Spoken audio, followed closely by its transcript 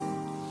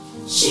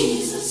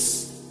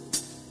Jesus,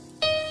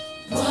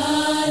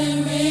 what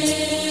it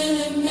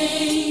really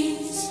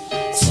means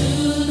to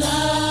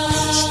love.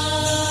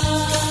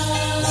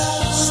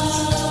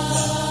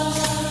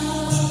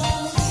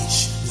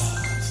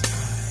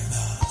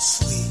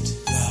 Sweet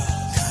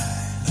love,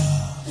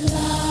 kind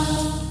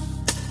love.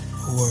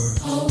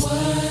 A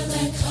word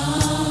that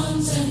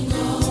comes and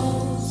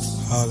goes.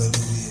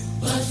 Hallelujah.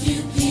 But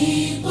few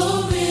people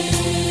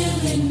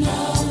really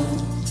know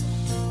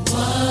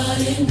what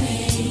it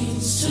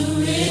means to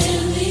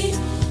really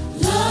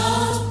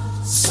love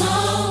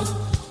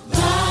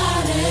somebody.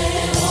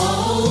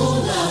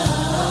 Oh,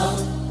 love.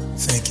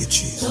 Thank you,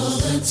 Jesus. Though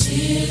the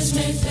tears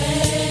may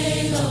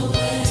fade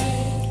away,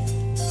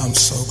 I'm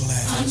so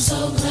glad. I'm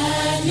so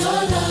glad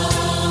your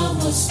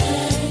love will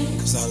stay.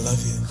 'Cause I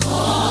love you.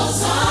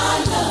 'Cause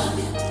I love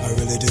you. I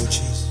really do,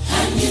 Jesus.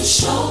 And you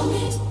show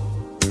me,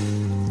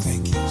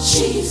 Thank you.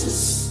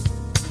 Jesus,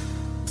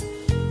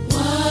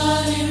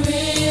 what it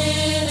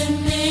really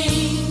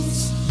means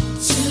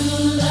to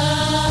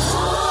love.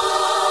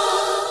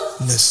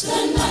 Listen.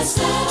 The nights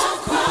that I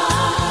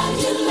cried,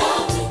 you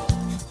love me.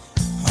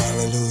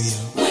 Hallelujah.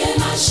 When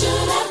I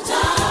should have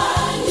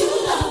died, you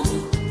love me.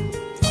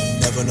 I'll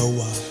never know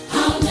why.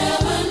 I'll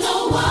never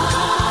know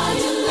why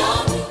you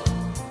love me.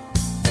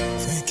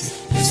 Thank you.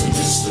 It's a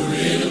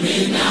mystery to me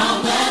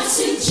now that I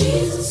see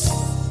Jesus.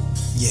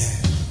 Yeah.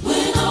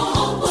 When all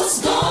hope was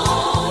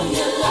gone,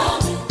 you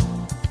love me.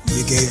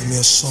 You gave me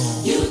a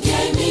song. You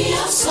gave me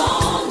a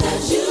song that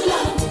you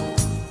love me.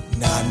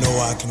 Now I know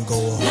I can go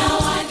on. Now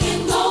I can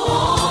go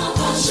on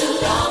 'cause you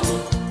love me.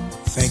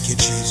 Thank you,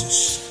 Jesus.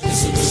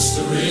 It's a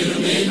mystery to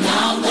me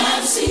now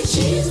that I see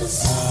Jesus.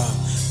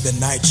 The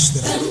nights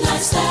that The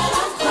nights that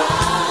I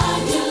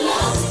cried, you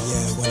love me.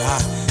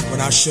 when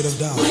I should have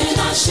died. When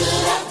I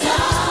should have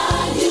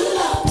died, you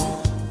love me.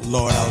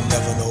 Lord, I'll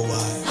never know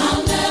why.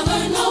 I'll never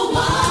know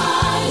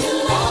why you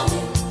love me.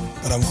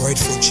 But I'm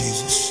grateful,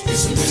 Jesus.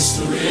 It's a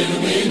mystery to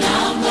me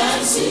now that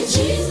I see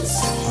Jesus.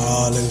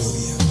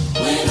 Hallelujah.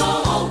 When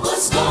all hope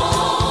was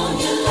gone,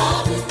 you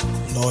love me.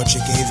 Lord,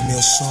 you gave me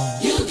a song.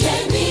 You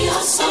gave me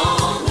a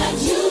song that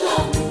you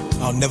love me.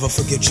 I'll never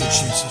forget you,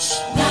 Jesus.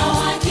 Now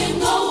I can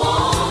go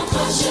on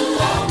 'cause you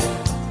love me.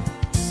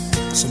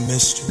 It's a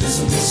mystery. It's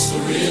a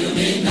mystery to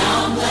me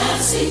now that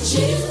I see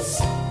Jesus.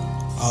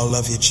 I'll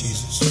love you,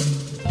 Jesus.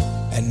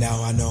 And now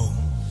I know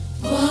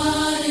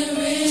What it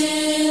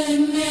really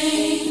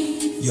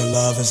means. your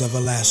love is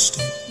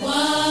everlasting.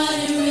 What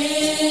it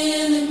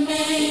really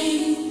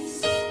means.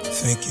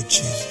 Thank you,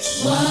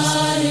 Jesus.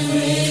 What it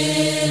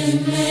really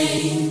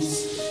means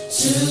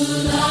to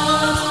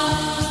love.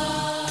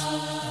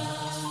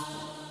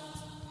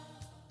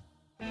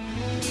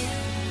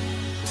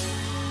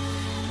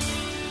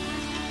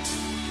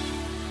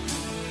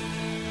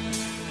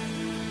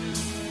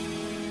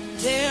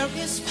 There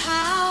is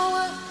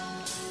power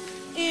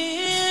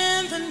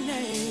in the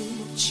name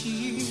of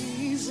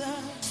Jesus.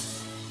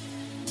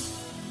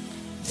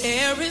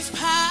 There is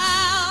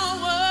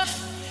power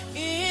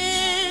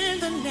in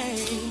the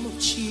name of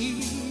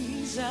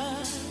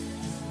Jesus.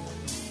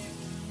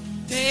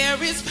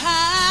 There is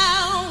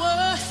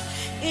power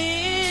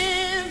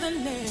in the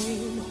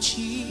name of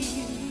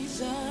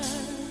Jesus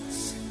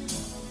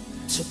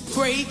to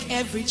break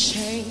every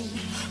chain,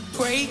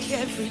 break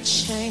every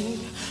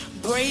chain.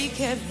 Break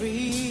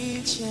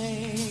every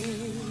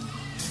chain.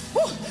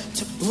 Woo!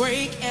 To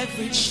break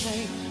every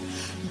chain.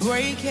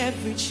 Break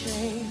every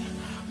chain.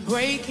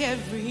 Break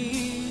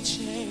every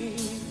chain.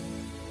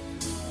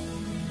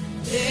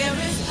 There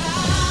is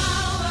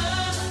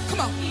power.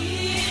 Come on.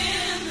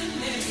 In the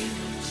name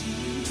of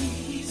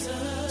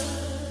Jesus.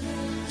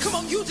 Come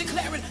on, you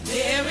declare it.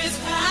 There is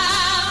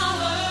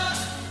power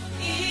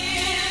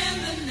in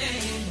the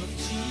name of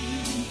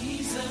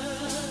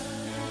Jesus.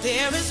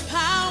 There is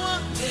power.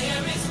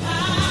 There is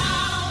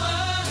power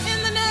in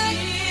the name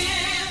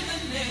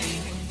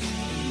of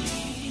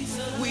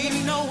Jesus. We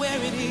know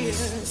where it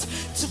is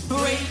to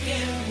break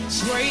every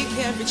chain, break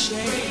every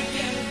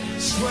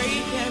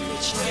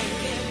chain.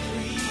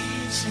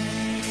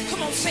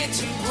 Come on, say it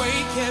to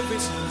break every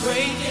chain,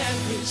 break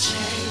every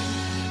chain,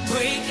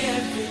 break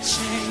every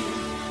chain,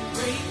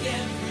 break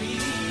every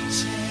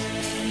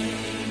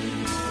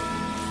chain.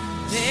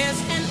 There's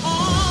an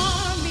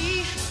army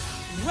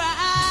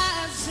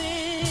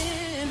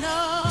rising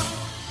up.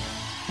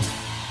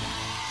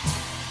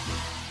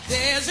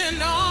 There's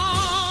an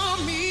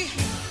army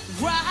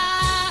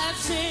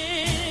rising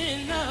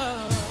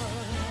up.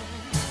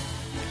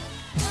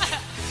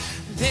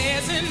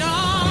 There's an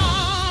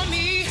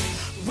army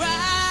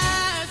rising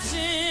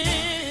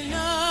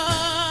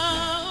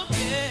up,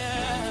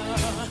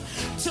 yeah,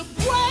 to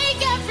break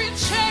every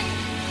chain,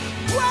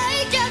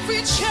 break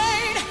every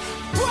chain,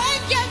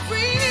 break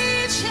every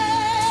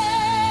chain,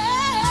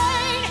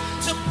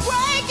 to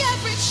break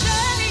every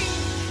chain,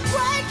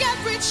 break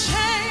every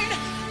chain,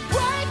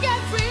 break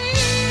every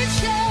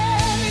chain.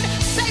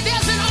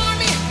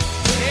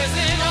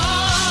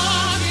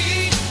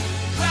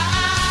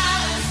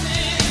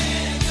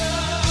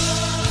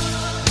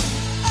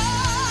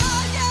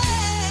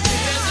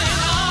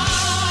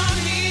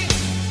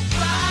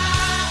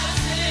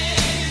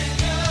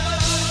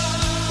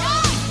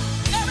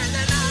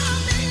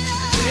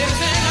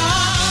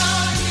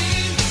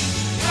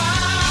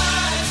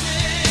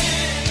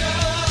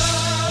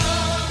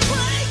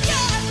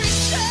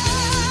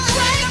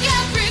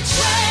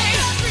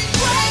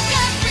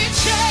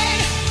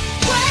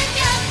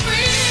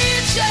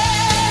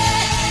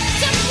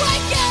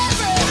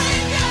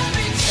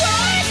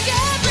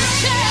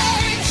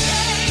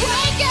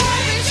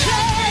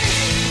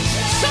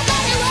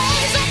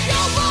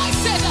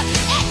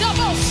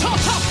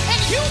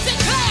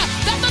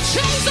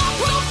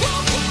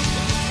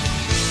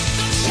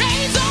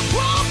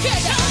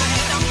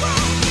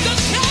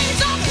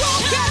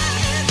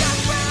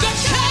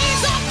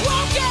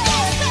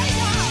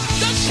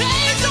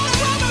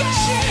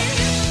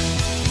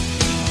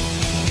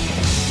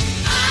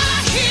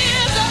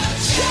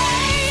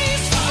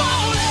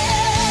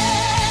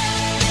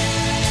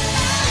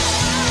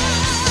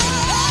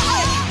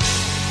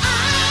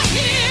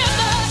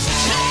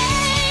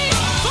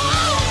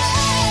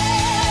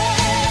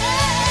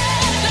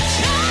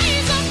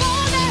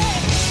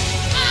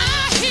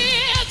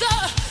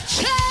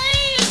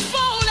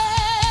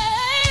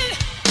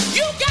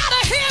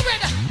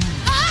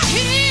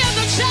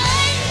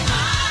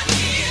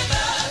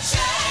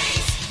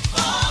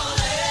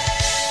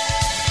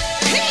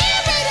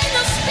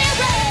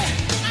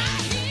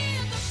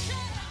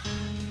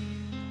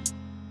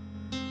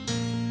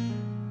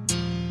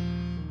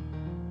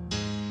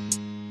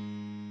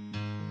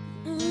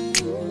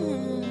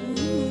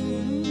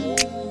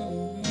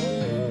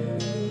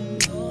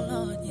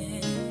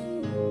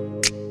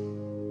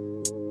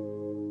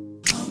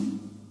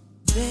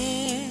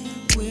 There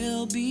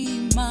will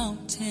be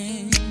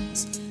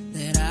mountains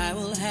that I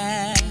will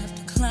have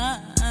to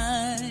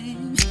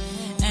climb,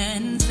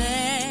 and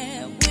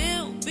there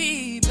will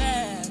be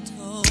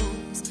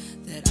battles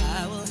that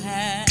I will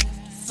have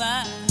to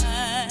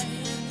fight.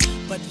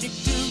 But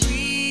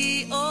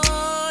victory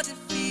or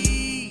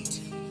defeat,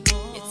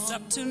 it's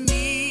up to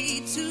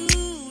me to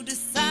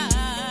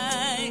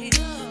decide.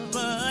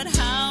 But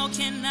how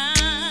can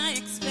I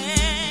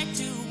expect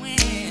to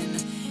win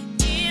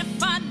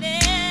if I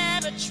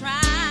never try?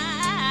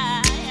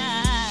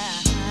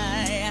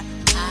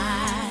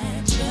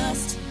 I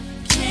just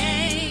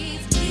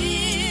can't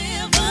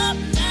give up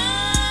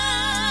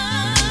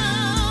now.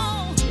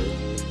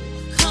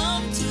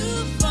 Come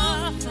too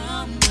far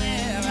from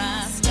where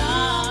I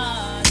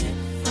started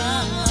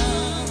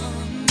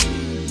from.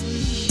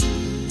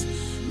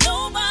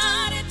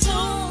 Nobody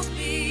told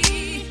me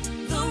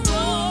the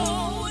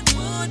road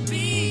would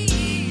be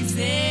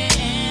easy,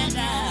 and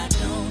I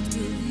don't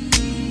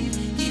believe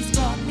he's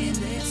brought me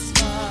this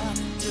far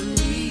to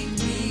leave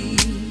me.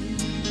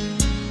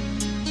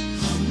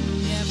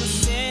 Never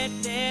said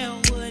there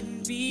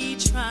wouldn't be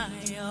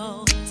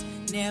trials,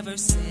 never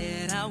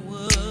said I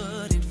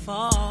wouldn't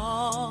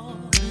fall,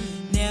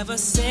 never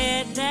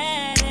said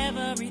that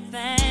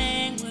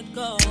everything would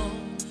go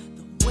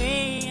the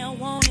way I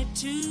wanted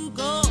to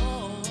go.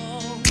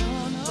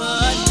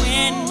 But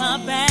when my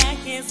back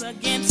is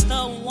against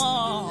the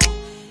wall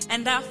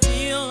and I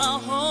feel all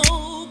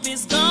hope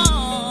is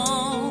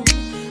gone,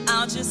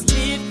 I'll just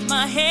lift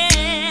my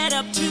head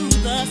up to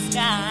the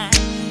sky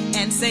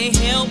and say,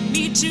 help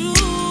me to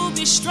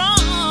be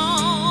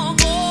strong.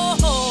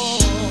 Oh,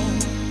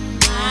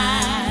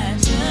 I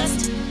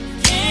just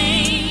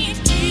can't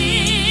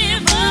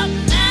give up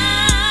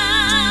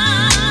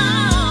now.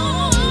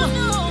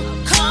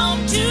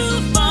 Come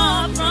too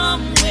far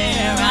from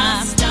where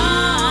I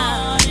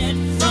started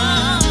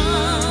from.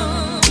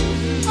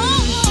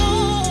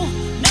 Oh,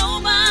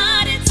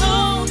 nobody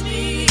told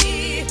me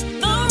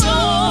the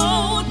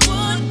road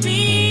would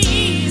be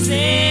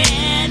easy,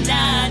 and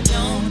I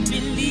don't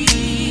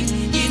believe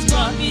he's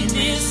brought me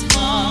this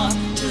far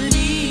to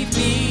leave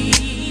me.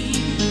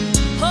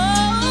 Oh,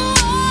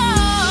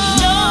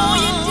 no,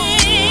 you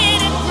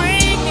didn't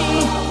bring me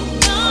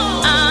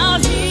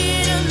out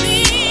here to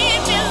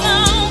leave me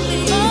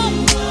lonely.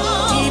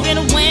 Even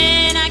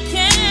when I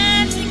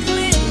can't see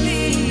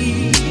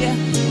clearly,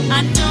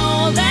 I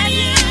know that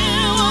you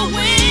are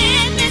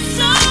with me,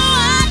 so I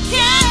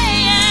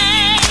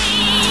can't.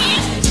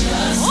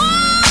 Oh,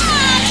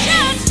 I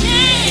just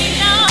can't.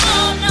 No,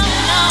 no,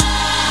 no.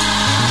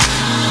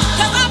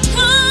 'Cause I've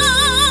come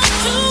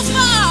too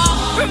far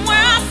from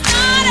where I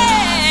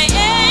started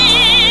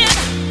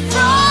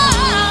from.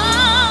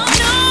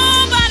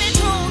 Nobody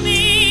told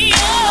me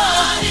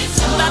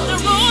that the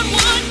road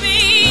would be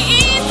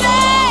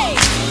easy.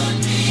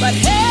 But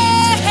hey,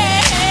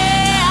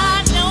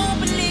 I don't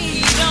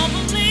believe,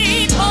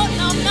 oh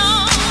no, no,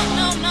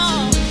 no, no,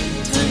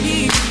 to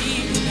leave me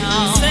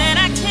now. Said I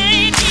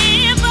can't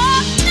give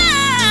up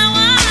now.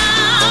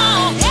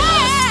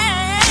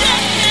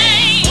 Just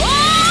can't.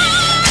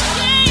 Oh,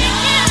 can't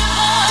give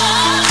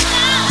up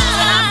now.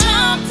 Said I've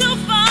come too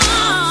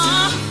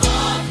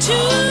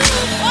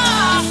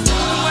far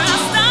from where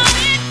I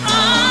started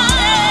from.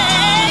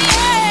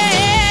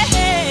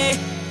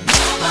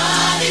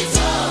 Nobody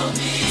told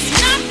me it's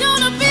not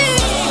gonna be.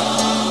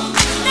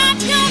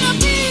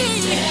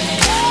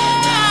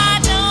 I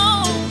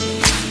don't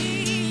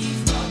believe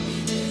brought me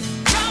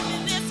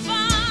this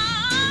far.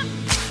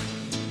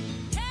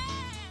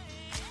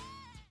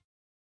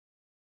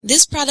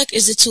 This product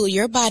is a tool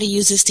your body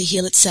uses to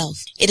heal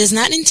itself. It is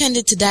not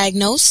intended to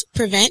diagnose,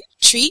 prevent,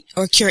 treat,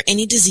 or cure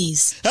any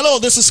disease. Hello,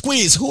 this is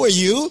Squeeze. Who are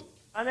you?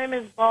 My name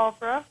is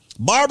Barbara.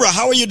 Barbara,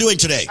 how are you doing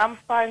today? I'm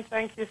fine,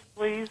 thank you,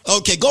 Squeeze.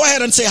 Okay, go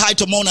ahead and say hi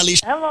to Mona Lee.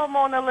 Hello,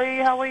 Mona Lee.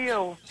 How are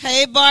you?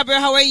 Hey, Barbara,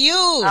 how are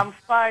you? I'm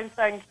fine,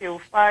 thank you.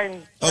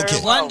 Fine. Very Okay.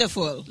 well.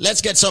 Wonderful.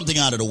 Let's get something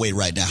out of the way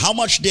right now. How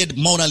much did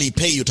Mona Lee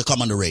pay you to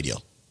come on the radio?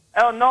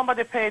 Oh,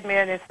 nobody paid me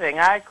anything.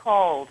 I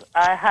called.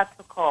 I had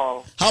to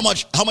call. How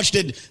much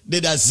did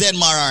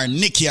Zenmar or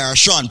Nikki or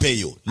Sean pay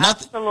you?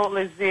 Nothing.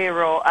 Absolutely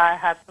zero. I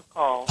had to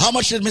call. How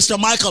much did Mr.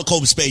 Michael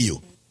Combs pay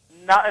you?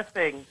 Not a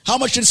thing. How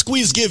much did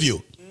Squeeze give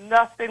you?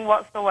 Nothing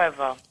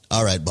whatsoever.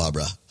 All right,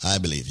 Barbara, I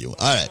believe you.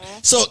 All right.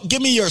 So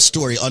give me your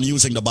story on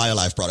using the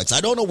BioLife products.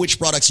 I don't know which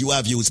products you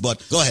have used,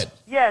 but go ahead.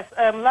 Yes,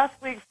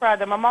 last week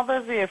Friday, my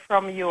mother's here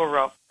from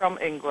Europe, from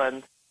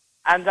England,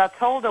 and I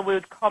told her we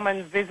would come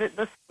and visit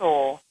the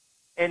store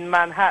in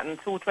Manhattan,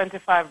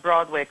 225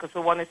 Broadway, because we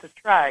wanted to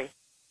try.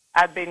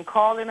 I'd been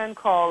calling and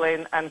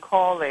calling and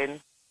calling,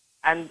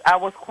 and I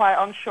was quite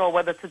unsure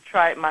whether to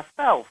try it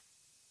myself,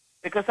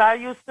 because I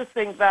used to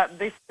think that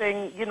this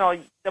thing, you know,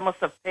 they must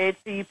have paid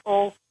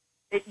people.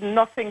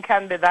 Nothing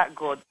can be that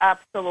good.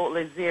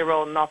 Absolutely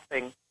zero,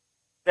 nothing.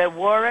 They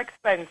were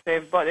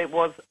expensive, but it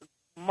was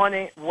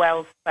money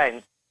well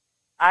spent.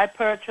 I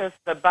purchased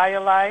the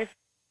BioLife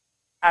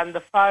and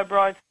the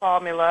fibroids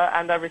formula,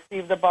 and I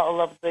received a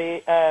bottle of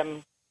the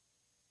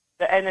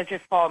energy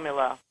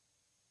formula.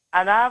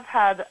 And I've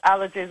had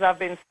allergies. I've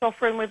been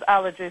suffering with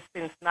allergies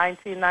since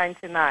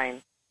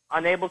 1999,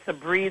 unable to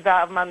breathe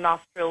out of my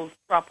nostrils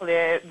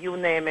properly, you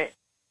name it.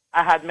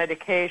 I had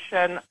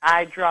medication,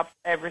 eye drops,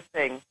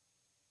 everything.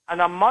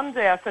 And on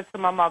Monday, I said to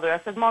my mother, I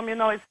said, Mom, you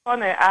know, it's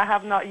funny, I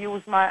have not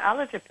used my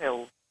allergy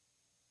pills.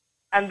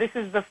 And this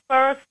is the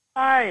first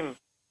time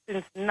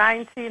since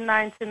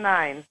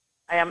 1999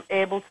 I am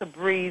able to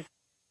breathe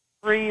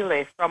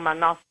freely from my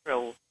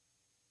nostrils.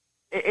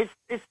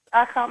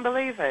 I can't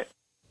believe it.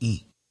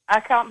 I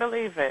can't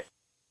believe it.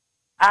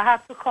 I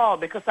had to call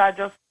because I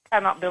just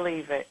cannot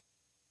believe it.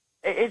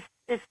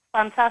 It's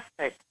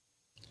fantastic.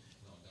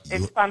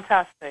 It's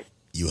fantastic.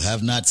 You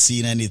have not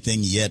seen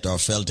anything yet or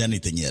felt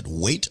anything yet.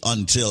 Wait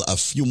until a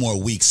few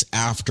more weeks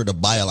after the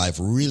BioLife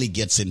really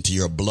gets into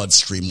your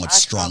bloodstream much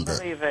stronger. I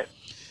can't believe it.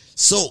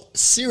 So,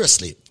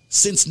 seriously,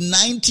 since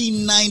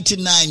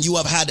 1999, you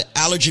have had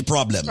allergy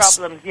problems.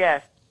 Problems,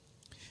 yes.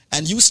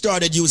 And you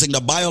started using the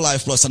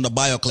BioLife Plus and the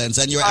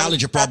BioCleanse, and your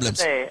allergy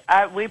problems.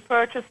 We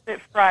purchased it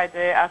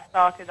Friday. I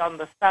started on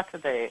the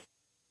Saturday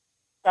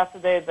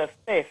the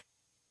 5th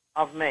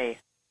of May.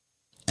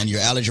 And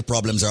your allergy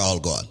problems are all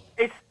gone.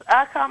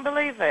 I can't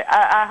believe it.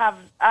 I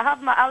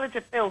have my allergy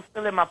pills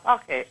still in my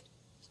pocket,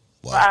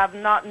 but I have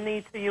not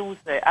need to use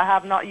it. I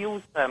have not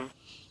used them.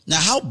 Now,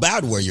 how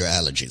bad were your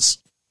allergies?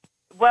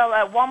 Well,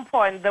 at one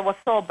point, they were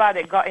so bad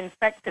it got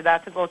infected. I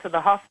had to go to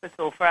the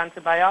hospital for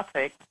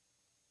antibiotics.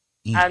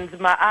 And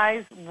my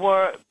eyes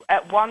were,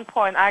 at one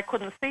point, I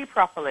couldn't see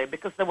properly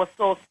because they were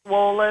so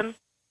swollen,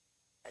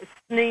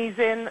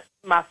 sneezing,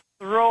 my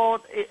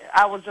throat.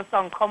 I was just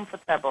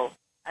uncomfortable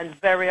and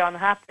very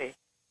unhappy.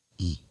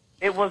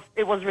 It was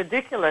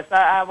ridiculous.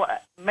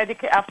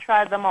 I've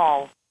tried them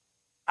all.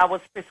 I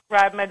was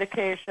prescribed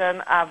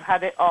medication. I've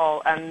had it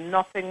all, and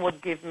nothing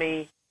would give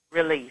me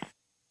relief.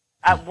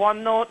 At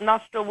one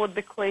nostril would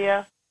be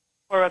clear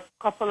for a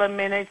couple of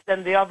minutes,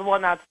 then the other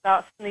one I'd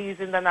start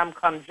sneezing, then I'm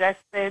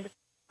congested.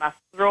 My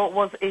throat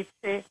was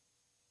itchy.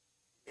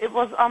 It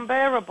was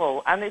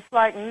unbearable, and it's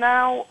like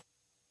now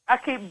I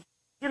keep,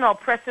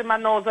 pressing my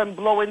nose and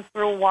blowing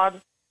through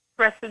one,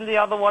 pressing the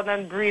other one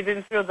and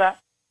breathing through that.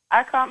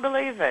 I can't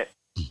believe it.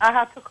 I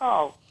had to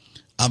call.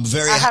 I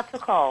had to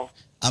call.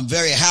 I'm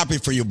very happy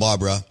for you,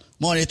 Barbara.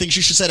 Mona, you think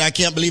she should say I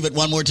can't believe it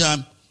one more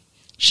time?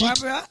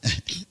 Barbara,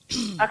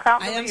 I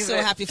can't believe it. I am so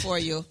happy for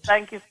you.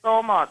 Thank you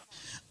so much.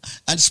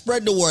 And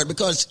spread the word,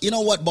 because you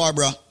know what,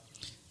 Barbara?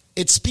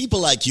 It's people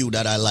like you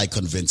that I like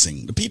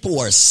convincing. The people who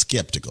are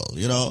skeptical,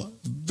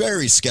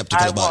 very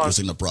skeptical about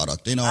using the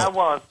product. I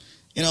was.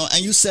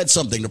 And you said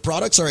something. The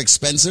products are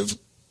expensive,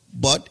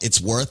 but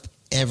it's worth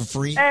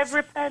every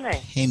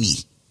penny.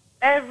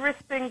 Every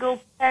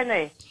single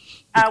penny.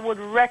 I would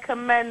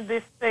recommend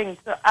this thing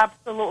to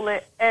absolutely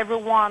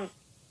everyone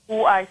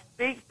who I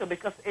speak to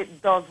because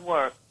it does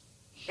work.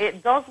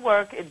 It does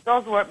work. It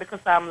does work because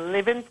I'm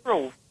living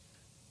proof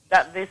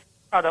that this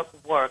product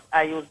works.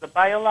 I use the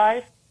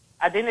BioLife.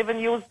 I didn't even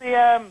use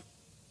the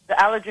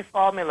allergy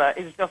formula.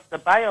 It's just the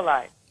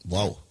BioLife.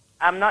 Wow.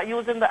 I'm not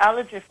using the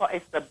allergy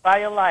it's the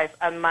BioLife,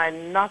 and my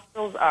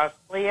nostrils are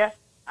clear.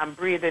 I'm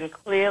breathing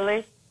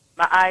clearly.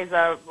 My eyes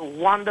are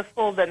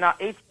wonderful. They're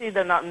not itchy.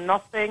 They're not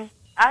nothing.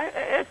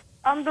 It's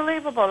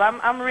unbelievable.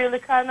 I'm really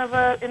kind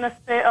of in a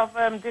state of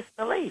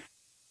disbelief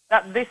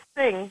that this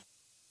thing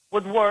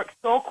would work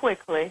so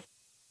quickly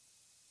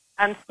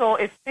and so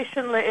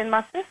efficiently in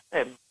my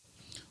system.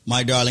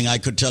 My darling, I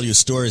could tell you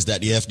stories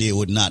that the FDA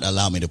would not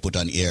allow me to put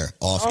on air,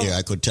 off air.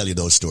 I could tell you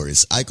those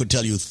stories. I could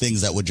tell you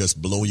things that would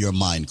just blow your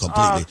mind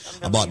completely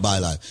about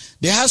BioLife.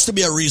 There has to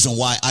be a reason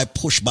why I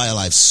push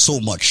BioLife so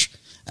much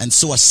and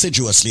so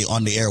assiduously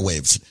on the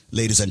airwaves,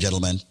 ladies and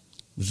gentlemen.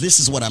 This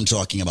is what I'm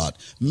talking about.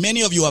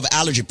 Many of you have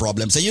allergy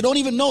problems, and you don't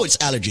even know it's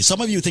allergy.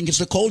 Some of you think it's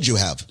the cold you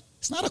have.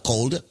 It's not a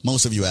cold.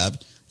 Most of you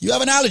have. You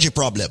have an allergy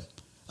problem.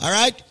 All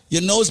right?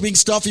 Your nose being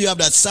stuffy, you have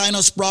that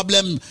sinus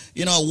problem,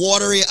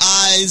 watery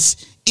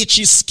eyes,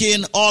 itchy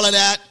skin, all of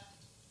that.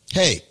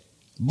 Hey,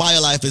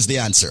 BioLife is the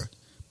answer.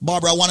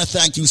 Barbara, I want to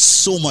thank you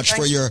so much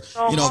for your,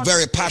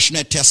 very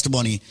passionate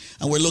testimony.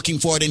 And we're looking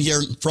forward to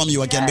hearing from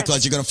you again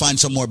because you're going to find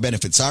some more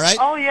benefits, all right?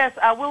 Oh, yes.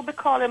 I will be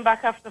calling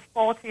back after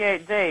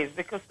 48 days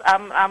because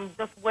I'm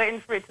just waiting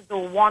for it to do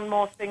one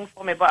more thing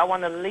for me. But I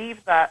want to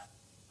leave that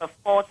for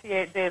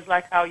 48 days,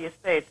 like how you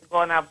say, to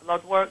go and have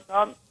blood work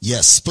done.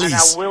 Yes, please.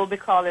 And I will be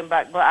calling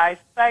back. But I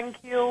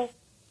thank you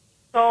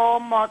so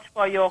much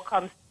for your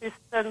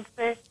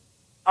consistency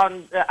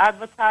on the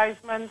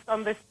advertisements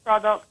on this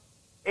product.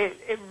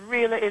 It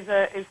really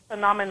is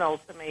phenomenal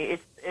to me.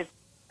 It's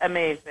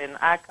amazing.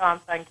 I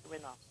can't thank you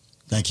enough.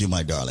 Thank you,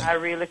 my darling. I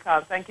really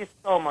can't. Thank you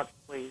so much,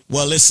 please.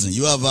 Well, listen,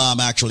 you have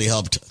actually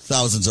helped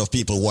thousands of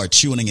people who are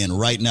tuning in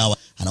right now,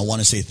 and I want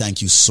to say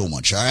thank you so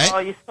much, all right? Oh,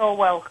 you're so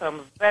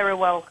welcome. Very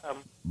welcome.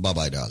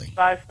 Bye-bye, darling.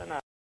 Bye for now.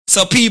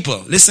 So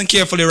people, listen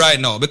carefully right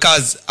now,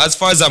 because as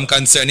far as I'm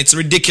concerned, it's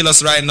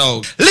ridiculous right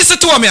now. Listen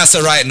to what me I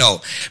say right now.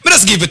 Me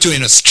just give it to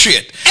you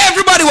straight.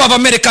 Everybody who have a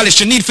medical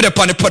issue need for the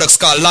products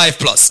called Life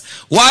Plus.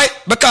 Why?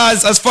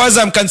 Because as far as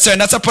I'm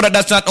concerned, that's a product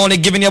that's not only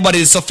giving your body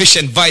the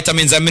sufficient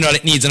vitamins and minerals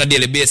it needs on a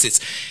daily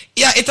basis.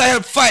 Yeah, it'll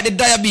help fight the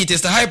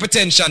diabetes, the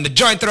hypertension, the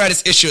joint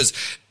arthritis issues,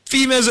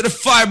 females with the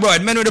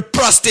fibroid, men with the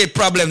prostate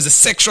problems, the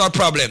sexual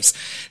problems.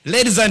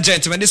 Ladies and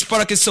gentlemen, this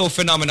product is so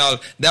phenomenal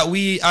that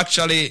we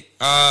actually,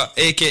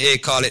 aka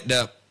call it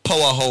the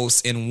powerhouse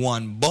in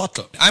one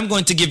bottle. I'm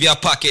going to give you a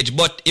package,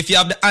 but if you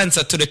have the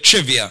answer to the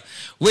trivia,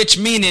 which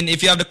meaning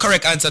if you have the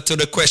correct answer to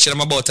the question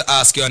I'm about to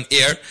ask you on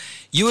air,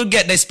 you will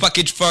get this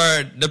package for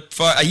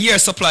a year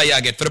supply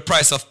you get for the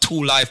price of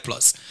 2 Life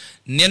Plus.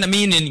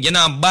 Meaning you're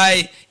not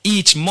buy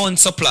each month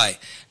supply.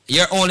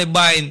 You're only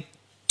buying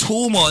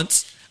 2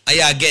 months. And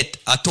you get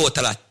a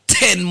total of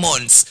 10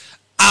 months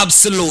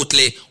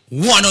absolutely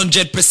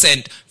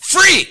 100%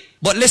 free.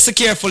 But listen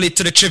carefully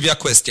to the trivia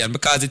question,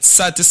 because it's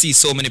sad to see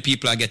so many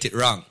people get it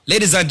wrong.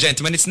 Ladies and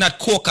gentlemen, it's not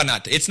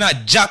coconut, it's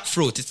not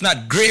jackfruit, it's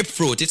not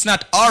grapefruit, it's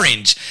not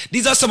orange.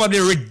 These are some of the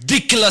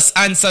ridiculous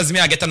answers me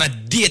I get on a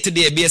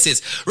day-to-day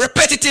basis.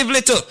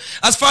 Repetitively too.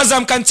 As far as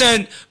I'm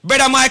concerned,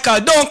 Brother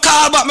Michael, don't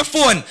call back my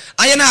phone.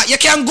 And you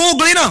can't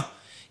Google, you know.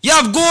 You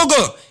have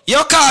Google.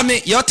 You call me,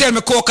 you tell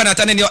me coconut,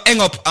 and then you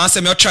hang up and say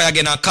me you try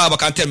again and call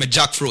back and tell me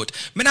jackfruit.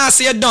 Me not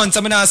say you're done,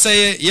 so me not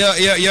say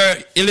you're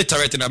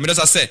illiterate, you know. Me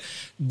just say,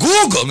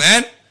 Google,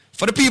 man.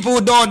 For the people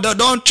who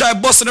don't try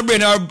busting the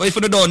brain, or if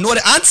you don't know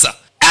the answer.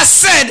 I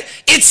said,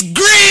 it's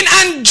green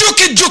and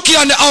juky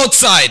on the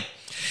outside.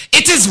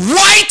 It is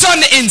white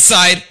on the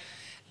inside.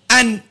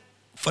 And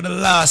for the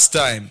last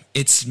time,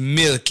 it's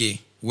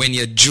milky when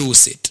you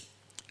juice it.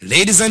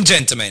 Ladies and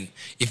gentlemen,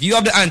 if you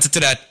have the answer to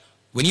that,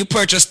 when you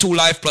purchase 2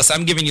 Life Plus,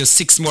 I'm giving you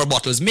 6 more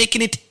bottles,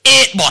 making it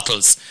 8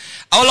 bottles.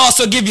 I will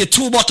also give you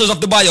 2 bottles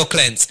of the Bio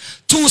Cleanse,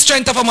 2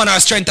 Strength of a Man or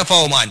Strength of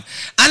a Woman.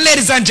 And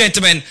ladies and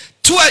gentlemen,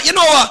 12, you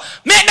know what?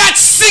 Make that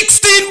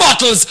 16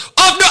 bottles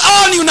of the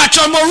all-new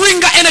natural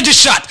Moringa Energy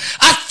Shot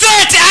at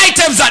 30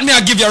 items that me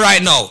I give you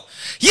right now.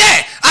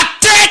 Yeah, at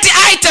 30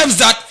 items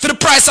that for the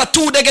price of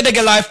 2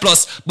 Dege Life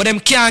Plus, but them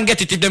can't get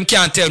it if them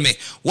can't tell me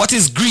what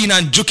is green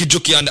and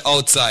juky on the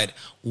outside,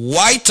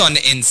 white on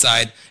the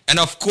inside, and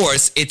of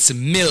course it's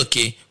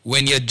milky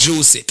when you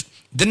juice it.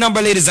 The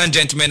number, ladies and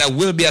gentlemen,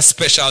 will be a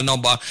special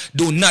number.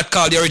 Do not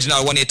call the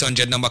original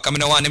 1-800 number, because I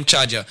don't want them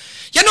charge you.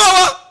 You know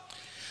what?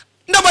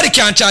 Nobody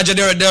can charge you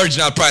the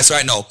original price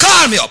right now.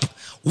 Call me up.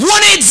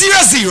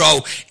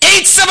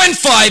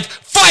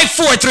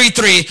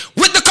 1-800-875-5433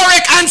 with the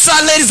correct answer,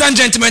 ladies and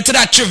gentlemen, to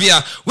that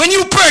trivia. When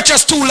you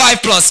purchase 2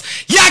 Life Plus,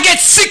 you get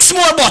 6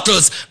 more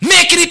bottles,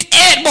 making it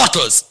 8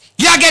 bottles.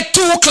 You get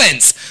 2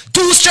 cleanse,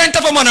 2 Strength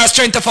of a Man or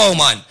Strength of a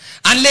Woman.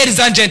 And ladies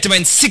and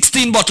gentlemen,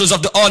 16 bottles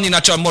of the all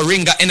natural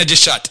Moringa Energy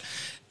Shot.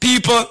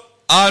 People,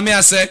 all me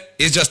I say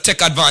is just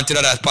take advantage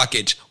of that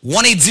package.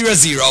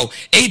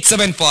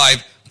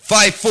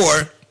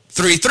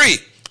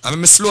 1-800-875-5433. I'm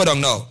going to slow down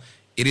now.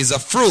 It is a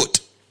fruit.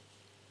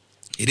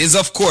 It is,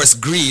 of course,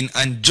 green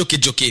and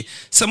juky.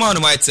 Someone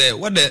might say,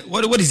 what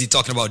is he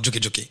talking about,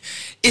 juky?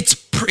 It's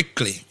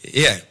prickly.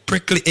 Yeah,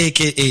 prickly,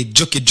 a.k.a.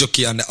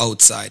 juky on the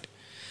outside.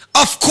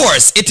 Of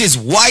course, it is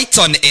white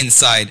on the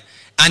inside.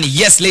 And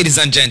yes, ladies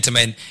and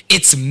gentlemen,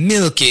 it's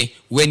milky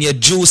when you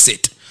juice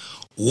it.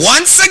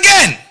 Once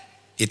again,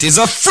 it is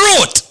a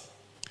fruit.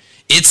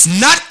 It's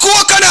not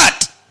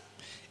coconut.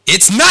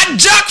 It's not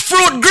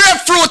jackfruit,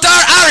 grapefruit,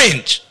 or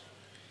orange.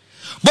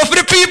 But for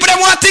the people that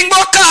want to think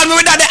about call me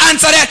without the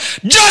answer there,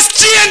 just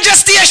change your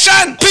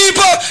station.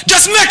 People,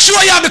 just make sure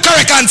you have the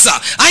correct answer.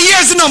 And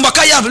here's the number,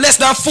 because you have less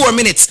than 4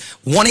 minutes.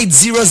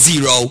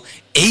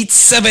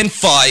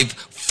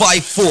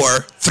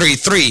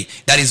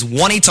 1-800-875-5433. That is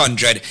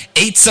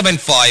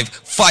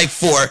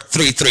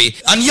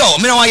 1-800-875-5433. And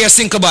yo, me don't want your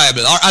Cinco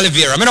Bible or aloe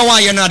vera. Me don't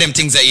want your none of them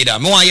things either.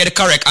 Me want you the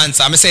correct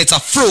answer. Me say it's a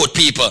fruit,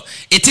 people.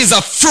 It is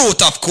a fruit,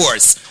 of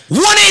course.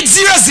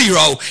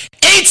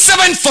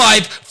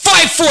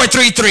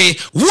 1-800-875-5433.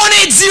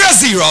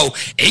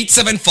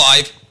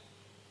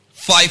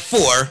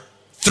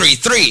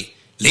 1-800-875-5433.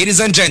 Ladies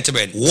and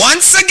gentlemen,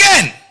 once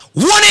again,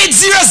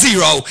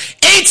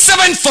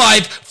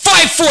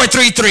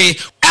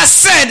 1-800-875-5433. I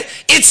said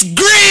it's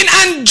green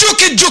and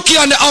juky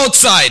on the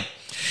outside.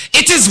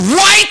 It is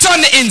white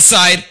on the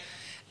inside.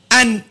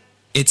 And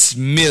it's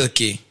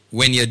milky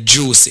when you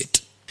juice it.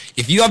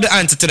 If you have the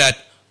answer to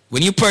that,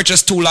 when you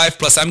purchase 2 Life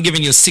Plus, I'm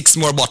giving you 6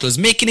 more bottles,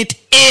 making it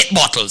 8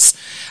 bottles.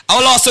 I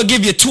will also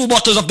give you 2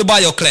 bottles of the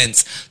Bio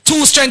Cleanse,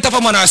 2 Strength of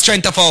a Man or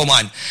Strength of a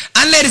Woman.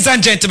 And ladies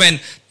and gentlemen,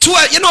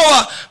 12, you know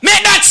what?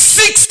 Make that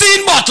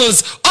 16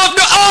 bottles of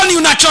the all-new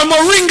natural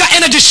Moringa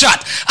Energy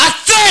Shot at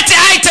 30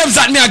 items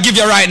that me I give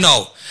you right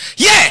now.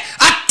 Yeah,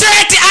 at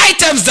 30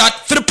 items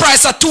that for the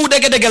price of 2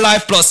 Dege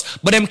Life Plus,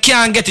 but them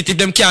can't get it if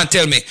them can't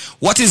tell me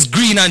what is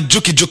green and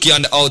juky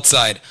on the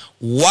outside,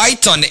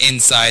 white on the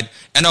inside,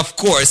 and of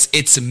course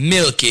it's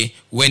milky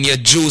when you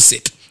juice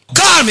it.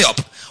 Call me up.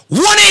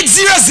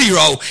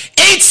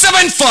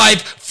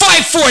 1-800-875-5433.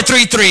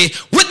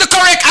 5433 with the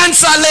correct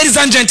answer, ladies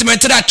and gentlemen,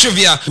 to that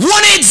trivia.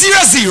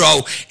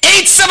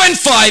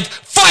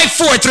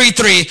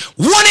 1-800-875-5433.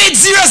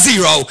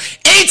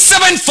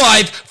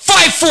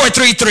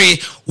 1-800-875-5433.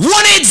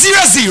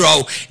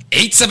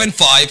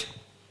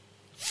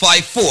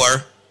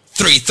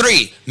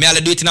 1-800-875-5433. May I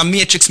do it in a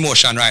matrix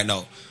motion right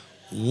now?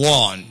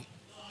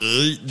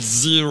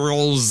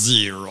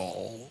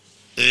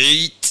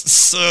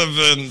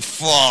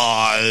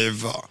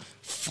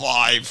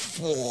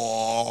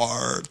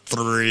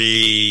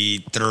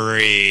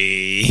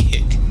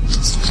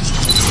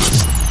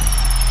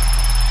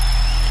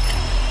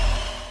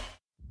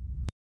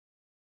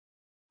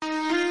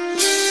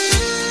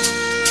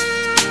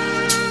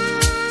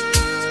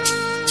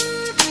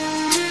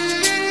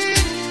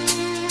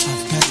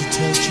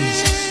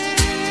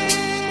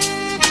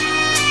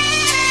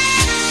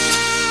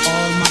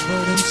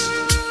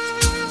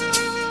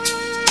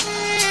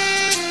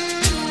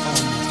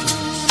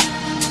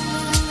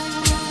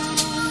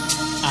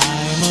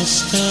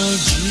 Tell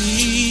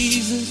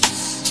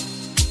Jesus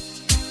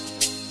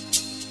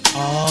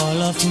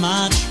all of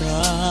my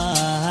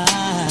trials.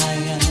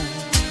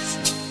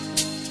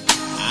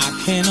 I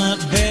cannot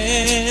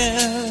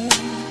bear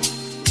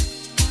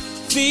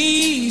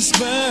these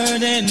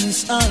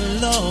burdens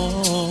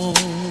alone.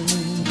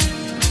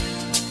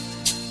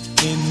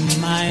 In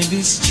my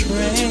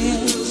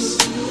distress,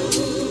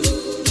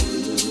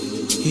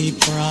 He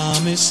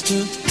promised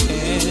to help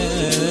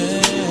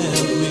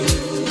me.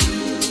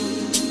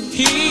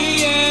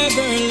 He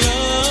ever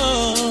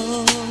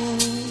loved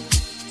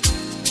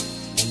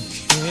and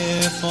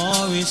cared for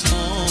His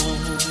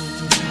home,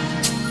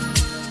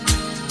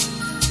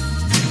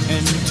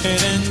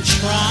 tempted and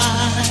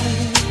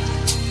tried,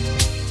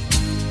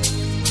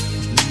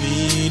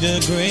 need a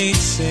great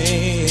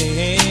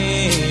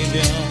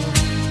Savior,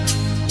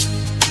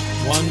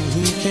 one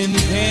who can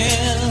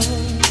help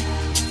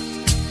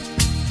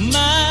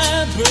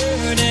my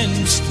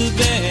burdens to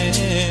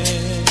bear.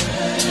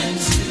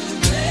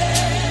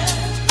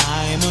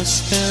 I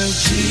must tell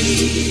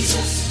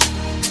Jesus,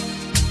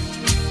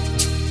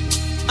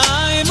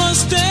 I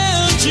must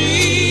tell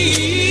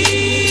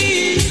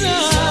Jesus,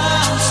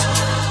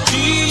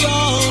 He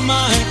all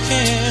my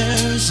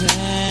cares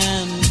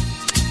and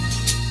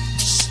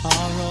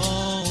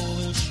sorrow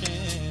will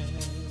share.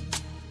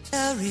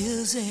 There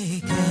is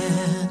a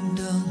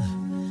candle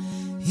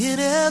in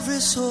every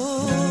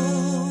soul,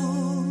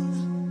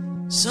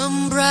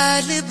 some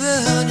brightly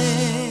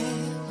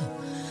burning,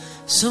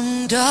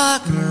 some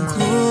dark and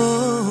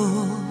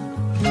cold.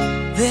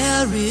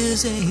 There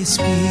is a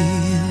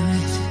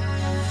spirit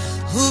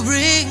who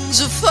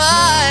brings a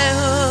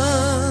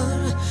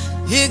fire,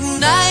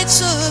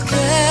 ignites a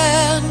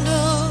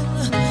candle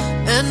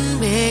and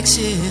makes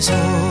his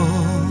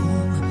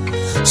home.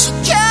 So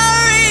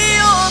carry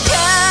your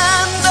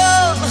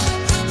candle,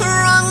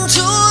 run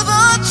to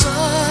the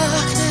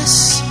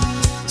darkness,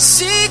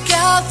 seek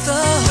out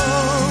the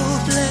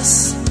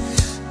hopeless,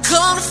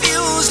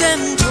 confused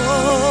and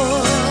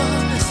torn,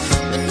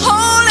 and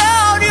hold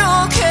out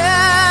your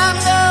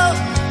candle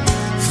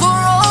for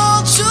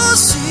all to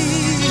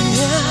see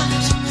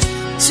it.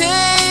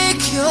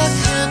 Take your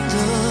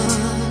candle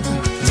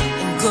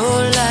and go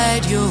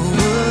light your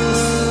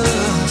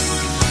world.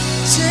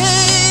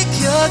 Take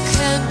your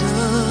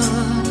candle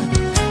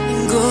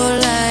and go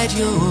light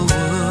your world.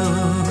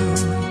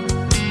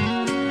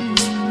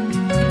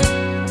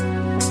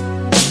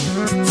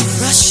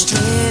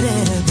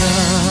 Frustrated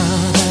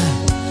brother,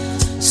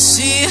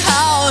 see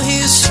how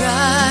he's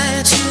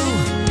trying to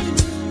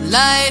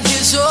light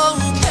his own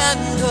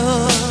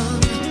candle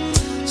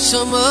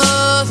some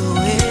other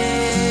way.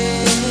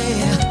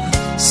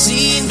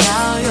 See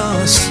now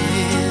your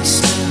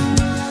sister,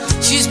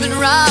 she's been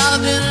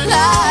robbed and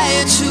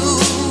lied to,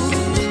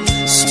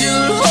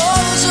 still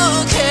holds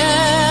a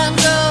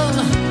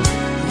candle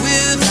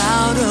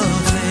without a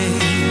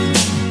flame.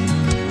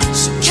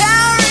 So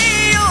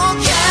carry your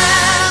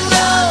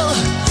candle,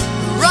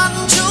 run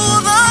to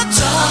the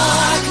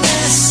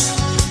darkness,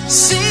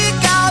 seek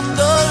out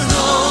the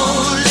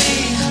lonely,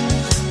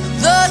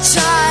 the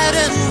tired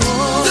and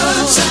worn.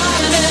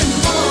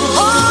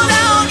 Hold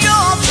out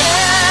your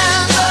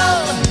candle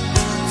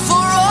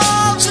for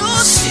all to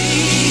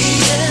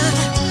see it.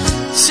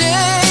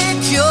 Take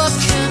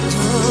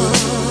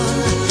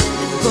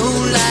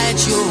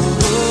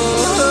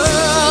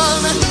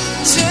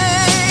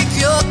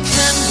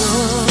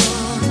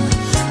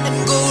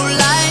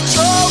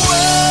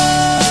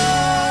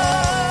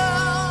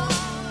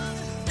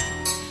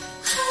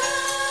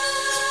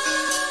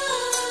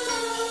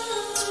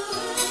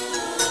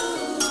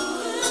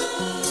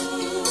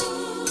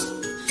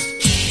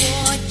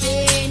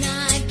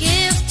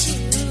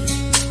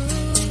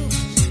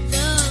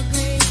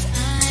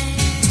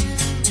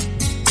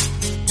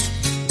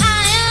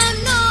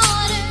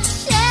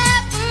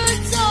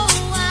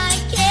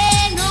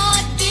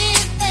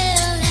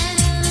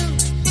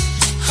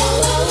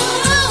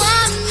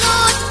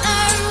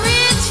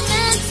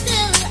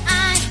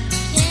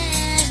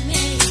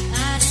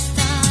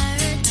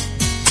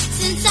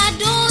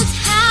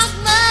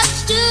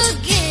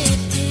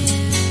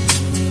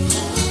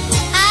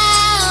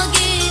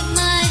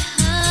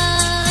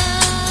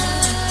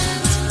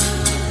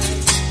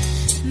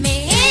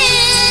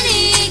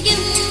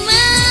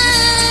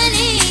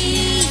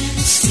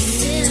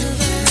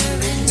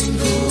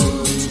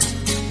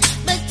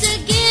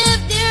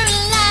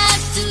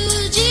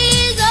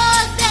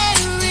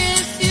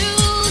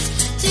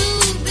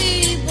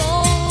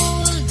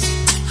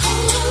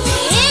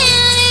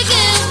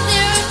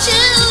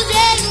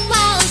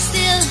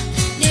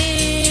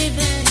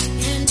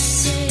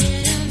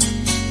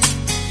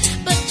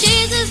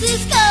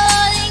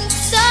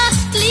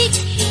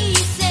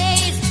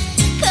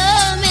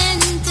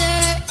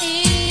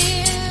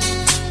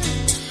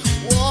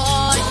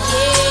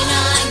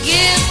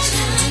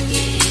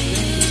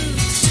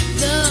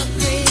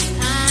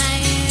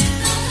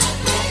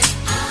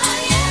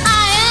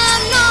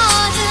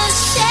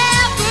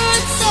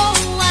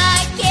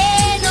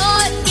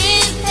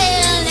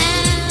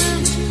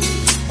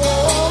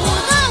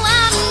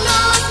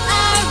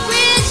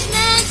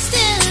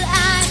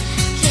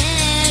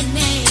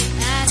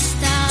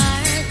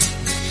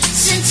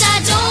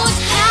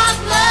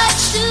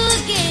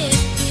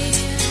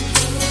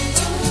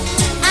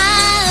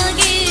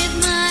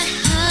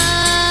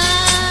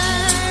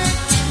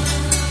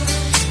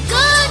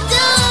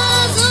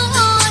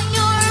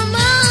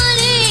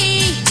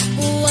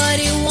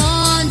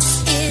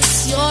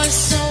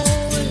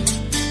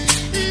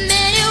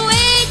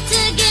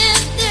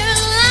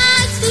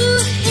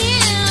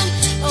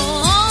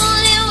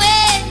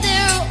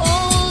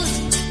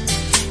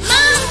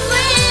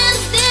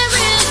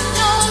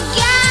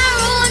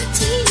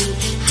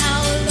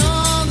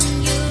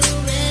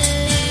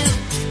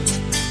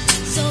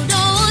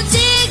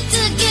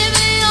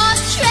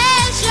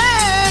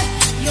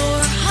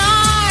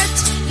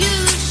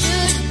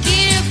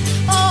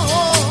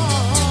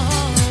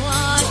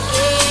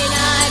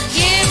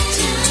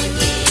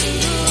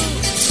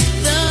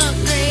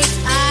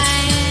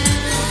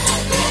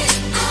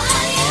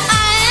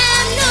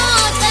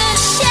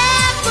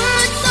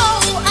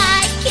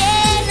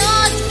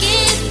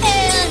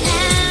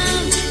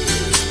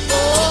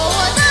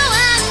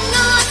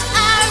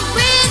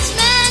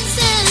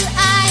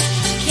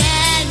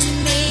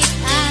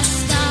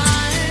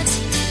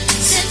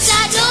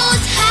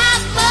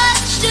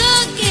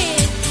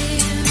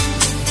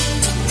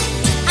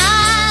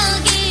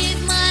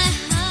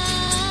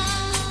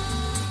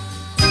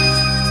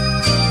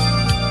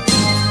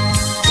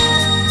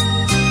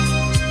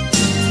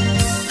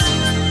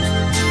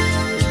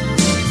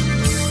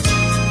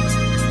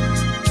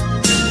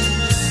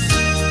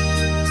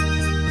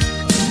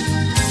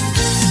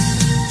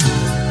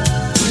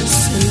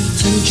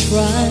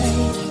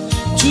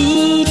to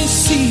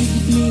deceive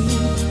me.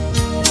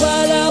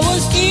 While I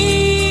was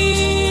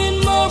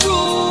in my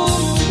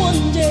room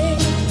one day,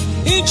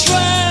 he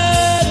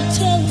tried to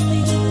tell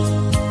me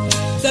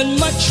that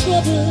my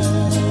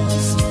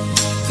troubles,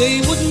 they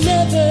would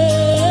never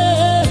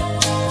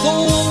go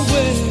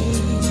away.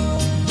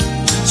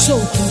 So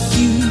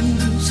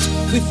confused,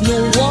 with no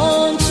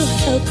one to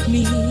help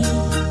me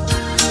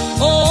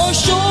or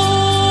show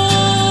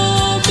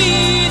me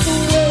the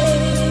way.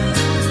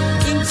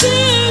 In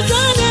tears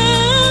I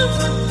knelt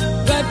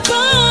right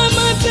by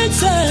my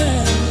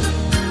bedside,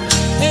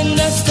 and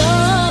I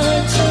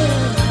started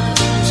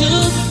to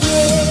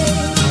pray,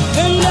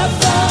 and I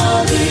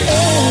found the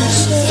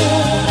answer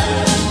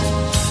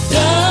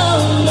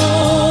down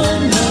on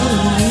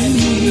my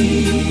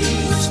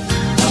knees.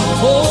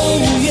 Oh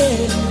yeah,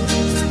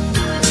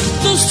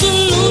 the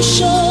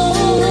solution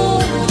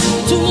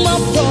to my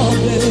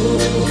problem,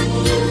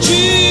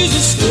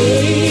 Jesus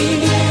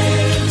gave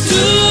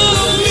to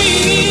me.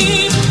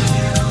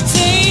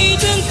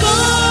 Satan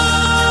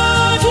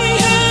thought he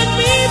had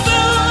me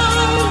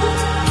bound,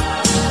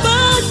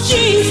 but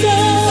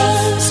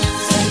Jesus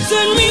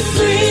set me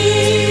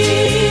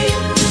free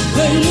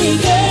when he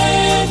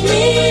gave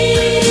me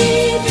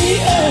the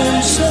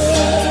answer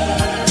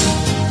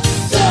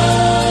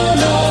down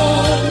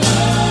on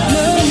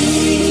my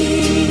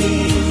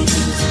knees.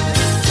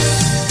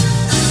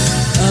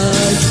 I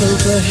felt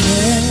the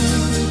hand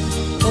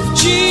of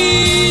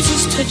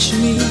Jesus touch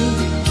me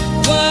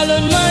while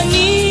on my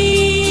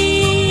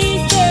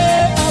knees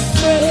there I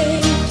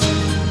prayed.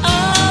 I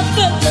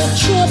felt my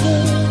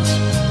troubles,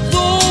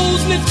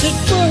 those lifted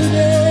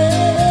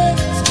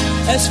burdens.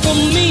 As for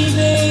me,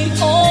 they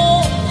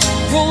all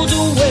rolled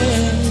away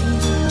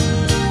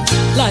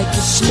like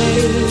a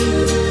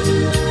slave,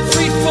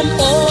 free from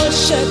all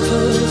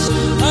shackles.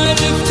 I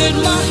lifted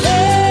my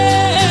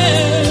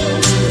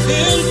hands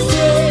in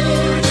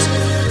praise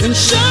and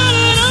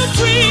shouted, I'm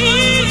free.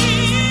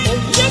 Oh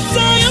yes, I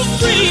am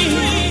free.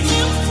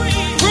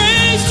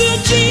 Praise to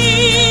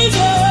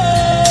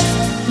Jesus,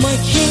 my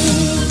King.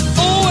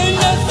 Oh, and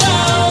I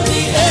found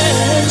the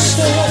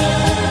answer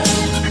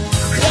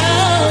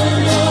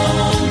down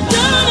on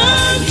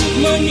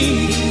my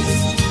knees.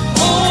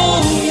 Oh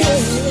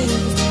yeah,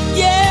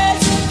 yes,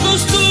 the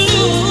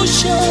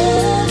solution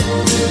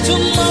to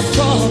my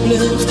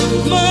problems,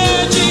 my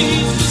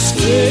Jesus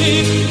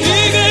gave. He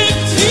gave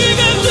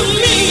to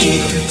me.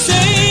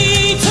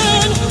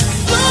 Satan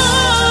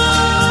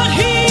thought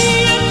he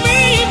had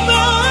me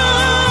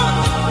bound,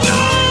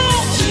 no,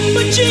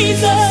 but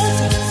Jesus,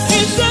 he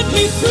set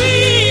me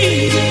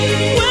free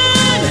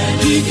when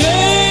he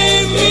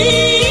gave me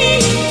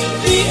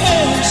the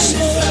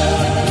answer.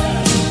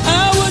 I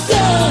was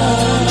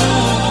down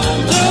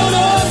on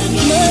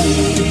my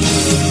knees.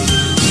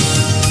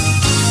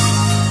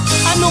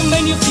 I know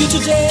many of you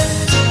today,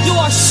 you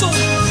are so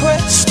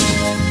depressed,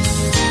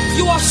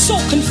 you are so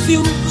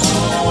confused.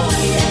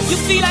 You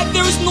feel like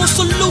there is no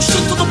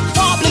solution to the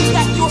problems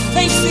that you're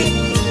facing.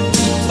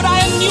 But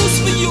I have news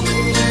for you.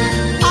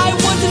 I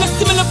was in a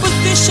similar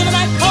position and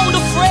I found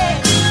a friend.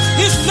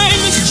 His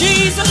name is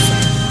Jesus.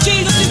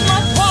 Jesus is my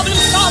problem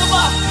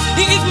solver.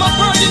 He is my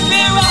burden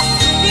bearer.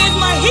 He is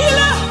my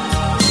healer.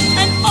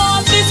 And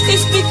all this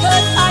is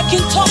because I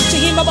can talk to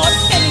him about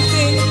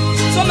anything.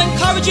 So I'm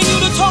encouraging you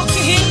to talk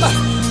to him,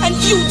 and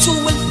you too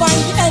will find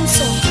the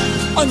answer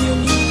on your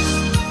knees.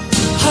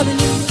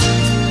 Hallelujah.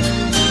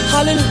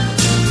 Hallelujah.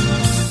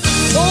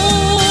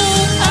 Oh,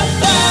 I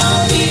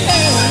found the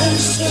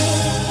answer.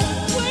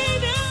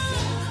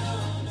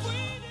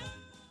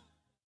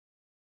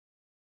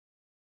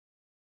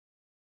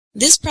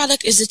 This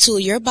product is a tool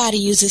your body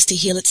uses to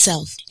heal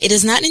itself. It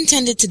is not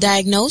intended to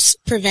diagnose,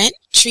 prevent,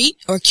 treat,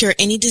 or cure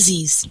any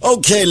disease.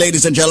 Okay,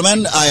 ladies and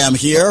gentlemen, I am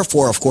here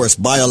for, of course,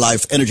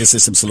 BioLife Energy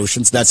System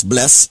Solutions. That's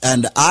Bless.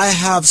 And I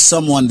have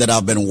someone that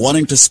I've been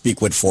wanting to speak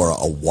with for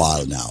a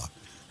while now.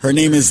 Her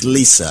name is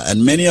Lisa,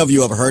 and many of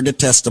you have heard the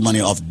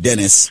testimony of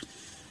Dennis,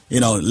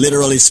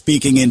 literally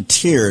speaking in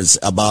tears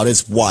about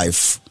his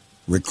wife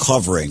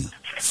recovering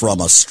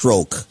from a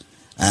stroke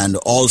and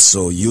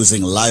also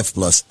using Life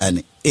Plus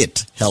and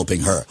it helping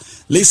her.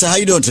 Lisa, how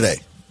you doing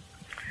today?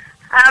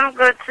 I'm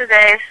good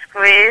today,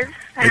 Squeeze.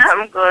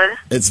 I'm good.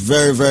 It's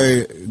very,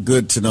 very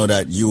good to know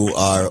that you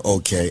are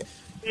okay.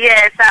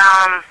 Yes,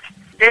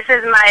 this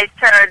is my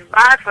third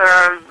bottle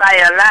of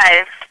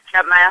BioLife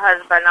that my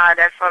husband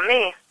ordered for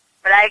me.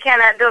 But I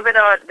cannot do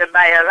without the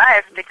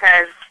BioLife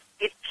because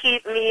it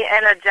keeps me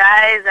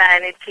energized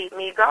and it keeps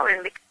me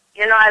going.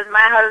 As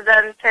my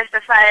husband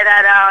testified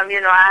that,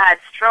 I had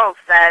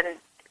strokes, and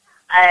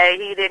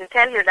he didn't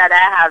tell you that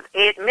I have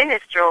 8 mini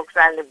strokes,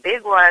 and the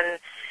big one,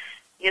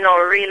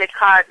 really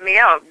caught me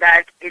up,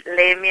 that it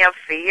laid me up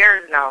for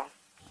years now.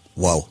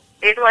 Wow.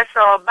 It was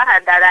so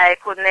bad that I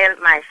couldn't help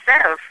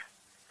myself.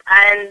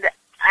 And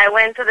I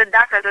went to the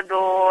doctor to do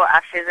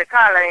a physical,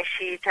 and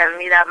she told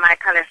me that my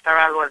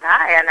cholesterol was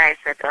high, and I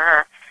said to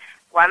her,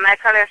 why my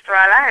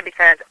cholesterol high?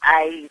 Because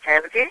I eat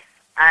healthy,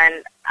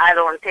 and I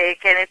don't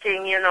take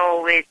anything,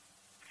 with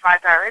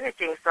fat or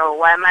anything, so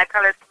why my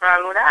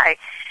cholesterol was high?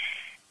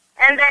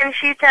 And then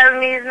she tells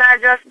me it's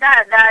not just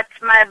that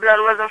my blood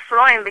wasn't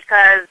flowing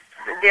because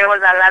there was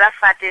a lot of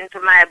fat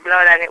into my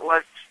blood and it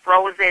was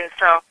frozen.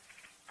 So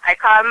I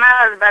called my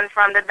husband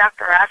from the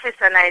doctor office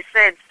and I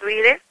said,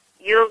 sweetie,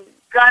 you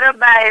gotta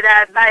buy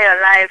that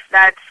BioLife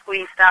that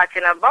Squeeze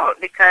talking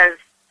about because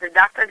the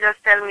doctor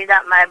just told me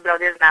that my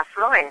blood is not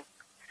flowing.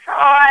 So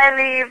I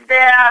leave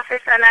the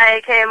office and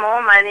I came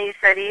home and he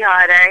said he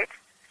ordered it.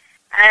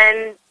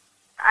 And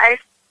I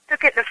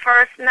took it the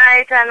first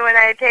night and when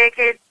I take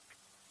it,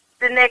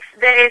 the next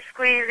day,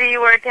 Squeezy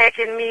were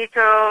taking me to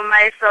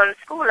my son's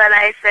school, and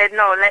I said,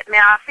 no, let me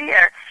off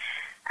here.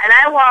 And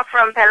I walked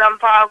from Pelham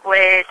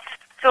Parkway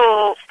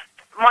to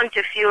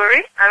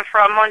Montefiore, and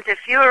from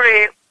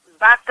Montefiore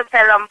back to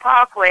Pelham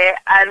Parkway,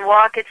 and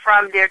walk it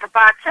from there to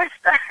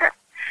Parkchester.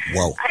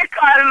 Wow. I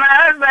called my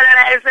husband, and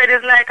I said,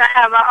 it's like I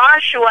have a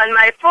horseshoe on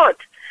my foot,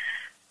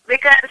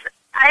 because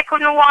I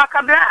couldn't walk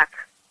a block.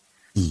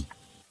 And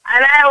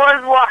I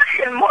was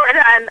walking more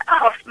than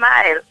half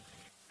mile.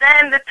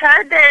 Then the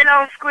third day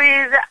now,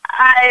 Squeeze,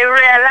 I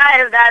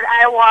realized that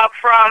I walked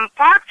from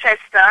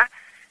Parkchester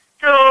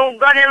to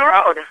Gunning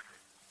Road.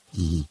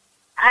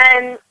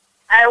 And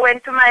I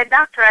went to my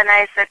doctor and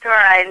I said to her,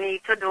 I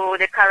need to do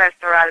the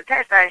cholesterol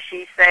test. And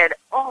she said,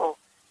 oh,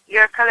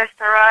 your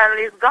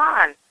cholesterol is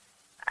gone.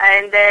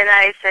 And then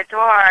I said to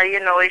her, you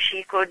know, if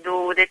she could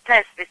do the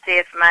test to see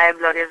if my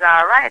blood is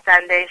all right.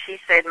 And then she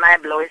said my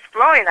blood is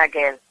flowing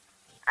again.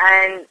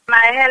 And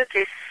my health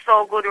is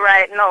so good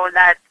right now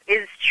that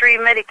it's 3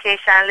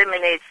 medication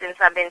eliminated since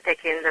I've been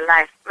taking the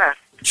Life Plus.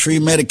 3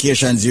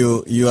 medications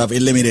you have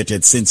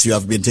eliminated since you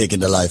have been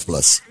taking the Life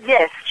Plus?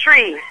 Yes,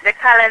 3. The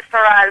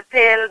cholesterol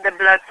pill, the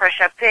blood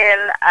pressure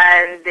pill,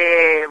 and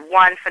the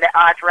one for the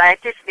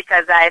arthritis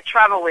because I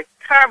travel with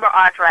turbo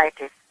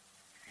arthritis.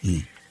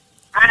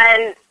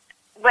 And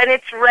when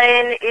it's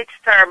rain, it's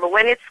turbo.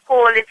 When it's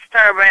cold, it's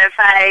turbo. If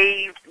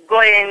I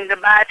go in the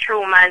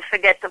bathroom and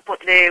forget to put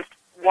the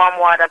warm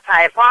water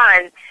pipe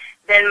on,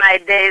 then my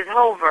day is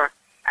over.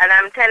 And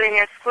I'm telling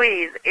you,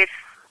 Squeeze, if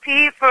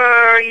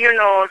people, you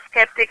know,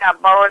 skeptic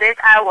about it,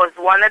 I was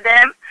one of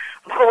them.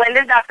 But when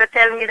the doctor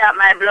told me that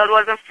my blood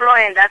wasn't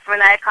flowing, that's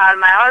when I called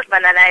my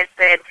husband and I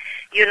said,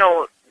 you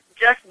know,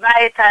 just buy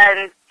it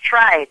and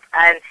try it.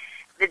 And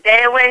the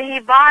day when he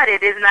bought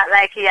it, it's not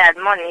like he had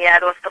money. He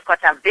had also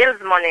cut a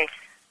bill's money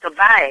to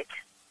buy it.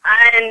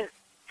 And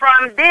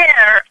from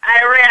there,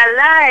 I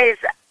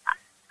realized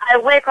I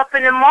wake up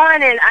in the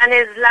morning and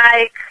it's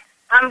like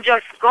I'm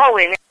just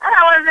going. And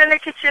I was in the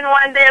kitchen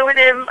one day with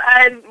him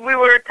and we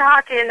were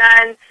talking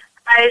and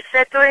I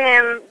said to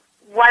him,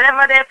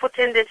 whatever they put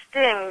in this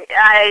thing,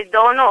 I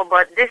don't know,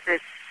 but this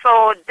is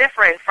so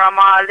different from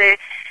all the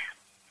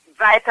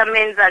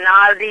vitamins and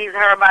all these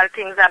herbal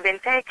things I've been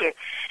taking.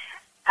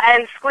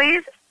 And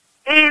Squeeze,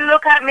 he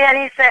looked at me and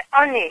he said,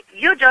 honey,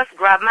 you just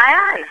grabbed my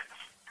hand.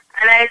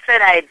 And I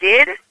said, I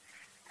did.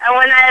 And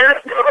when I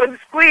looked at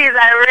Squeeze,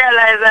 I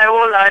realized I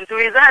hold on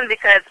to his hand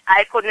because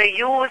I couldn't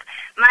use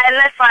my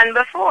left hand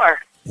before.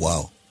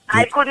 Wow.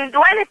 I couldn't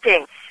do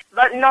anything.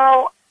 But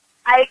now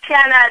I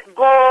cannot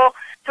go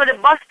to the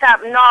bus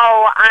stop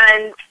now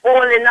and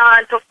holding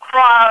on to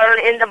crawl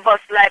in the bus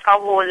like a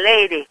old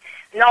lady.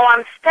 Now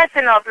I'm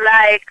stepping up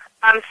like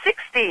I'm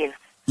 16.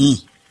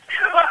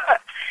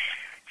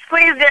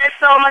 Squeeze, there's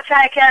so much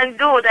I can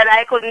do that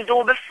I couldn't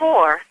do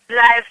before.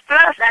 Life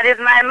Plus, that is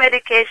my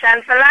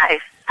medication for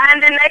life.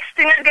 And the next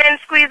thing again,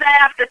 Squeeze, I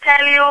have to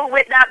tell you,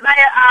 with that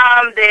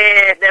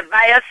the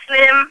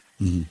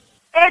BioSlim,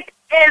 it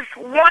is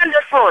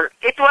wonderful.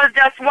 It was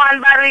just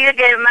one bottle you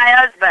gave my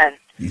husband.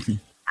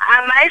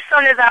 And my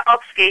son is an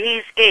upski,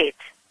 he's 8.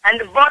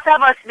 And both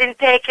of us been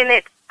taking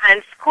it.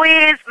 And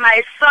Squeeze,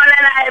 my son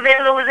and I have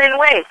been losing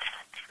weight.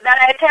 That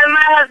I tell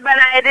my husband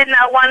I did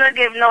not want to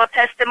give no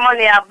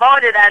testimony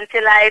about it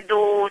until I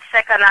do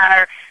second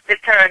or the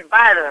third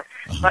bottle.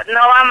 But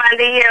now I'm on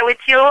the air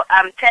with you.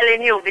 I'm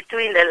telling you,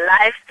 between the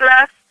Life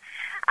Plus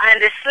and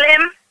the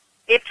Slim,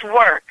 it's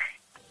work.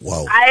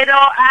 Wow.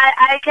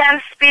 I can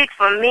speak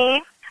for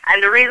me,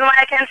 and the reason why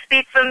I can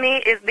speak for me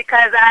is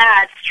because I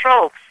had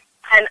strokes.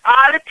 And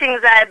all the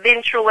things I've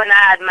been through when I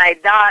had my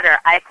daughter,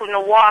 I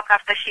couldn't walk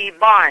after she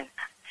born.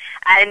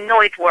 I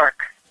know it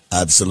worked.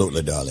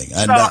 Absolutely, darling.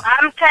 And so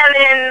I'm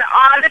telling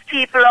all the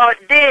people out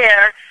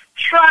there,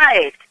 try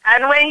it.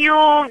 And when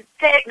you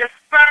take the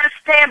first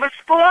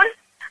tablespoon,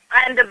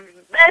 and the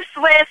best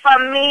way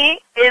for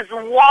me is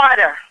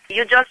water.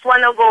 You just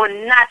want to go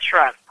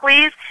natural.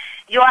 Please,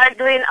 you are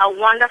doing a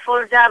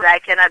wonderful job. I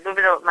cannot do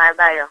without my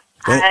bio.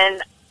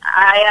 And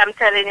I am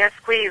telling you,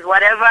 Squeeze,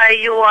 whatever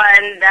you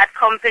and that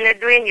company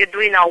doing, you're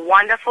doing a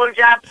wonderful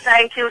job.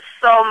 Thank you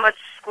so much,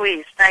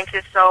 Squeeze. Thank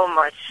you so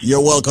much.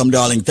 You're welcome,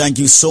 darling. Thank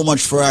you so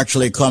much for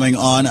actually coming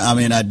on. I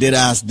mean, I did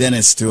ask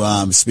Dennis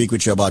to speak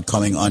with you about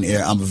coming on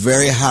air. I'm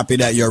very happy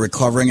that you're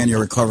recovering and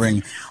you're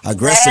recovering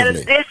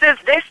aggressively. Well,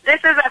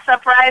 this is a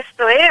surprise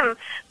to him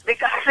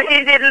because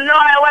he didn't know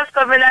I was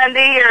coming on the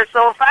air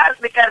so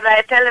fast because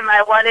I tell him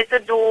I wanted to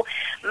do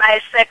my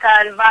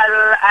second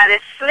bottle at a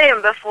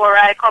Slim before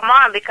I come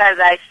on because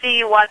I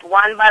see what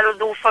one bottle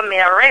do for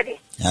me already.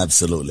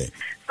 Absolutely.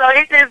 So So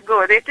it is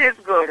good. It is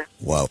good.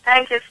 Wow.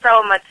 Thank you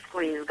so much,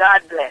 Squeeze.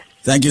 God bless.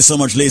 Thank you so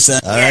much, Lisa.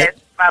 All right. Yes.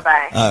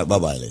 Bye-bye. All right.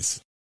 Bye-bye,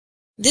 Lisa.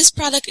 This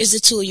product is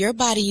a tool your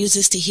body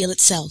uses to heal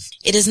itself.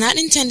 It is not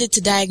intended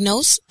to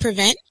diagnose,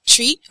 prevent,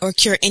 treat, or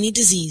cure any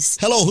disease.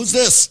 Hello, who's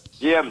this?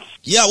 James.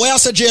 Yeah, where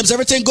else, James?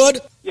 Everything good?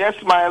 Yes,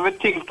 man.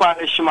 Everything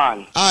punish,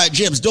 man. All right,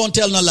 James, don't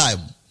tell no lie.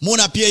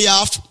 Mona pay you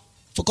off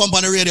for come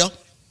on the radio?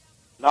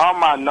 No,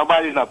 man.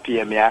 Nobody not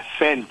pay me a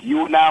cent.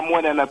 You now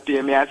more than not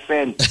pay me a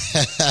cent.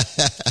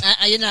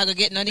 You're not going to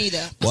get none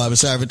either. Boy, I'm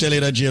sorry for telling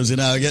you that, James. You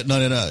know, get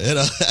none of that. You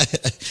know.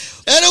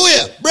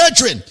 Anyway,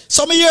 brethren,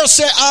 some of you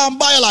say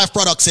BioLife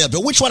products help you.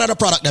 Which one of the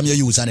product them you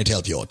use and it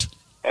help you out?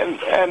 And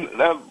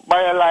the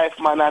BioLife,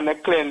 man, and the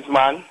cleanse,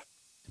 man.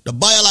 The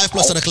BioLife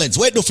plus and the cleanse.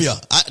 Wait, do for you.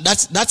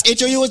 That's it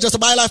you use, just the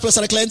BioLife plus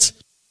and the cleanse?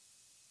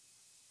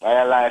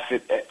 BioLife,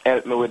 it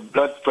help me with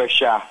blood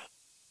pressure.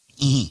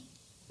 Mm-hmm.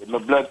 With my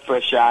blood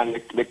pressure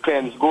and the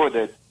cleanse good.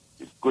 It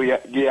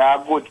give you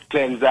a good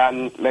cleanse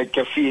and make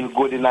you feel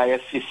good in your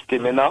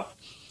system, you know?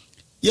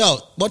 Yo,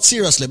 but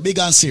seriously, big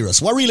and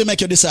serious, what really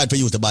make you decide to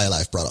use the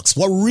BioLife products?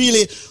 What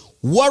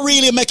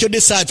really make you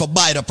decide to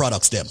buy the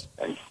products them?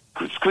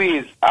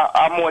 Squeeze,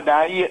 I'm more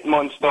than 8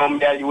 months now,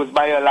 I use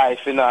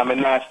BioLife, you know, I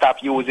mean, I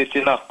stop use it,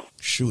 you know.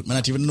 Shoot, man, I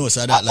not even know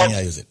so that long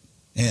I use it.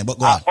 Yeah, but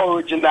go on.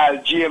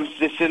 Original James,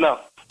 this, you know.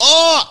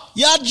 Oh,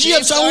 yeah,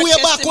 James are way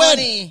back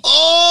when.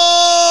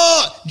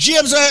 Oh,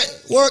 James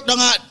worked on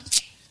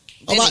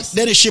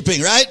Dennis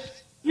Shipping, right?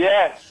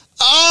 Yeah.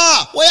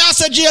 What you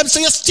say, James? So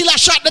you still a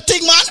shot the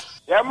thing, man?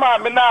 Yeah,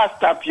 man, me not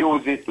stop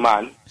use it,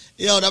 man.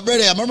 Yo, that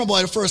brother, I remember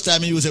boy, the first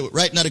time he used it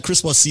right now the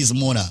Christmas season,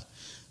 Mona.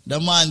 The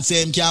man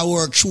say him can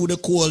work through the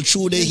cold,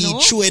 through the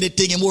heat, through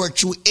anything, him work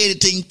through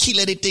anything,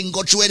 kill anything,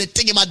 go through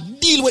anything, him a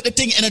deal with the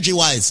thing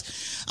energy-wise.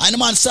 And the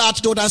man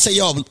started out and say,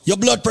 yo, your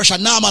blood pressure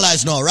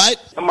normalized now, right?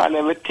 Yeah, man,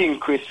 everything,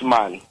 Chris,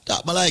 man.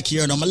 That I like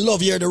here now. I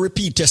love hear the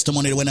repeat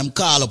testimony when them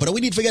call up. But we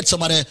need to get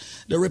some of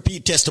the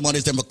repeat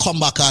testimonies, them to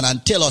come back on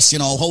and tell us, you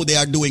know, how they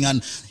are doing.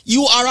 And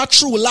you are a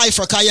true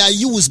lifer because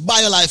you use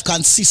BioLife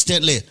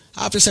consistently.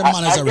 I have to say,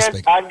 man, as a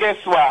respect. And guess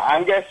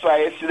what?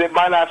 You see the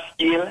man of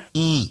skill?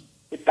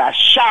 It's a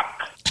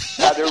shock.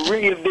 That's a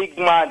real big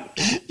man.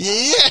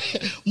 Yeah.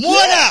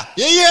 Mona,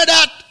 you hear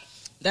that?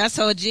 That's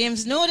how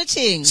James know the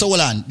thing. So,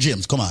 hold on,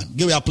 James, come on.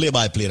 Give me a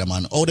play-by-play,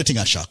 man. How the thing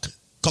a shock?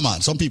 Come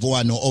on, some people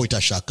want to know how it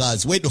a shock.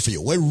 Because, wait for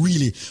you. Where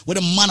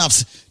the man of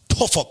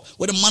tough up,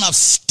 where the man of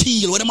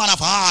steel, where the man of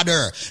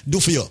harder do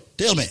for you?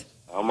 Tell me.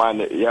 Oh, man,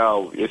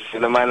 yo, you see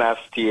the man of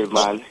steel,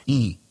 man.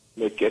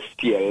 Make you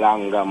stay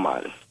longer,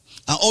 man.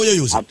 And how you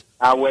use it?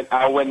 And when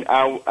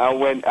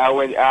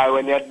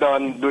you're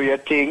done do your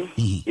thing,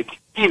 it's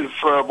still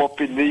firm up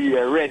in the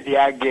air, ready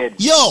again.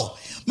 Yo,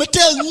 me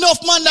tell enough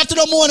man that to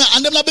the Mona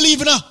and them not believe,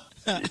 you know.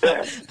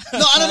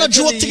 No, I don't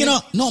joke thing, you know.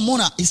 No,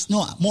 Mona,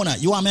 Mona,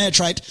 you want me to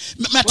try it?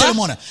 Me tell you,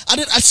 Mona. I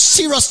did a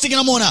serious thing, you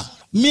know, Mona.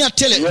 Me I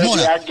tell it,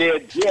 Mona.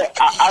 Again.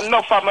 Yeah,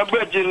 enough of my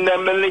brethren,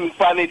 them link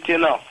on it, you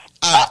know.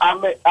 I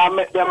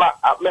make them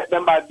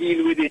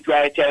deal with it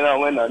right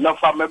now, you know.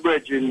 Enough of my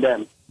brethren,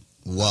 them.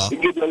 Wow. You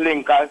give the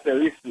link and say,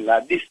 listen,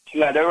 this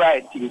thing is the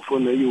right thing for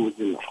me to use,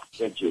 you know.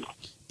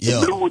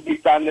 The blue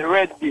this and the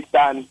red this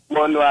and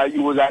one I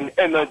use an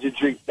energy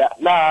drink that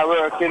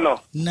work, you know.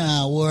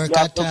 Nah, work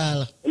at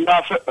all.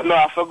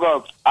 I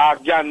forgot.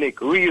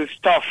 Organic, real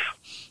stuff.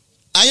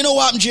 And you know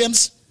what,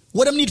 James?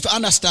 What I need to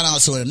understand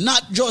also,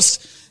 not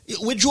just,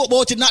 we joke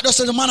about it, not just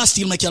the man of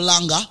steel make you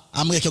longer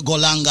and make you go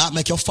longer,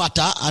 make you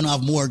fatter and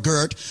have more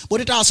girth,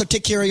 but it also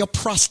take care of your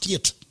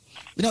prostate.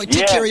 You know, it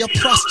take care of your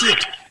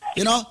prostate,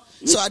 you know?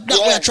 So that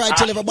way I try to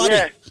tell everybody.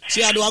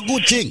 See, I do a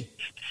good thing.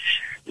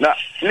 Now,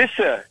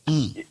 listen.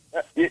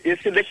 You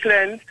see the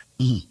cleanse?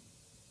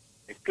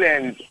 The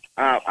cleanse,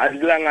 as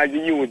long as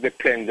you use the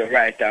cleanse the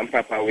right and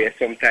proper way,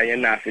 sometimes you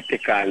not have to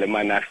take all the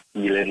man of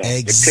steel, you know.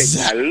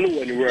 Exactly. The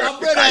cleanse alone work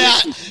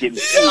because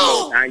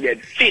you and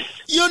get fit.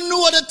 You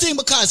know the thing,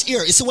 because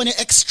here, you see, when you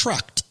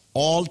extract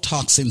all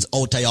toxins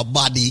out of your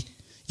body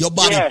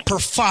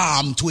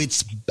perform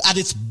at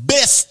its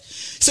best.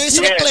 So you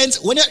see the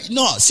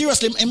cleanse,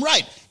 seriously, I'm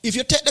right. If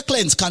you take the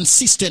cleanse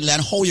consistently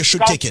and how you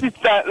should take it.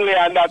 Consistently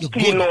and that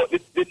clean out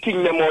the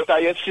thing them out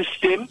of your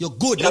system. You're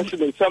good.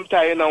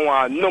 Sometimes you don't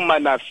want no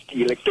man of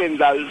steel. The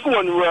cleanse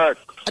alone work.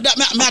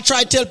 May I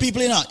try to tell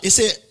people, you know, you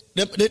see,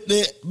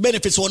 the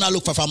benefits when I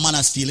look for from man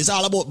of steel, it's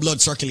all about blood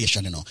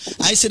circulation, you know.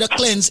 I see the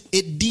cleanse,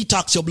 it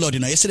detox your blood,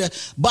 you know. You see the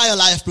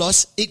BioLife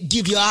Plus, it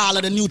gives you all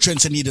of the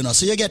nutrients you need, you know.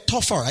 So you get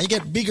tougher, and you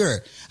get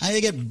bigger, and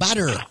you get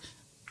badder.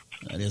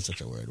 That is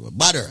such a word.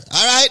 Badder.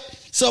 All right?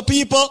 So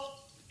people,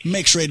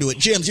 make sure you do it.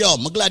 James, yo,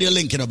 I'm glad you're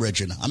linking up,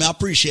 brethren. I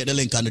appreciate the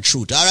link on the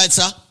truth. All right,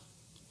 sir?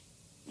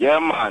 Yeah,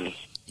 man.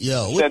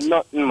 Yo. Said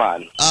nothing,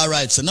 man. All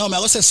right, so now I'm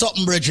going to say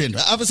something, brethren.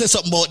 I have to say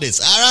something about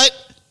this. All right?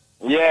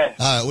 Yeah.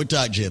 All right, we'll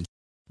talk, James.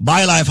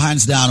 BioLife,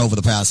 hands down, over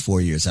the past 4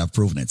 years, have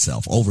proven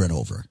itself over and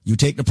over. You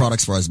take the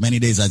products for as many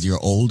days as you're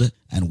old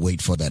and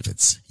wait for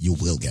benefits. You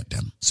will get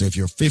them. So if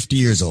you're 50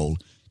 years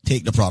old,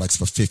 take the products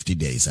for 50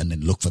 days and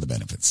then look for the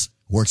benefits.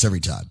 Works every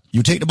time.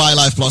 You take the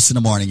BioLife Plus in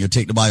the morning, you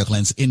take the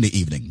BioCleanse in the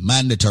evening.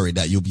 Mandatory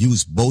that you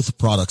use both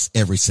products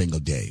every single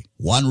day.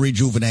 One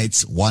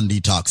rejuvenates, one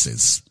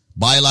detoxes.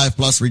 BioLife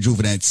Plus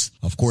rejuvenates.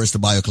 Of course, the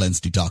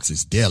BioCleanse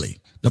detoxes daily.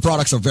 The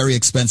products are very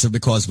expensive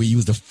because we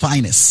use the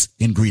finest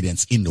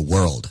ingredients in the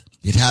world.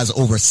 It has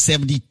over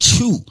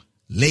 72,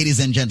 ladies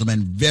and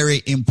gentlemen,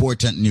 very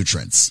important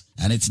nutrients.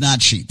 And it's not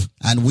cheap.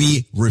 And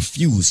we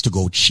refuse to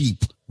go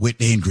cheap with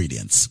the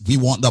ingredients. We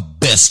want the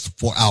best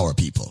for our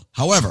people.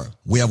 However,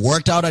 we have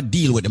worked out a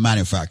deal with the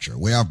manufacturer.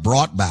 We have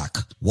brought back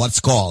what's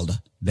called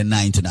the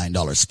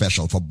 $99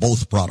 special for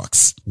both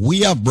products.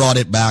 We have brought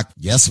it back.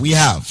 Yes, we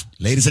have.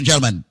 Ladies and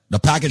gentlemen, the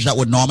package that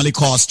would normally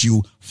cost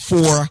you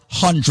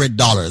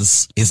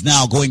 $400 is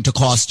now going to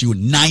cost you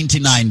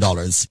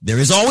 $99. There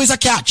is always a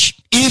catch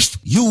if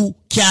you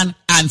can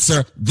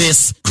answer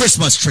this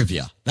Christmas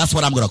trivia. That's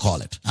what I'm going to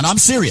call it. And I'm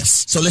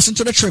serious. So listen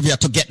to the trivia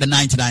to get the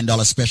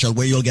 $99 special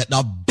where you'll get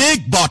the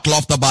big bottle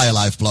of the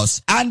BioLife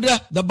Plus and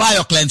the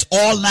BioCleanse,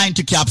 all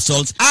 90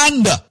 capsules,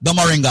 and the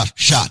Moringa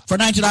shot for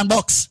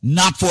 $99,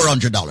 not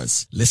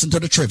 $400. Listen to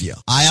the trivia.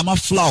 I am a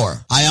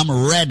flower. I am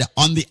red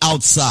on the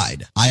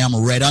outside. I am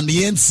red on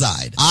the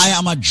inside. I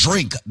am a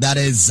drink that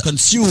is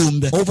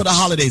consumed over the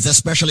holidays,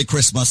 especially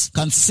Christmas,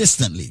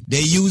 consistently.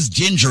 They use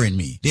ginger in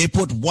me. They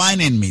put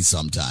wine in me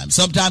sometimes.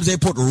 Sometimes they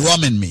put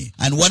rum in me.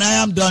 And when I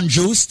am done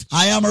juiced,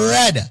 I am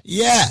red.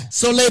 Yeah.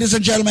 So ladies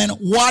and gentlemen,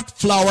 what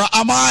flower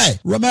am I?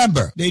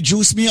 Remember, they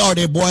juice me or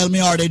they boil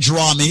me or they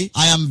draw me.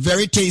 I am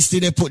very tasty.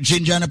 They put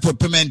ginger and they put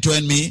pimento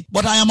in me.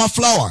 But I am a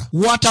flower.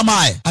 What am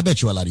I? I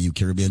bet you a lot of you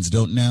Caribbeans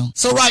don't know.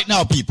 So right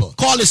now, people,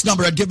 call this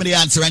number and give me the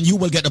answer and you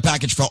will get the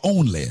package for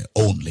only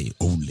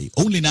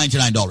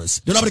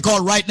 $99. The number to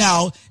call right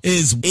now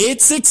is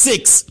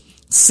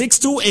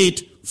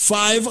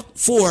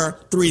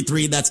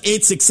 866-628-5433. That's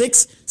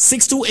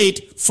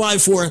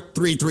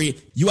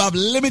 866-628-5433. You have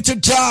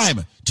limited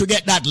time to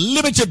get that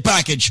limited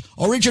package,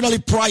 originally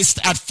priced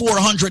at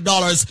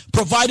 $400.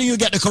 Providing you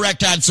get the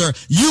correct answer,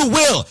 you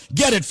will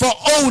get it for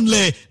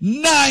only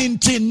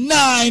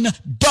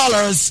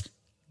 $99.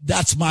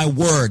 That's my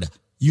word.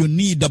 You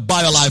need the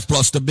BioLife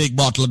Plus, the big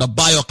bottle, the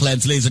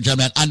BioCleanse, ladies and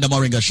gentlemen, and the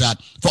Moringa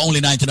shot for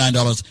only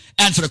 $99.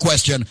 Answer the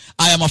question.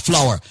 I am a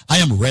flower. I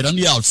am red on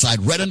the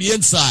outside, red on the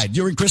inside.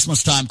 During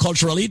Christmas time,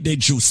 culturally, they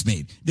juice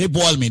me. They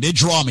boil me. They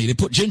draw me. They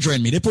put ginger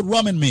in me. They put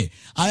rum in me.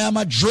 I am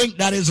a drink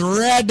that is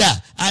red,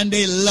 and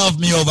they love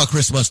me over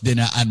Christmas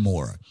dinner and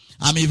more.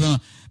 I'm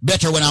even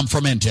better when I'm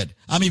fermented.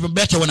 I'm even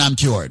better when I'm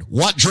cured.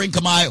 What drink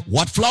am I?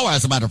 What flower,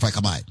 as a matter of fact,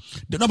 am I?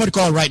 The number to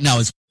call right now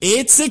is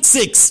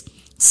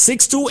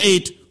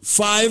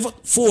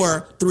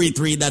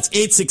 866-628-5433. That's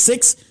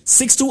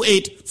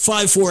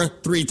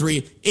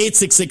 866-628-5433.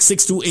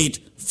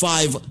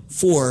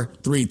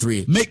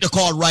 866-628-5433. Make the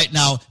call right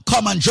now.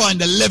 Come and join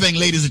the living,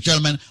 ladies and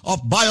gentlemen,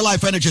 of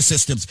BioLife Energy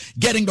Systems.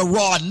 Getting the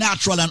raw,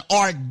 natural, and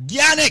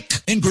organic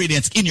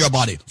ingredients in your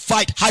body.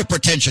 Fight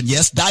hypertension.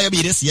 Yes,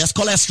 diabetes. Yes,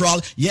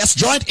 cholesterol. Yes,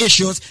 joint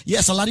issues.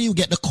 Yes, a lot of you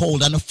get the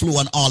cold and the flu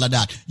and all of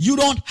that. You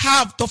don't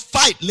have to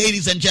fight,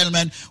 ladies and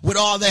gentlemen, with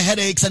all the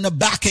headaches and the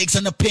backaches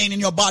and the pain in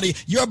your body.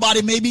 Your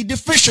body may be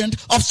deficient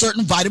of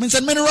certain vitamins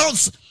and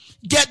minerals.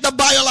 Get the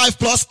BioLife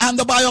Plus and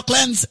the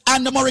BioCleanse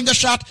and the Moringa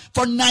shot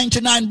for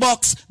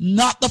 $99,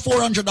 not the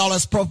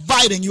 $400,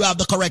 providing you have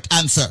the correct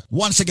answer.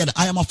 Once again,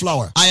 I am a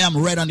flower. I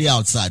am red on the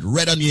outside,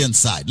 red on the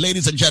inside.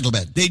 Ladies and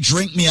gentlemen, they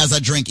drink me as I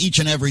drink each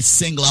and every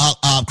single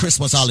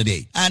Christmas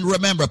holiday. And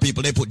remember,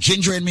 people, they put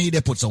ginger in me,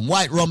 they put some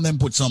white rum, then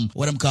put some,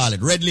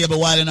 red label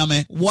wine in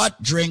me. What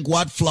drink,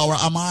 what flower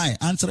am I?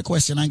 Answer the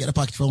question and get a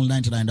package for only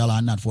 $99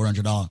 and not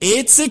 $400.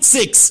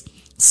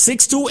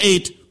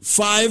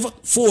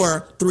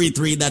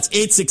 866-628-5433. That's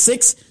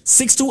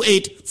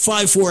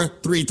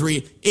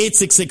 866-628-5433.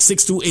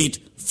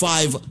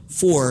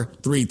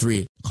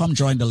 866-628-5433. Come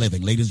join the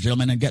living, ladies and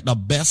gentlemen, and get the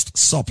best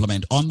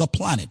supplement on the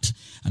planet.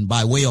 And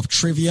by way of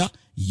trivia,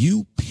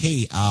 you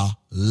pay a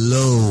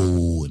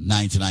low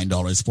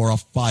 $99 for a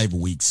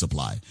 5-week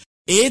supply.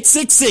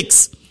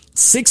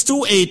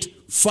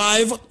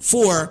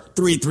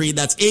 866-628-5433.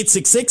 That's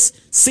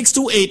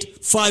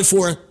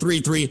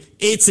 866-628-5433.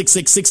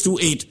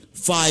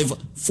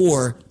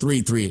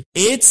 866-628-5433.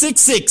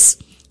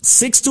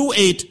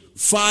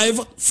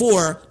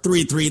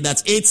 866-628-5433.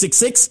 That's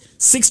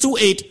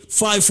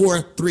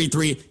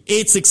 866-628-5433.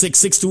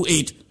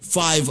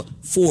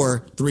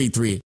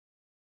 866-628-5433.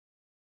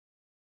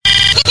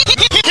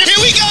 Here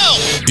we go!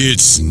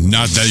 It's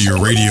not that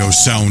your radio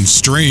sounds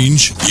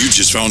strange. You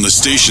just found a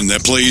station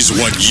that plays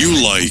what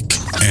you like.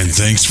 And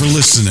thanks for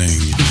listening.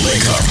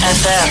 Wake up.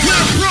 FM.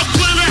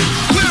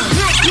 We're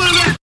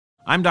Brooklyn.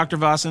 I'm Dr.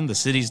 Vossen, the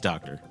city's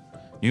doctor.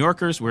 New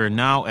Yorkers, we're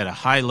now at a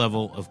high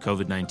level of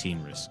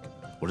COVID-19 risk.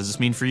 What does this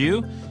mean for you?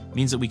 It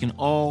means that we can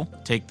all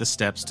take the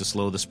steps to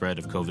slow the spread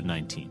of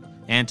COVID-19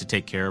 and to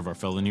take care of our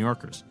fellow New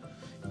Yorkers.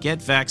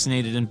 Get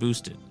vaccinated and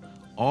boosted.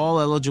 All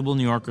eligible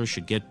New Yorkers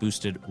should get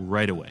boosted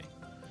right away.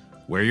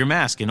 Wear your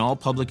mask in all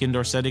public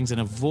indoor settings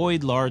and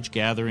avoid large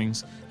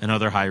gatherings and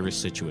other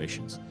high-risk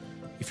situations.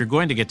 If you're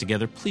going to get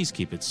together, please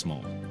keep it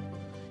small.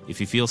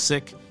 If you feel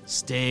sick,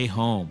 stay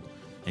home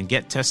and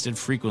get tested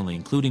frequently,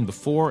 including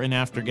before and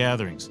after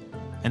gatherings,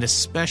 and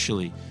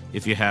especially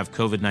if you have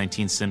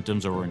COVID-19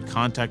 symptoms or were in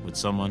contact with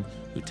someone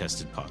who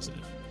tested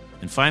positive.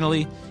 And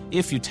finally,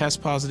 if you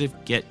test positive,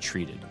 get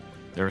treated.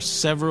 There are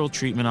several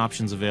treatment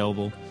options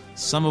available,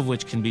 some of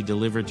which can be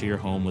delivered to your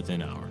home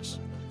within hours.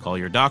 Call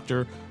your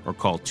doctor or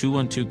call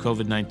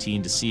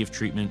 212-COVID-19 to see if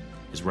treatment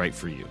is right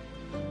for you.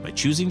 By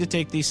choosing to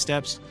take these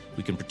steps,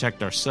 we can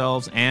protect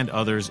ourselves and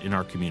others in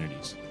our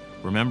communities.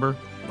 Remember,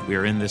 we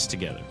are in this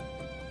together.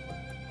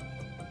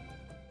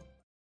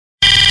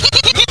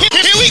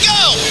 Here we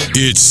go!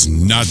 It's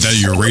not that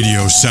your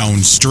radio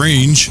sounds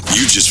strange.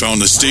 You just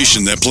found a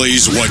station that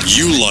plays what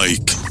you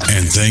like.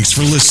 And thanks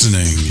for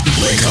listening.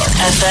 Wake up.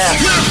 FM.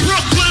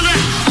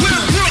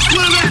 We're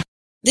Brooklyn at.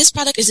 This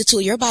product is a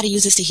tool your body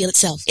uses to heal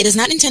itself. It is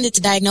not intended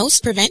to diagnose,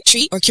 prevent,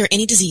 treat, or cure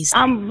any disease.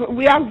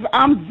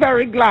 I'm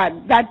very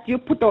glad that you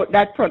put out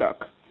that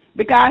product.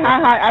 Because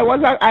I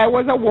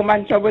was a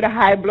woman with a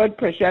high blood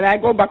pressure, and I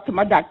go back to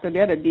my doctor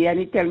the other day, and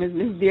he tell me,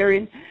 Miss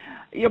Deering,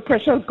 your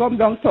pressure's come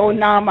down so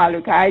normal.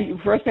 Because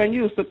first time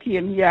you used to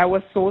came here, I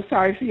was so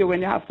sorry for you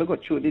when you have to go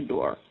through the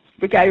door.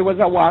 Because it was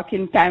a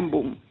walking time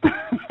bomb.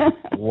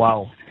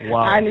 Wow.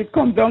 And it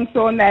come down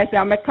so nice,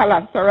 and my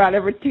cholesterol,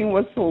 everything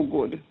was so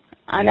good.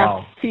 And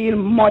wow. I feel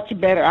much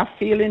better. I'm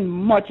feeling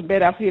much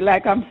better. I feel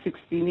like I'm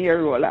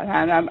 16-year-old,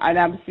 and I'm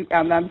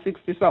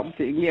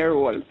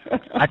 60-something-year-old.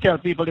 I tell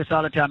people this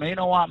all the time. You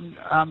know what,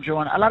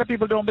 Joan? A lot of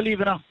people don't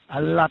believe, A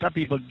lot of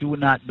people do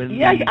not believe.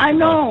 Yes, I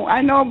know,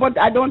 but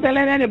I don't tell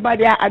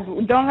anybody. I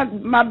don't have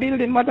my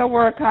building what I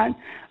work on.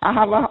 I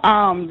have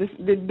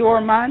the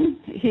doorman,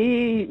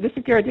 the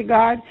security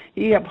guard,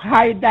 he have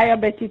high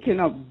diabetic,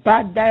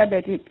 bad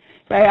diabetic.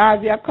 So I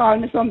ask you call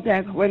me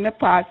sometimes when they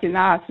pass and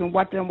ask me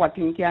what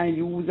he can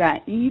use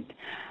and eat.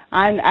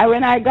 And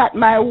when I got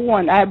my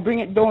one, I bring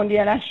it down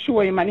there and I show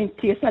him, and he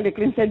tastes a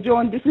little and say,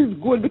 John, this is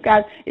good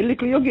because a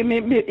little you give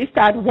me, he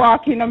start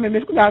walking on me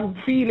because I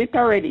feel it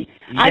already.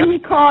 Yep. And he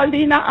called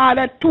in and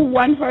ordered 2,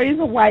 one for his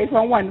wife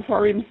and one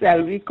for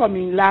himself. He come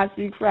in last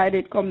week Friday,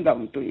 it come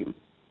down to him.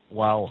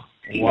 Wow.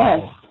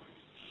 Yes.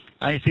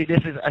 I see,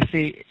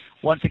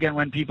 once again,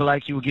 when people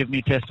like you give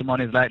me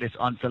testimonies like this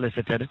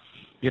unsolicited,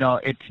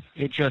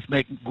 it just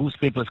makes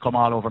goosebumps come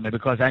all over me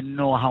because I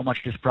know how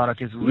much this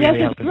product is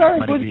really helping very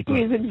many good, people.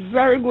 Squeeze. It's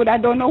very good. I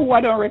don't know who I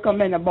don't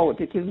recommend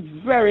about it. It's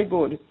very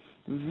good.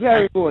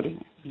 Very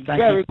good.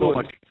 Very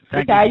good.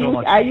 Thank you so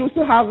much. I used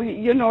to have,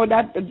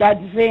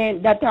 that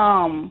vein,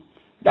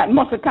 that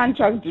muscle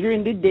contract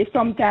during the day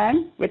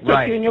sometime with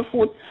touching your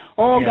foot.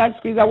 Oh, yeah. God,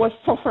 Squeeze, I was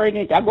suffering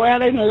it. I go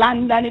out in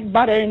London, it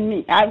bothering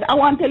me. I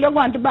want to tell you, I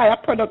want to buy a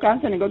product and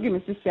send it, go give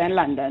me sister in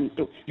London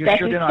too.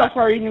 That is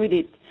suffering with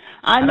it.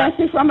 And I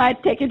see from I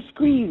take it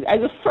Squeeze.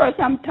 As the first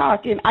I'm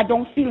talking, I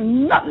don't feel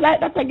not like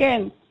that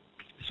again.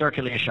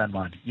 Circulation,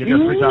 man. You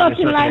just resolve the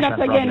nothing like that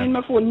circulation again problem. in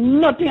my foot.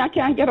 Nothing. I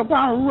can't get up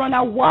and run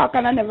and walk,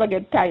 and I never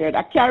get tired.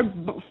 I carry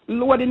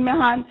load in my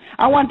hand.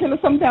 I want to tell you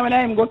sometime when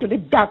I even go to the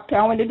doctor,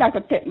 and when the doctor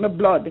take my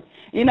blood,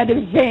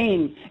 the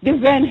vein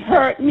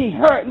hurt me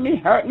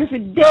for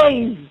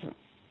days.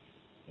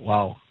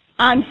 Wow.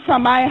 And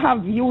from I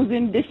have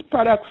using this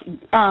product,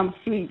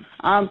 Squeeze,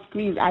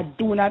 I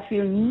do not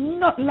feel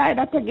nothing like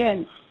that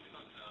again.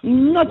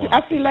 Nothing. Wow.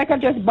 I feel like I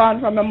just born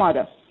from my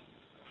mother.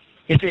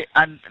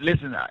 And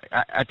listen,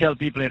 I tell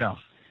people,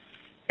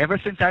 ever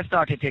since I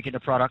started taking the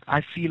product,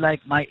 I feel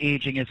like my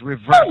aging is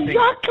reversing.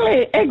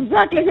 Exactly.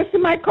 You see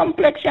my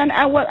complexion,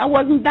 I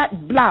wasn't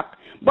that black.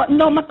 But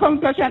now my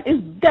complexion is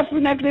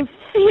definitely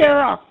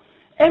fairer.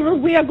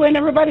 Everywhere going,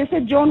 everybody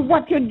said, John,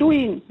 what you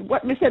doing?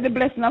 What me say, the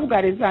blessing of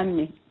God is on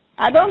me.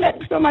 I don't let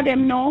some of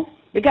them know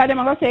because they're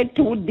going to say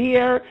too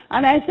dear.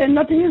 And I say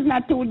nothing is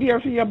not too dear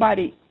for your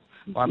body.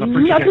 Well,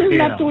 nothing is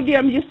not too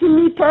dear. You see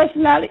me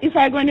personally, if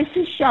I go in a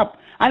fish shop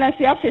and I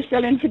see a fish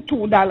selling for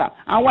 $2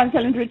 and one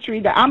selling for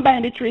 $3, I'm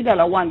buying the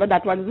 $3 one, but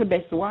that one is the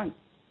best one.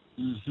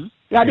 Mm-hmm.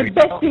 The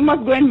best thing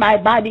must go in my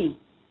body.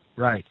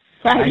 Right.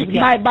 So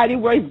my body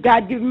where is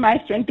God giving my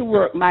strength to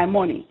work my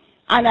money.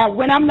 And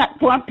when I'm not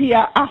going to pay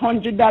 $100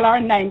 or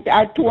 $90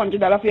 or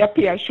 $200 for a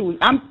pair of shoes,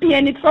 I'm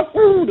paying it for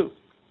food.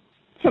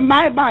 So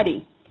my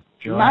body,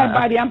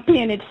 I'm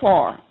paying it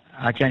for.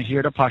 I can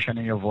hear the passion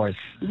in your voice.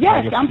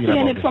 Yes, I'm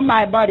paying it for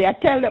my body. I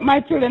tell my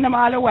children them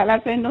all the while,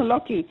 I say, no,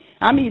 lucky.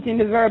 I'm eating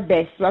the very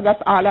best, so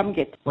that's all I'm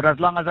getting. But as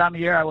long as I'm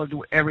here, I will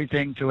do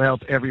everything to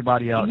help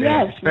everybody out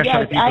there.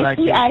 Especially people like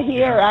you. I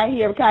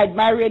hear. Because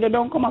my radio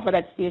don't come off of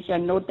that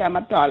station no time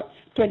at all.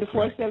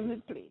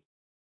 24/7 please.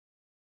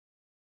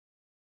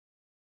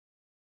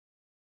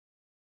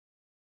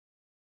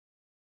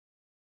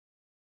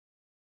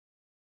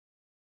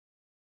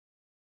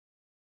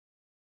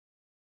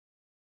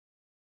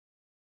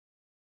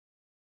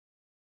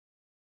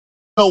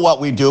 Know what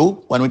we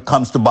do when it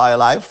comes to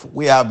BioLife.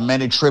 We have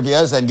many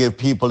trivias and give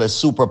people a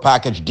super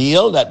package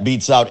deal that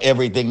beats out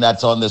everything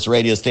that's on this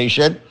radio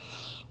station.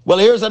 Well,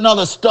 here's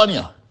another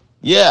stunner.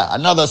 Yeah,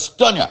 another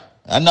stunner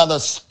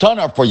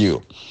for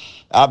you.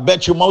 I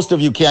bet you most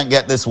of you can't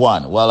get this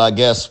one. Well, I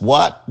guess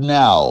what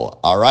now?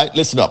 All right,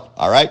 listen up.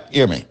 All right,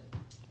 hear me.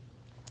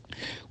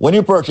 When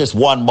you purchase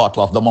one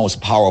bottle of the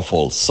most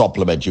powerful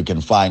supplement you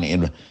can find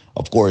in,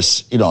 of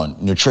course,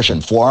 nutrition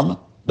form,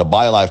 the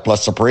BioLife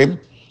Plus Supreme,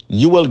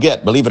 you will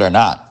get, believe it or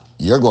not,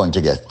 you're going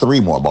to get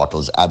 3 more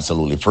bottles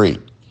absolutely free.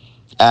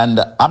 And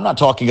I'm not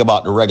talking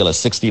about the regular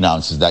 16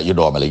 ounces that you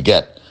normally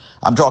get.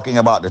 I'm talking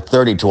about the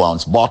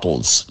 32-ounce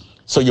bottles.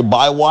 So you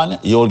buy one,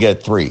 you'll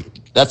get 3.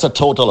 That's a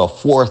total of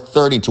 4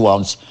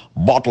 32-ounce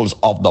bottles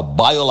of the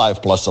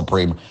BioLife Plus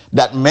Supreme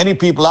that many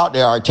people out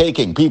there are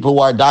taking. People who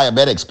are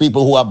diabetics,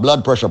 people who have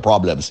blood pressure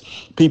problems,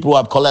 people who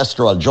have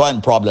cholesterol,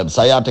 joint problems,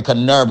 sciatica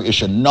nerve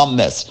issue,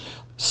 numbness,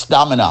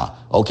 stamina,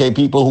 okay,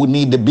 people who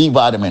need the B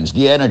vitamins,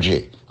 the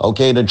energy,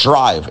 okay, the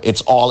drive.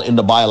 It's all in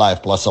the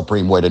BioLife Plus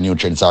Supreme where the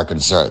nutrients are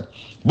concerned.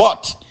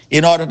 But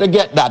in order to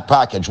get that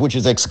package, which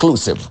is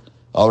exclusive,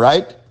 all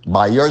right,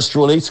 by yours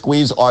truly,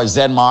 Squeeze or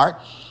Zenmar,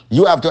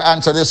 you have to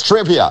answer this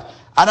trivia.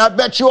 And I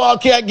bet you all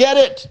can't get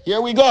it.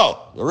 Here we go.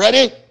 You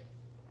ready?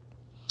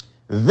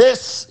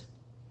 This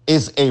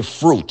is a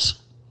fruit.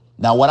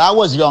 Now, when I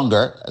was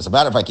younger, as a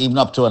matter of fact, even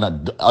up to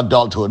an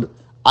adulthood,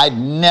 I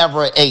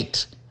never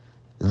ate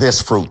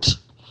this fruit.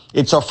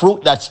 It's a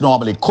fruit that's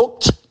normally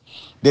cooked.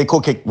 They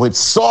cook it with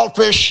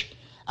saltfish,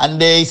 and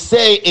they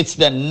say it's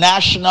the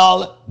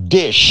national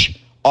dish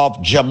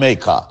of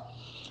Jamaica.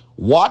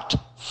 What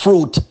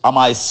fruit am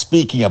I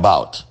speaking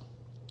about?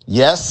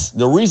 Yes,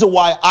 the reason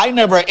why I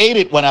never ate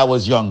it when I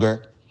was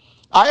younger,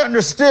 I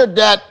understood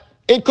that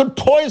it could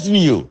poison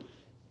you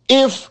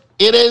if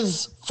it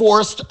is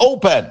forced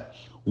open.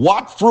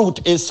 What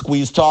fruit is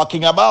Squeeze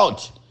talking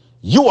about?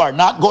 You are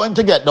not going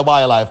to get the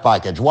BioLife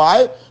package.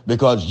 Why?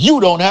 Because you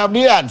don't have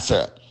the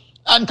answer.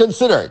 And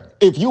consider,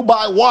 if you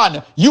buy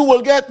one, you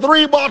will get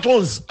 3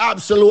 bottles.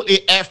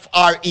 Absolutely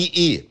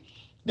free.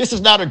 This is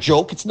not a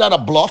joke. It's not a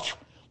bluff.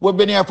 We've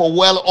been here for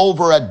well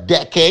over a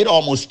decade,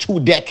 almost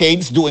 2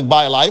 decades doing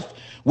BioLife.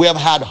 We have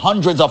had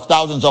hundreds of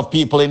thousands of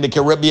people in the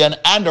Caribbean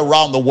and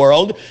around the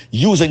world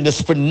using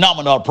this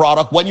phenomenal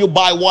product. When you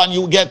buy one,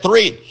 you get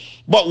 3.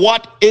 But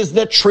what is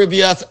the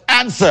trivia's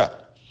answer?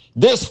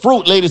 This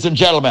fruit, ladies and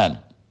gentlemen,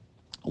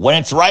 when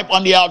it's ripe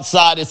on the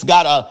outside, it's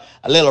got a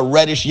little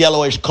reddish,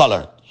 yellowish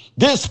color.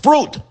 This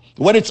fruit,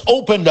 when it's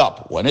opened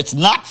up, when it's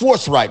not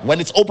force-ripe, when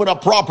it's opened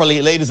up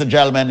properly, ladies and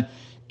gentlemen,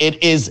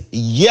 it is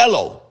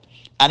yellow.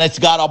 And it's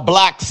got a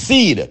black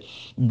seed.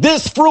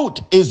 This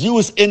fruit is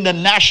used in the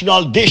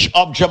national dish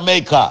of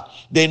Jamaica.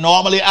 They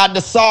normally add the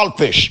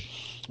saltfish.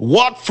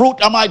 What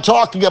fruit am I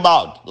talking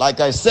about?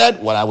 Like I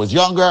said, when I was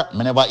younger,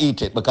 I never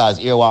eat it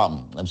because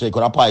I'm saying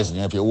could I poison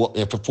you if you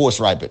force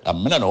ripe it. I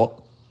don't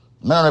know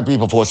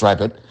people force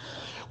ripe it.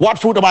 What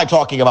fruit am I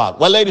talking about?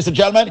 Well, ladies and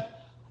gentlemen,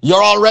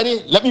 you're all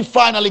ready? Let me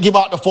finally give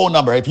out the phone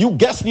number. If you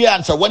guess the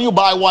answer, when you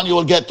buy one, you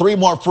will get 3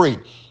 more free.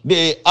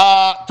 The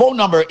phone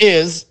number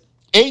is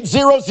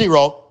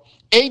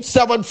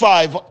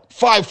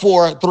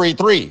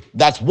 800-875-5433.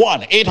 That's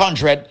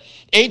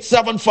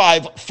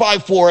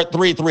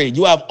 1-800-875-5433.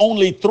 You have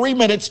only 3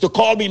 minutes to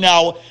call me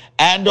now.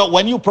 And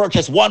when you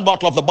purchase one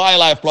bottle of the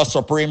BioLife Plus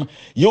Supreme,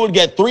 you will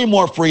get 3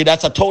 more free.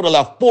 That's a total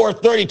of 4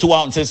 32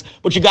 ounces.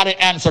 But you got to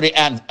answer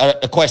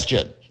the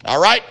question.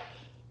 All right?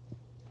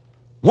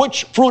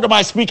 Which fruit am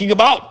I speaking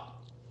about?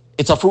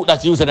 It's a fruit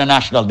that's used in a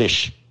national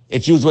dish.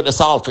 It's used with the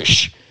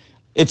saltfish.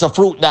 It's a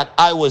fruit that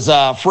I was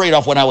afraid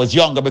of when I was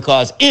younger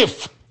because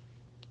if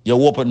you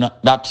open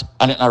that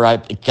and it's not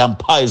ripe, it can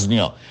poison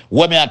you.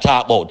 What may I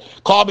talk about?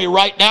 Call me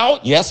right now.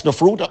 Yes, the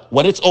fruit,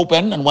 when it's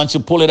open and once you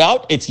pull it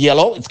out, it's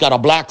yellow. It's got a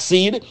black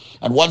seed.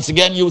 And once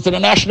again, used in a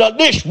national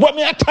dish. What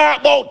may I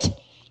talk about?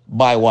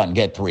 Buy one,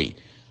 get 3.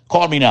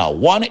 Call me now,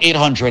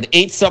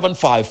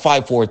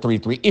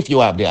 1-800-875-5433 if you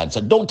have the answer.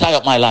 Don't tie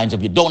up my lines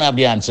if you don't have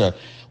the answer.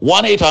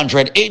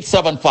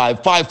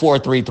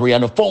 1-800-875-5433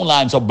 and the phone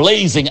lines are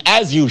blazing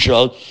as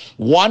usual.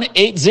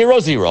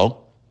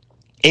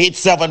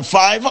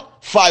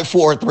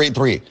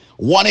 1-800-875-5433.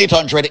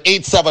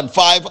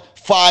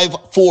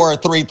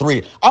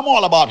 1-800-875-5433. I'm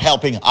all about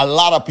helping a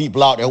lot of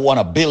people out there who want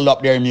to build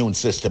up their immune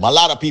system. A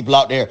lot of people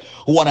out there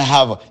who want to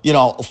have,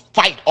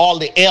 fight all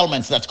the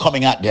ailments that's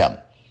coming at them.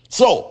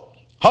 So,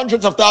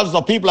 hundreds of thousands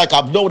of people, like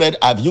I've noted,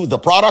 have used the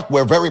product.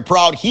 We're very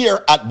proud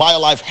here at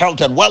BioLife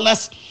Health and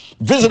Wellness.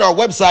 Visit our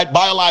website,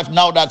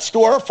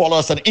 biolifenow.store. Follow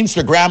us on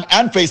Instagram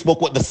and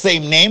Facebook with the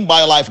same name,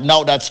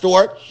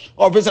 biolifenow.store.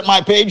 Or visit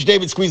my page,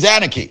 David Squeeze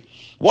Anarchy.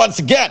 Once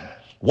again,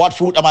 what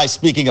fruit am I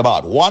speaking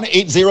about?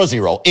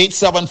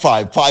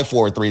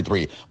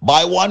 1-800-875-5433.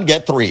 Buy one,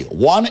 get 3.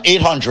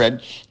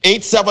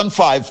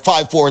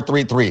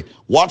 1-800-875-5433.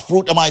 What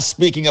fruit am I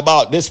speaking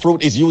about? This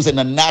fruit is used in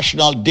the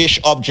national dish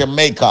of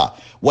Jamaica.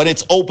 When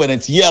it's open,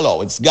 it's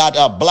yellow. It's got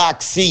a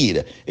black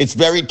seed. It's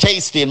very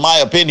tasty, in my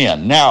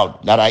opinion. Now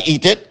that I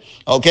eat it,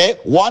 okay?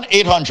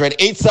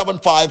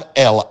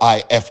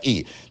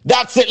 1-800-875-LIFE.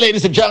 That's it,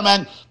 ladies and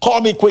gentlemen.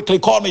 Call me quickly,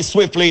 call me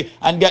swiftly,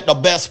 and get the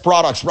best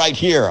products right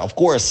here, of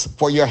course,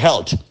 for your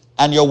health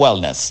and your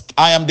wellness.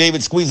 I am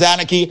David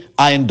Squeezaniki.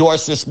 I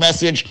endorse this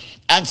message.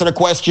 Answer the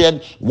question,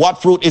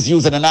 what fruit is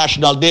used in a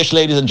national dish,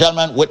 ladies and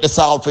gentlemen, with the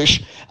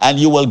saltfish, and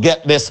you will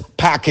get this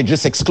package,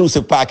 this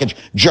exclusive package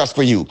just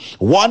for you.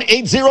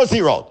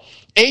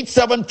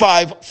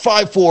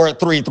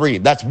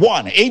 1-800-875-5433. That's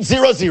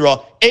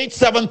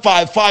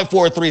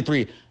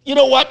 1-800-875-5433. You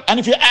know what? And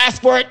if you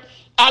ask for it,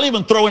 I'll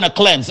even throw in a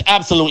cleanse,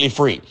 absolutely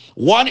free.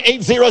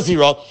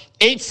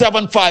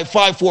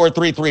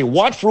 1-800-875-5433.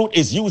 What fruit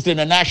is used in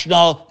the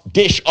national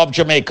dish of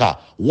Jamaica?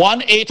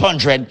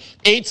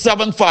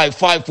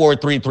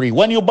 1-800-875-5433.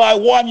 When you buy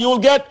one, you'll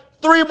get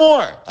 3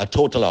 more. A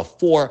total of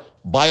 4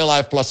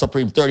 BioLife Plus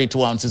Supreme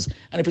 32 ounces.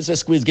 And if it says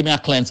squeeze, give me a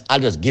cleanse, I'll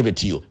just give it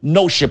to you.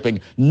 No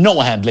shipping, no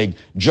handling,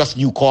 just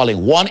you calling.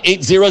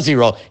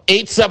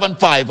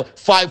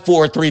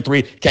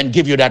 1-800-875-5433 can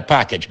give you that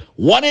package.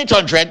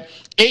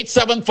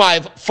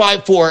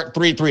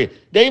 1-800-875-5433.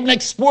 They're even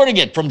exporting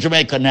it from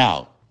Jamaica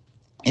now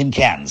in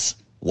cans.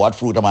 What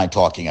fruit am I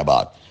talking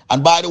about?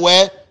 And by the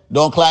way,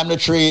 don't climb the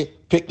tree,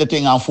 pick the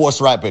thing and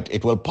force ripe it.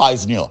 It will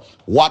poison you.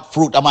 What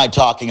fruit am I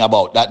talking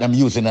about that I'm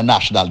using the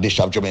national dish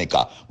of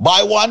Jamaica?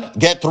 Buy 1,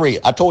 get 3.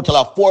 A total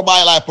of 4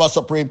 BioLife Plus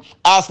Supreme.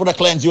 Ask for the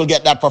cleanse, you'll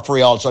get that for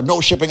free also. No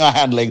shipping or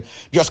handling.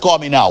 Just call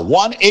me now.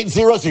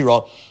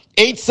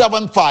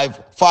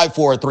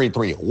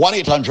 1-800-875-5433.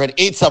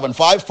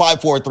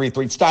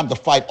 1-800-875-5433. It's time to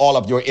fight all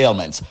of your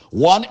ailments.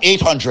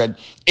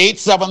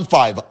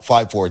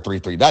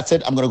 1-800-875-5433. That's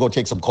it. I'm going to go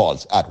take some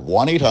calls at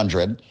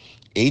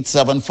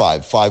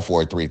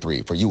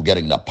 1-800-875-5433 for you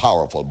getting the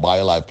powerful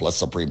BioLife Plus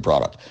Supreme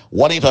product.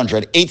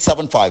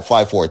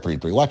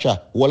 1-800-875-5433. Watch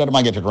out. What am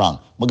I get it wrong?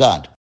 My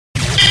God.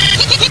 Here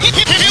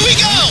we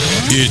go.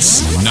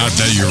 It's not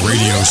that your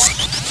radio's.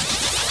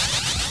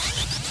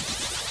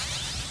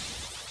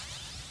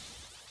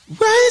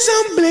 Rise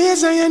and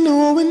blaze and you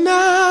know we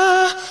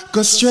not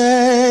go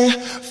stray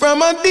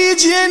from a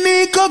DJ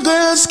Nico,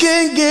 girls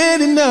can't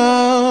get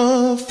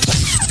enough.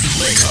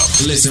 Wake up.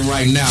 Listen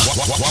right now.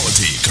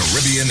 Quality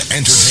Caribbean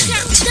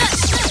entertainment.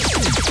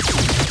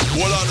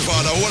 Hold on,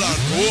 father, hold on.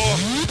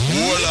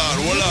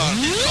 Hold on.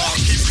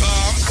 Keep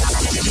calm.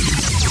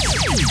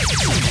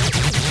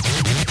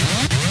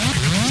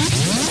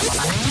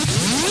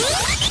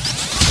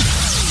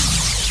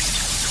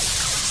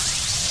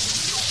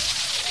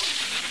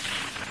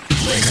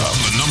 Wake up,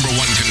 the number 1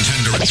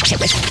 contender.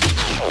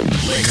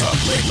 Wake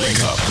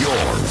up.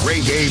 Your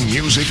reggae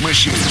music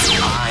machine.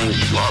 I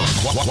love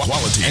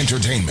quality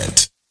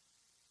entertainment.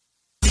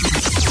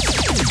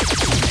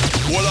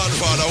 Hold on,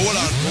 father, hold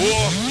on.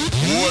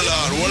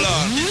 Hold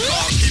on.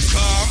 Keep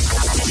calm.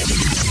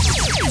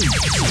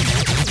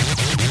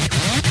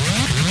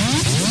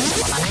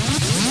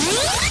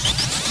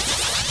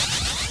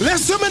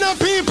 Listen, now,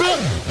 people.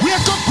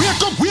 Wake up.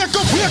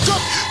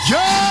 Yo!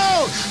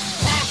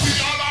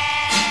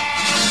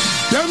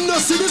 Them no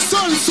see the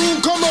sun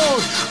soon come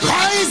out.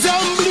 Rise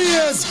and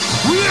blaze.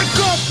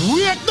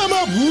 Wake them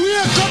up,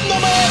 man.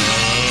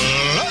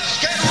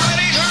 Let's get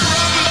ready to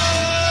rumble.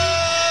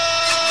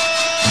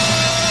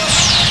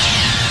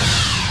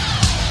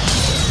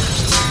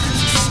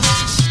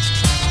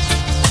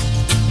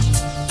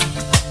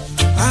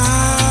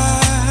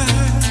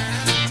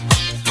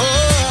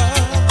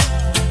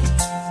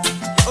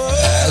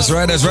 That's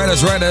right.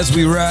 As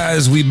we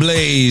rise, we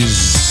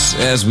blaze.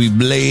 As we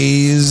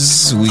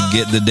blaze, we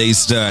get the day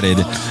started.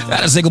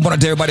 Gotta say good morning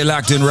to everybody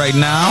locked in right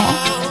now.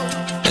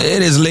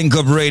 It is Link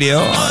Up Radio.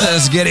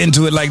 Let's get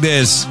into it like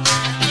this.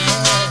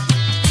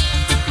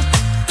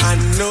 I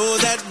know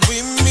that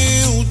we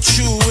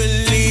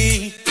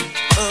mutually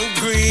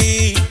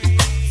agree,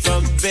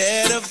 for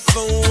better,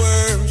 for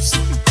worse,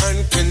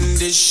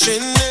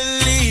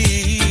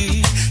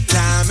 unconditionally.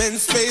 Time and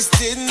space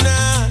did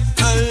not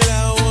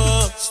allow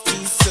us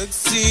to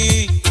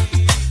succeed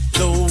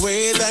the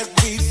way that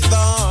we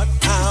thought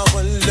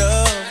our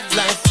love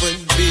life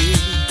would be.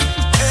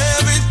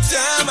 Every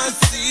time I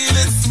see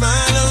the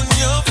smile on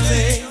your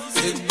face,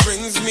 it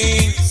brings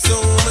me so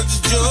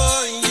much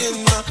joy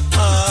in my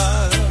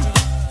heart.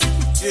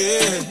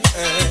 Yeah,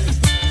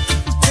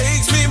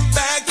 takes me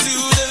back to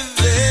the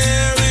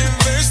very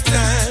first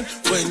time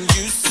when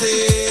you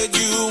said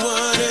you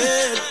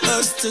wanted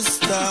us to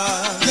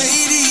start.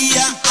 Lady,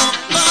 I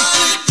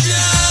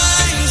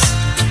apologize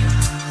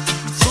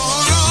for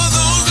all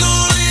those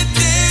lonely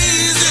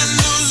days and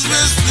those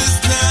restless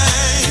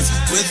nights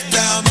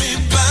without me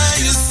by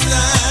your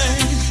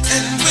side.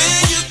 And when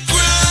you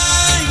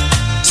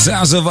cry,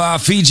 Sounds of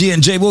Fiji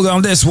and J Booga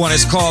on this one.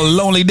 It's called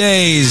Lonely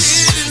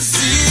Days. didn't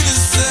see the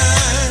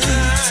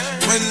signs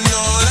when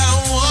all I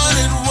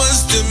wanted was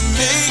to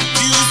make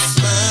you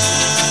smile.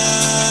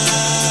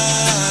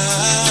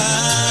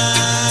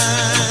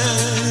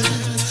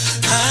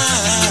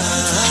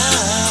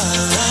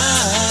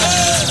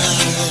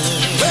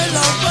 When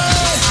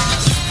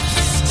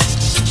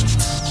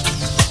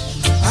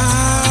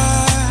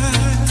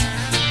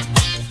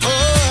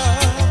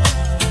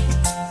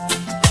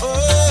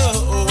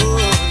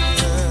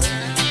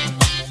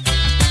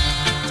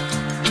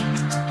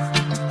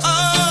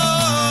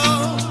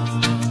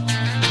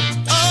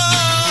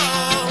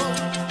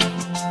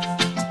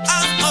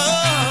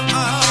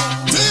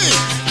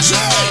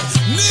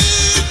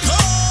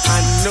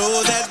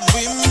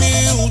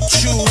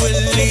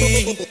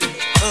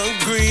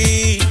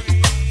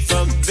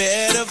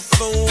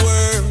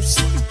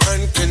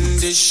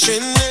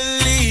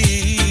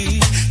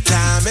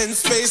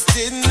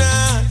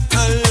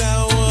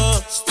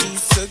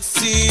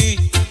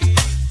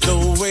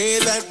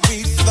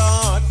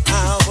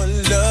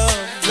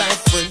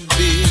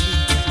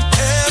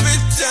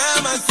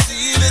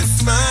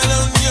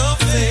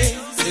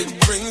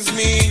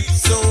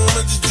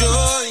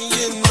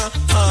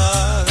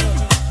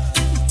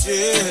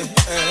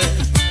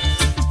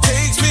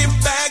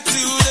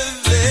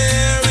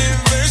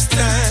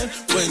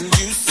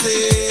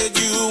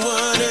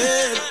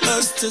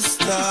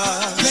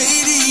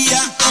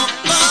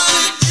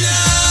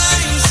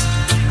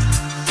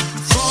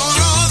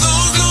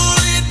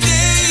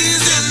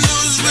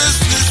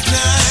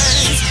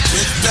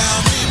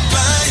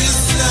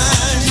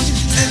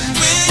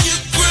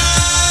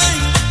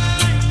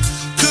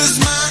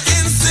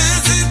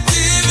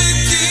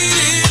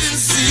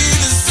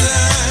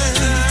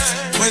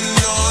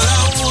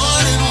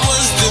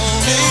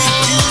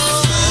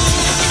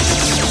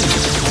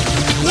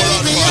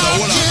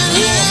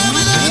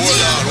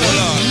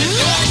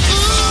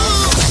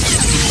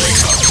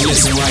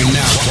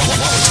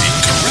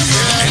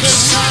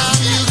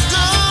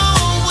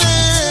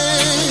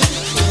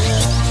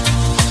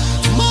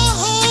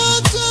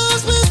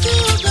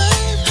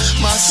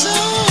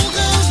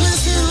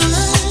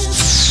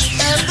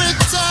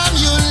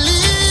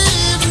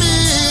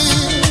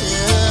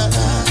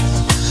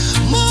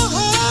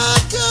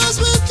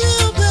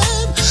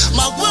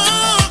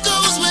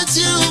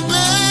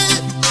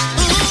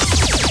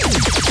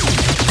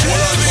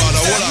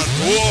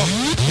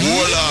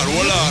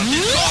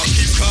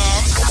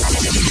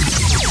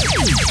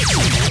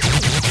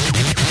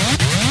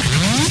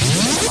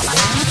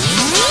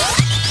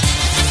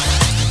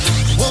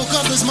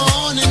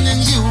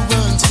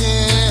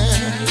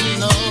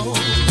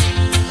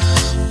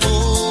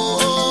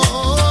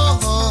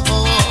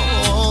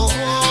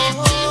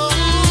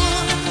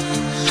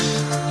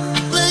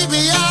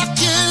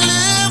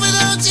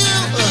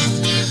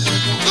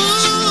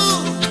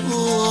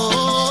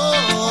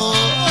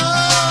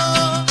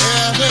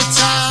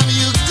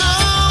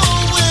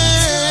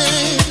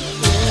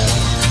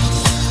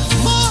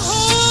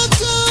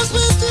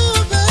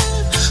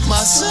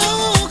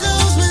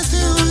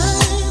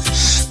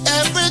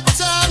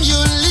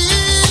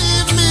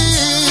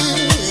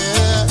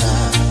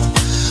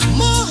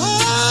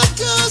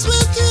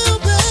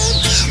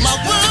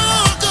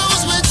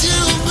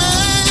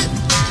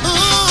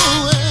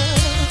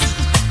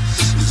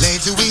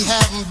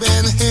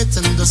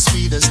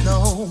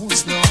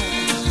knows, no.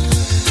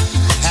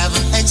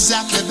 Haven't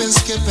exactly been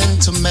skipping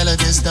to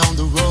melodies down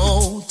the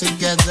road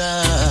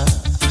together.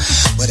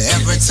 But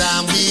every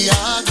time we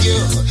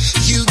argue,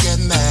 you get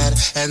mad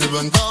and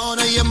run go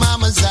to your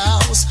mama's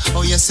house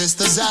or your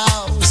sister's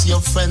house,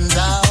 your friend's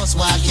house.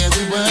 Why can't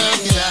we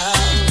work it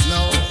out?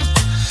 No.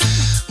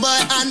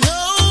 But I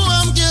know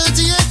I'm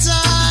guilty at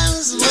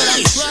times, but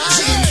I'm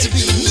trying to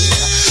be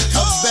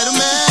a better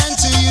man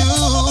to you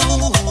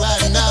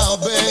right now,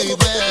 baby.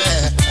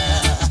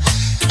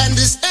 And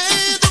this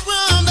ain't the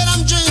rum that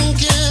I'm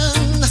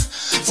drinking.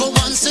 For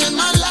once in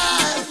my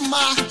life,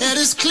 my head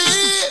is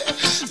clear.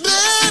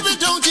 Baby,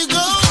 don't you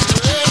go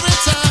every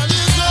time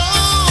you go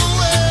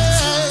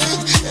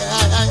away.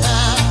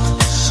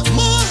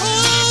 My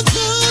heart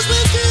goes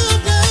with you,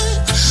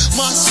 babe.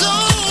 My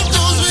soul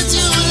goes with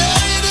you,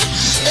 lady.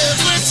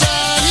 Every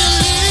time you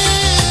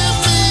leave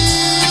me,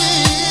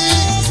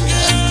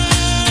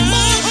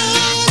 my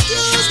heart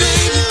goes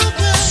with you,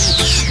 babe.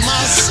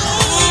 My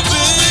soul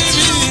goes with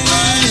you,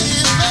 baby.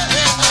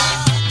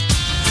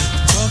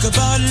 Talk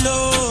about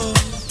love.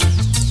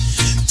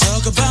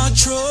 Talk about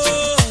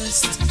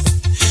trust.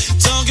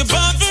 Talk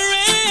about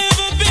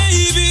forever,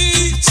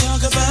 baby.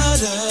 Talk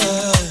about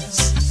us.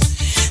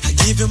 I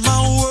give you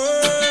my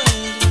word.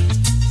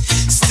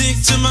 Stick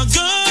to my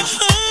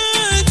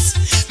guns.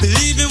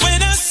 Believe me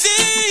when I say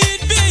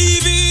it,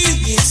 baby.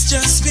 It's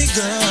just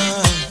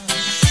begun.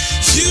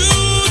 You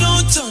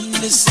don't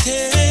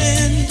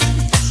understand,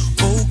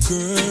 oh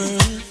girl,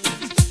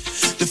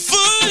 the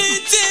full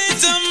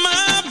intent of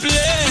my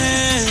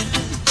plan.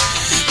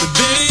 But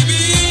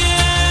baby,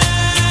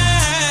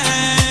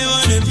 I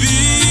wanna be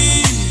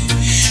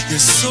your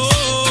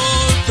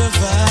sole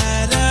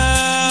provider.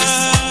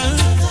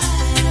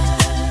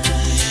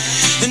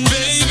 And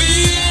baby,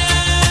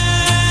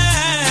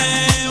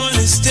 I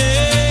wanna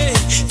stay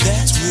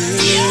that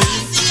way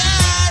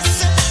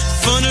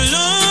for the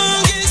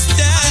longest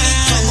time.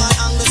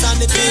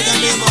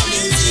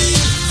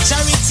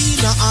 Charity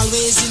not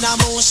always in a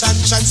motion,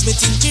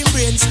 transmitting to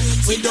brains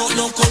without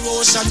no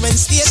corrosion. When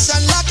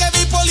station lock,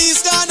 every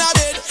police gone a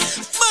bed.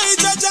 My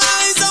judge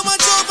eyes are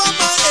much over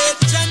my head.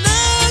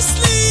 Cannot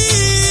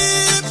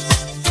sleep.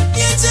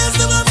 You just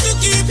don't have to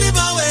keep him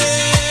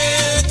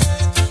awake.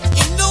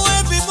 You know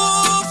every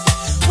move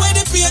where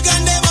the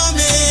pagan them a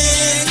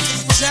make.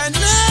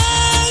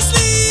 Cannot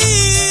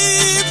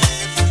sleep.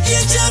 You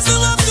just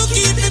don't have to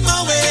keep him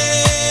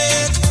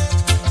awake.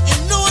 You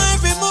know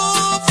every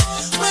move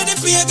where the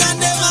pagan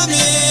them a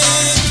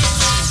make.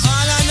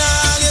 All in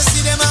all, you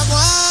see them a go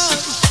on.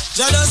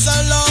 Just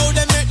allow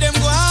them, make them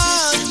go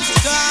on.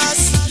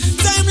 Cause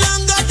time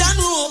longer than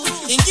rope.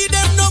 And give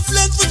them no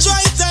flex for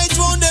try tight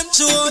round them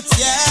throat.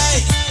 Yeah.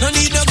 No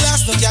need no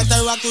glass, no cat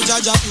or rock to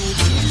judge a food.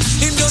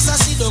 Him just a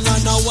sit down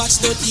and a watch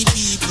dirty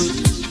people.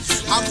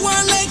 I go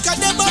on like a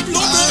them a blow.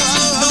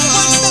 No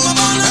watch them a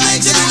ball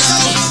like you.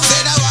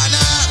 Said I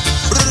wanna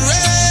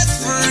break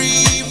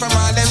free from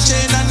all them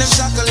chain and them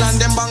shackle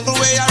and them bungle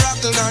way a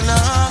rockle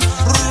gonna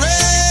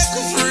break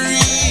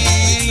free.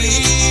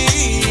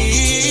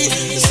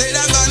 Said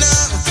I gonna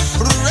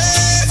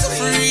break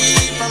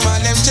free from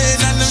all them chain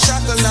and them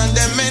shackle and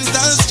them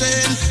mental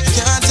strain.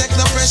 Can't take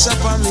the pressure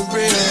from me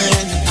brain.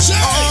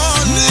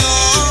 Oh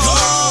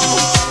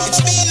no,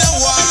 it's been a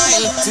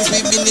while since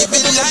we've been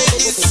living like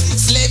this,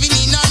 slaving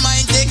in our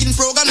mind, taking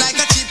program like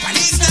a chip, and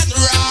it's not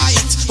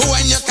right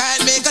when you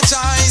can't make a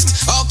choice.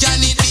 How can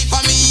it be for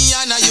me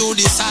and you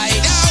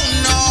decide? Oh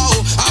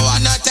no, I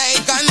wanna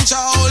take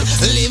control,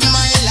 live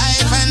my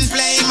life and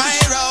play my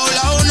role.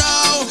 Oh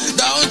no,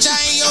 don't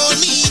try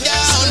hold me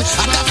down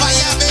at the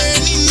fire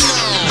burning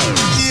now.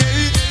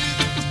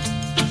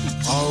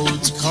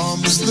 Out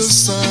comes the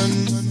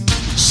sun,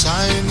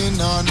 shining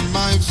on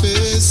my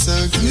face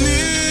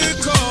again.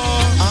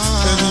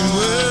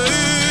 Anyway,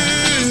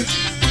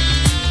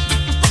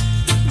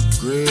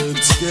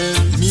 grades get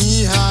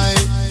me high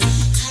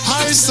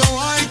so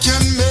I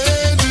can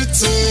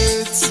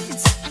meditate.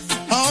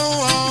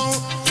 Oh,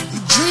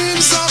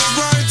 dreams of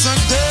brighter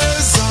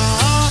days.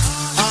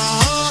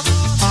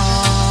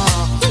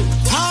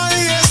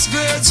 Highest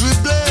grades we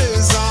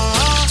blaze.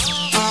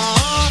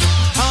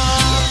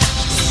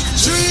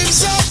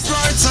 Dreams of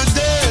brighter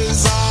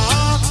days.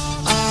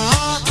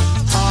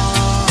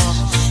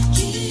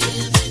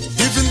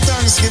 Giving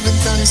thanks, giving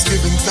thanks,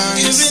 giving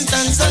thanks. Giving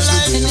thanks As the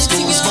alive. days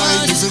goes by,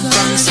 giving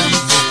thanks.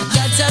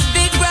 Got a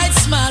big bright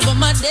smile, but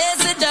my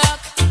days are dark.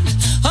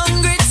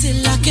 Hungry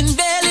till I can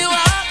barely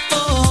walk.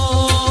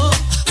 Oh,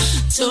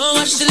 too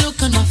much to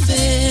look on my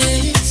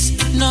face.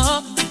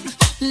 No,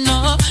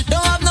 no,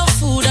 don't have no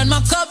food and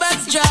my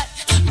cupboard's dry.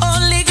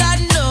 Only God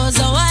knows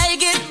how I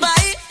get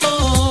by.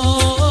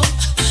 Oh,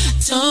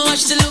 too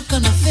much to look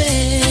on her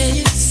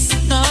face.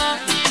 No,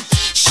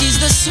 she's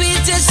the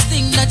sweetest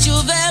thing that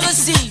you've ever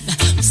seen.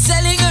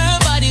 Selling her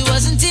body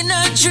wasn't in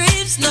her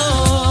dreams. No,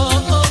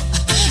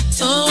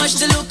 too much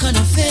to look on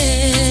her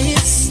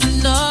face.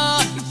 No,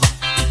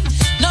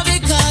 no,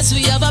 because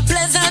we have a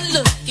pleasant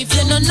look. If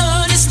you don't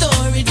know the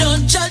story,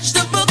 don't judge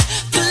the book.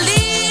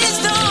 Please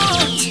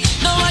don't.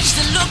 No much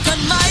to look on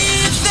my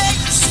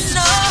face.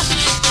 No.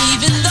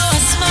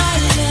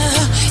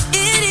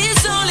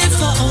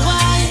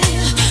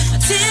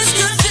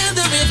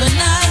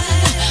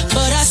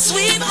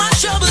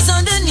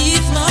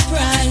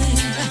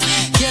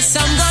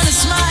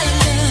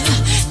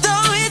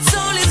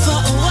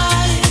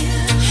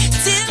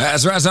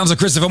 That's right. Sounds like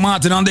Christopher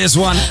Martin on this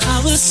one.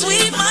 I will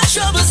sweep my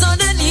troubles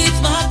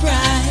underneath my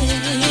pride.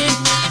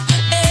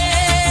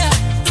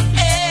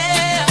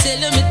 Tell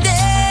me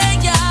there,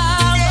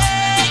 Jah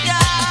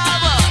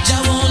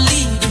won't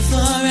leave you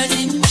for an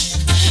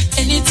inch.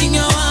 Anything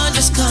you want,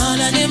 just call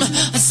on him.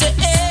 I say,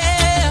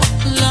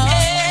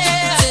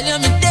 Lord, tell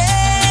me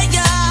there,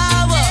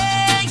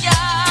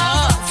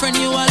 friend,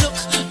 you are look.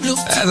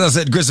 As I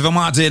said, Christopher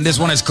Martin, this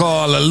one is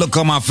called Look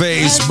on My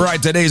Face,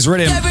 Bright Today's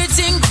Rhythm.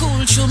 Everything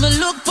cool, show me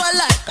look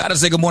polite. Gotta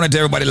say good morning to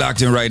everybody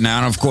locked in right now.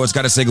 And of course,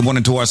 gotta say good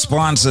morning to our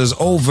sponsors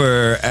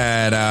over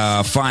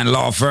at Fine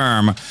Law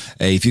Firm.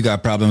 Hey, if you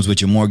got problems with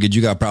your mortgage,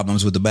 you got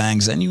problems with the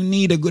banks, and you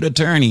need a good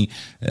attorney,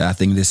 I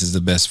think this is the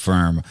best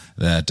firm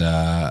that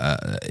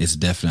is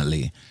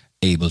definitely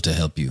able to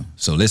help you.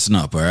 So listen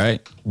up, all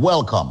right?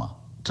 Welcome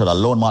to the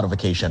loan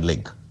modification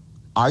link.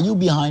 Are you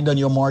behind on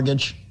your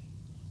mortgage?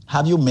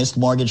 Have you missed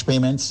mortgage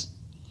payments?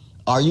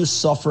 Are you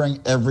suffering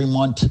every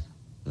month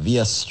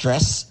via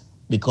stress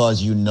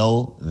because you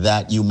know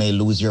that you may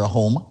lose your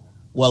home?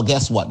 Well,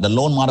 guess what? The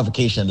loan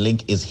modification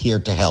link is here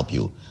to help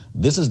you.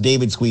 This is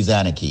David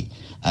Squeezaniki.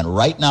 And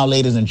right now,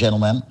 ladies and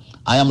gentlemen,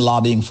 I am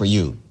lobbying for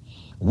you.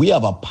 We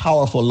have a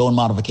powerful loan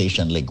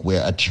modification link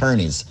where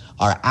attorneys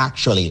are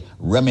actually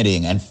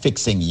remedying and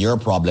fixing your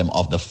problem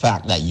of the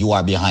fact that you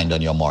are behind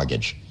on your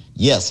mortgage.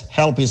 Yes,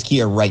 help is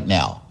here right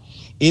now.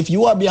 If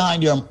you are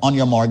behind on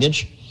your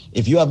mortgage,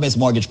 if you have missed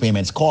mortgage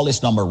payments, call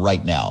this number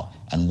right now.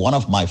 And one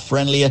of my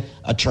friendly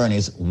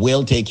attorneys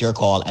will take your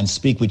call and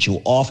speak with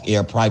you off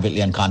air privately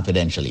and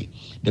confidentially.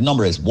 The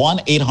number is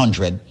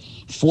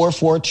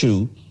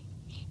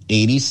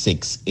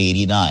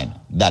 1-800-442-8689.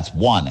 That's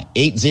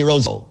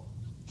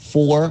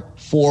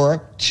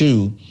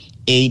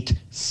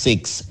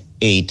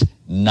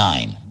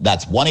 1-800-442-8689.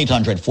 That's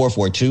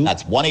 1-800-442.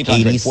 That's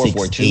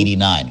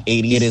 1-800-442-8689.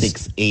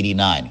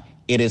 8689.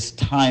 It is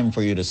time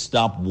for you to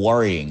stop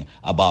worrying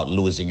about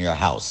losing your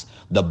house.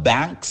 The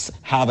banks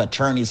have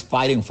attorneys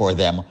fighting for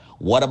them.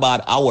 What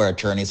about our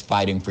attorneys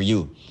fighting for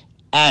you?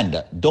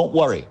 And don't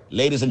worry,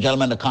 ladies and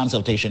gentlemen, the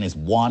consultation is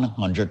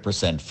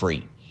 100%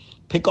 free.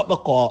 Pick up the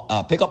phone,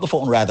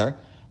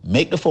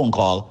 make the phone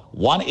call,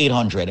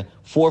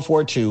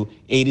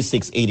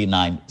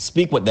 1-800-442-8689.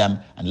 Speak with them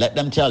and let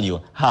them tell you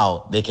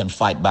how they can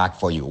fight back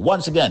for you.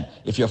 Once again,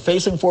 if you're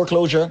facing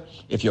foreclosure,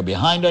 if you're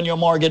behind on your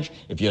mortgage,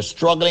 if you're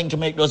struggling to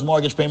make those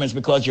mortgage payments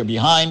because you're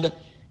behind,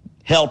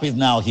 help is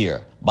now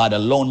here by the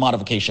loan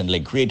modification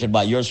link created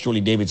by yours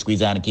truly, David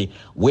Squeezaniki,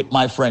 with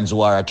my friends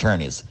who are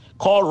attorneys.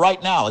 Call right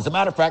now. As a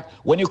matter of fact,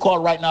 when you call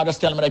right now, just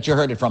tell them that you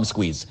heard it from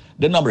Squeeze.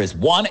 The number is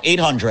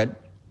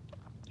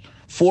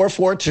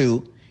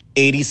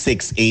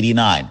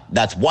 1-800-442-8689.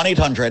 That's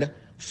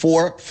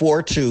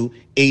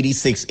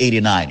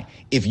 1-800-442-8689.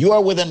 If you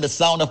are within the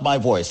sound of my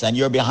voice and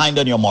you're behind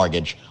on your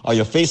mortgage, or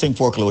you're facing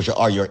foreclosure,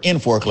 or you're in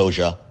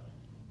foreclosure,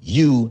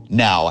 you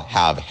now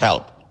have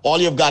help. All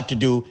you've got to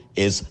do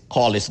is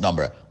call this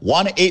number,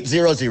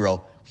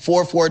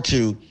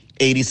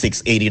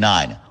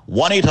 1-800-442-8689.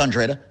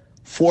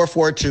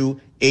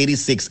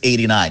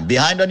 1-800-442-8689.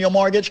 Behind on your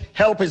mortgage?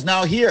 Help is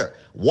now here.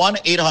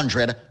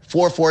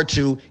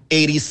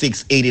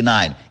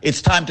 1-800-442-8689.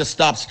 It's time to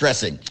stop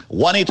stressing.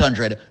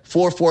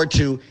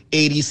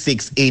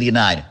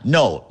 1-800-442-8689.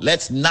 No,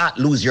 let's not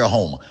lose your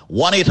home.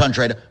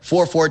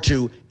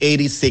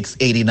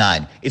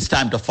 1-800-442-8689. It's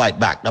time to fight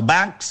back. The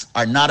banks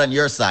are not on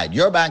your side.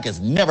 Your bank is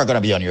never going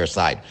to be on your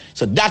side.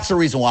 So that's the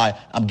reason why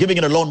I'm giving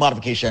you a loan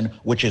modification,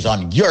 which is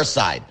on your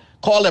side.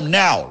 Call them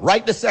now,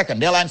 right this second.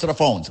 They'll answer the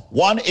phones.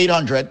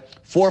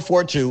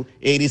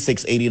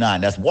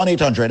 1-800-442-8689. That's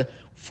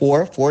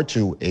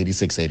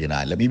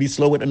 1-800-442-8689. Let me be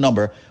slow with the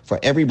number for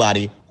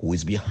everybody who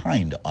is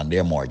behind on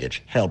their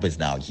mortgage. Help is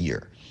now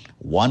here.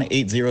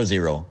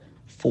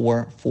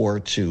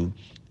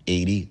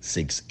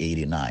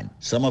 1-800-442-8689.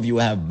 Some of you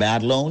have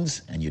bad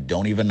loans and you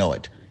don't even know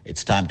it.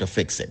 It's time to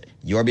fix it.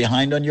 You're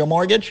behind on your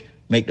mortgage?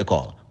 Make the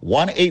call.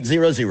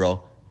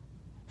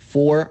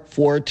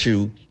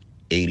 1-800-442-8689.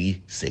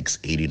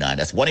 8689.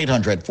 That's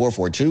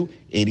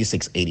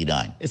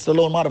 1-800-442-8689. It's the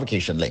loan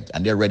modification link,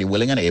 and they're ready,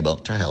 willing, and able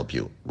to help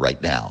you right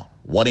now.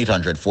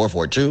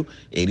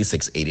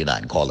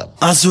 1-800-442-8689. Call them.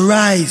 As we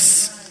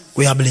rise,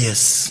 we are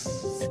blessed.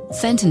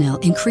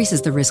 Fentanyl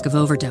increases the risk of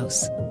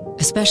overdose,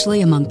 especially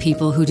among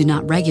people who do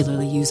not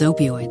regularly use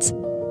opioids.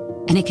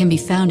 And it can be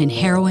found in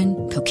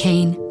heroin,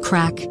 cocaine,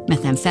 crack,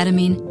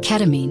 methamphetamine,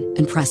 ketamine,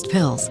 and pressed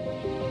pills.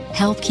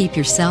 Help keep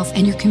yourself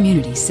and your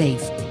community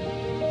safe.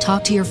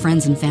 Talk to your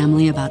friends and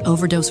family about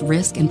overdose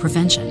risk and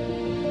prevention.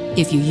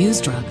 If you use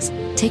drugs,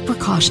 take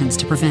precautions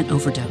to prevent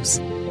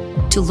overdose.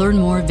 To learn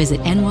more, visit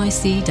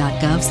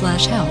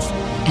nyc.gov/health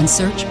and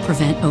search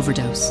Prevent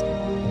Overdose.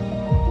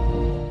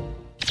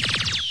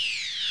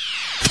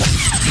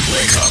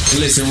 Wake up.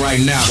 Listen right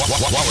now.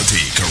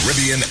 Quality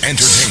Caribbean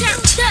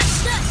entertainment.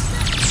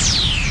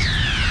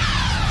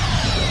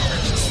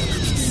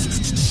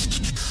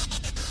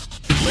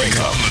 Wake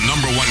up, the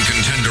number one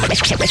contender. Wake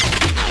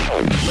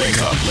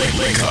up,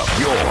 wake up.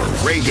 Your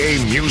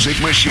reggae music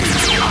machine.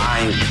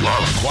 I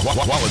love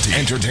quality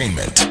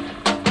entertainment.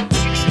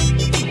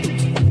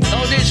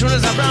 generation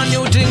is a brand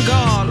new thing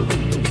called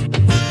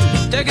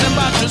taking them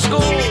back to school.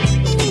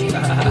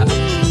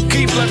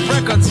 Keep like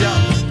records,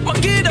 yeah.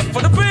 But get up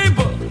for the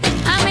people.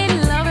 I'm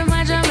in love with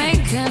my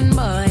Jamaican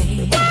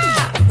boy.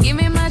 Give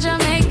me my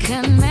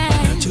Jamaican man.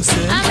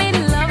 I'm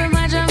in love with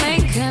my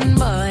Jamaican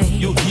boy.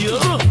 You hear?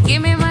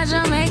 Give me my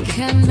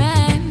Jamaican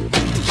man.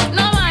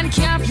 No man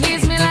can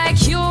please me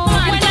like you.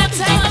 When I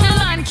take no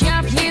man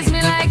can please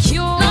me like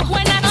you.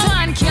 When I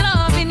man can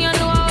love in you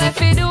know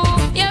if you do.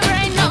 You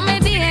brighten up my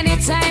day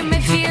anytime me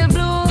feel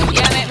blue.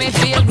 You make me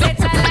feel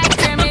better like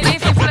Kermit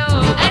if you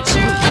flow.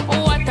 True,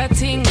 what a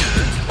thing.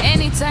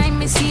 Anytime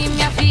me see him,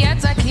 you feel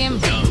attack him.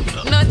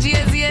 No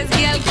JZS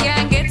girl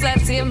can't get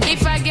at him.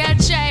 If a girl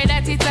try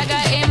that, it a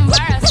got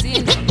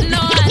embarrassing. No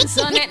hands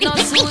on it, no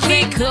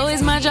Susie. Chloe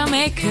is my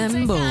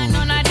Jamaican boy.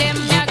 None of them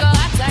me go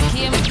attack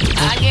him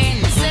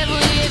again. 7,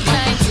 8,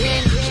 9,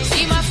 10.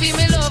 He ma feel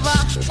me lover,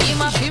 he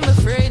ma feel me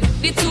friend.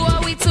 The two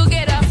are we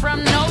together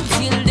from now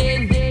till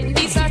then.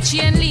 This a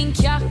chain link,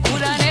 yeah,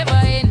 coulda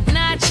never end.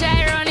 Nah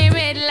try run him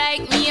head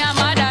like me a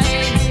mother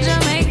hen.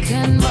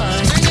 Jamaican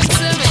boy, bring it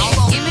to me.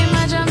 Give me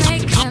my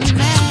Jamaican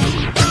man.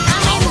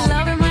 I'm in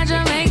love with my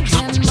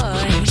Jamaican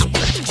boy.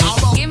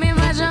 Give me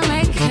my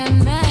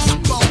Jamaican man.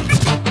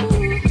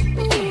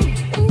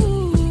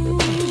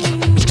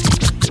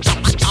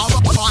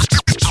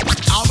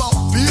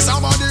 Peace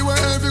and money where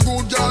every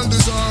good girl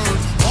deserve.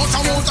 But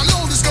I won't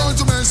allow this girl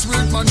to mess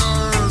with my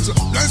nerves.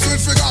 Let's not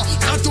figure,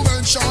 not to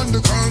mention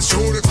the curls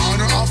through the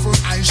corner of her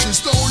eye. She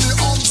slowly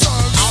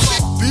observes.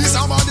 Peace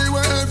and money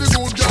where every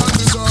good girl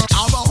deserve.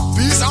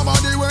 Peace and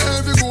money where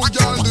every good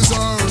girl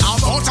deserve.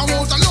 But I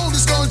won't allow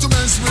this girl to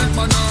mess with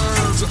my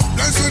nerves.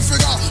 Let's not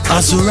figure,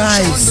 not to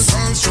mention the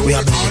curls through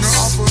the corner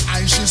of her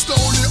eye. She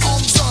slowly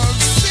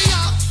observes.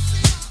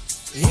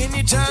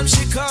 Anytime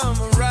she come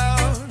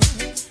around,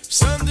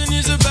 something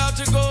is about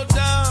to go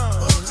down.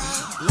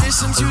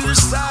 Listen to the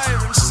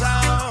siren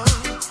sound.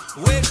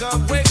 Wake up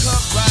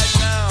right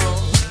now.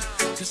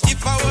 Cause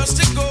if I was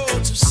to go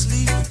to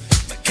sleep,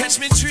 might catch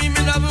me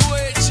dreaming of a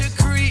way to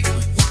creep.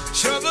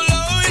 Trouble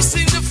always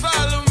seem to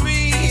follow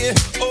me.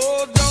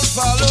 Oh, don't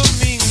follow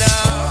me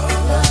now.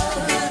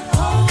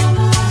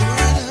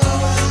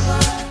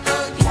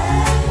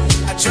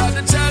 I tried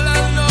to tell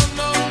her no,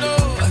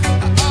 I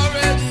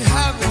already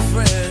have a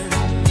friend.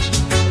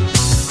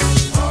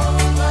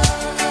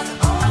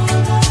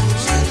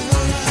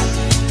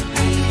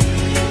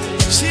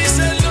 She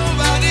said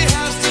nobody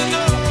has to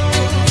know,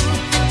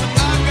 but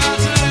I got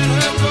to let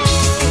her go.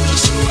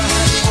 So I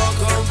had to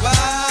walk on by.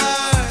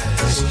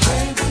 She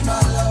can't be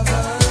my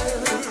lover.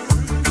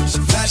 She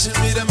flashing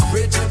me them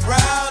pretty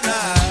brown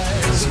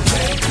eyes. She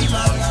can't be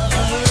my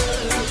lover.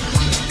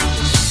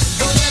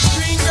 Though that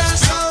green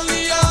grass on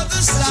the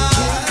other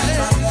side,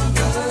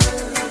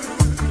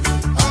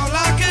 all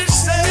I can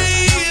say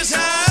is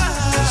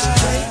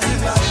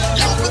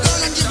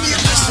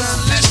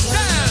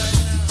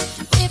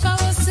If I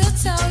was to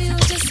tell you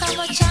just how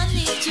much I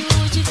need you,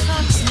 would you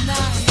come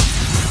tonight?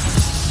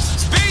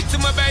 Speak to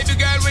my baby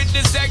girl with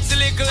the sexy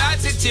little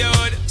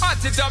attitude.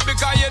 Hot it up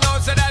because you know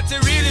so that you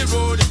really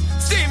rude.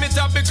 Steam it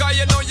up because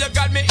you know you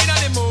got me in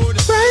the mood.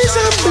 Rise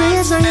up,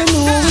 blaze, and you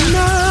know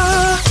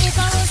now. If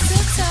I was to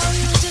tell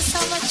you just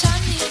how much I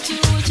need you,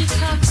 would you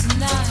come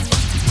tonight?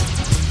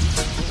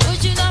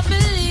 Would you not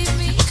believe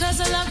me? Cause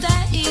a love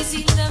that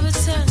easy never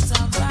turns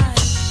out right.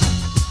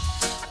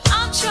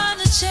 I'm trying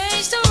to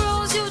change the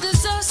rules. You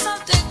deserve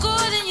something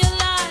good in your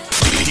life.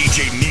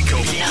 DJ Nico.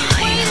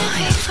 Waiting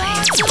for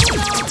far too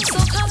long, so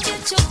come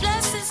get your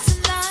blessings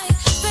tonight.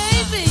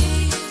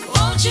 Baby,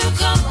 won't you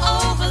come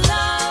over,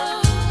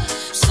 love,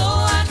 so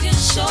I can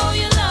show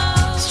you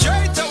love.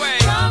 Straight away.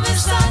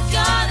 Promise I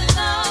got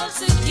enough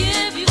to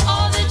give you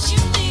all that you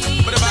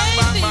need.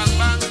 Baby,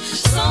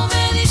 so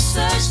many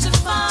search to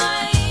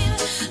find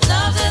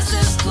love that's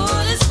as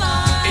good as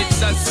mine.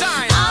 It's a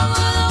sign. I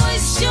will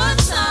waste your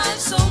time,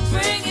 so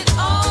bring it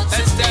all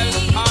to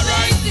me,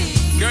 alright.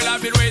 baby. Girl,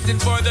 I've been waiting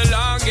for the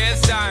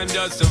longest time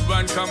just to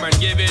run, come and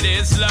give it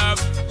its love.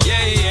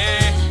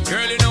 Yeah.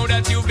 Girl, you know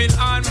that you've been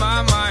on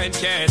my mind.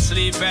 Can't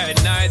sleep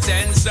at night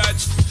and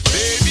such.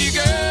 Baby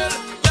girl,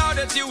 now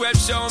that you have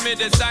shown me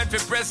the sign for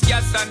press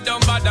gas and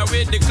don't bother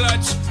with the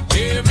clutch.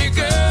 Hear me,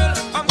 girl,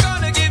 I'm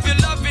gonna give you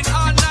loving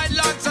all night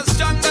long, so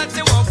strong that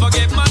you won't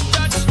forget my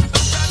touch.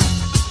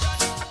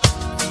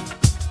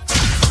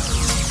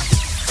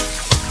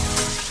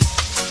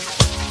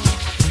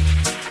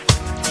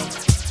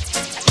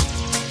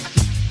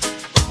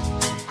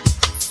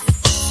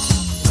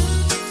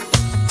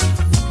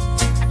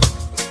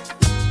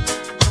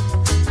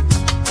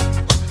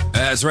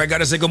 That's right. Got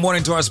to say good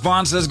morning to our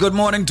sponsors. Good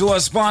morning to our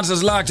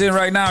sponsors locked in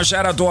right now.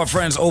 Shout out to our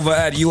friends over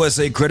at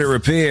USA Credit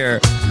Repair.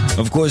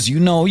 Of course, you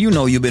know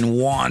you've been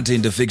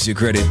wanting to fix your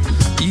credit.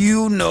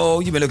 You know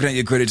you've been looking at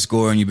your credit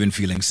score and you've been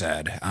feeling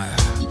sad.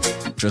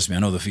 Trust me, I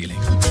know the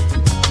feeling.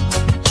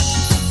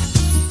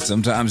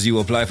 Sometimes you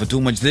apply for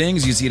too much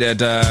things. You see that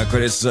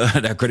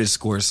that credit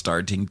score is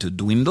starting to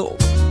dwindle.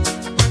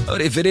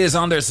 But if it is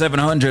under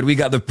 700, we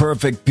got the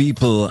perfect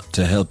people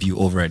to help you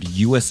over at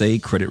USA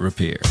Credit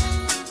Repair.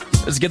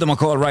 Let's give them a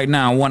call right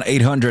now,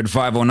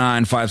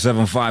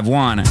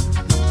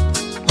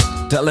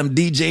 1-800-509-5751. Tell them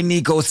DJ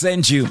Nico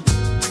sent you.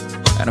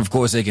 And of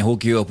course, they can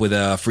hook you up with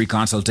a free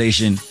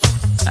consultation.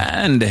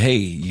 And hey,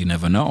 you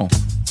never know.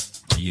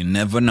 You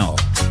never know.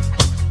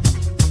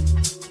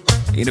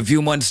 In a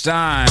few months'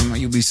 time,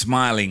 you'll be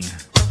smiling.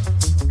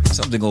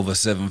 Something over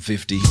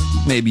 750,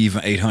 maybe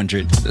even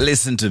 800.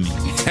 Listen to me.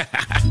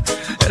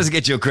 Let's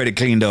get your credit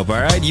cleaned up, all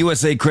right?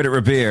 USA Credit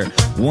Repair,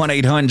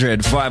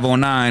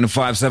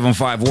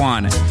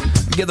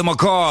 1-800-509-5751. Give them a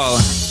call.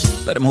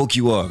 Let them hook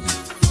you up.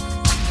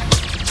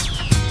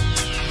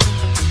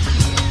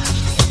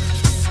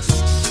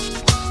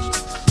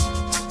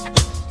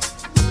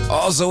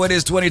 Also, it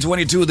is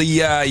 2022, the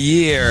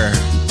year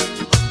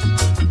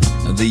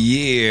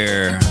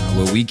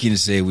where we can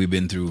say we've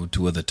been through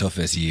two of the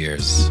toughest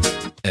years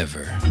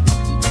ever.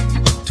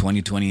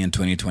 2020 and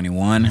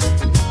 2021,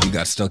 we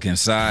got stuck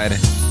inside.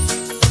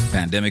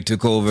 Pandemic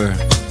took over.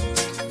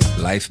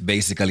 Life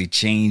basically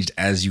changed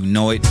as you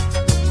know it.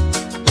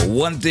 But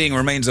one thing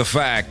remains a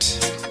fact.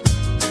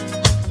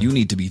 You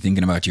need to be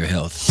thinking about your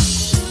health.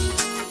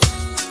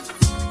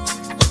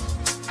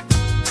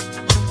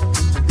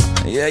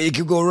 Yeah, you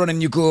could go running,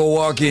 you could go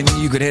walking,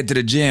 you could head to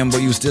the gym,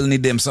 but you still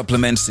need them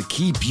supplements to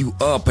keep you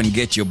up and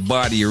get your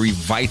body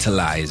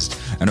revitalized.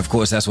 And of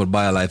course, that's what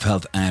BioLife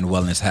Health and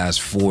Wellness has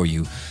for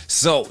you.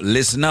 So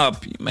listen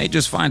up. You may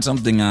just find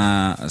something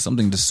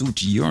to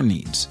suit your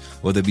needs,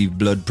 whether it be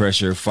blood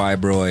pressure,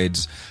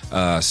 fibroids,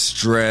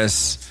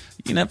 stress.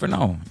 You never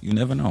know. You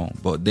never know.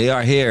 But they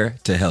are here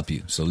to help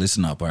you. So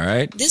listen up, all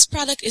right? This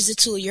product is a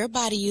tool your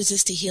body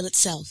uses to heal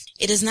itself.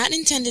 It is not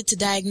intended to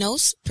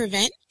diagnose,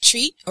 prevent,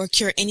 treat, or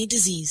cure any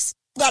disease.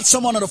 Got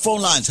someone on the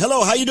phone lines.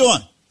 Hello, how you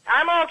doing?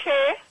 I'm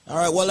okay. All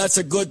right, well, that's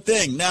a good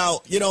thing.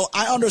 Now,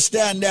 I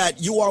understand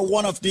that you are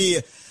one of the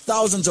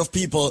thousands of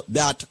people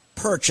that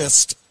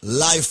purchased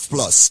Life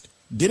Plus.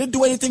 Did it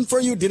do anything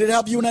for you? Did it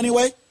help you in any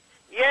way?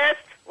 Yes.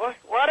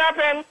 What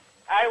happened?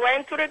 I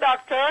went to the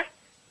doctor,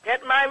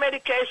 get my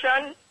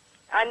medication,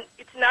 and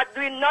it's not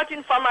doing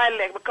nothing for my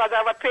leg because I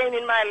have a pain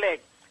in my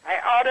leg. I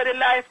ordered the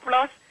Life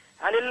Plus,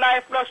 and the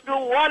Life Plus do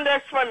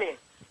wonders for me.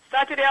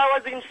 Saturday, I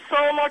was in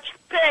so much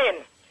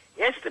pain.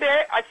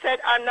 Yesterday, I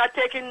said I'm not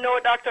taking no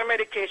doctor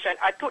medication.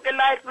 I took the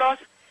Life Plus,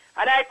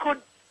 and I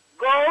could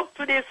go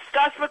to this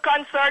gospel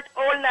concert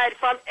all night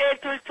from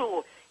 8 till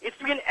 2. It's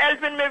been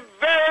helping me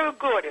very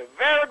good,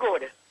 very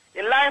good.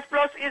 The Life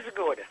Plus is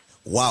good.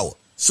 Wow.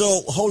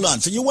 So, hold on.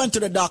 So, you went to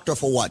the doctor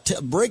for what?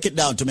 Break it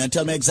down to me and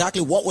tell me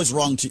exactly what was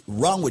wrong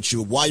with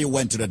you, why you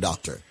went to the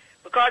doctor.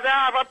 Because I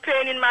have a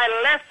pain in my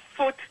left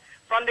foot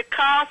from the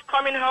calf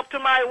coming up to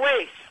my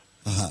waist.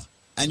 Uh-huh.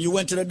 And you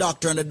went to the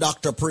doctor, and the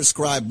doctor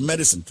prescribed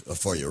medicine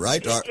for you,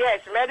 right?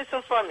 Yes,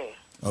 medicine for me.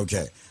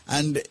 Okay.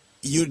 And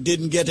you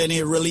didn't get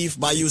any relief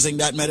by using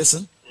that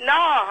medicine? No,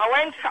 I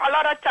went a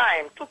lot of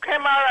time. Took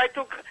MRI,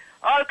 took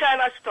all kind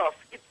of stuff.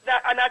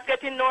 I'm not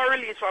getting no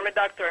release from the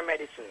doctor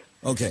medicine.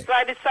 Okay. So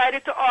I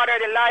decided to order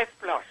the Life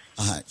Plus.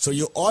 Uh-huh. So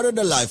you ordered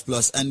the Life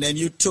Plus, and then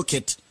you took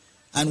it.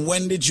 And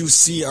when did you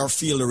see or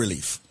feel the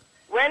relief?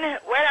 When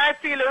I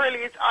feel the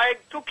release, I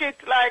took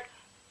it like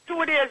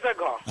 2 days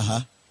ago.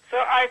 Uh-huh. So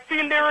I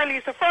feel the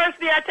release. The first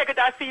day I take it,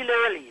 I feel the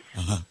release.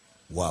 Uh-huh.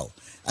 Wow.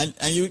 And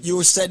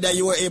you said that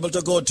you were able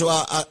to go to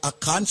a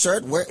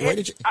concert. Where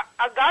did you?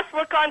 A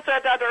gospel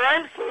concert at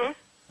Remsen.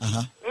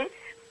 Uh-huh.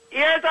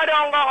 Years I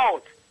don't go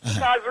out.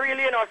 Because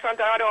really, sometimes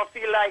I don't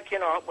feel like,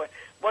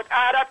 but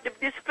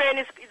this pain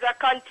is a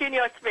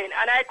continuous pain.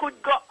 And I could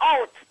go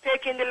out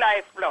taking the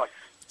Life Plus.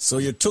 So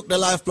you took the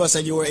Life Plus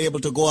and you were able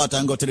to go out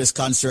and go to this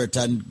concert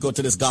and go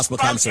to this gospel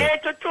concert.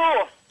 From 8 to 2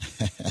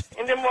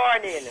 in the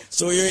morning.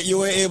 So you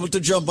were able to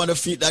jump on the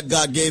feet that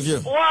God gave you?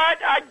 What?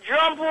 I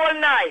jump all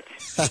night.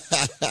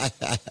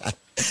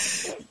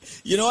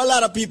 A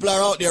lot of people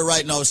are out there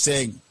right now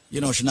saying,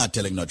 she's not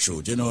telling the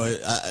truth.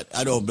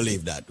 I don't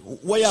believe that.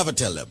 What you have to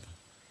tell them?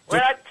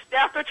 Well, they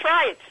have to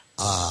try it.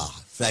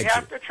 Thank you. They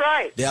have to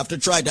try it. They have to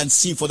try it and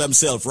see for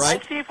themselves, right?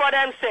 And see for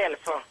themselves.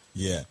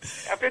 Yeah.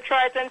 You have to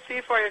try it and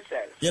see for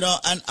yourself.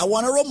 And I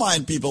want to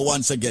remind people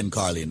once again,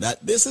 Carlene,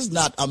 that this is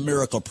not a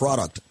miracle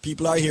product.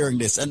 People are hearing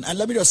this. And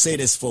let me just say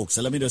this, folks,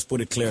 and let me just put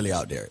it clearly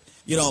out there.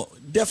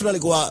 Definitely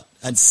go out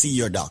and see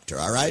your doctor,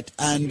 all right?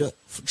 And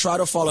try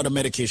to follow the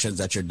medications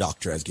that your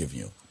doctor has given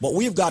you. But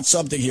we've got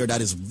something here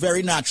that is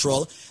very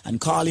natural, and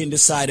Carlene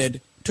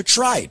decided to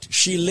try it.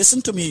 She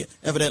listened to me,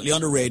 evidently,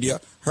 on the radio,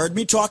 heard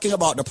me talking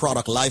about the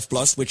product Life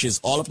Plus, which is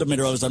all of the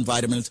minerals and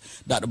vitamins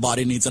that the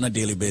body needs on a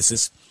daily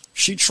basis.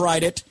 She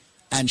tried it,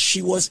 and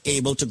she was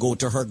able to go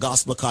to her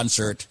gospel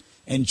concert,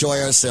 enjoy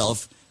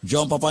herself,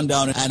 jump up and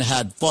down, and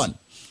had fun.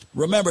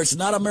 Remember, it's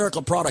not a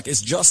miracle product.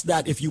 It's just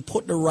that if you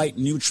put the right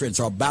nutrients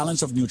or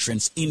balance of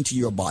nutrients into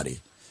your body,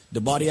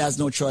 the body has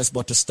no choice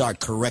but to start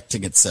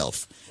correcting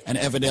itself. And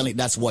evidently,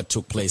 that's what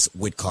took place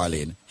with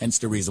Carlene, hence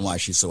the reason why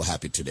she's so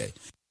happy today.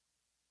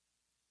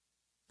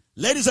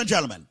 Ladies and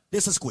gentlemen,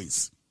 this is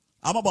Squeeze.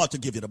 I'm about to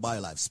give you the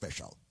BioLife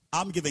special.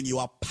 I'm giving you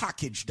a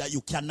package that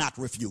you cannot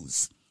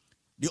refuse.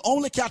 The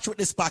only catch with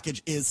this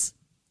package is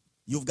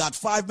you've got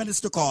 5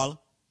 minutes to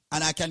call,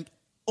 and I can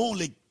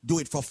only do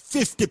it for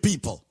 50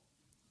 people.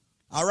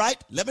 All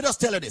right? Let me just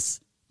tell you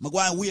this. I'm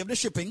going to waive the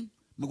shipping.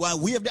 I'm going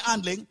to waive the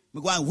handling.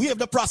 I'm going to waive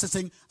the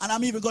processing. And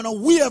I'm even going to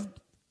waive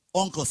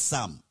Uncle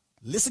Sam.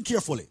 Listen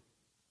carefully.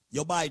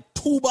 You buy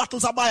 2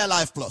 bottles of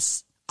BioLife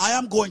Plus. I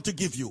am going to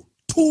give you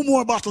 2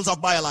 more bottles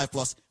of BioLife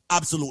Plus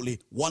absolutely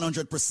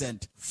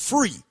 100%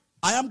 free.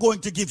 I am going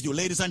to give you,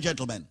 ladies and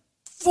gentlemen,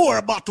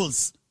 4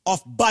 bottles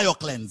of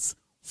BioCleanse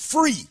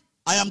free.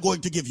 I am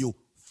going to give you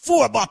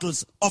 4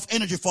 bottles of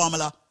Energy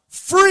Formula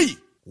free.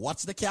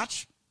 What's the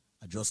catch?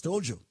 I just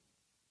told you.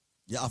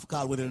 You have to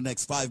call within the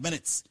next 5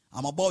 minutes.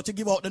 I'm about to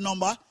give out the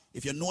number.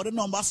 If you know the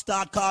number,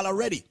 start call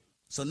already.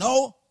 So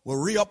now we'll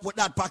re-up with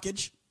that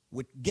package.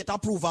 We get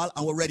approval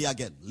and we're ready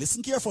again.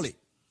 Listen carefully.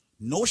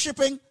 No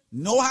shipping,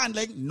 no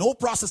handling, no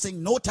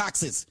processing, no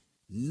taxes.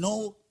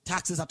 No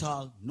taxes at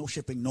all. No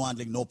shipping, no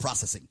handling, no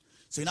processing.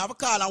 So you have a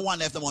call and one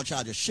left them on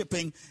charge of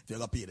shipping. If you're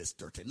going to pay this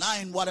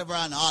 39, whatever,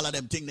 and all of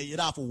them things, you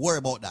don't have to worry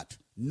about that.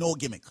 No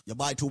gimmick. You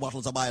buy 2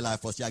 bottles of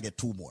BioLife Plus, you get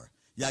 2 more.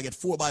 You get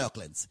 4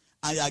 BioCleanse.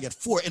 And you get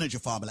 4 Energy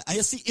Formula. And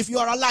you see, if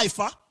you're a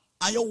lifer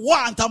and you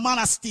want a man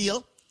of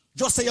steel,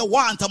 just say you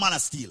want a man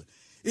of steel.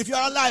 If you're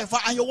a lifer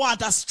and you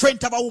want a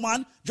strength of a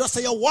woman, just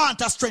say you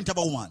want a strength of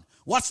a woman.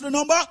 What's the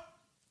number?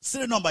 See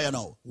the number you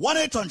know.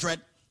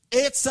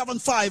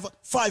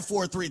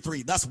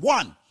 1-800-875-5433. That's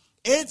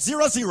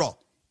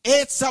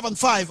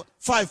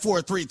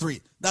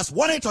 1-800-875-5433. That's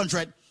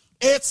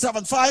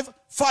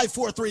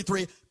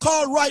 1-800-875-5433.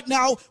 Call right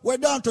now. We're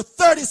down to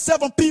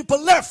 37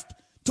 people left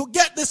to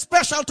get this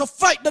special to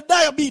fight the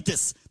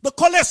diabetes, the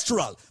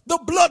cholesterol, the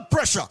blood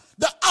pressure,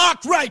 the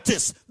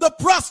arthritis, the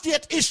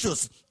prostate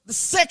issues, the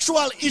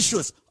sexual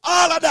issues,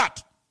 all of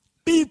that.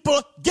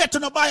 People, get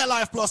on a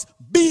BioLife Plus.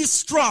 Be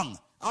strong.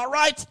 All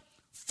right?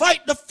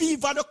 Fight the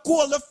fever, the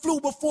cold, the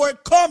flu before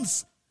it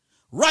comes.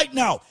 Right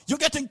now, you're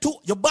getting 2.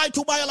 You buy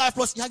 2 BioLife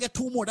Plus, you get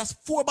 2 more. That's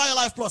 4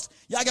 BioLife Plus.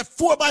 You get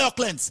 4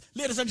 BioCleanse.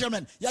 Ladies and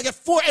gentlemen, you get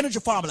 4 Energy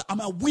Formula.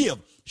 I'm a waive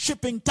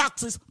shipping,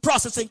 taxes,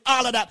 processing,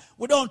 all of that.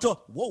 We're down to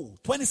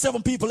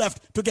 27 people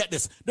left to get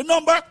this. The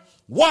number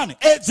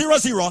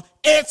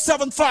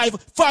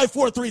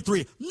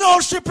 1-800-875-5433. No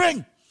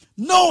shipping,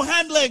 no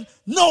handling,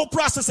 no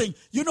processing.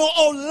 You know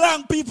how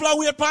long people are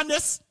waiting on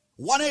this?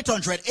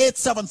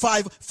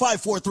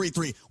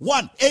 1-800-875-5433.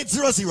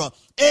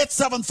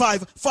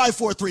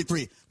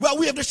 1-800-875-5433. Well,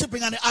 we have the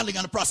shipping and the handling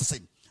and the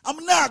processing. I'm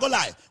not going to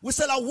lie. We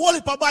sell a whole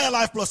heap of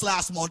BioLife Plus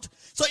last month.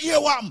 So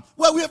here what?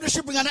 Well, we have the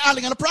shipping and the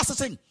handling and the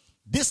processing.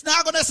 This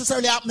not going to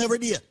necessarily happen every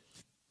day.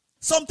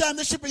 Sometimes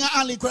the shipping and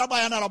handling could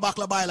buy another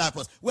bottle of BioLife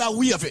Plus. Well,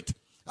 we have it.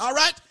 All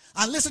right?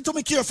 And listen to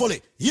me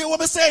carefully. Hear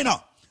what I say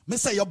now. I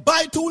say you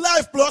buy 2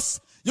 Life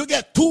Plus, you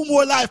get 2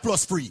 more Life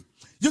Plus free.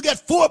 You get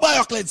 4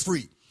 BioCleanse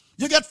free.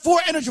 You get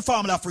 4 Energy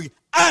Formula free.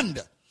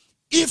 And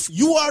if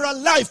you are a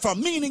lifer,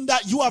 meaning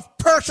that you have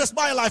purchased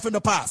BioLife in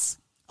the past,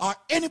 or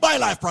any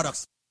BioLife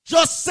products,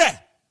 just say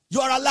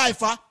you are a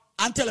lifer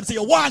and tell them, say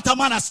you want a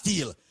man of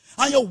steel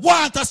and you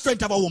want a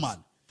strength of a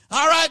woman.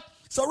 All right?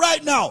 So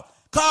right now,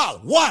 call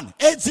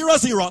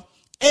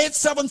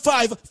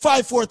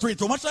 1-800-875-5433.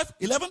 How much left?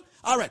 11?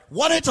 All right.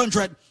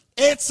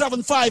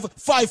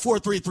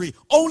 1-800-875-5433.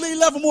 Only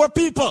 11 more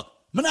people.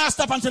 I'm not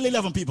stop until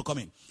 11 people come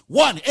in.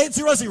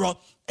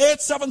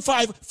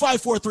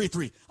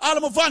 1-800-875-5433. All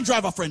of my van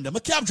driver friend them, my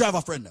cab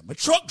driver friend them, my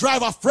truck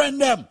driver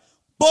friend them,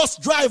 bus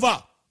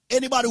driver.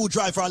 Anybody who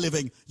drive for a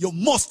living, you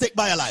must take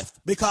BioLife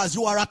because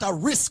you are at a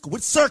risk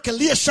with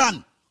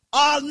circulation.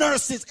 All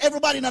nurses,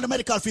 everybody in the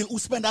medical field who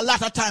spend a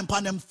lot of time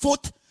on them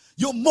foot,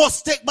 you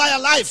must take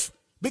BioLife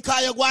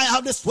because you're going to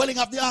have the swelling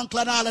of the ankle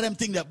and all of them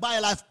things there.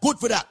 BioLife, good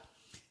for that.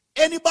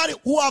 Anybody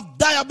who have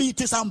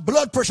diabetes and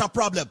blood pressure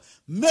problem,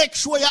 make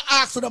sure you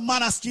ask for the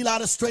man of steel or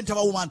the strength of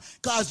a woman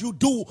because you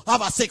do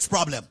have a sex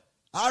problem.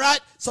 All right?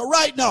 So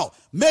right now,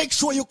 make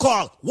sure you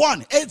call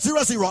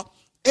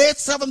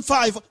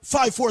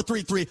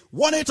 1-800-875-5433.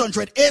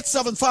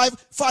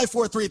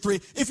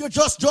 1-800-875-5433. If you're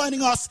just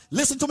joining us,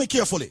 listen to me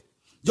carefully.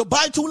 You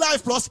buy 2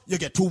 Life Plus, you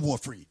get 2 more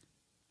free.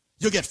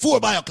 You get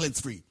 4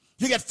 BioCleanse free.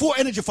 You get 4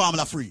 Energy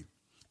Formula free.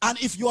 And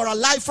if you are a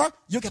lifer,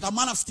 you get a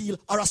man of steel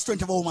or a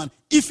strength of a woman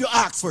if you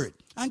ask for it.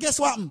 And guess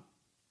what?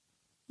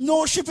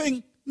 No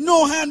shipping,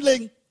 no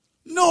handling,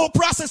 no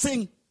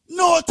processing,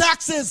 no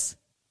taxes.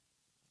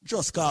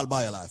 Just call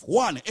BioLife.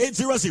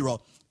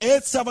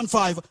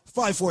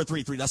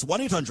 1-800-875-5433. That's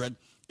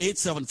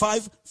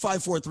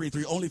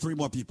 1-800-875-5433. Only 3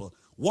 more people.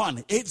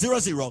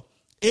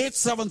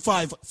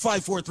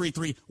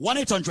 1-800-875-5433.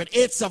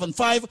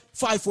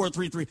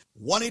 1-800-875-5433.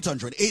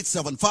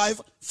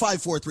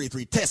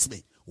 1-800-875-5433. Test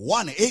me.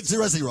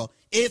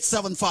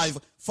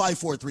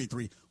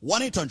 1-800-875-5433.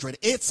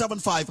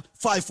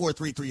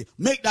 1-800-875-5433.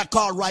 Make that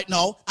call right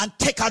now and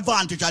take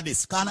advantage of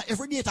this. Because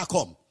every data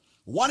come.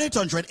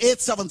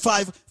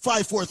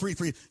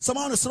 1-800-875-5433.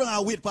 Someone is strong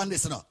and wait for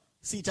this now.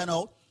 See it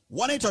now.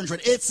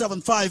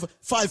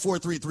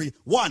 1-800-875-5433.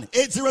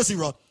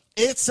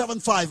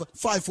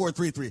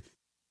 1-800-875-5433.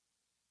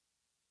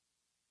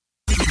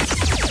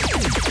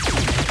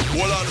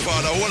 Hold on,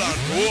 Father, hold on.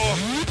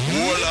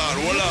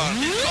 Hold on.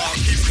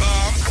 Keep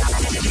calm.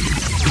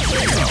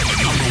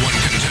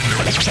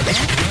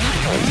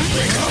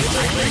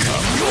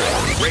 Your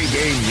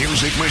reggae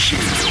music machine.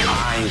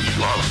 I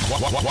love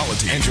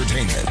quality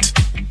entertainment.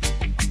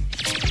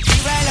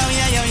 Well, oh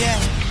yeah.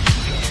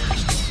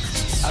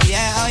 Oh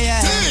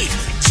yeah.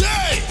 DJ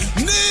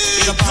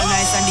Big up all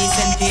nice and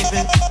decent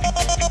people.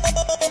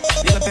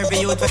 Big up every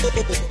youth.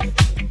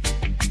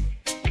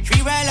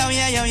 Free well, oh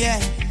yeah. Oh yeah.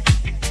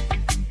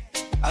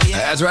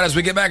 That's right, as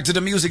we get back to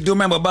the music, do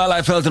remember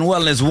BioLife Health and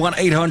Wellness,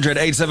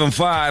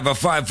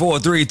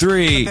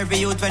 1-800-875-5433. Every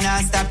youth when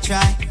I stop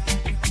try.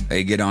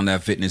 Hey, get on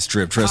that fitness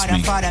trip, trust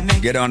me.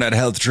 Get on that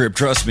health trip,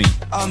 trust me.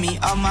 Oh me,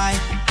 oh my.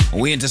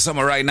 We into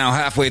summer right now,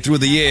 halfway through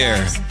the year.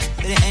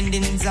 The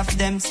endings of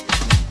them.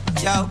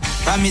 Yo,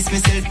 promise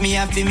myself me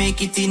have to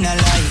make it in a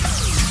life.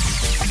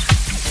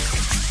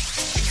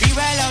 Free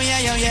well, oh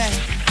yeah.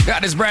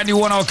 Got this brand new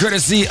one on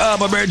courtesy of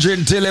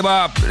Virgin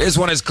Tillibop. This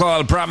one is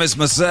called Promise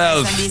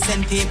Myself.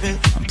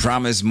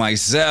 Promise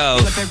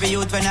myself.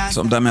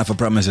 Sometimes you have to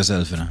promise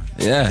yourself, you know.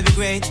 Yeah. Give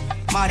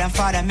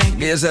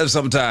yourself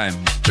some time.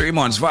 3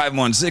 months, 5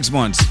 months, 6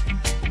 months.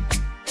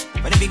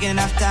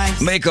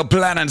 Make a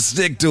plan and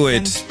stick to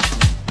it.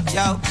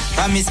 Yo,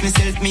 promise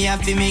myself me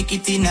have to make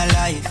it in a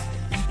life.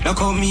 Don't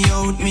call me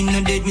out, me no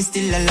dead, me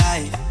still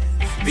alive.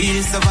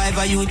 Real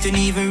survivor, you don't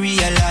even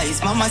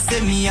realize. Mama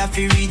said me have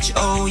to reach,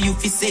 oh, you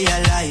fi say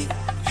a lie.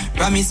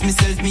 Promise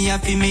myself me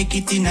have to make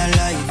it in a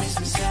life.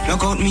 Don't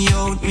count me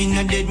out, me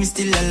no dead, me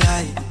still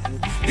alive.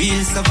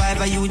 Real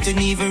survivor, you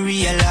don't even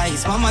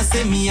realize. Mama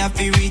said me have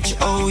to reach,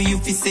 oh, you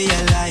fi say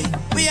a lie.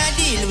 We are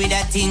deal with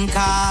a thing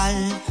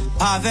called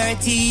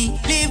poverty.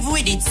 Live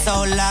with it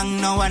so long,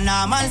 no one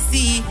normal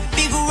see.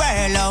 Big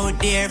world out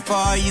there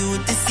for you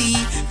to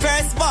see.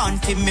 First born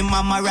to me,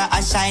 mama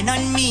a shine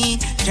on me.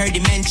 Third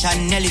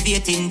dimension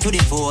elevating to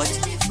the fourth.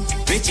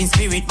 Rich in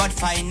spirit but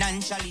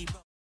financially.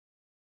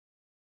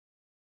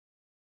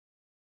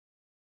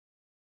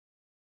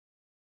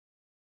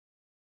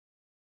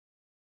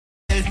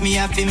 Me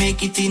have to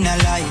make it in a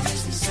life.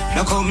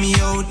 Now call me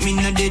out, me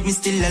no dead, me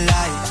still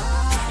alive.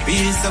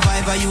 Real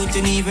survivor, you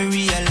don't even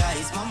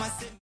realize. Mama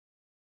said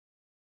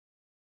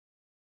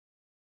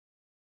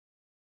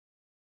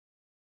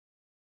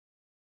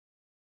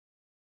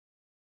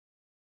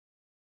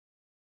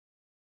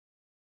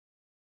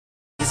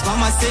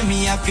Mama say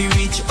me have to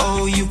reach,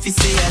 oh, you fi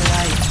say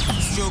alive.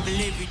 Struggle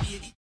every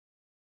day.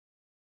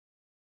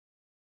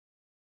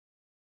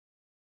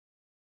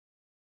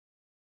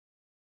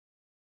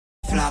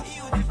 Flap.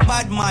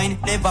 Bad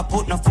mind, never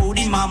put no food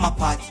in mama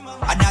pot.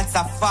 And that's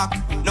a fact.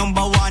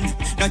 Number one,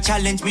 no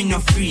challenge me, no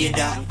afraid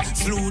of.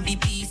 Slew the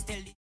beast,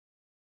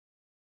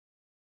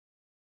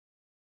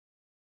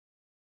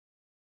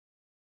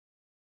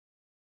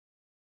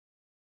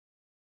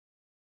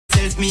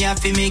 tell self me have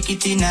to make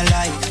it in a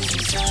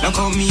life. Now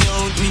count me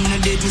out, me no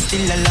dead, me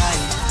still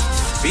alive.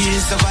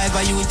 Real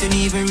survivor, you don't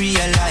even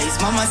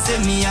realize. Mama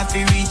said me have to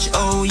reach,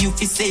 oh, you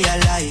fi say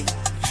alive.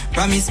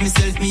 Promise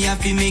myself me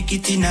have to make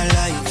it in a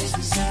life.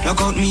 Now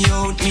count me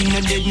out, me no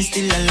dead, me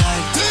still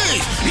alive.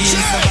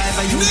 Real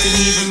survivor, you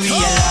don't even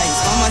realize.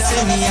 Mama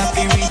said me have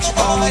to reach,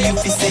 oh, you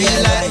fi say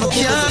alive. I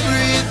can't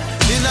breathe,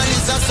 in a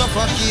is a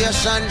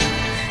suffocation.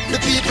 The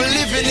people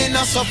living in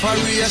a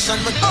sufferation.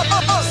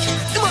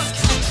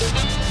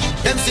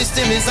 Them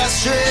system is a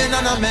strain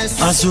and a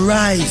mess. As we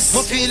rise,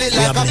 I feel it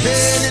like a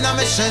pain in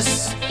my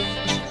chest.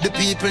 The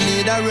people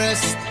need a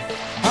rest.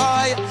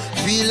 I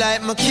feel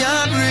like I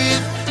can't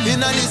breathe.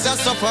 In a is a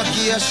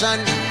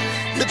suffocation.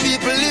 The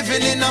people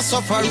living in a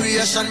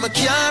sufferation. I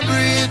can't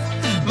breathe.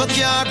 I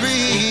can't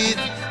breathe.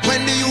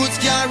 When the youth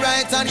can't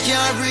write and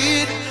can't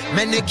read,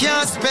 many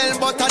can't spell,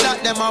 but I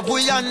that them a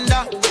boy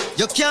under.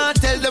 You can't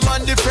tell them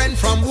man different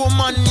from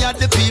woman. Yeah,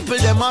 the people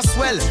them as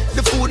well.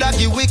 The food I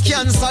give we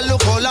cancer.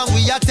 Look how long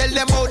we a tell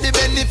them how the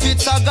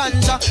benefits of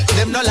ganja.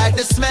 Them not like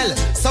the smell,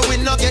 so we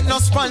no get no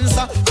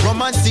sponsor.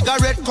 Rum and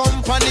cigarette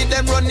company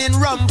them running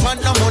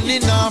rampant. No money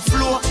no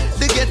flow.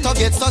 The ghetto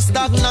gets so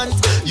stagnant.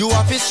 You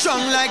have to strong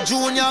like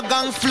Junior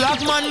Gang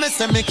flag man. Me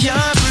say me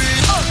can't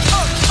breathe.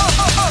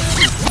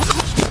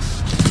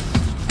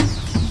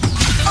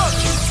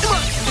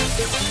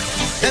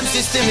 Them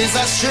system is a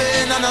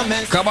strain and a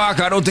mess.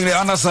 Kabaka, I don't think they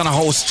understand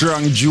how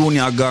strong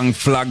Junior Gang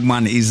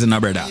Flagman is in a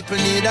brother. People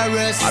need a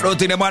rest. I don't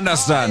think they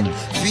understand.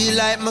 Feel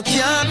like I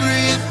can't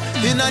breathe.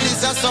 In a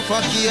this a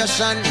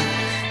suffocation.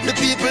 The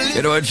people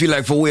you know, it feel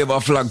like for wave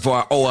a flag for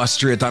an hour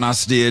straight on a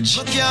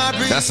stage.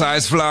 That's how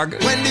it's flag.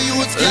 When the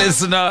youth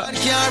listener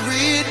can't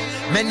read,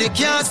 many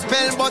can't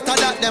spell, but I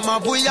that them a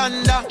boy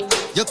under.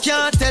 You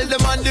can't tell the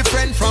man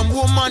different from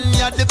woman.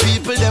 Yeah, the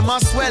people them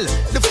as well.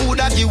 The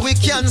food I give we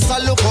cancer.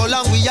 Look how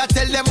long we a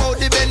tell them how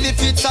the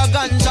benefits of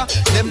ganja.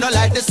 Them not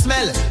like the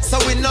smell,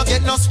 so we no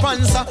get no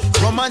sponsor.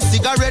 Rum and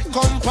cigarette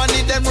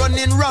company them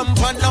running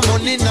rampant. No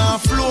money no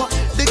flow.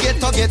 The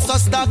ghetto gets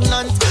so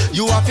stagnant.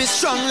 You have to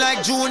strong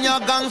like Junior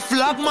Gang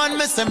flag man.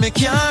 Me say me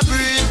can't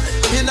breathe.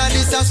 In a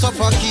this a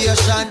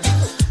suffocation.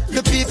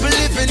 The people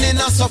living in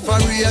a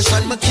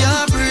sufferation. Me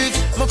can't breathe.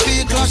 Me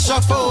feel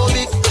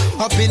claustrophobic.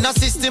 Up in a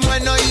system where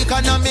no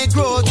economic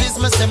growth is.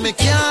 Me say me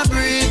can't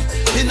breathe.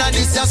 In a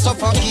this a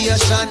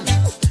suffocation.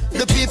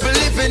 The people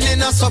living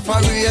in a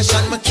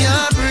sufferation. Me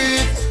can't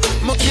breathe.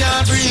 Me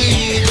can't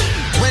breathe.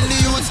 When the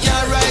youth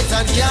can't write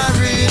and can't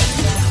read.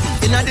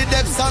 In the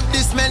depths of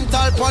this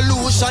mental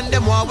pollution,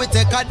 them want we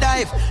take a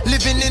dive.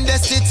 Living in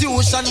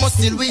destitution, but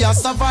still we are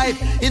survive.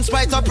 In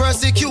spite of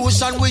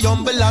persecution, we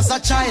humble as a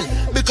child.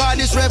 Because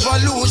this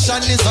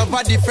revolution is of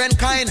a different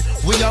kind.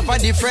 We have a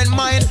different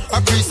mind,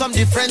 agree some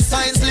different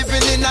signs.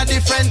 Living in a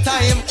different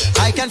time.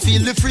 I can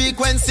feel the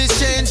frequencies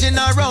changing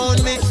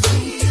around me.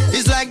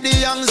 It's like the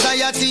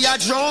anxiety a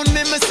drown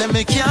me. Me say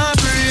me can't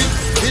breathe.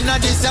 In a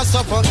this a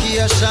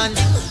suffocation.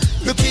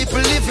 The people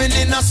living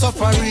in a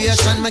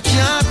sufferation. Me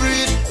can't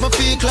breathe, me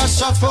feel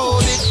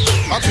claustrophobic.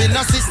 Up in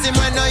a system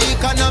where no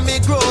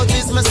economic growth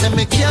is. Me say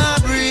me can't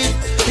breathe,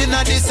 in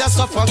a this a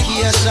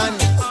suffocation.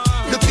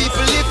 The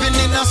people living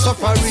in a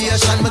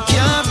sufferation. Me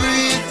can't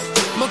breathe,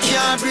 me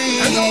can't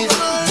breathe.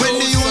 When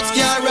the youth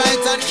can't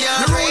write and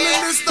can't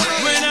read.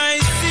 When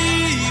I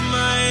see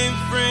my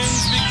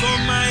friends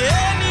become my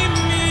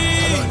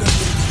enemy,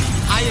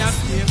 I have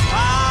to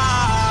fight.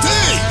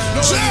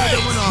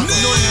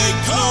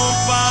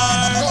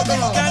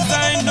 Cause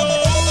I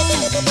know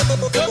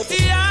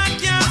dirty heart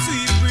can't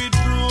sweep with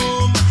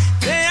broom.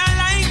 They are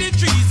like the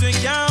trees we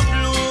can't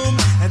bloom,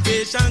 and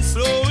they shall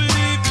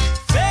slowly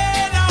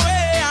fade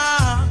away.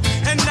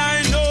 And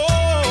I know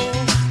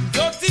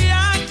dirty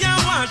heart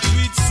can't wash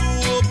with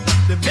soap.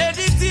 The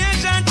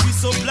meditation we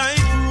supply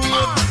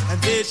proof,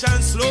 and they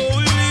shall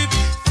slowly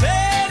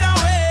fade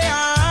away.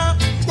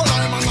 Well,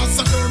 I'm an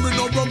assassin with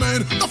no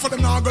domain. Enough of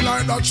them now go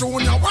like that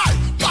showing you why.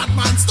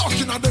 Batman stuck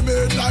in the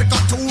made like a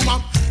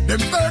tumor. Them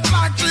fake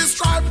like three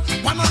stripe.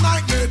 One a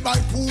night made by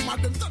Puma.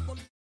 Them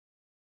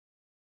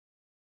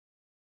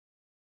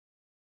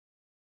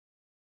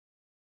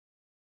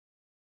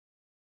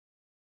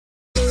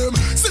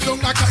sit down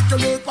like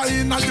calculate by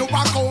in and you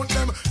account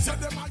them. Say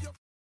them are your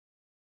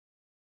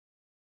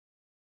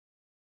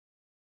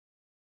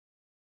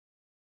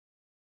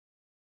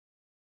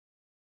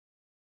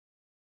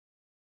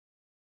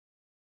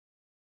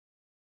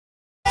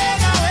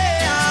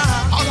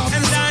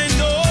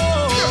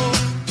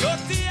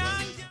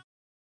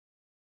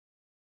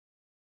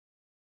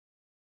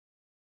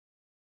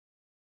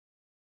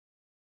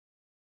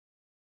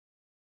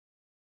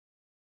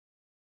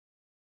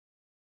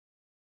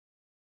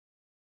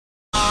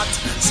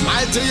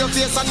smile to your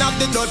face and have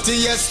the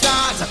dirtiest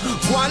start.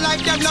 Go on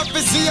like them love to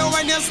see you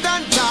when you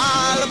stand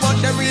tall,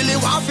 but they really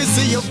want to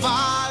see you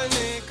fall.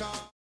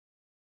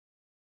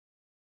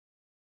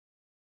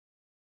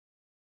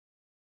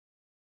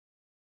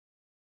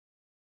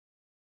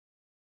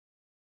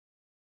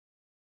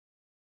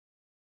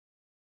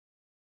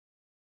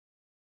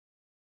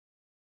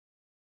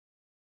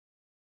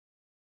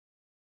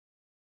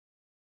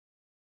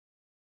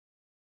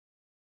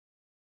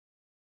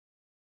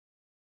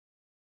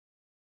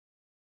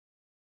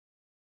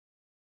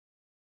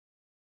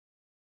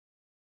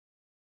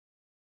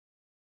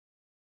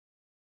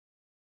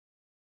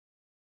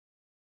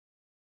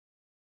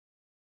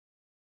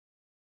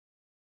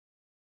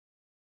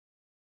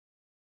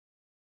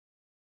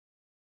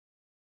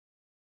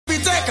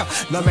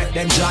 No make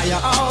them dry you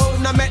out,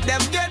 no make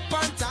them get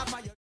on top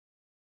of you.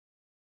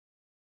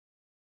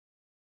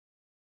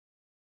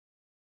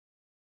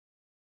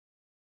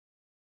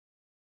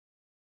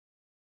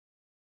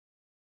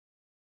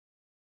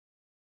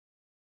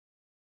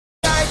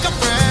 Like a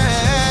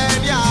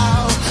friend, yo.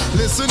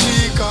 Listen,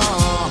 Nico,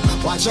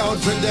 watch out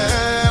for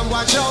them,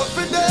 watch out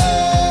for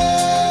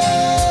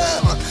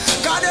them.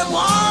 Cause them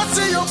want to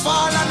see you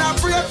fall and I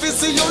pray to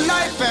see you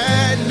life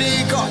end,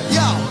 Nico,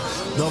 yo.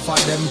 Enough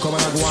of them come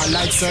and go on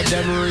like say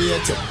them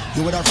rate you.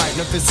 You would have fight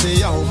enough to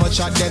see how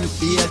much of them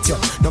hate you.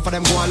 Enough of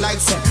them go on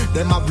like say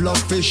them have love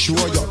to show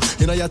you.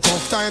 You know your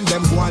tough time,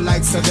 them go on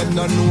like say them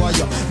don't know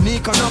you.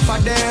 Nick enough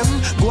of them,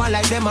 go on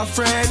like them a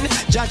friend.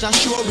 Judge a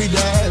show with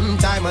them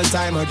time and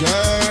time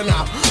again.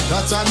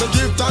 That's why I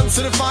give thanks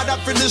to the Father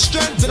for the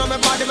strength. You know my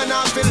body, man,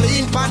 I feel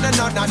lean pan and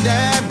none of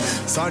them.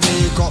 So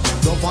Nico,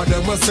 enough of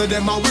them will say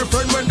them are we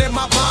friend when them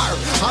are bar.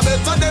 I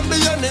better them be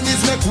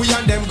enemies, make we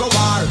and them go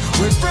war.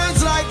 With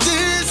friends like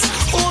this,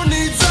 who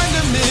needs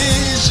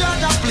enemies?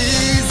 Shut up,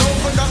 please,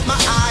 open up my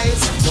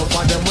eyes. No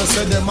for them will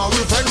say them are we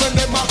friend when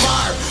them are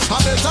bar. I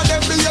better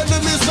them be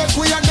enemies, make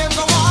we and them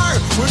go war.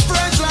 With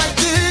friends like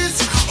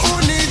this, who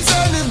needs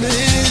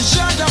enemies?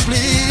 Shut up,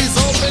 please,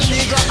 open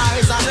nigga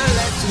eyes and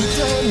let me.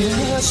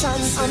 Determination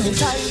and the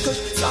title.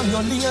 From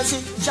your lazy,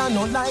 Jah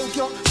no like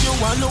you. You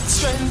a look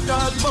strength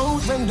talk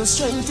about when the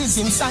strength is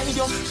inside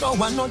you. No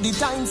one know the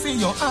time for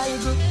your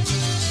idol.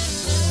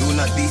 Do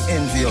not be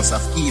envious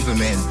of evil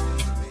men,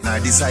 nor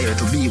desire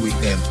to be with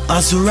them.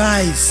 As you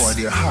rise, for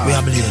their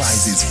heart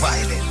devises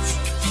violence,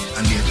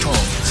 and their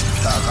tongues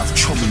talk of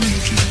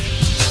troublemaking.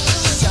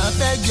 I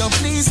beg you,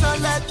 please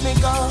don't let me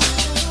go.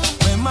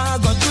 When my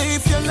God do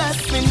if you let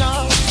me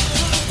know.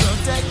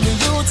 Protect me,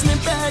 youths, me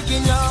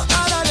begging you.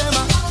 All of them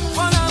are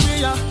wanna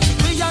be ya.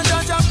 We are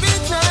judge a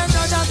big man,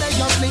 judge I beg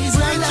you, please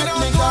don't let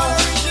me go.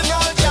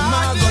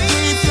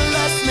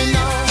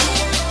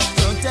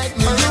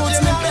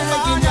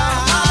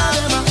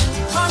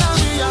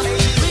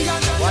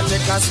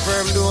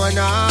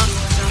 governor.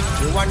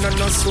 You wanna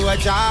know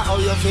soldier, how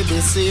you feel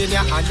be senior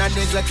and not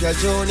neglect your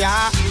junior.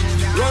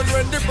 Run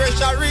when the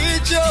pressure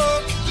reach you,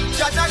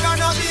 Jaja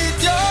gonna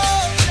beat you.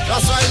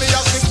 That's why me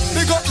have to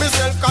pick up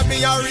myself, cause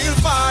me a real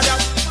father.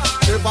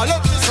 Never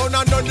let me son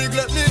and don't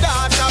neglect me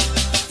daughter.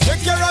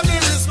 Take care of me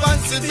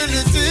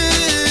responsibility.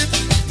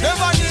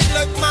 Never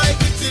neglect my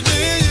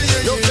dignity.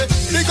 You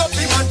pick up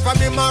the man from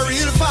him a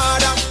real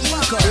father.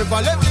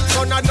 Never let me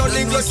son and don't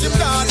neglect him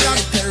daughter.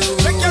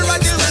 Take care of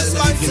the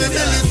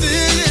responsibility.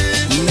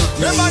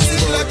 Never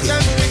neglect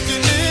them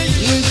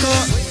dignity.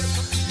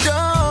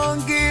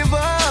 Don't give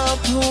up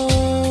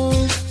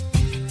hope.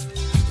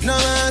 No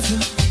matter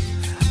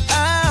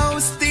how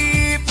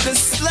steep the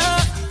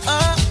slope.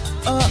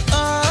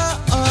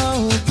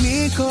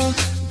 Nico,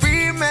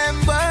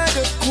 remember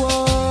the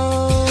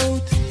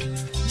quote.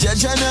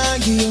 Judge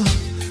and give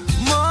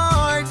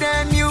more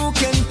than you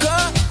can go.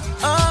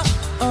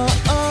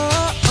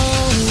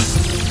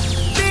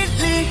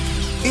 Believe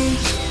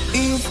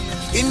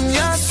in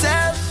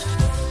yourself,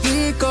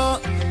 Nico.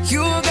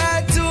 You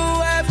got to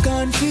have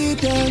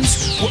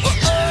confidence.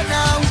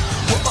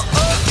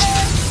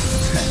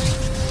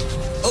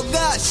 Oh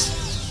gosh.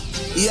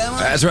 Yeah,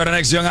 that's right, the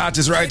next young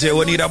artist right here.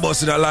 We need a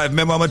bust in our life.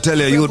 Remember, I'm going to tell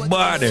you, youth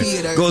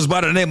body goes by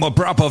the name of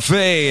Proper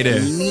Fade.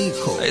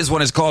 Nico. This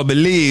one is called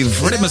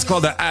Believe. Rhythm is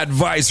called the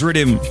Advice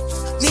Rhythm.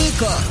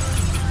 Nico.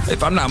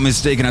 If I'm not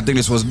mistaken, I think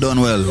this was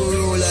done well.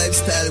 Rural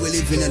lifestyle we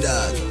live in a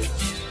dog.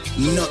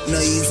 Not no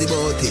easy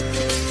about it.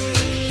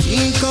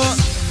 Nico,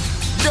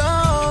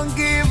 don't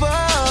give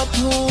up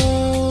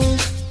hope.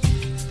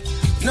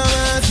 No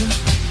matter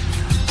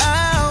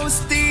how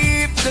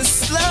steep the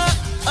slope.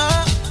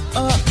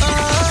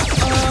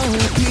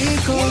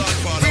 Nico,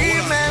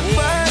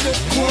 remember the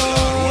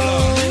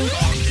quote.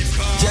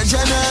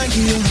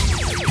 Jajanagi,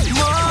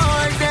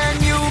 more than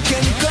you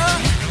can go.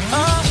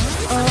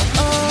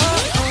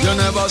 You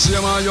never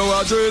shame on your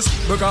address,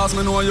 because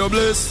me know you're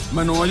blessed.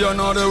 Me know you're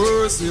not the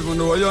worst, even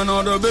though you're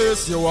not the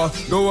best. You are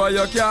do what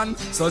you can,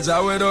 so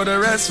Jah will do the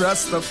rest.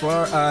 Rest of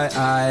for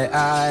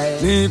I.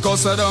 Nico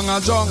said down a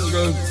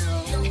jungle,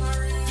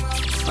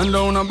 and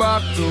down a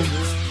back to,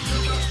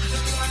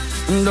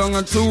 and down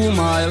a 2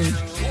 mile.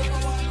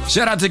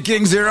 Shout out to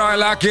King's Roy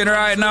locking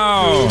right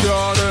now.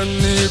 Jordan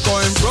Nico,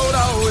 him proud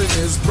of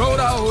witness, proud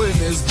of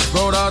witness,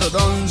 proud of the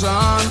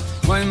dungeon.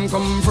 Where him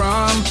come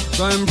from,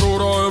 so him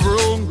proud of every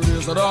room.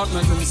 Grace of that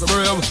make him so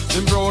brave.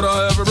 Him proud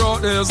of every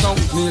broad days now.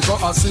 Nico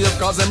a safe,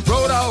 cause him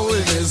proud of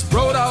witness,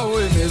 proud of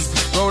witness,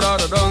 proud of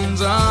the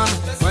dungeon.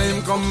 Where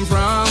him come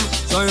from,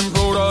 so him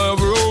proud of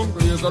every room.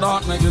 Grace of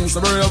that make him so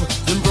brave.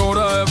 Him proud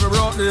of every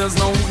broad days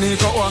now.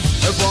 Nico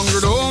if hungry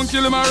don't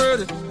kill him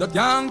already, that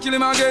can't kill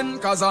him again,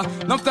 cause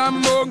enough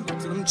time bug.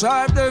 So them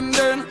tribe them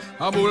then,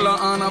 a bulla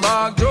and a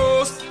bag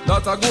juice.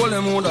 That a goal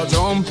them woulda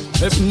jump.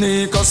 If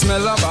Nico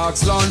smell a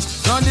box lunch,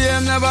 now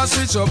them never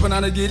switch up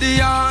and a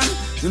Gideon.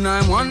 You know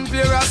I'm one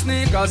pair of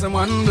sneakers and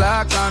one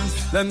black pants.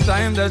 Them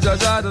time the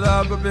judge had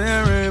to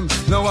prepare him.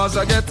 Now as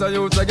I get a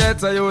you to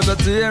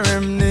tear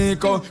him.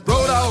 Nico,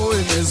 proud of who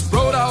him is,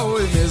 proud of who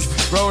him is,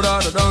 proud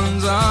of the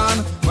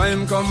dungeon. Where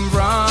him come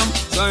from,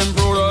 so I'm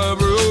proud of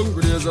every room.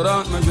 Days of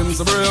that make him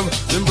so brave.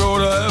 Him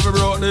proud of every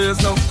broad days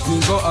now.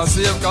 Nico a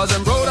safe, cause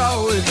I'm proud of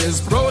who him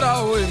is, proud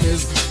of who him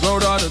is,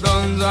 proud of the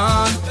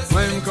dungeon.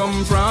 Where him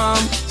come from,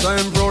 so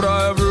I'm proud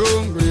of every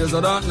room. Days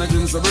of that make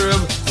him so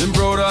brave. Him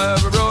proud of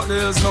every broad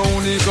days now.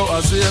 Nico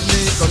a save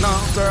Nico now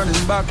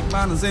turning back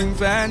man and sing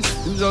fans.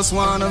 Him just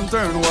want them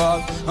turn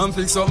wall and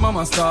fix up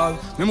mama stall.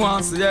 Him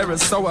wants to hear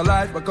his sour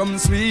life become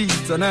sweet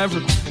and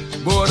every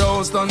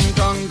boardhouse done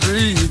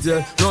concrete,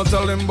 yeah. No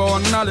tell him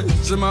about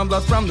knowledge, him have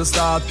that from the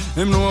start.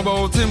 Him know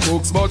about him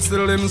books, but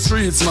still him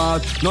street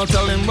smart. No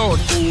tell him about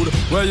food,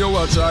 where you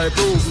a try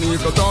prove.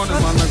 Nico turn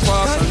him on the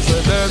fast and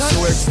say there's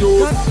no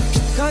excuse.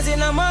 Cause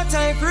in a my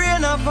type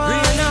rain a fall,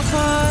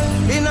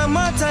 in a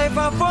my type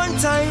a fun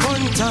time.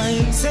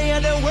 Say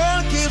the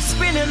world keeps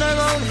spinning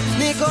around.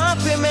 Nico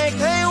happy make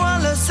hay while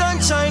the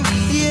sunshine.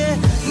 Yeah,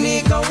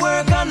 Nico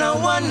work on a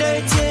one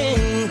day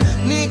thing.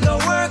 Nico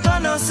work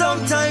on a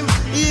sometime.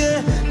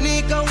 Yeah,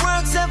 Nico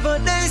work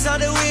 7 days of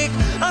the week.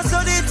 And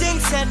so the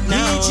thing set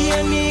now.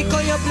 DJ Nico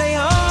you play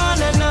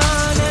on and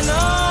on and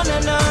on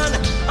and on,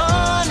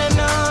 on and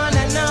on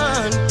and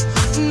on.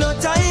 No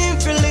time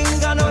for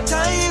linger, no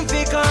time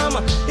for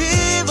come.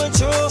 Even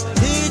true,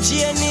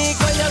 DJ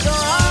Nico you go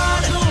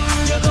hard,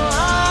 you go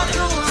hard.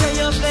 Say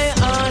you play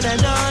on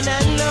and on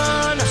and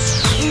on.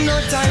 No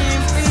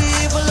time for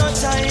evil, no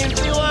time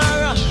for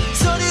war.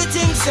 So the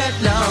thing set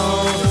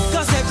now.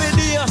 Cause every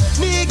day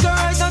Nico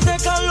rise and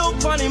take a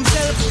look on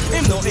himself.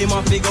 Him know him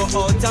a figure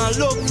out and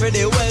look for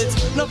the wealth.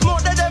 No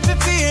more than them fi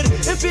feed,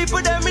 the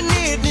people them in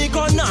need.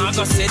 Nico nah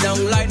go sit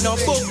down like no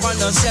book on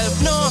the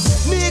shelf. No,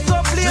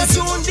 Nico play a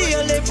tune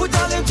daily. Put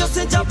all him just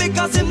in job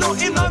because him know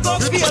him not go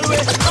feel way.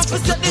 I fi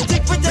set the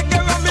tick for take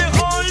care of me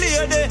old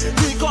lady.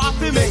 Nico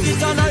happy make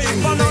it and I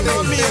if I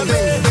know maybe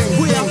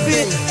we have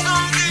it.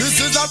 This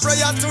is a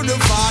prayer to the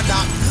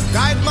Father.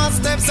 Guide my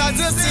steps as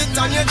you sit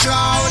and you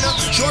drown.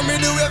 Show me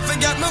the way to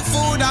get my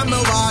food and my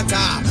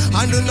water.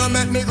 And do not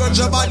make me go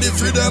your body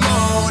for them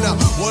own.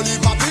 One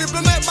heap of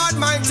people make bad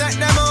mind take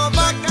them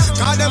over.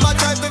 Cause them a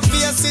try to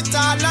face it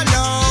all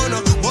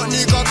alone. But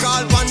nigga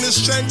call on the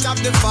strength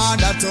of the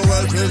Father to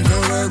help him to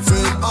work for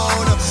him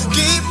own.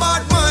 Keep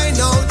bad mind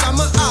out of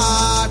my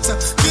heart.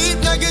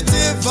 Keep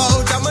negative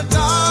out of my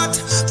thought.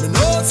 Me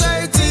know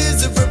say it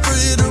easy for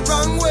free the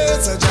wrong way.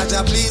 So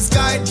Jaja please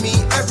guide me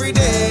every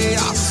day.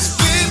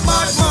 Keep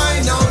bad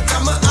mind out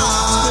of my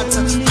heart.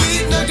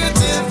 Keep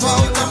negative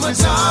out of my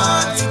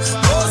thought.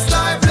 Most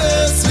I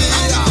bless me.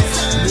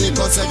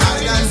 Because I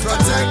guide and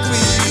protect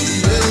me.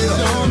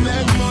 Don't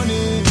make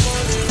money.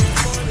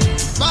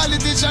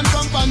 Politician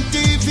come on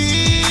TV.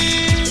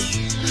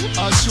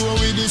 I show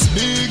with this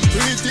big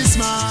pretty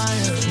smile.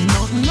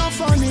 Nothing no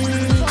funny.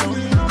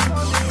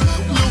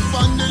 Look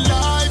on the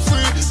life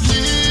we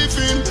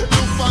living.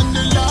 Look on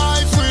the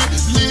life we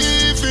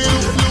living.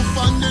 Look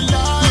on the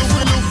life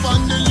we. Look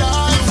on the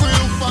life we.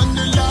 Look on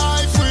the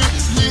life we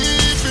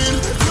living.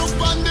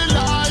 Look on the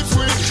life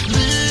we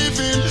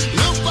living.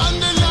 Look on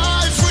the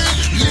life we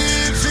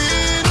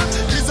living.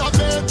 Is a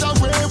better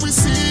way we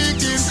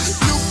seeking.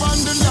 Look on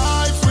the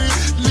life we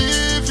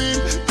living.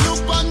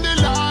 Look on the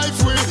life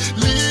we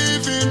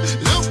living.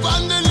 Look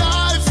on the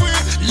life we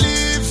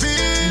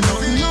living.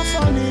 No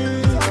funny.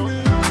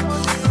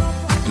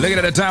 Look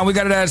at the time. We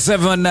got it at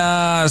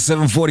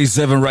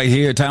 7:47 right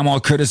here. Time all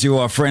courtesy of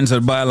our friends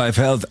at BioLife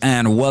Health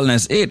and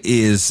Wellness. It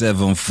is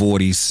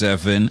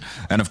 7:47.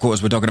 And of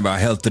course, we're talking about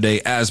health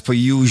today. As per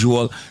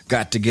usual,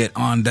 got to get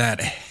on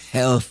that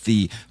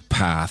healthy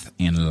path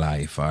in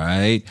life, all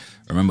right?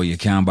 Remember, you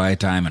can't buy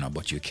time,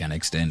 but you can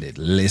extend it.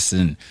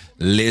 Listen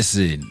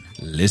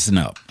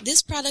up.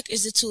 This product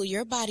is a tool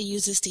your body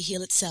uses to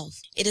heal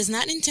itself. It is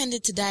not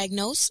intended to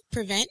diagnose,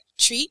 prevent,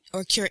 treat,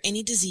 or cure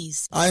any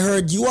disease. I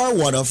heard you are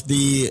one of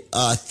the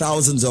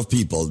thousands of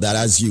people that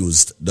has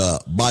used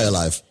the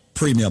BioLife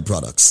premium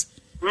products.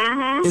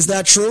 Mm-hmm. Is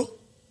that true?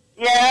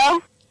 Yeah.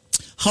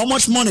 How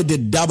much money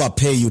did Daba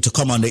pay you to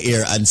come on the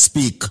air and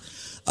speak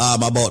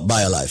about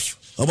BioLife?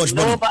 How much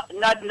money?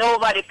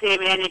 Nobody pay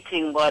me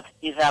anything, but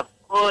it's a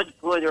good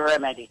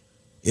remedy.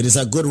 It is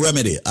a good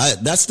remedy.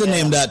 That's the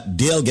name that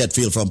Dale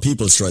Getfield from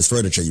People's Choice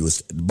Furniture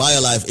used.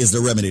 BioLife is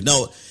the remedy.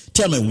 Now,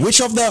 tell me,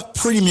 which of the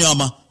premium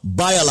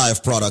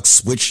BioLife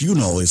products, which you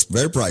know is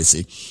very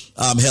pricey,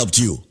 helped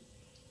you?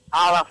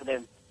 All of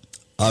them.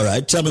 All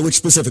right. Tell me which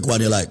specific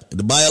one you like.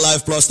 The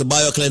BioLife Plus, the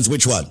BioCleanse,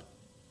 which one?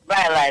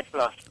 BioLife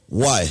Plus.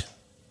 Why?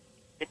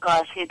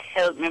 Because it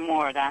helped me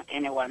more than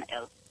anyone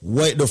else.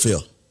 Why do you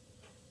feel?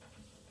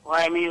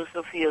 Why I used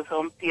to feel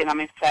some pain on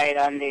my side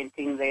and then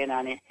things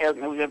and it helped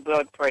me with the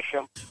blood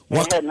pressure.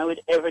 It helped me with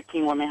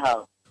everything what I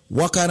have.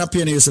 What kind of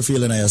pain you used to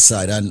feel on your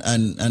side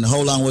and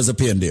how long was the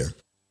pain there?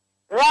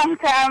 Long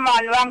time,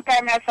 man. Long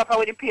time I suffer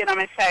with the pain on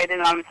my side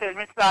and so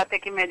I start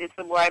taking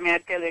medicine, boy, I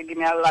tell you, give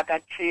me a lot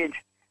of change.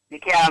 Me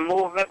can't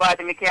move my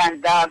body, me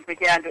can't dance, me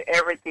can't do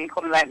everything.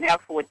 Come like me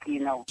at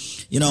 14 now.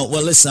 You know,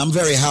 well, listen, I'm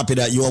very happy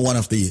that you are one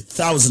of the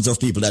thousands of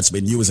people that's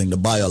been using the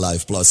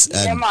BioLife Plus.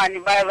 And yeah, man, the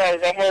BioLife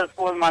is a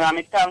helpful, man.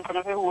 I'm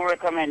thankful for who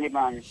recommend it,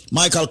 man.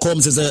 Michael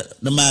Combs is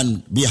the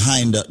man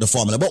behind the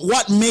formula. But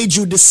what made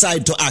you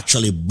decide to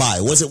actually buy?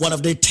 Was it one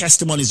of the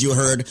testimonies you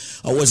heard,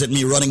 or was it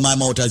me running my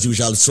mouth as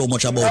usual so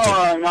much about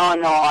it?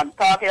 No. I'm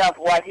talking of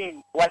what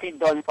he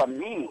done for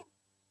me.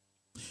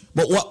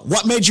 But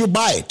what made you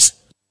buy it?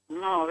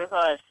 No,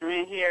 because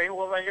me hear it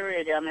over the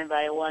radio, I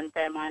buy it one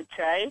time and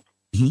try it.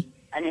 Mm-hmm.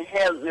 And it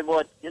helped me,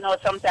 but,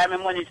 sometimes my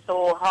money is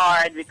so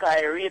hard because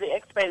it's really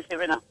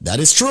expensive, That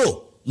is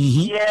true.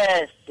 Mm-hmm.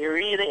 Yes, it's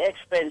really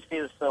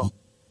expensive, so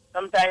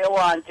sometimes you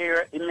want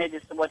your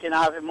medicine, but you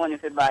don't have the money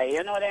to buy it.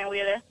 You know what I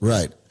mean?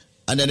 Right.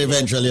 And then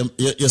eventually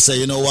you say,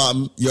 you know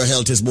what, your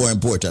health is more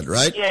important,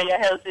 right? Yeah, your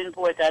health is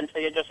important, so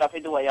you just have to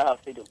do what you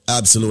have to do.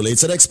 Absolutely.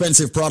 It's an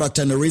expensive product,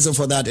 and the reason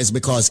for that is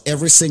because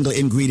every single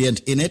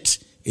ingredient in it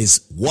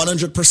is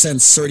 100%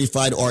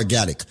 certified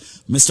organic.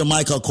 Mr.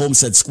 Michael Combs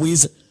said,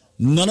 Squeeze,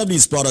 none of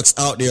these products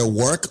out there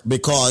work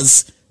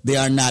because they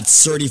are not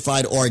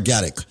certified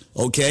organic.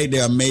 Okay?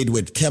 They are made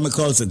with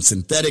chemicals and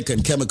synthetic,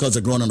 and chemicals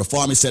are grown on the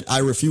farm. He said, I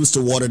refuse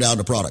to water down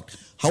the product.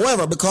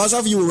 However, because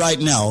of you right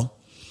now,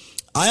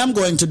 I am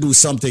going to do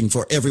something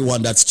for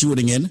everyone that's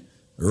tuning in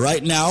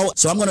right now.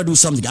 So I'm going to do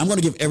something. I'm going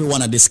to give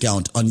everyone a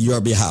discount on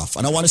your behalf.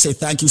 And I want to say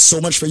thank you so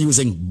much for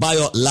using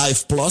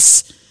BioLife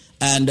Plus.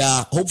 And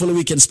hopefully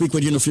we can speak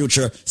with you in the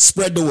future.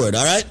 Spread the word,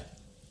 all right?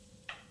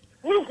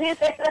 All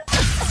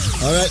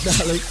right,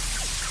 darling.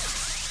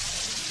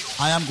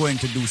 I am going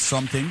to do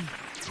something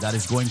that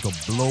is going to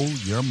blow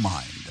your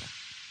mind.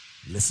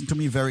 Listen to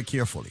me very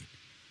carefully.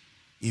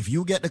 If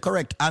you get the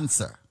correct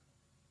answer,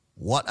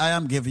 what I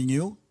am giving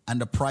you and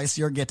the price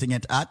you're getting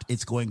it at,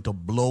 it's going to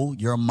blow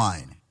your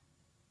mind.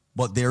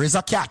 But there is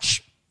a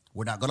catch.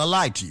 We're not going to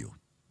lie to you.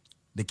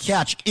 The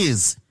catch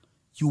is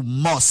you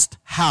must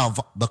have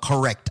the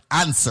correct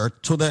answer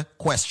to the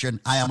question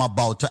I am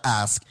about to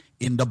ask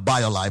in the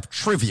BioLife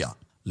trivia.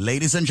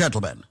 Ladies and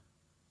gentlemen,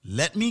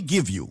 let me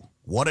give you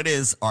what it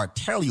is or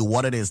tell you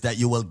what it is that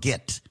you will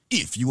get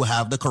if you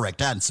have the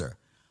correct answer.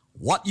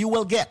 What you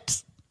will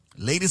get,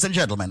 ladies and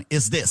gentlemen,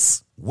 is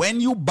this.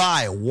 When you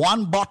buy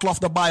one bottle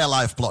of the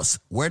BioLife Plus,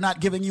 we're not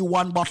giving you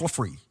one bottle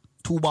free,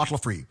 2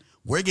 bottles free.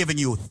 We're giving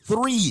you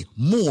 3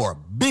 more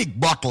big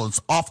bottles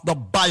of the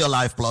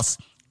BioLife Plus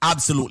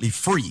absolutely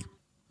free.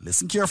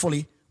 Listen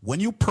carefully. When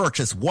you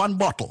purchase one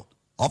bottle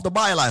of the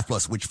BioLife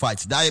Plus, which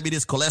fights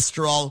diabetes,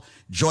 cholesterol,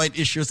 joint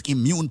issues,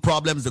 immune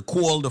problems, the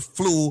cold, the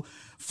flu,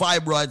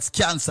 fibroids,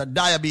 cancer,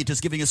 diabetes,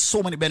 giving you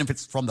so many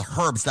benefits from the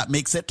herbs that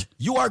makes it,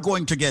 you are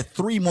going to get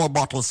 3 more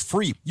bottles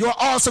free. You're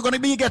also going to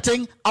be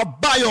getting a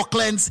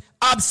BioCleanse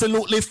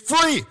absolutely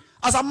free.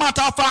 As a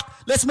matter of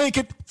fact, let's make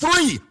it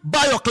 3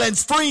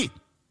 BioCleanse free.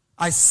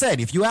 I said,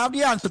 if you have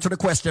the answer to the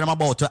question I'm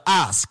about to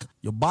ask,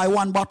 you buy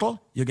one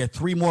bottle, you get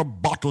 3 more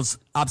bottles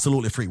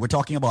absolutely free. We're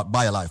talking about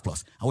BioLife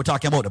Plus, and we're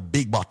talking about the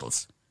big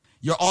bottles.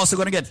 You're also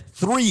going to get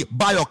 3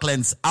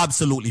 BioCleanse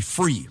absolutely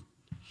free.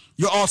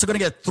 You're also going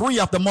to get 3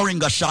 of the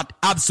Moringa shot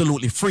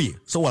absolutely free.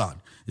 So hold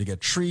on. You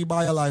get 3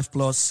 BioLife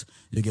Plus,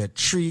 you get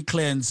 3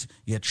 Cleanse,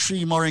 you get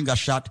 3 Moringa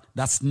shot.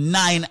 That's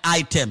 9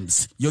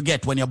 items you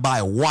get when you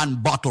buy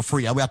one bottle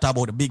free. And we are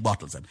talking about the big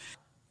bottles. And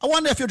I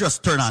wonder if you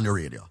just turn on the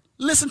radio.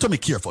 Listen to me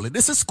carefully.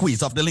 This is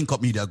Squeeze of the Link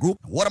Up Media Group.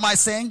 What am I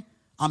saying?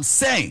 I'm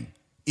saying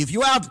if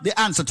you have the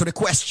answer to the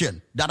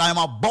question that I'm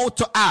about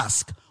to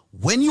ask,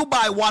 when you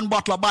buy one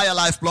bottle of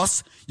BioLife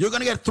Plus, you're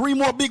going to get 3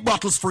 more big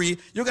bottles free.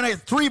 You're going to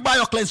get 3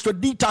 BioCleanse to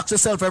detox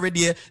yourself every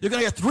day. You're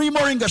going to get 3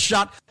 Moringa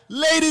shot.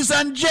 Ladies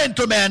and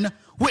gentlemen,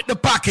 with the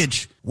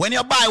package, when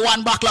you buy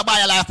one bottle of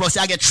BioLife Plus,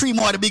 you get 3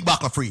 more of the big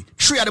bottle free,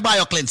 3 of the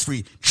BioCleanse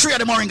free, 3 of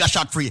the Moringa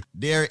shot free.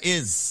 There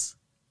is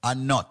a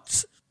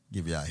nut.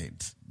 Give you a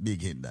hint.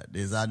 Big hint that.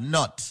 There's a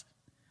nut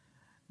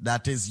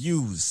that is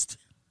used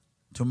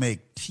to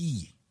make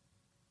tea.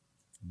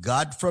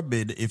 God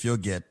forbid if you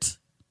get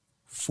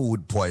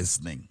food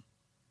poisoning.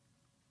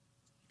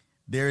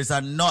 There is a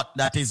nut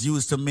that is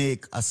used to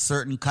make a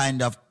certain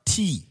kind of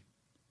tea.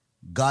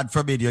 God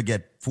forbid you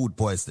get food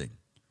poisoning.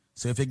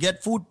 So if you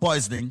get food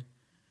poisoning,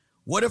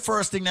 what the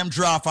first thing them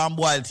draw from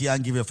boil tea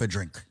and give you for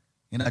drink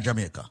in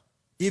Jamaica?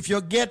 If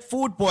you get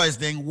food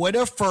poisoning, what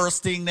the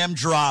first thing them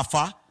draw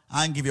for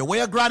and give you? Where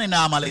your granny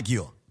normally give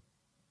you?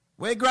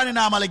 Where your granny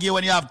normally give you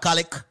when you have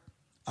colic,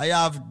 or you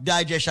have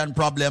digestion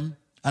problem,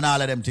 and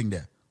all of them things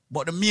there?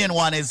 But the main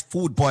one is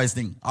food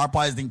poisoning, or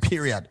poisoning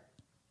period.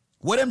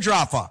 What them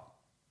draw for?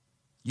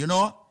 You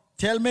know?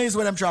 Tell me is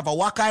what them draw for.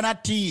 What kind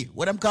of tea?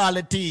 What them call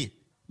it tea?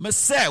 Me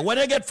say, when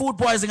they get food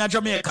poisoning in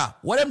Jamaica,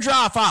 what them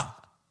draw for?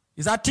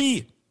 Is that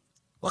tea?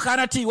 What kind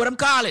of tea? What them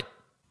call it?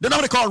 The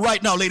number to call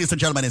right now, ladies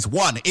and gentlemen, is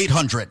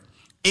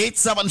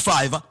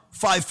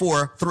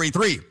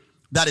 1-800-875-5433.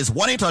 That is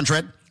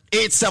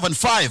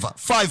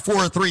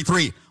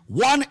 1-800-875-5433.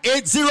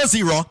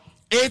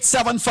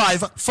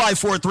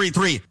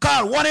 1-800-875-5433.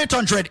 Call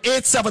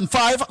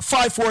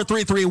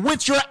 1-800-875-5433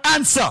 with your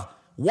answer.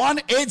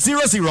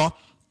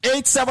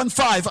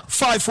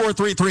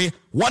 1-800-875-5433.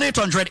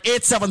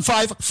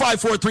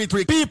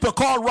 1-800-875-5433. People,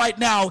 call right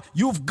now.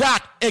 You've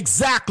got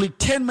exactly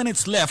 10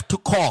 minutes left to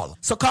call.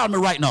 So call me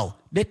right now.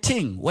 The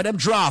thing, where them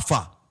draw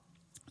for,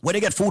 when they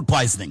get food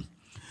poisoning,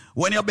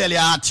 when your belly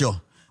hurt you,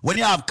 when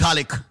you have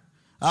colic,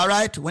 all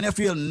right, when you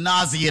feel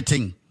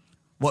nauseating,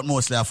 but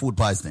mostly have food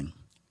poisoning.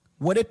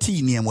 What a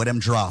tea name, what them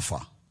draw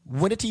for?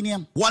 What a tea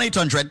name?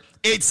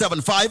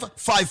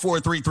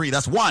 1-800-875-5433.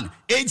 That's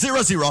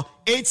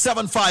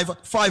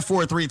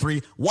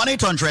 1-800-875-5433.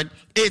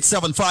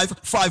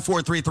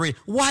 1-800-875-5433.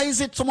 Why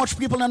is it so much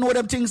people don't know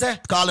them things there?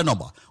 Call the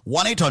number.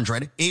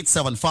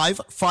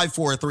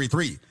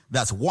 1-800-875-5433.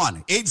 That's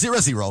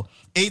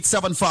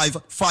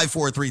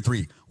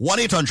 1-800-875-5433.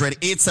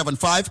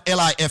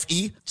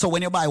 1-800-875-LIFE. So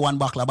when you buy one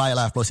bottle of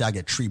BioLife Plus, you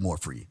get 3 more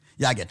free.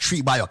 You get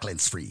 3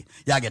 BioCleanse free.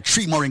 You get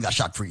 3 Moringa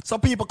shot free. So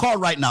people, call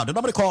right now. The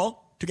number to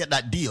call to get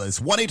that deal is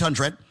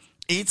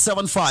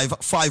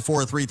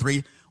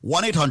 1-800-875-5433.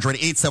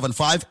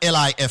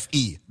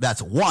 1-800-875-LIFE.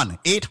 That's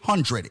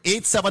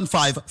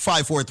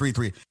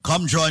 1-800-875-5433.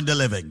 Come join the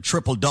living.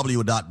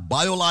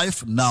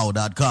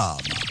 www.biolifenow.com.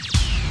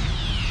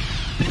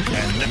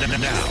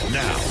 And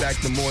now, back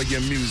to more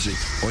your music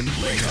on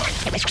Wake Up.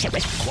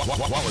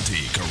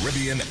 Quality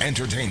Caribbean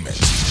Entertainment.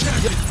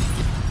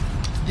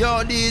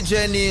 Yo,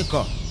 DJ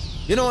Nico.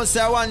 You know,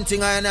 say one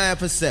thing I have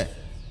to say.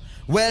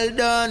 Well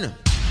done,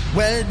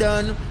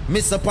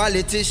 Mr.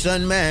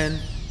 Politician, man.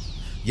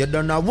 You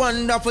done a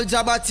wonderful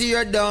job at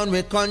tear down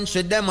with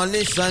country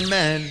demolition,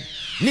 man.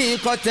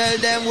 Nico, tell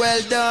them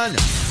well done.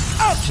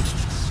 Okay.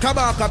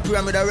 Kabaka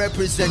Pyramid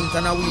represent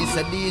and we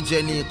say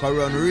DJ Nico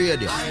run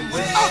radio. I'm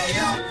way up.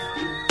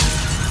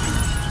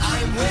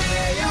 I'm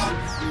way up.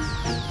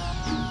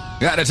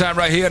 Got the time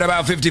right here at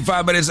about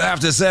 55 minutes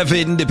after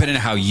 7. Depending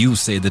on how you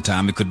say the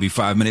time, it could be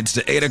 5 minutes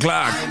to 8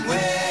 o'clock.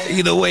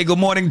 Either way, good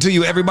morning to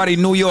you. Everybody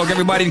in New York,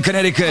 everybody in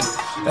Connecticut,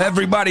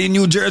 everybody in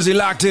New Jersey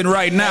locked in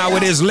right now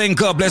with his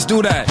link up. Let's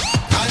do that.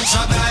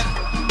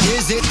 Contraband.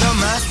 Is it the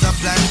master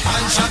plan?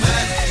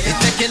 Contraband. It's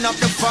taking up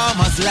the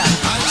farmer's land.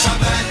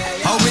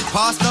 Contraband. How it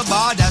past the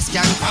border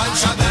scan.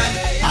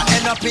 Contraband. I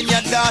end up in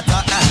your daughter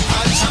and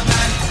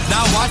contraband.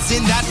 Now what's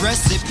in that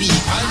recipe?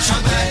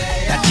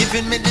 Contraband. That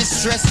giving me this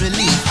stress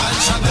relief.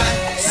 Contraband.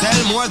 Sell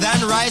more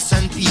than rice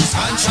and peas.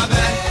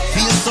 Contraband.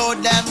 Feel so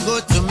damn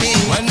good to me.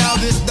 When now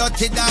this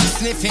dirty dog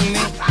sniffing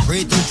me,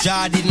 pray to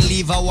Jah didn't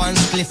leave a one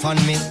spliff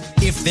on me.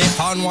 If they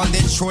found one,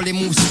 they'd surely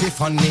move swift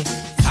on me.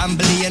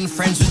 Family and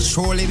friends would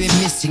surely be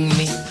missing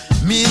me.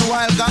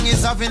 Meanwhile, gang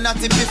is having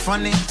that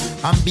epiphany.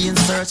 I'm being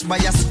searched by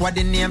a squad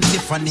named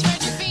Tiffany.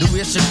 The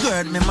way she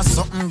gird me, my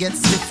something gets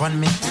stiff on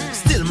me.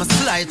 Still my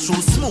slide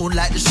through smooth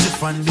like the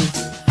chiffon be.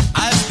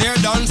 As they're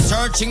done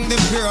searching the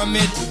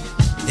pyramid,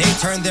 they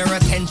turn their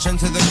attention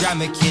to the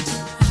Grammy Kid,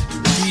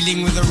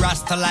 dealing with the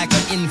Rasta like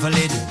an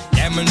invalid,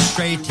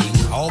 demonstrating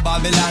how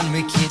Babylon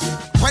wicked.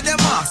 Where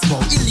them ask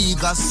about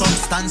illegal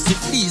substance,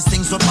 if these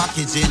things were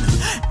packaging,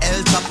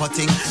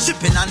 el-tapotting,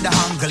 shipping and the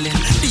handling.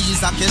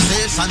 These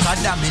accusations are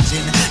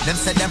damaging. Them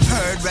said them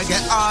heard reggae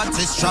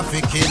artists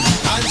trafficking.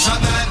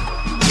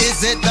 Contraband.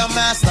 Is it the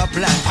master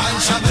plan?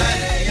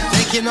 Contraband.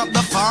 Taking up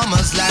the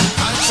farmer's land.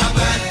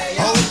 Contraband.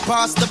 Out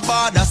past the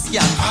border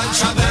scam.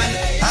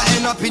 Contraband. I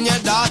end up in your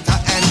daughter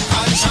and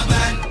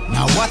contraband.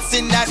 Now what's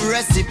in that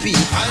recipe?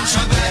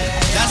 Contraband.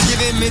 That's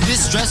giving me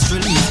this stress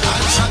relief.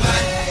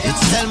 Contraband.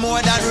 It's sell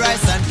more than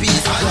rice and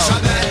peas.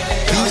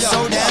 Contraband. Feels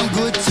so damn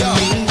good to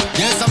me.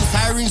 There's some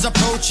sirens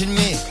approaching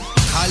me.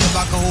 Call you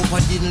back, I hope I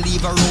didn't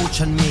leave a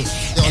roach on me.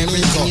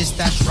 Everything is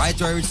stashed right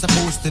where it's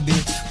supposed to be.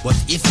 But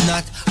if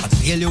not, I'll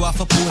bail you off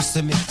a post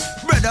to me.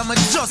 Brother, I'ma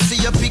just see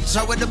your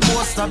picture with the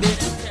poster be.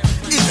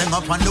 Even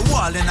up on the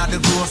wall in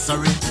the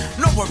grocery.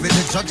 No worry,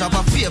 the judge have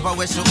a favor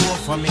where she go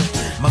for me.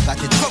 I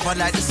got it covered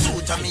like the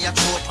suit on me a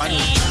trope on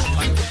it.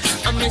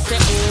 I'm Mr.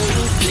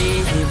 Old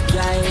Slave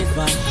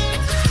Driver.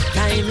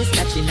 Time is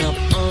catching up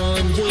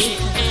on you.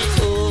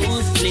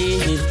 Old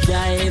Slave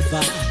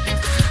Driver.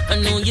 I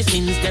know your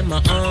sins, them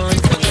are on.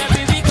 So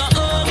carry we go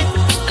home.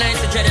 And I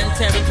say dread and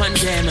terror upon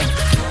them. And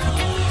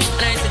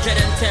I say dread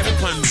and terror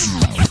upon me.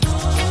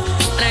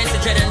 And I say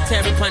dread and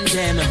terror upon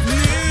them.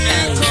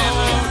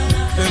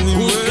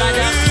 Who's got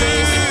a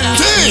face?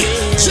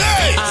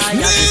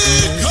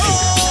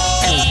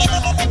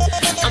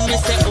 I'm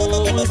Mr.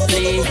 Old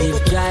Slave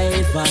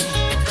Driver.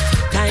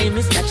 Time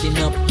is catching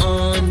up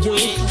on you.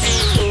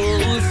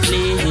 Old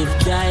Slave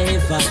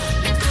Driver.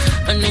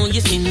 I know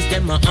your sins,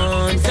 them are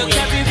on. So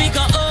carry we go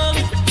home.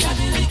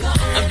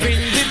 I bring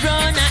the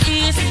brown a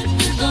east.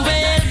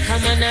 Well,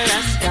 come on a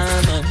Rasta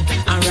man.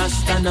 A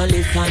Rasta no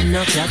live on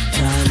no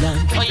capital.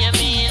 Oh you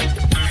mean?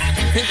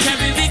 And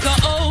carry we go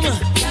home.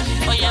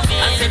 Oh you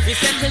mean? As if we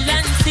settle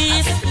and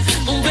cease.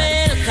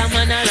 Well, come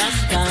on a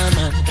Rasta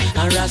man. A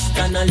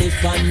Rasta no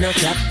live on no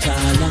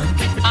capital.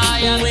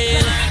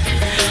 Well,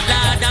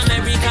 Lord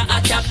America a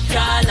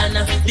capital and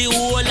the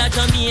whole of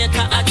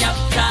Jamaica a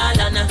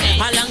capital and a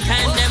long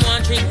time them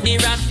want drink the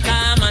Rasta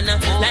man.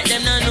 Like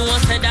them no know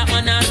say that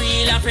man a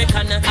real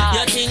African.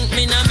 You think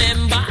me no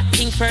member?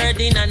 King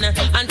Ferdinand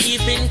and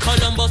thief in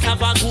Columbus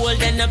have a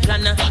golden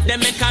plan. They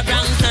make a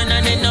wrong turn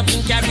and end up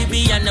in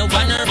Caribbean.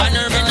 Wanna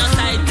me no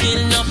side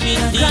till no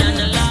Indian.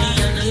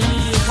 Give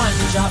me one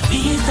drop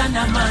beat and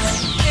a man.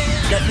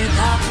 Let me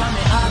talk from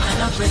me heart and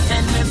not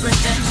pretend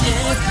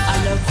yeah. I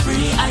love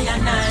free I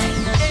and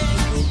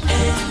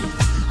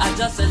I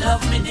just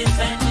love me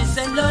defend me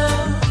say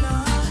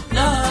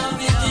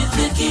love it is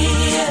the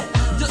key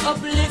to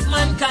uplift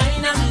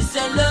mankind and me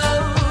say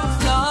love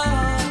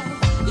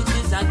it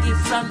is a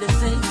gift from the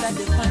saints that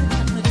define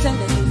me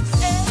telling you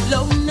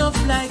love enough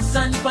like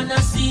sand on a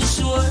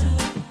seashore,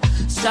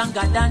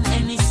 stronger than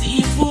any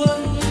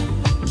seafood.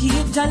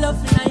 Keep your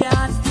love in your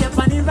heart, stay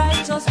on the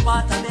righteous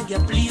path. I beg you,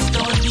 please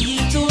don't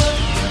detour.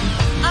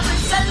 I'm in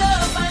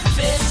love and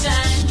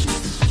patience.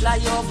 Fly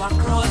over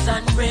crows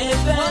and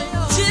raven.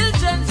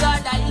 Children's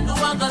are dying, no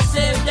one gonna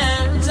save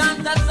them.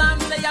 Chant a psalm,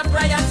 say a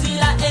prayer,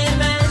 till a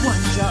amen. One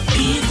drop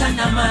beat and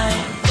a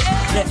mind.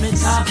 Let me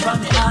talk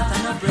from my heart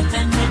and not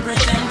pretend.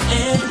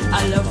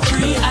 I love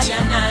free, I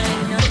and I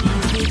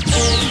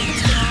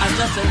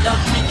just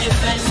love me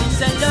defend.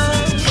 Say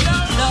love,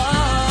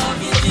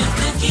 it is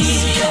the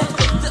key.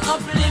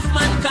 Uplift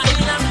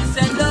mankind and we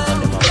say love.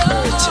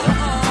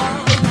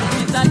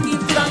 It's a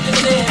gift from the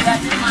day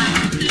that mine.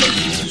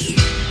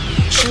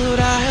 Should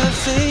I have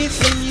faith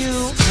in you?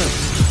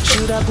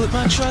 Should I put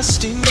my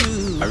trust in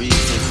you?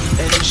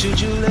 And should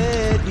you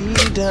let me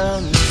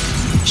down?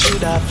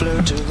 Should I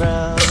flirt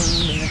around?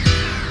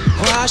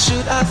 Why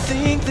should I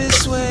think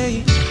this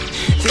way?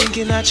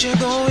 Thinking that you're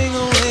going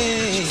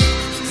away.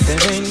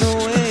 There ain't no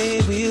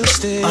way we'll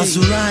stay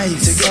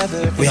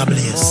together. We are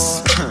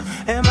blessed.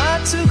 Am I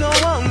to go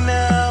on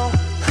now,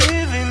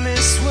 living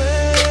this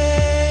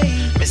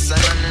way?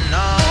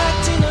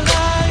 Acting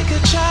like a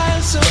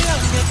child so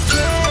young to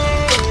play.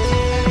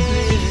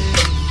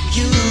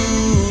 You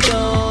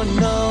don't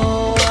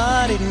know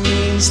what it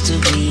means to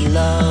be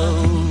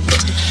loved.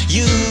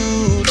 You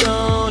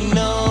don't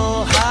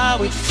know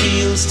how it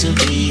feels to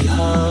be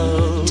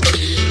hugged.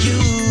 You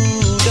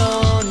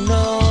don't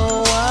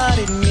know what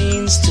it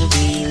means to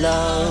be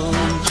loved.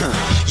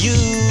 You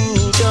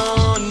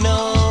don't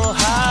know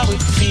how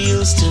it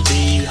feels to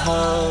be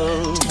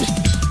home.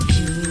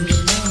 You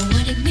don't know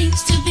what it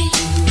means to be.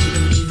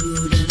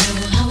 You don't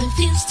know how it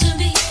feels to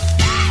be.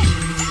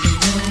 You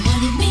don't know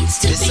what it means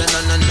to be. Listen,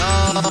 no.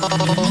 You don't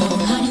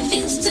know how it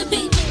feels to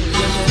be.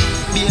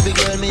 Baby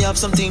girl, me have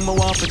something I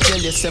want to tell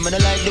you. Say me I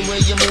like the way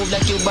you move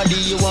like your body,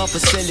 you want to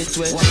sell it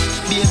well.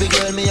 Baby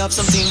girl, me have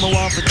something I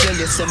want to tell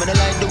you. Say me I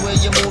like the way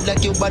you move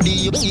like your body,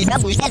 you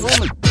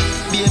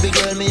Baby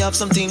girl, me have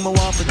something I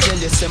want to tell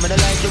you. Say me I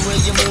like the way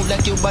you move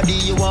like your body,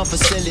 you want to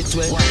sell it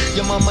well.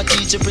 Your mama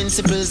teach you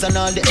principles and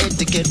all the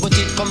etiquette, but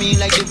it come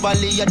in like the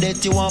valley of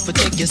death, you want to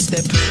take your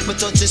step. Me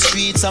touch the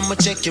streets and me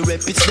check your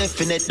rep, it's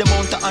definite. The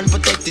amount of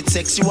unprotected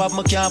sex you have,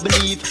 me can't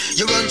believe.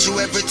 You run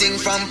through everything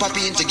from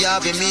popping to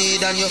Gabby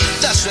Mead, and you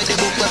just read the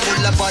book where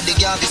full of body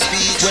Gabby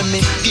speech. When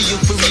me give you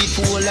for read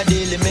for all a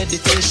daily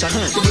meditation,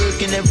 you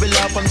work in every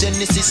law from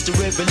Genesis to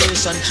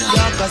Revelation.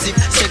 Yeah, cause if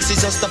sex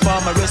is just a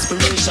form of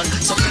respiration,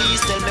 so please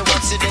tell me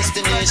what's the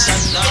destination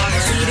now.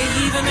 See the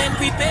evil men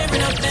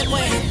preparing up them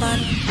weapon,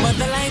 but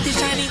the light is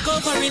shining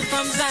covering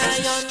from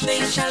Zion.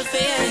 They shall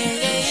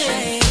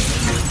fade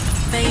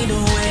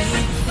away.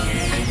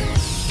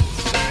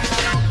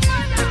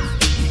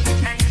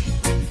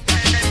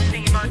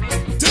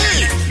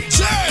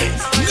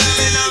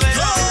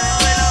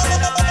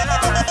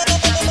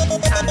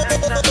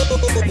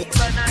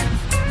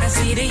 I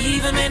see the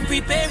evil men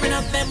preparing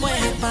up them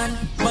weapon,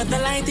 but the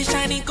light is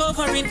shining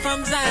covering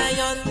from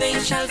Zion. They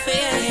shall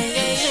fade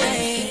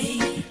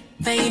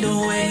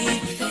away.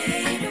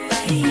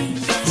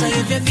 So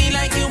if you feel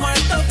like you are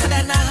tougher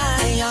than a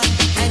lion,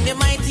 and you're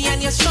mighty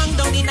and you're strong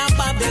down in a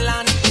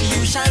Babylon,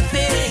 you shall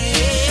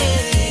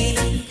fade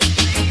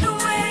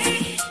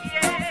away.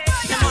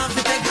 You want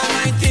to take a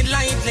light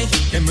lightly.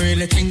 Them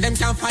really think them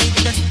can fight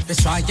me.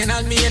 Destroying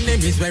all me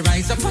enemies will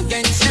rise up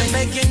against me.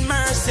 Begging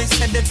mercy,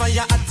 said the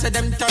fire hot, said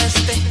them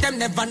thirsty. Them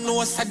never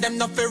know, said them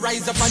not to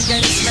rise up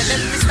against me. Let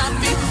me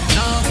stop it,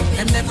 no,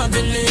 them never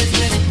believe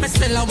me. Me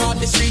still I walk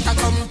the street, I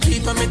come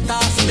people me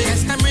toss me.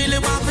 Yes, them really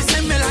want to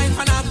see me life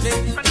and happy,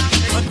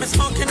 but me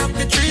smoking up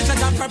the trees that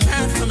got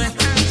prepared for me.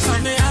 So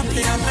me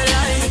happy, I'm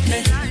like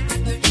it.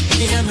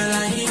 Yeah, me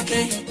like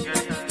it.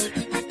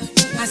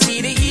 I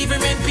see the evil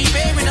men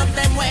preparing up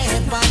them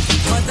weapons,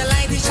 but the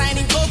light is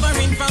shining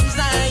covering from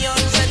Zion,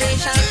 so they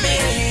shall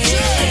fade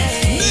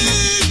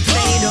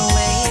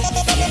away.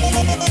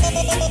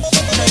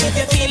 So if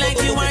you feel like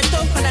you are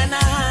tougher than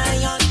a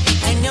lion,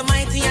 and you're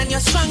mighty and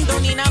you're strong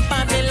down in a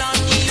Babylon,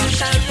 you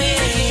shall fade.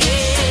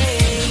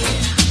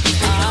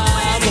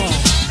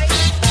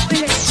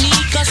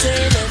 Chica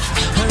say left,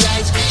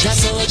 right,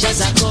 just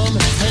soldiers are come,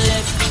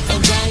 left,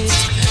 right.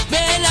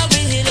 Bella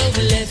will love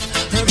left,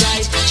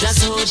 right, just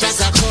soldiers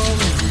are come.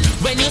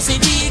 When you see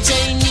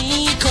DJ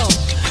Nico,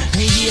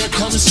 here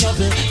comes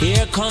trouble,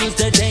 here comes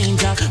the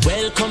danger.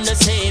 Welcome the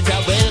savior,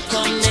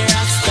 welcome the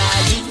Rasta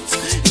youth.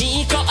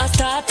 Nico a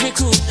start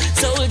recruit,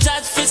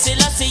 soldiers for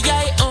Selassie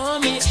I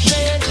army.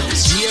 Here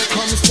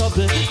comes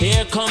trouble,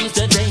 here comes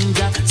the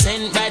danger.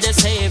 Sent by the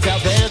savior,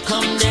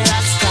 welcome the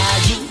Rasta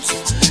youth.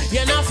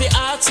 You're not for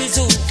axes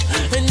who,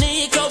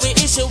 Nico we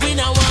issue in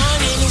a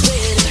warning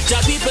way. The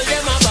people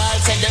them a ball,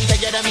 said them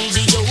tired of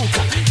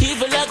mediocre.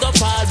 Evil a go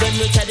fall when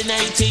we tell the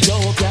night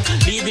Ethiopia.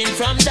 Living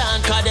from down,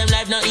 cause them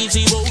life not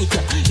easy boat.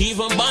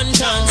 Even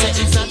Bantan said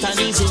it's not an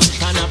easy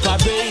an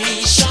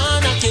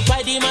operation.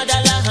 Occupy the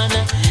motherland.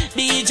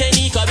 DJ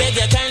Nico beg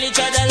you kindly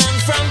try the land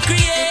from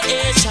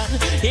creation.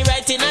 He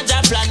writing a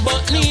job plan,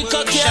 but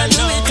Nico can't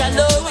do it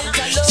alone.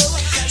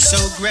 So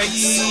great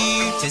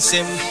is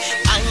him,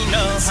 I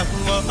know how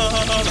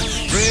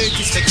great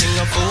is the King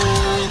of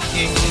all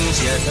kings,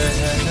 yes.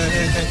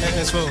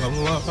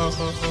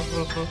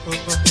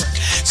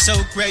 So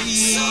great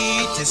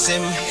is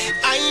him,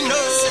 I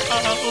know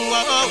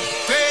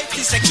great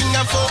is the King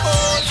of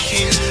all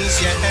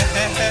kings, yes.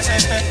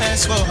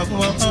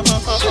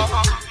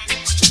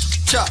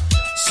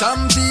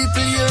 Some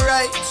people you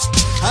right,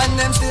 and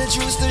them still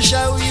choose to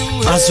show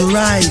you As you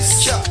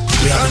rise,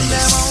 we are from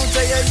them out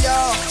of your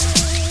yard.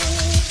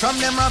 From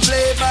them I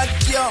play bad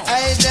young,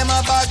 I them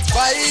a bad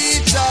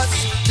fighters.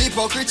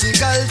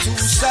 Hypocritical,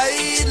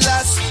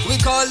 two-sideless. We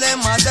call them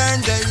modern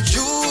day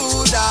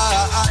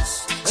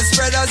Judas, the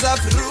spreaders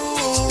of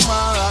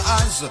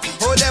rumors.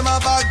 Oh, them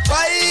a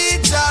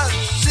backbiters.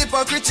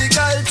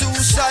 Hypocritical,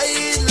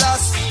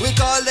 two-sideless. We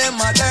call them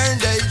modern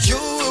day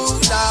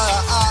Judas,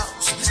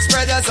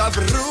 spreaders of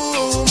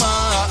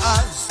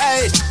rumors.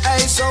 Hey,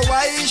 so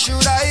why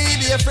should I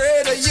be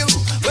afraid of you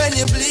when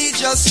you bleed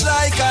just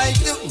like I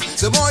do?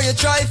 The more you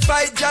try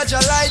fight, judge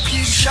a light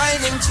keeps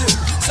shining too.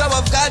 So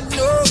I've got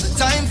no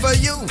time for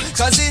you,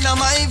 cause in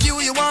my view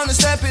you wanna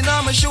step in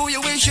on my shoe.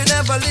 You wish you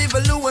never leave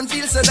a loo and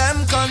feel so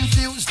damn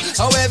confused.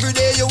 How every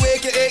day you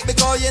wake you ache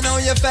because you know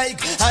you're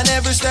fake, and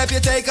every step you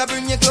take I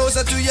bring you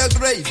closer to your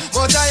grave.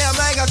 But I am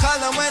like a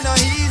column when I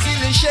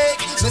easily shake.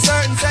 Me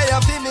certain say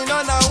I feel me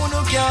none of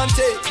who can't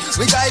take.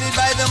 We guided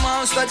by the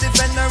monster,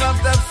 defender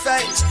of the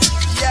faith.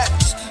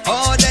 Yes,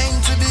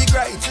 ordained to be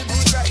great, to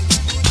be great.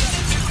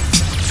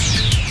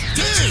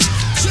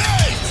 DJ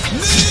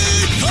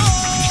Nico.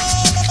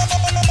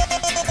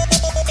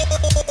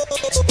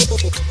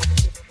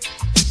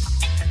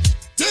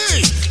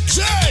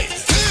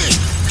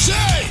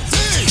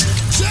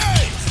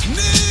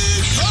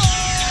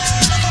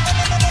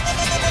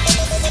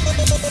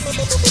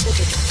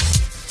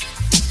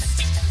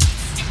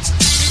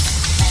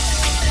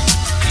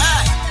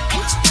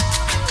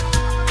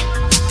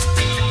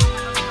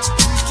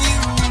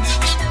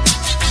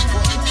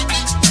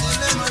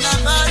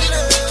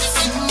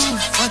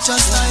 Watch your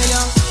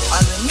style,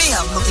 and when me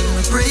have nothing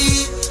to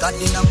pray. God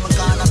in my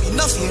corner, me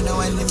no fear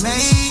no enemy.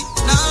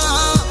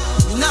 Nah,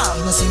 me nah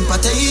have no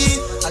sympathy.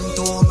 And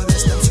to all my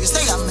best them face,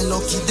 they have me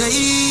lucky day.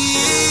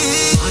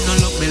 I no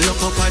look me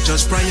look up, I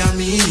just pray on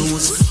me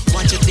use.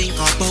 What you think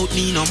about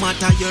me, no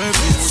matter your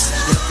views.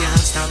 You can't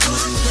stop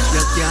nothing,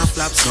 you can't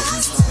flap something.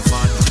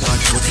 Father God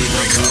put in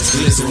a place.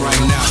 Listen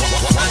right now.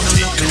 I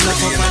no look me look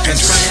up, I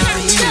just pray on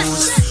me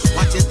use.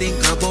 What you think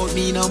about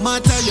me, no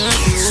matter your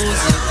views.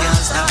 You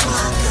can't stop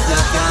nothing, you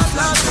can't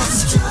flap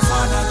something.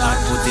 Father God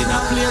put in a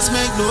place,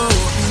 make no.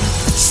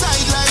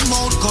 Sideline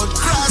mouth cut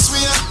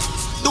crossway.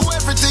 Do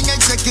everything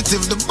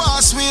executive, the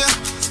boss way.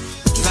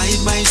 Guide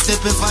my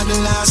step if I the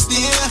last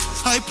day.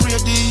 I pray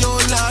thee, oh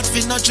Lord,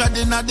 fi not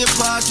treading at the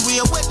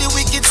pathway where the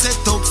wicked set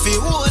up fi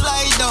whole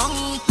lie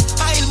down.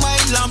 I'll my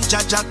lamp,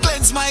 Jaja,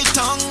 cleanse my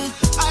tongue.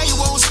 I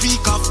won't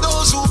speak of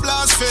those who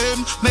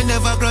blaspheme. Me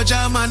never grudge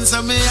a man,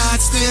 so me heart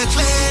stay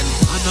clean.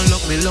 I no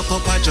look me look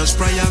up, I just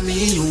pray on me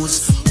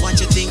use. What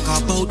you think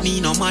about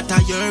me, no matter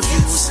your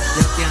views.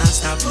 You can't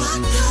stop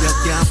nothing, you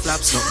can't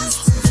flap something.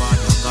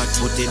 Father God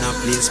put in a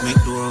place,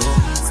 make door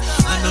open.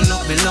 I no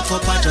look me look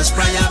up, I just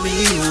pray on me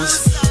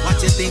use.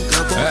 What you think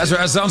about? That's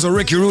right, sounds of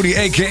Ricky Rudy,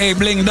 aka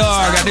Bling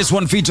Dog. And this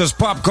one features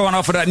Popcorn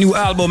off of that new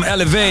album,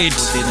 Elevate.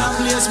 Put in a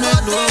place,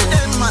 make door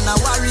open. Man a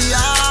warrior.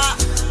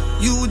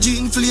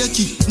 Eugene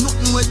Flaky,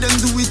 nothing where them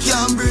do we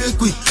can't break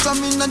with.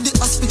 From in at the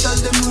hospital,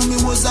 them know me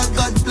was a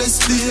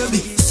God-blessed baby.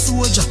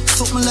 Soldier,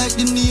 something like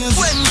the Navy.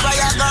 When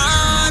fire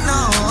gone,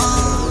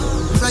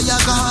 fire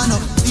gone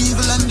up.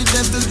 Evil and the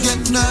devil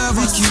get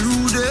nervous. Ricky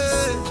Rudy,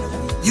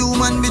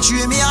 human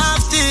betray me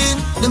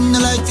often. Them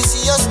no like to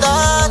see us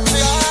start.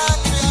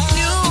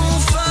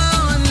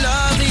 Newfound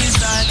love is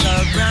like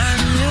a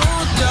brand new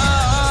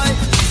toy.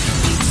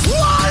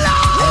 Voila!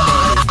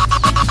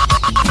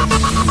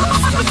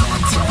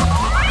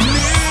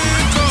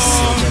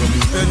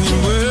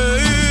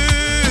 Anyway,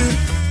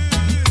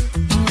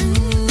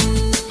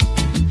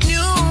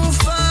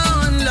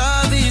 newfound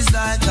love is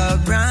like a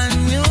brand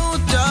new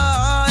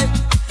toy.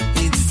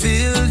 It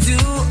fills you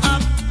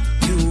up,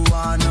 you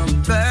wanna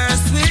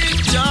burst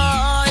with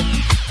joy.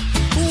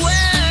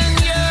 When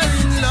you're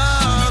in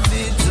love,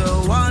 it's a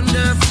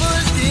wonderful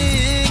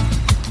thing.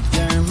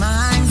 Your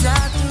mind's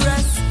at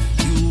rest,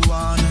 you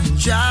wanna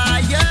try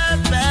your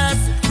best.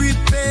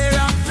 Prepare a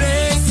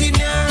place in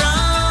your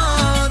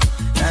heart,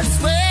 that's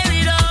where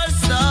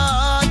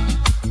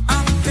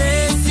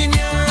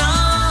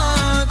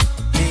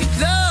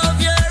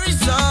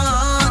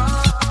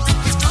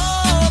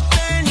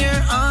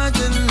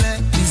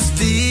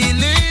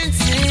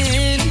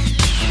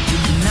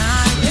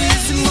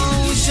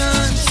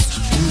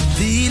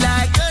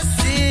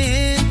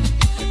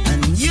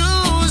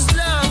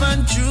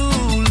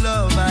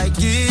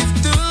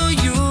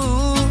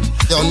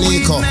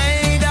Nico,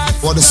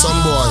 what the sun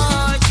boy?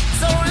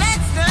 So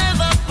let's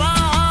never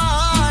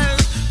part.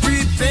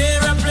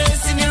 Prepare a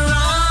place in your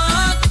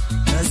heart,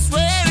 that's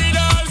where it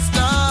all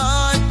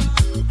starts.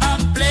 A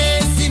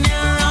place in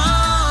your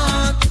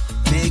heart,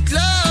 make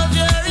love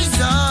your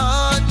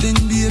resort. Then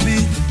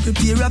baby,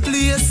 prepare a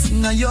place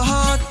in your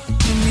heart.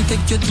 Let me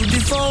take you to the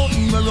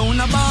fountain around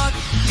about.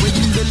 When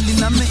you belly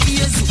in my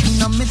ears, in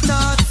my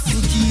thoughts. You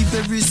keep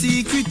every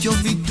secret, your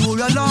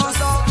Victoria lost.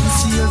 You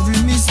see every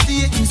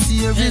mistake, you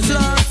see every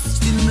flaw.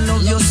 Still me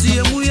love you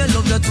same way,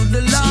 love you to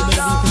the last.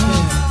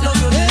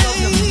 Love you,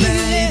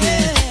 baby.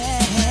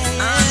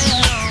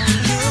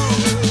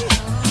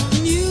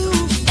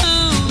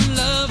 Newfound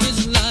love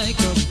is like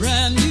a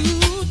brand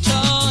new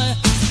toy.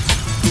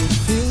 It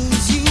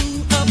fills you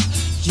up,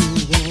 you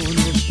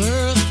wanna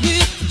burst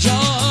with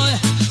joy.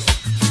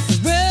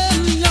 When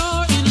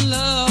you're in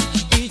love,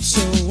 it's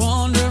a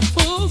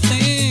wonderful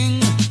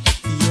thing.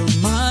 Your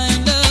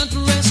mind at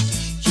rest,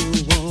 you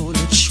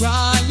wanna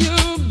try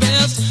your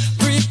best.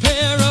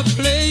 Prepare a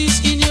place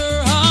in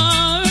your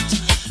heart,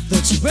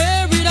 that's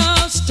where it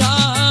all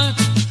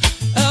starts.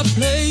 A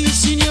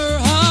place in your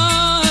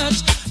heart,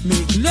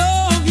 make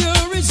love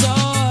your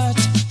resort.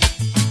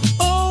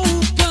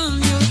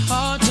 Open your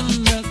heart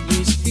and let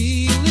these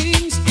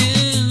feelings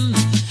in.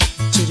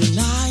 To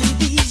deny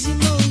these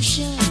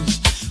emotions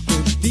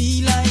would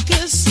be like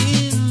a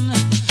sin.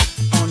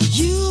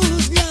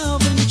 Unused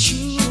love and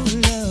true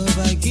love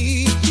I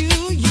give to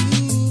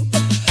you.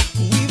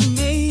 We've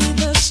made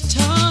the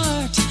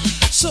start,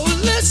 so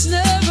let's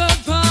never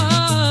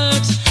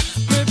part.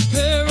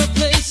 Prepare a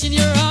place in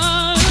your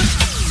heart,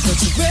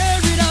 that's where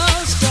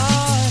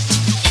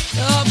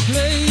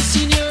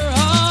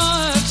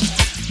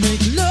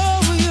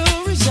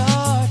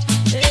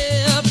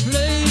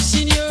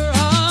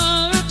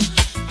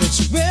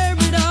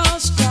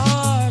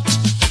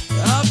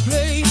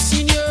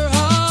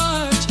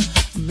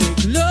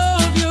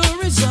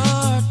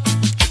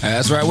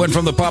That's right. I went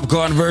from the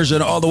popcorn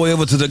version all the way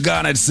over to the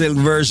garnet silk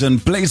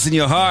version. Place in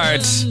your heart.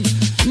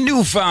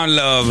 Newfound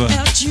love.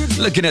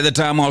 Looking at the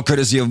time, all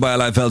courtesy of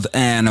BioLife Health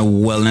and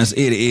Wellness.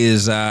 It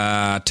is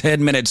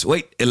 11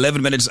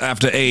 minutes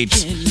after 8.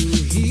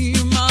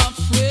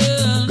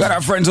 Got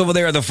our friends over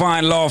there at the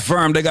Fine Law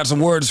Firm. They got some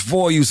words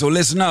for you, so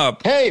listen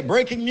up. Hey,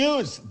 breaking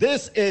news.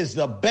 This is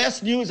the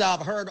best news I've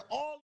heard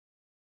all.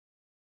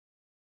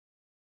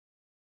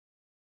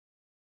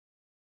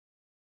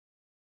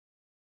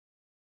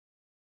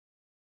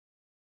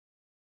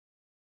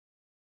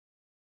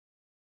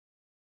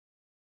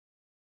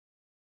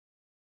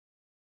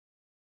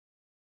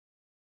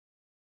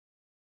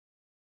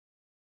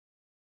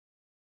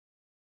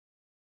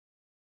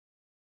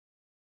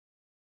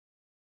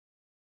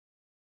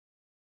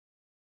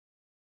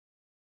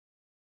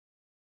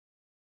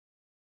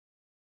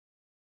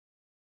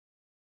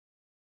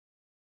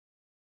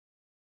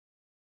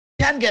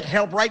 Can get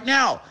help right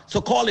now.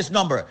 So call this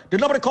number. The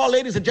number to call,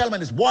 ladies and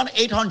gentlemen, is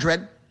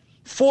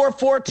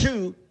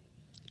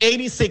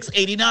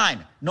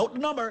 1-800-442-8689. Note the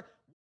number.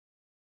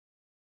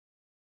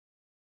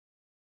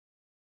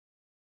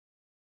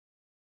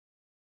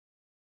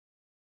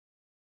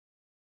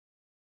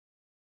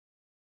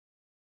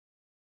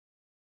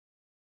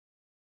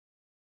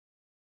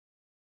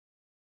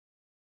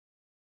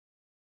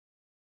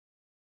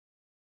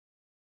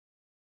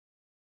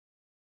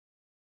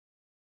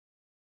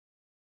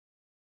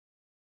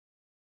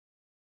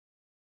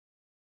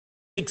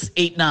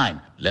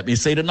 Let me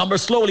say the number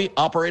slowly.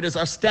 Operators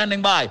are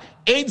standing by.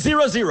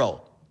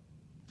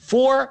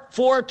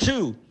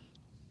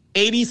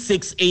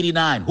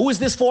 800-442-8689. Who is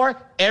this for?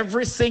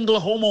 Every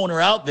single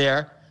homeowner out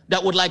there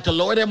that would like to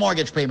lower their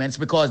mortgage payments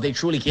because they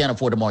truly can't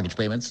afford the mortgage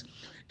payments.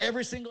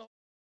 Every single...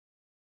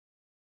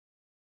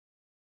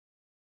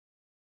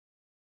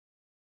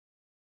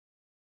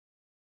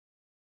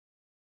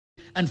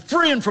 And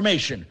free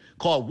information.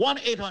 Call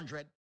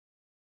 1-800...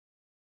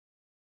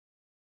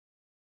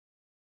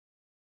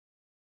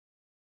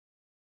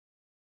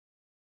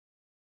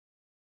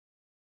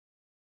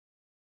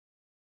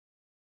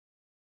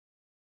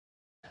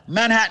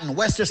 Manhattan,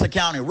 Westchester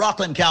County,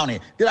 Rockland County.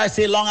 Did I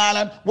say Long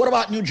Island? What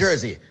about New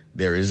Jersey?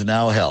 There is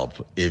now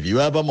help. If you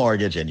have a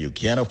mortgage and you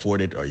can't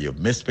afford it, or you've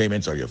missed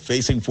payments, or you're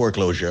facing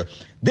foreclosure,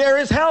 there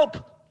is help.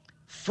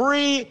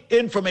 Free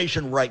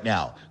information right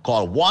now.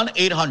 Call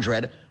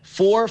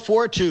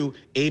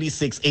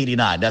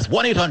 1-800-442-8689. That's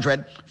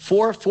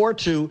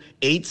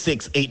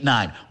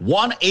 1-800-442-8689.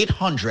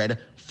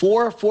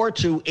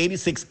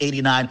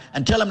 1-800-442-8689,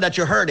 and tell them that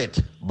you heard it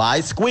by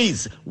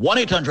Squeeze.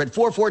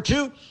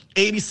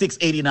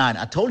 1-800-442-8689.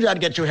 I told you how to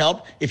get your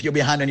help if you're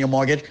behind on your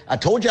mortgage. I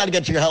told you how to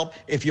get your help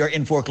if you're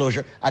in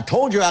foreclosure. I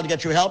told you how to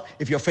get your help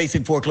if you're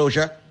facing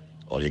foreclosure.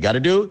 All you got to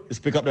do is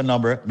pick up the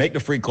number, make the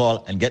free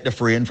call, and get the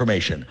free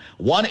information.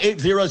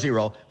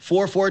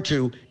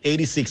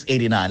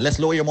 1-800-442-8689. Let's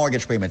lower your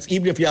mortgage payments,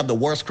 even if you have the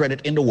worst credit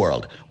in the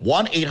world.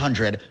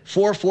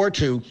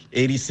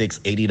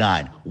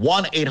 1-800-442-8689.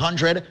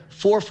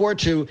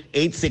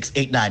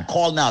 1-800-442-8689.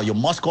 Call now. You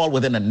must call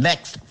within the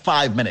next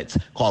 5 minutes.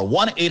 Call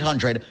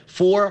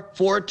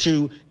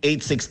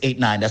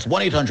 1-800-442-8689. That's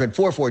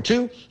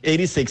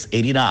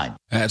 1-800-442-8689.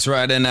 That's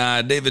right.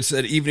 And David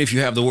said, even if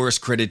you have the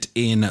worst credit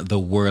in the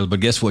world,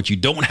 but guess what? You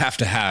don't have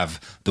to have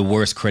the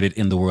worst credit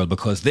in the world,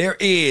 because there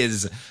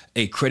is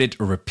a credit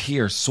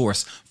repair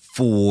source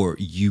for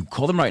you.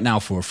 Call them right now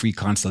for a free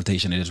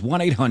consultation. It is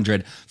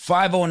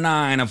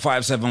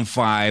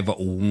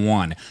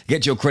 1-800-509-5751.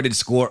 Get your credit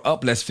score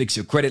up. Let's fix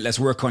your credit.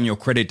 Let's work on your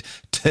credit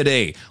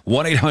today.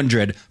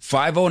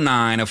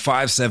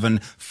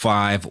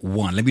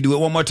 1-800-509-5751. Let me do it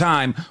one more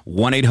time.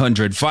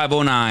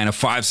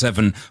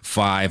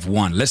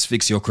 1-800-509-5751. Let's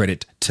fix your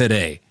credit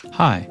today.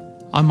 Hi,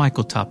 I'm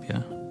Michael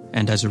Tapia,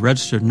 and as a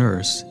registered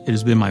nurse, it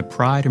has been my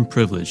pride and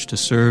privilege to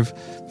serve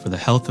for the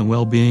health and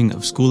well-being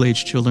of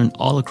school-aged children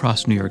all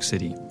across New York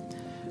City.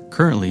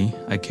 Currently,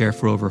 I care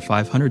for over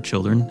 500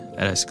 children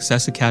at a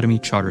Success Academy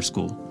charter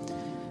school.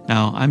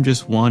 Now, I'm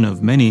just one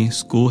of many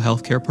school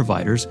healthcare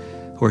providers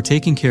who are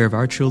taking care of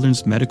our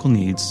children's medical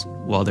needs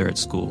while they're at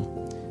school.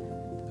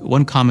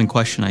 One common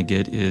question I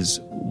get is,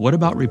 what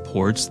about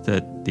reports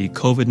that the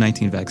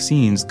COVID-19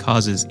 vaccines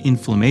causes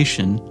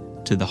inflammation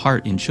to the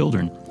heart in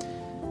children?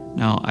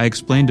 Now, I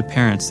explained to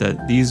parents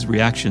that these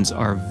reactions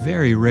are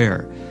very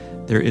rare.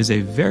 There is a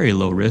very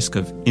low risk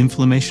of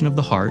inflammation of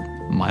the heart,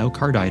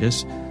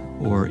 myocarditis,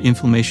 or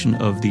inflammation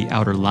of the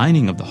outer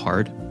lining of the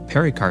heart,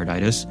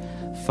 pericarditis,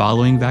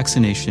 following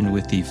vaccination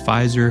with the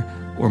Pfizer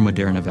or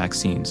Moderna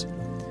vaccines.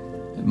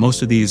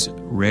 Most of these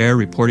rare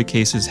reported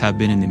cases have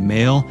been in the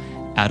male,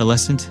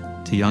 adolescent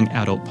to young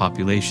adult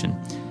population,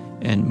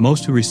 and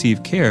most who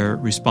received care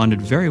responded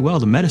very well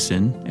to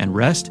medicine and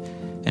rest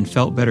and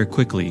felt better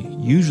quickly,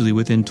 usually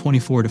within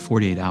 24 to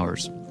 48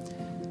 hours.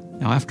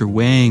 Now, after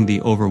weighing the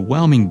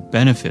overwhelming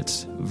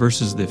benefits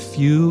versus the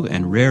few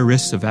and rare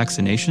risks of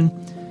vaccination,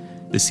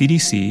 the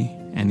CDC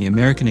and the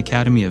American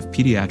Academy of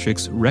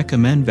Pediatrics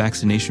recommend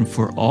vaccination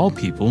for all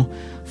people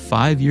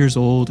 5 years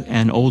old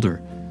and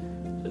older.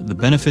 The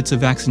benefits of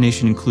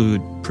vaccination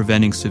include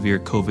preventing severe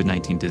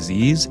COVID-19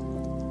 disease,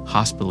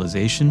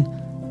 hospitalization,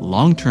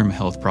 long-term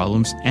health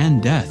problems,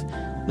 and death,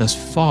 thus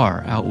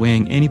far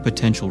outweighing any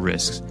potential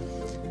risks.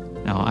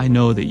 Now, I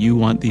know that you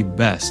want the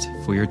best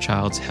for your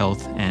child's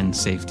health and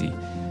safety.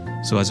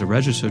 So as a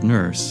registered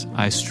nurse,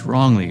 I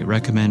strongly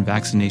recommend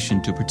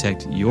vaccination to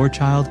protect your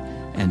child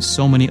and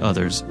so many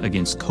others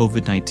against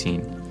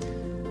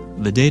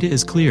COVID-19. The data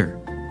is clear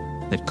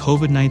that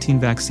COVID-19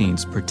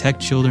 vaccines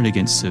protect children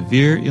against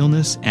severe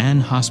illness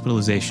and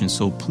hospitalization,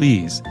 so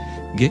please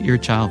get your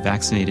child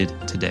vaccinated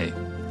today.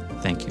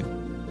 Thank you.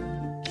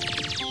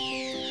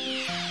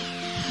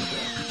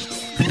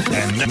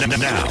 And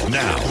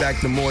now, back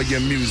to more your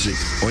music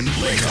on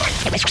Wake Up.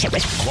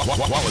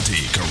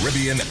 Quality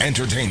Caribbean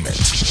Entertainment.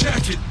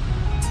 Check it.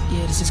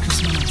 Yeah, this is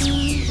Christmas.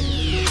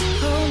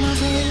 Oh, my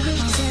baby,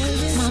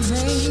 my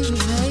baby.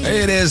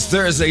 It is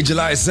Thursday,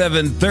 July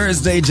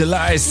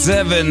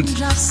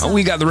 7th. And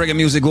we got the reggae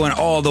music going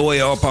all the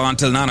way up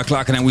until 9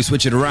 o'clock, and then we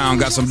switch it around.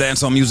 Got some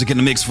dancehall music in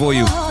the mix for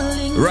you.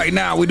 Right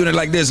now, we're doing it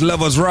like this.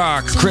 Lovers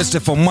Rock,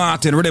 Christopher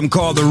Martin, rhythm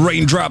called the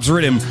Raindrops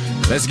Rhythm.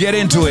 Let's get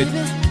into it.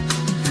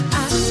 I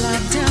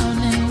lie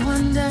down and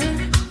wonder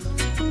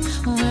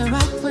where I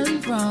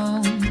went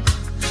wrong.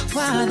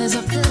 Why there's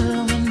a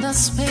pillow in the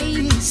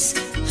space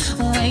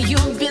where you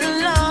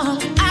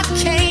belong. I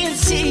can't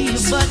see you,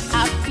 but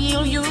I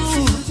feel you.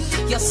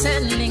 Your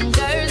scent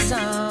lingers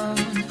on,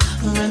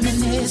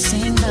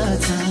 reminiscing the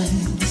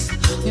times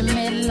we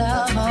made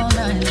love all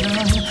night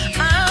long.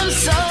 I'm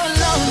so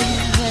lonely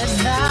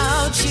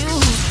without you.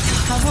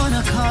 I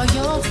wanna call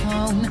your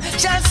phone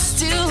just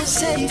to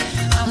say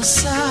I'm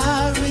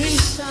sorry.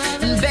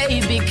 And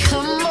baby,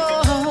 come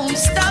on,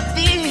 stop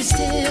these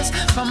tears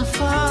from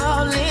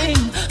falling.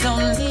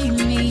 Don't leave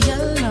me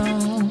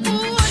alone.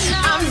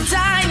 I'm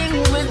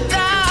dying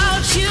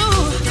without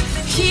you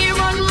here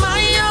on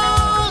my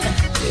own.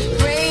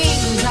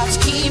 Raindrops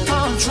keep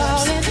on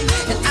falling,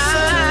 and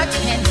I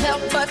can't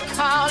help but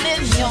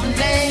calling your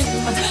name.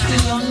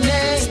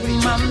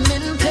 I'm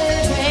in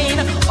pain.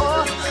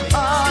 Oh,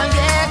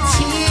 yeah,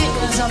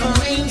 tears of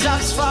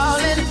raindrops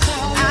falling.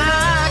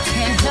 I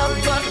can't help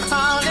but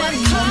calling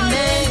your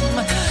name.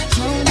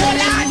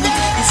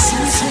 It's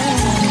insane.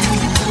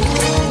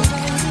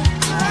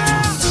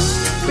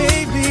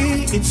 Baby,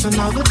 it's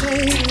another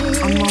day.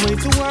 On my way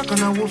to work on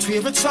our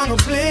favorite song to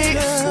play.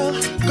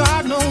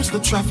 God knows the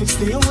traffic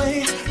stay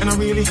away, and I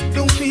really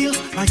don't feel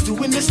like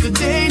doing this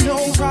today.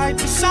 No, right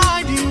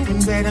beside you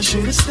in bed I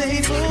should have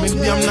stayed.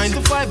 Maybe I'm 9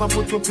 to 5, I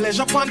put your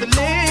pleasure upon the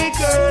lake,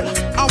 girl.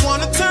 I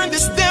wanna turn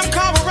this damn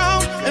car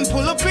around and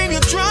pull up in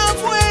your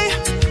driveway,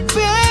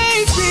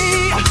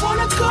 baby. I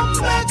wanna come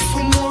back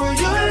for more of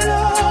your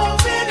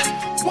loving,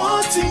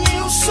 wanting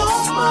you so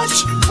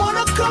much.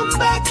 Wanna come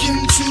back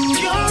into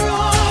your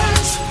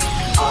arms,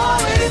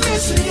 already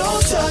missing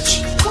your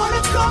touch.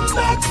 Wanna come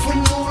back for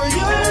more of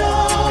your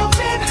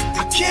loving.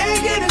 I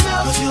can't get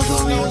enough. 'Cause you're the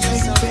real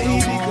thing,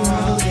 baby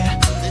girl. Yeah,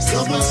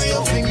 you're the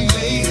real thing,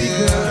 baby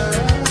girl.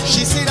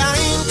 She said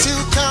I'm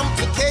too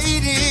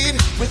complicated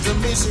with the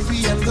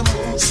misery and the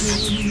mood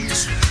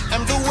swings,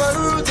 and the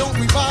world don't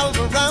revolve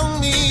around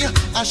me.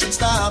 I should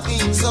stop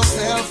being so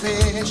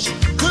selfish.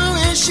 Who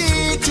is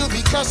she to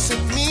be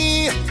cussing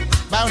me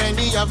about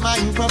any of my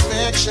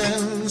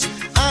imperfections?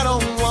 I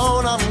don't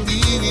wanna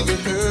be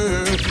with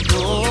her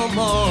no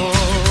more,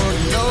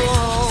 no.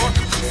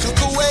 Took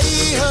away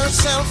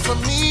herself from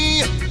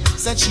me,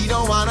 said she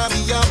don't wanna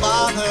be a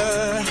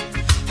bother.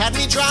 Had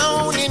me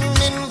drowning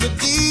in the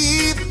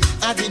deep,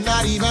 I did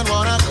not even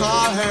wanna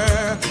call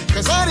her,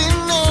 'cause I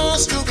didn't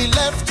ask to be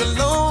left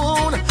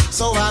alone.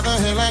 So why the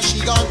hell has she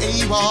gone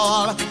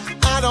AWOL?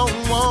 I don't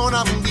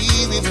wanna be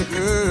with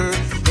her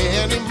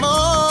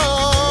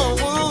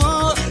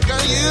anymore.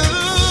 Girl, you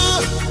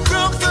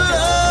broke the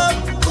love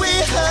we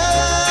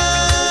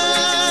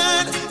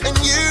had, and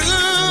you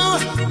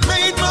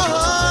made my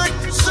heart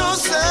so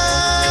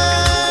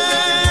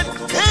sad,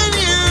 and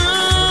you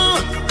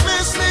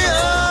messed me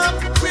up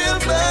real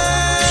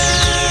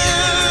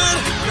bad.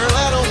 Girl,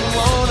 I don't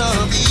wanna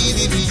be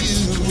with you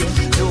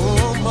no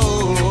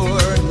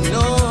more,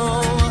 no.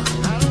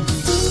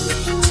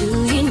 Do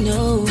you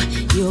know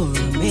you're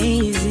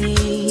amazing?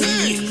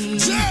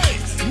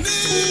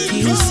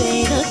 You say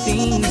the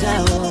things I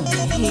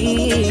wanna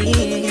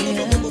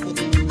hear.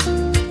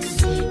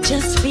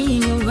 Just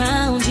being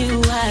around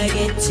you, I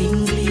get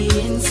tingly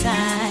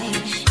inside,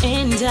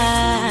 and I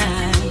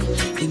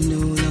can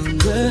no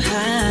longer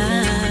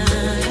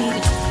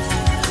hide.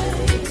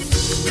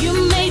 You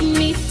made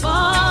me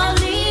fall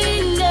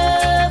in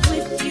love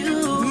with you.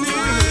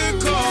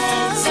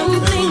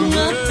 Something a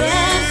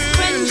best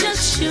friend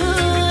just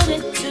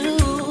shouldn't do.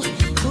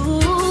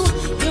 Ooh,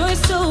 you're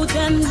so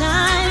damn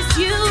nice.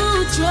 You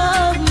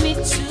drove me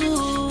to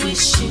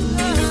wishing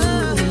you.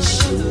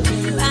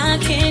 I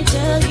can't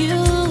tell you.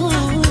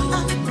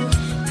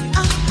 I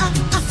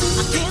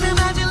can't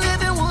imagine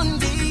living one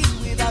day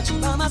without you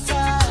by my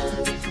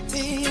side,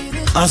 baby.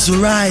 As we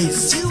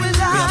rise, You and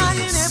I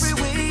in every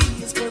way,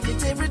 it's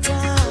perfect every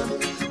time,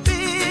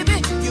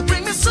 baby. You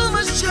bring me so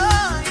much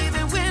joy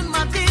even when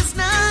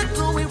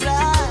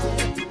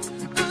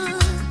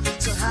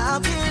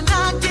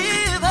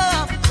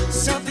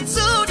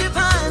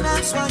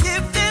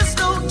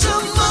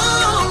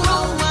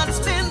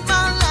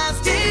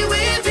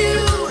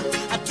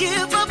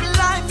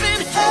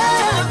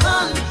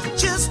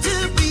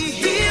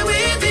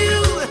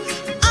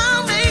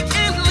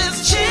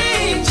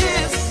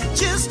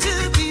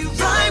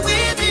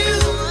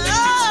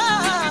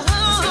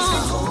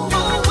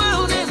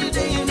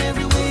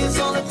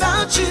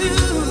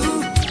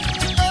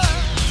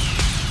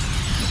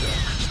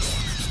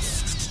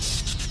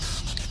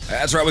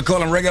That's right. We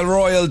call him Reggae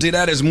Royalty.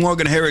 That is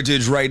Morgan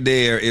Heritage right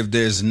there. If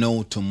there's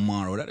no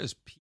tomorrow. That is...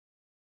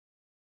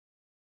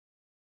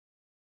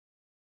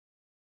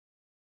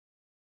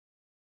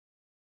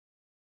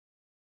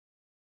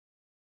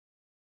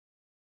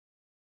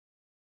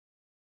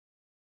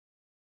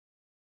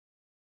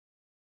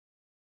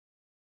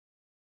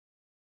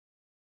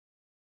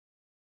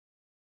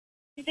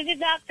 To the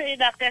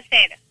doctor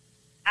said,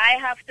 I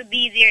have to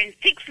be there in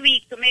 6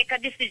 weeks to make a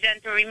decision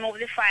to remove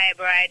the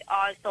fibroid,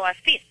 also a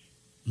cyst.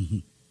 Mm-hmm.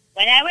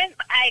 When I went,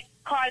 I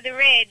called the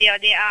radio,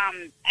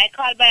 I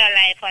called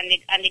BioLife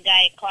and the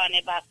guy called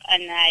me back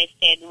and I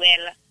said,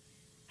 well,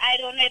 I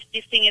don't know if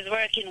this thing is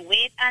working.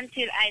 Wait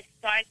until I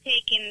start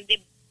taking the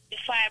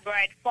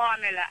fibroid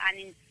formula, and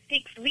in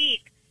 6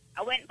 weeks,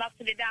 I went back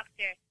to the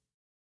doctor.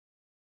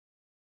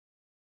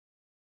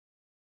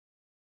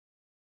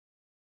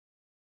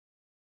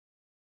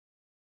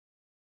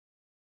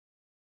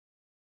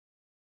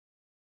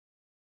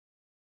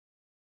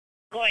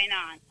 Going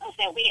on. I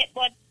said, wait,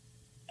 but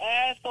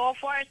so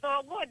far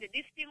so good.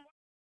 This thing.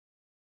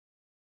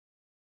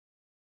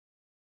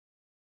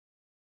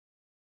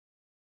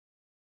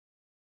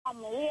 I'm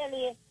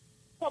really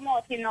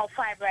promoting no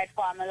fibroid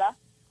formula.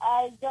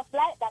 I just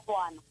like that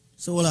one.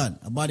 So hold on,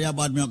 a body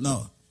about me up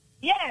now.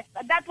 Yes,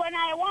 that one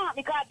I want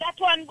because that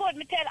one good.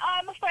 Me tell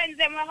all my friends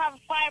them will have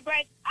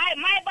fibroid.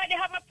 My body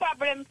have a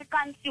problem to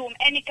consume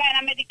any kind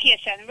of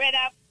medication,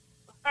 whether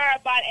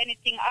herbal,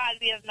 anything,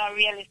 always not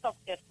really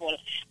successful.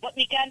 But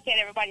we can tell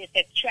everybody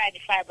that try the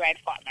fibroid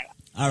formula.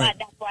 All right.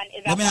 That one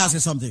is Let me ask you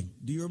something.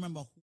 Do you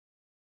remember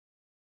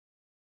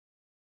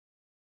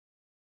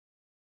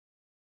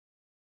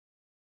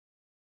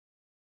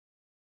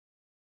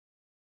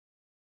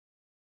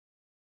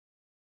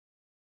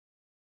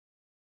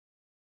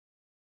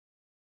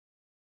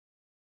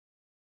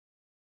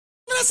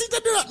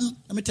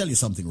Let me tell you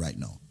something right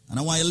now. And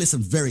I want you to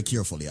listen very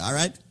carefully, all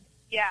right?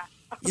 Yeah.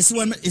 It's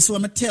when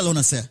I tell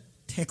you, say,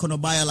 take on a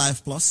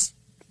BioLife Plus.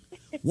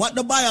 What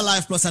the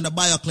BioLife Plus and the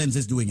BioCleanse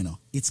is doing,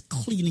 it's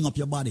cleaning up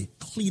your body,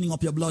 cleaning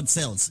up your blood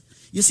cells.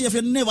 You see, if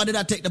you never did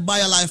I take the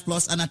BioLife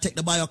Plus and I take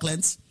the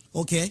BioCleanse,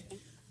 okay,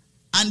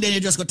 and then you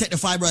just go take the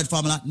fibroid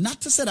formula,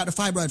 not to say that the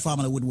fibroid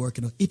formula would work,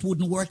 it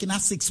wouldn't work in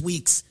 6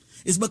 weeks.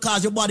 It's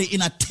because your body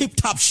in a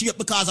tip-top shape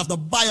because of the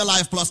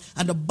BioLife Plus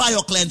and the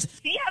BioCleanse.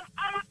 Yeah,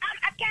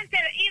 I can't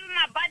tell you, even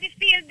my body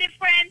feels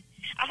different.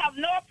 I have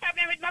no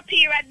problem with my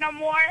period no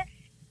more.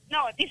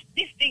 No, this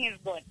thing is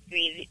good,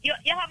 really. You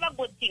have a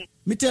good thing.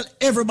 Me tell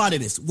everybody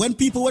this. When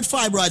people with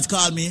fibroids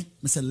call me,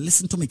 I say,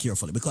 listen to me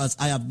carefully because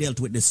I have dealt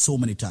with this so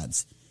many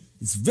times.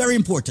 It's very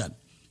important.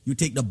 You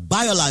take the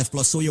BioLife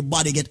Plus so your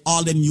body get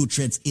all the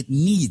nutrients it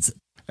needs.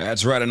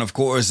 That's right. And of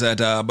course, at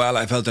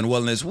BioLife Health and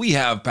Wellness, we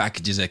have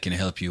packages that can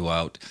help you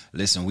out.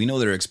 Listen, we know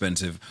they're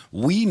expensive.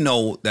 We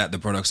know that the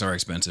products are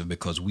expensive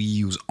because we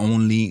use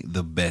only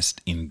the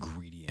best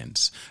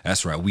ingredients.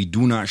 That's right. We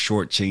do not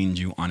shortchange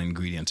you on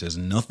ingredients. There's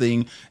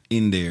nothing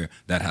in there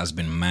that has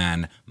been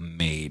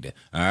man-made.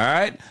 All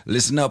right?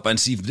 Listen up and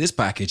see if this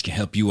package can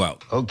help you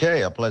out.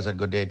 Okay, a pleasant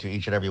good day to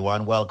each and every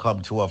one.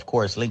 Welcome to, of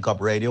course, Link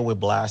Up Radio. We're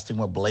blasting,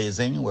 we're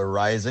blazing, we're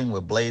rising,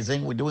 we're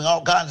blazing. We're doing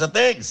all kinds of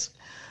things.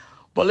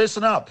 But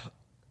listen up,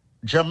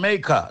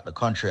 Jamaica, the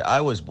country I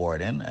was born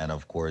in, and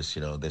of course,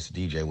 this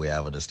DJ we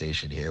have at the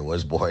station here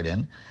was born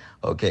in,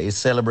 okay, is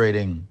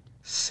celebrating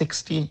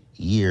 60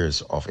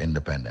 years of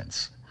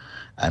independence.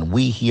 And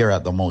we here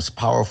at the most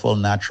powerful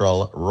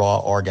natural, raw,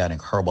 organic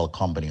herbal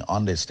company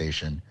on this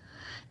station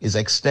is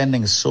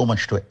extending so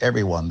much to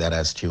everyone that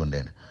has tuned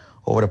in.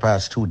 Over the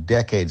past 2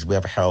 decades, we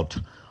have helped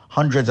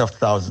hundreds of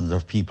thousands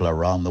of people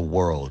around the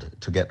world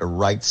to get the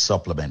right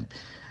supplements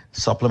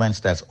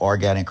that's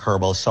organic,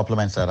 herbal,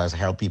 supplements that has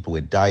helped people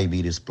with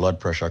diabetes, blood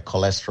pressure,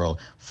 cholesterol,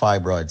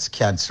 fibroids,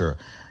 cancer,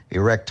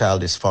 erectile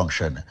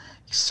dysfunction,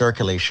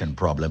 circulation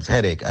problems,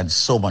 headache, and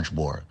so much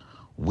more.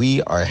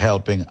 We are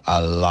helping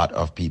a lot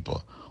of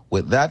people.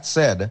 With that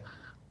said,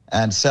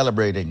 and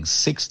celebrating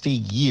 60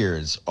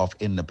 years of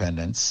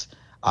independence,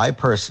 I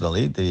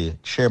personally, the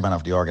chairman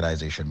of the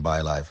organization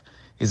BioLife,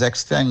 is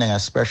extending a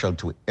special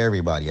to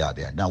everybody out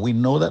there. Now, we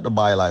know that the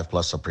BioLife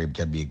Plus Supreme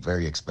can be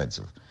very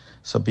expensive.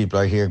 Some people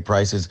are hearing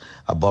prices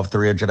above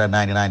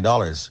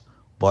 $399.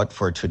 But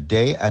for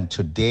today and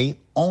today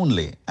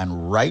only,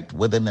 and right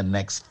within the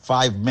next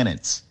 5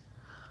 minutes,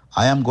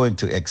 I am going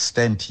to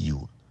extend to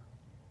you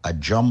a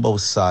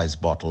jumbo-size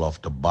bottle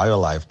of the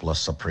BioLife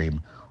Plus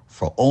Supreme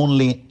for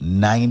only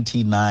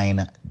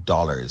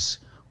 $99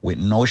 with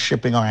no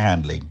shipping or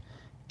handling.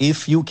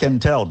 If you can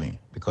tell me,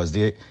 because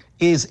there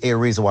is a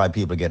reason why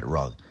people get it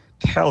wrong,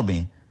 tell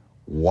me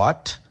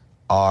what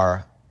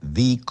are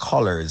the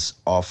colors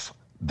of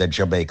the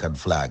Jamaican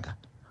flag.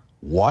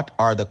 What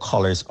are the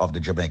colors of the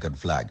Jamaican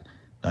flag?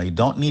 Now, you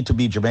don't need to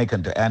be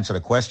Jamaican to answer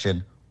the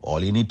question.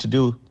 All you need to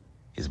do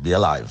is be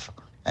alive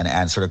and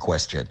answer the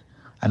question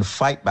and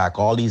fight back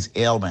all these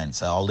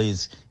ailments, all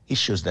these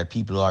issues that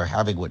people are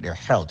having with their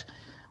health.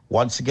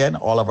 Once again,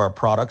 all of our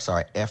products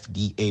are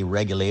FDA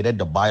regulated.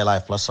 The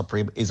BioLife Plus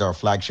Supreme is our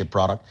flagship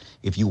product.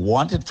 If you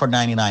want it for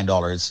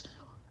 $99,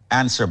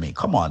 Answer me.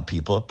 Come on,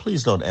 people.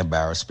 Please don't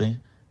embarrass me.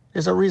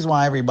 There's a reason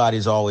why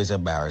everybody's always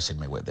embarrassing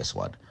me with this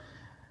one.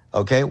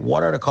 Okay,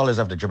 what are the colors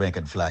of the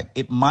Jamaican flag?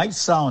 It might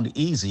sound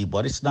easy,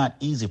 but it's not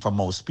easy for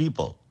most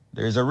people.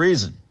 There's a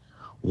reason.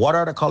 What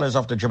are the colors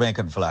of the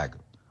Jamaican flag?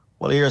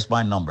 Well, here's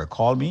my number.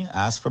 Call me,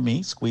 ask for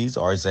me, Squeeze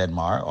or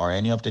Zedmar or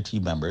any of the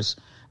team members.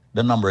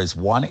 The number is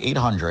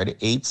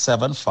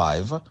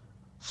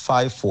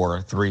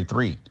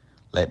 1-800-875-5433.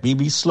 Let me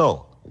be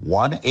slow.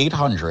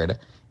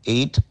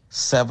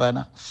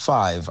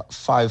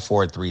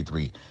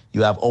 1-800-875-5433.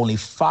 You have only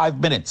 5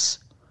 minutes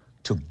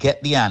to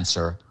get the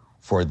answer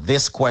for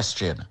this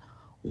question.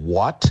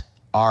 What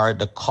are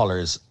the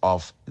colors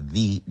of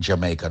the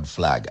Jamaican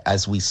flag?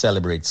 As we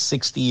celebrate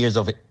 60 years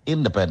of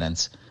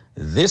independence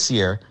this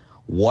year,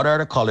 what are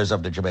the colors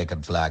of the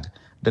Jamaican flag?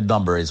 The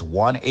number is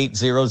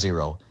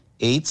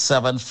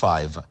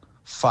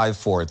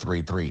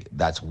 1-800-875-5433.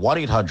 That's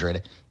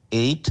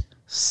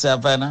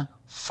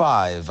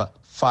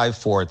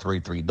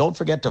 1-800-875-5433. Don't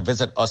forget to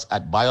visit us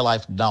at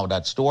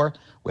BioLifeNow.store.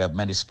 We have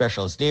many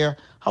specials there.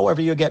 However,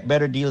 you get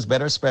better deals,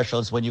 better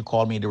specials when you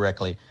call me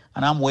directly.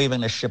 And I'm waiving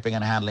the shipping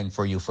and handling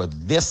for you for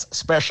this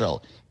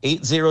special,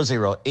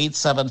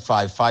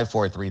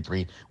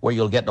 800-875-5433, where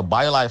you'll get the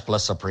BioLife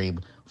Plus Supreme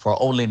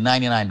for only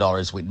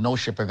 $99 with no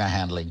shipping and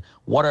handling.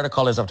 What are the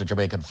colors of the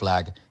Jamaican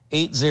flag?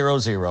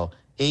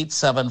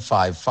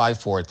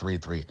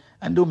 800-875-5433.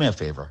 And do me a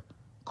favor.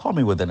 Call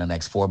me within the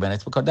next 4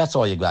 minutes because that's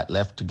all you got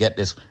left to get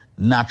this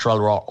natural,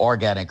 raw,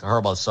 organic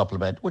herbal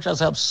supplement, which has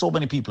helped so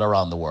many people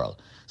around the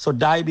world. So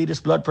diabetes,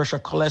 blood pressure,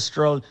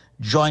 cholesterol,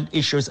 joint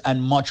issues, and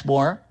much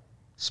more,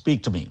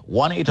 speak to me.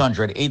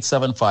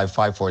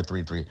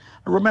 1-800-875-5433.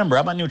 And remember,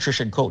 I'm a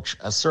nutrition coach,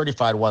 a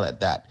certified one at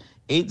that.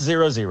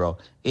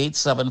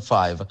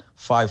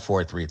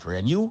 800-875-5433.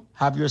 And you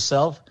have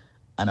yourself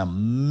an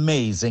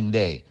amazing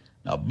day.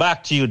 Now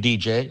back to you,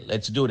 DJ.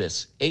 Let's do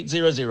this.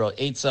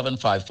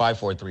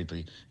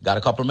 800-875-5433. Got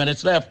a couple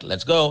minutes left.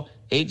 Let's go.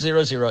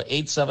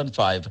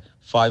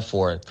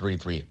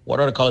 800-875-5433. What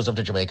are the colors of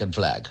the Jamaican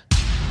flag?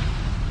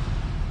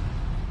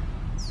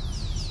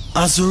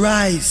 As we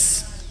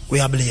rise, we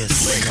are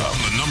blessed. Wake up,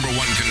 the number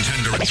one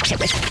contender. Wake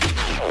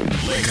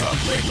up,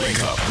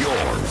 your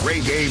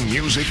reggae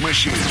music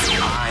machine.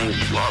 I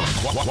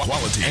love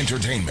quality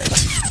entertainment.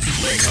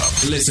 Wake up.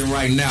 Listen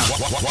right now.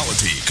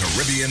 Quality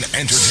Caribbean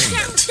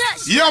entertainment.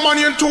 Yeah, man,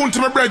 you're in tune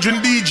to my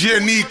brethren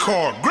DJ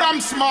Nico. Graham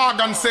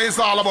Smargan says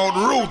all about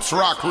roots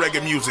rock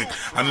reggae music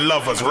and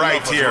lovers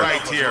right here.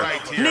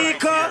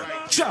 Nico,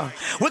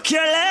 we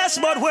care less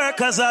about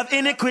workers of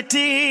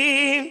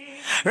iniquity.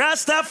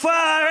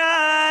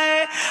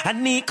 Rastafari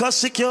and Nico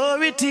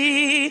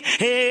security.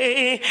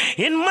 Hey,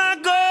 in my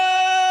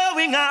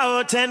going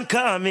out and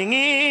coming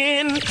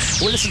in.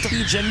 Well, listen to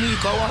DJ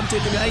Nico. I want to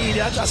take me an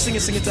idiot. Just sing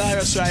it to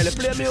Iris Riley.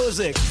 Play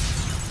music.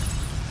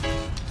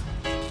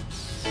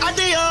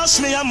 Adios,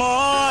 mi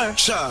amor.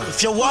 Sure.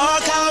 If you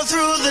walk out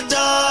through the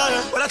door,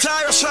 well, that's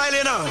Iris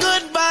Riley now.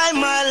 Goodbye,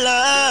 my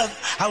love.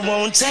 I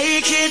won't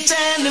take it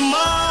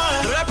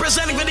anymore.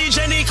 Representing for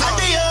DJ Nico.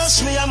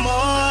 Adios, mi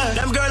amor.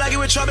 Them girl like you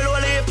with trouble, all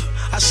lip.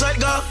 I saw it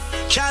go.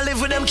 Can't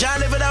live with them, can't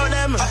live without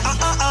them.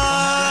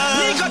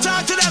 Nico,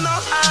 talk to them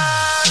now.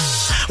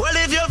 Well,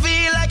 if you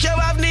feel like you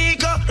have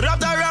Nico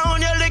wrapped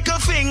around your little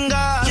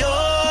finger,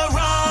 you're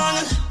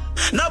wrong.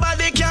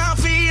 Nobody can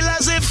feel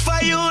as if for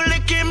you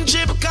lick him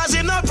chip, cause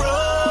in a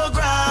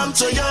program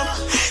to you.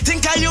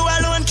 Think you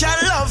alone can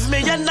love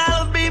me and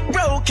I'll be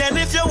broken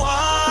if you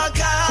walk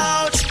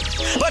out.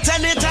 But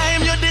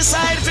anytime you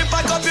decide to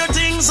pack up your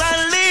things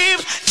and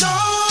leave,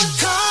 don't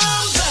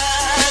come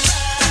back.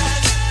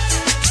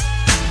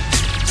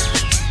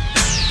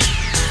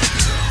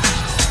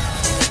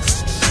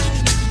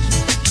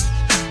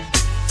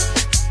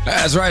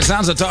 That's right,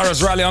 sounds of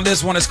Taurus Rally on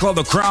this one. It's called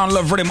the Crown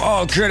Love Rhythm,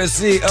 all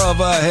courtesy of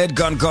Head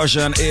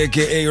Concussion,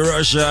 aka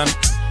Russian.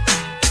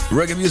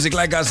 Reggae music,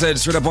 like I said,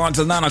 straight up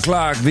until 9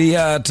 o'clock.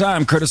 The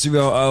time courtesy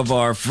of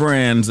our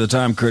friends, at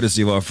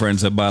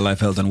BioLife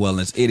Health and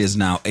Wellness. It is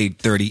now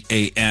 8:30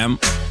 a.m.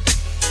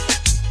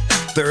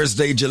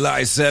 Thursday,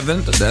 July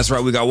 7th. That's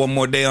right, we got one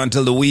more day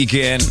until the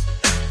weekend.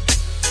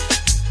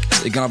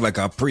 It's kind of like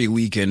a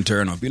pre-weekend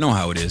turn-up. You know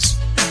how it is.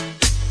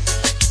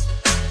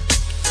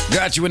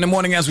 Got you in the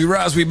morning as we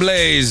rise, we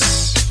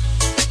blaze.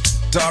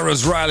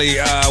 Taurus Riley.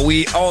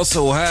 We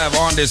also have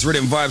on this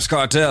Rhythm Vibes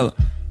Cartel,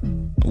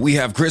 we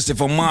have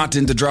Christopher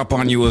Martin to drop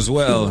on you as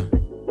well.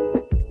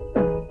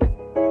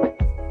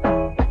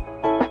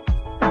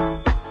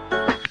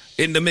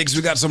 In the mix,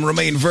 we got some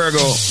Romain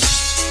Virgo,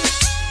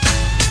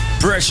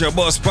 Pressure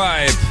Bus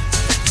Pipe.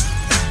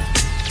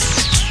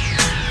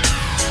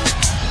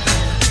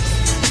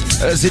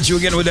 Let's hit you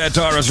again with that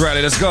Taurus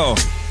Riley. Let's go.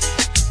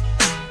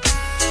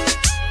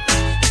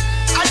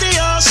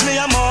 Me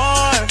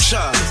amor, if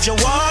you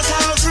walk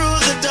out through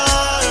the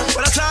door,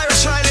 well, that's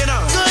Irish Riley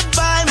now.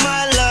 Goodbye,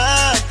 my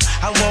love.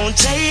 I won't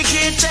take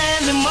it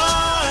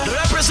anymore.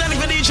 Representing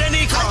for DJ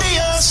Nico.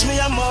 Adios, mi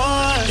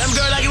amor. Them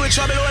girl like you with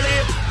trouble, all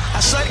lip. I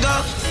saw it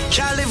go.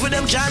 Can't live with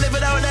them, can't live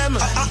without them.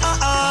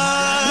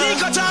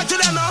 Nico, talk to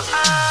them now.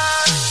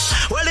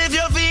 Well, if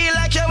you feel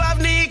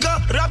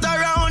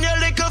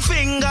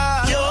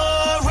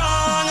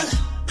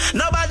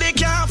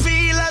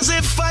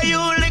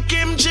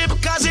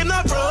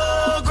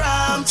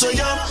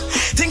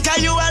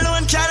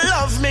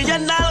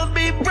and I'll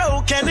be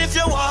broken if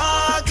you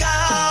walk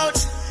out.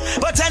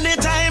 But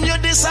anytime you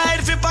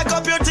decide to pack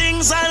up your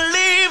things and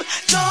leave,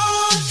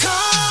 don't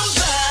come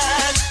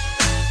back.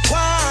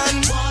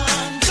 One,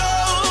 go.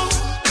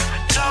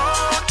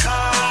 Don't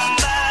come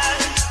back.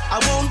 I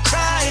won't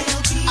cry.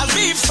 I'll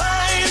be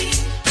fine.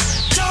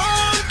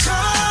 Don't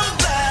come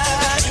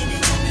back.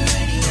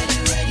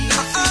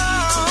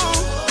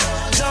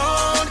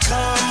 Don't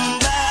come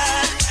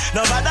back.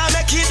 No matter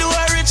make you do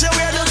a rich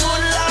where the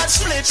good Lord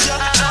split you.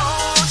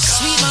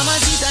 Sweet mama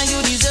Zita, you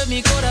deserve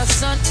me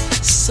corazón.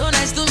 So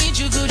nice to meet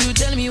you, could you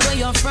tell me where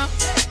you're from?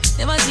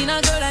 Never seen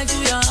a girl like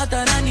you, you're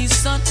hotter than the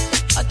sun.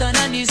 Hotter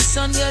than the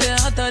sun, girl, you're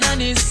hotter than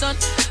the sun.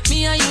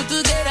 Me and you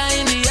together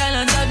in the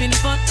islands having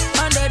fun.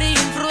 Under the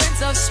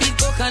influence of sweet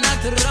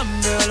coconut rum,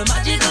 girl.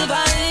 Magical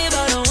vibe,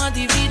 I don't want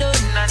to be done.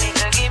 I need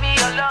to give me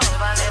your love,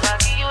 I'll never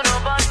give you no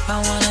bun.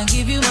 I wanna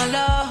give you my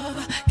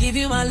love, give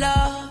you my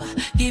love,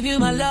 give you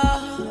my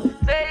love,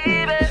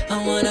 baby. I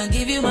wanna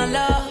give you my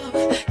love,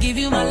 give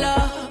you my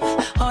love,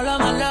 all of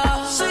my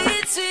love.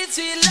 Sweet, sweet,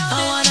 sweet love.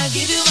 I wanna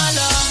give you my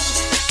love,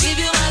 give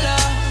you my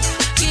love,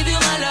 give you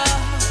my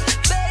love,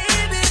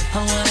 baby. I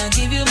wanna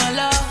give you my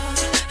love,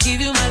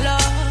 give you my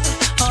love,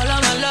 all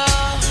of my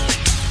love.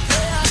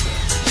 Yeah.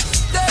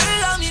 Girl,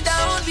 love me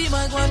down, be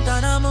my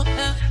Guantanamo.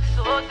 Yeah.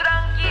 So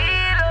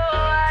tranquilo,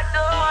 I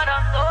don't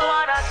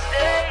wanna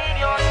stay in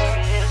your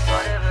space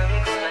forever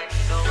because I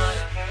don't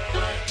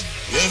wanna.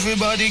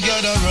 Everybody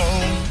gather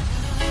round.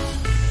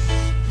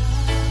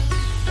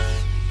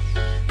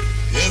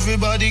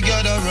 Everybody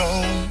gather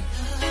round.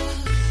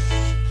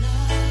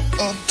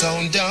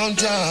 Uptown,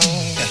 downtown.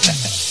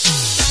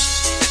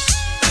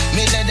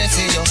 Me ready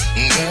for you,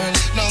 girl.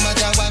 No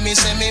matter what me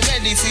say, me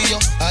ready for you.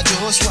 I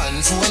just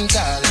one phone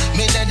call.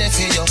 Me ready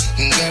for you,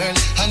 girl.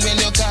 And when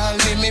you call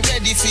me, me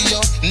ready for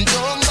you.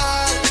 Don't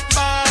ball.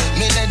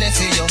 Me ready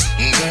for you,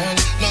 girl.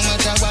 No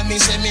matter what me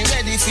say, me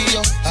ready for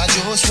you. I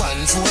just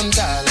one phone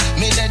call.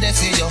 Me ready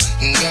for you,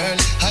 girl.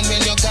 And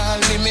when you call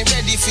me, me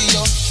ready for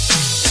you.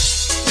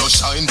 You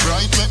shine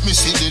bright, make me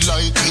see the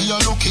light. Me a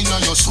looking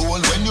at your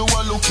soul when you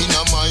are looking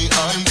at my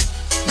eye.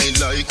 Me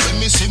like when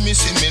me see me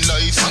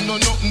life. I know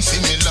nothing for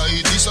me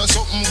like. This is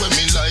something when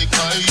me like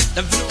I.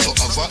 No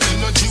have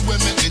energy when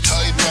make the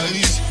tide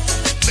rise.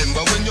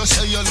 Remember when you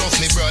say you love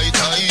me bright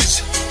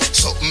eyes.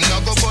 Something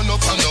now go burn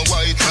up on the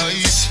white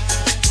rice.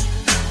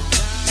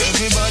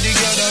 Everybody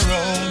gather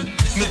round.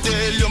 Me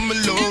tell you me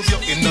love you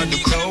in the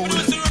crowd.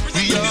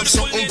 We have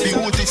something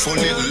beautiful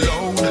little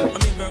loud.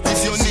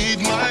 If you need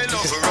my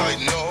love right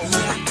now.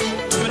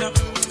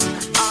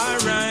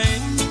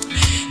 Alright.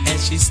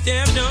 As she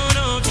stepped on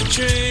off the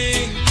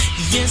train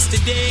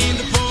yesterday in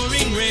the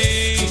pouring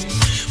rain,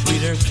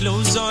 with her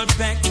clothes all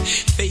packed,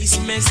 face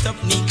messed up,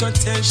 Nico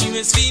tell she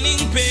was feeling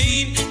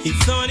pain. He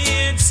thought he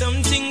had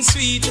something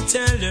sweet to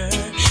tell her.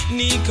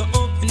 Nico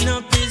opened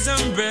up his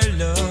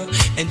umbrella,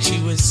 and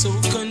she was so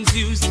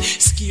confused,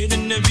 scared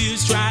and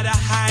abused, tried to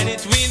hide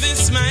it with a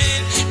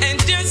smile. And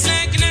just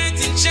like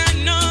nothing shot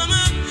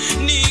normal,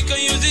 Nico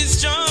used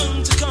his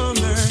charm to calm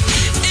her,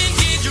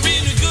 engage her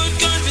in a good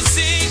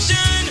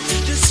conversation,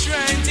 just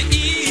trying to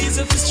ease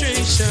her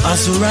frustration.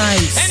 Also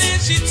rise. And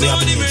as she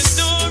told him her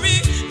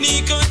story,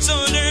 Nico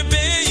told her,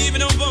 baby,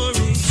 don't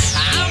worry,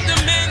 I'm the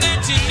man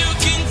that you're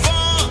looking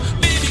for.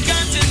 Baby,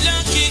 got you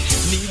lucky.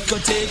 Nico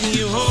taking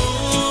you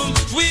home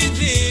with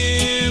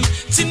him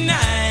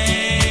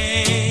tonight,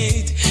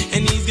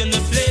 and he's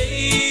gonna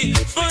play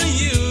for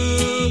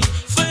you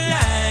for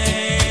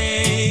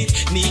life.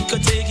 Nico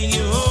taking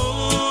you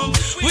home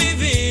with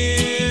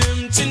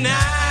him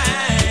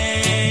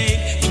tonight.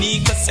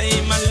 Nico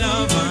say my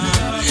lover,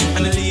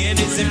 and the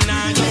ladies him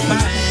not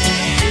goodbye.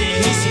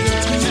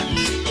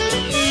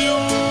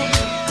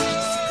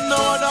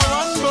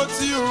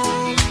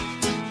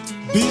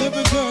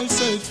 Baby girl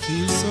said it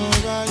feels so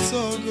right,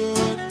 so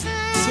good,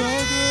 so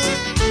good.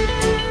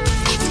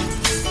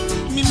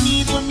 Me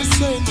need when me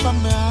say it from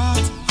my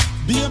heart.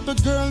 Baby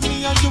girl,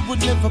 me and you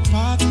would never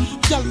part.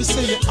 Tell me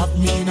say you have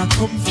me in a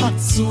comfort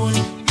zone.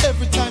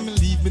 Every time you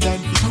leave me, then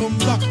you come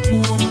back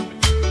home.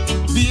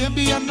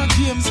 Baby, I'm not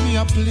games me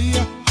a play.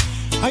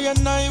 I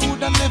and I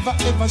would have never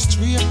ever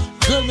stray.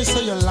 Girl, me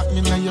say you lock me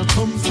in your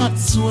comfort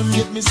zone.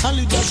 Get me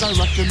solid as a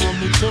rock, you know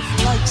me tough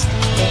like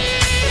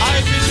stone.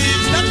 I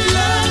believe that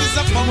love is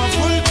a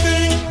powerful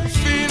thing,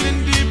 feeling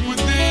deep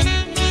within.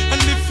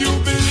 And if you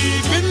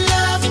believe in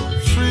love,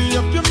 free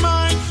up your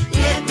mind,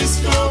 let this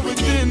flow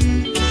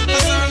within.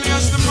 As early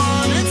as the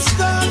morning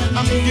star,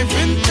 I'm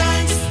giving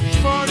thanks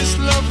for this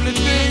lovely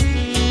thing.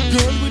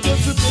 Girl, with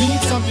every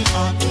beat of me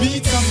heart,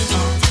 beat of me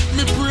heart,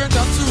 me pray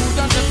that you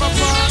that never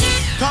part.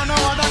 Can't no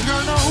other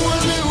girl no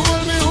hold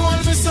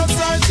me so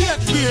tight yet,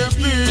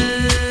 baby.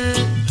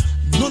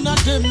 None of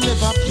them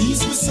never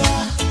please me,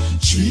 sir.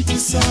 Treat me,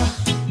 sir.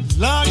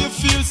 Lord, you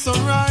feel so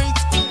right.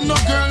 No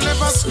girl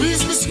never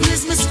squeeze me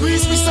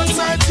so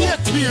tight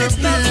yet,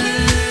 baby.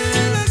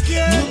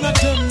 None of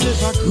them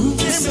never groove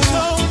me, sir.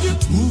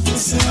 Move me,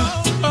 sir.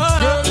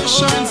 Girl, you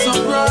shine so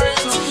bright.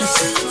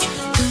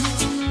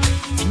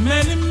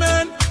 Many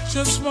men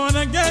just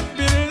wanna get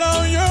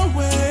below your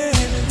waist.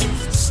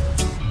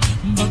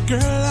 Girl,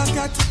 I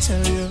got to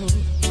tell you,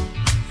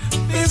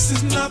 this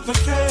is not the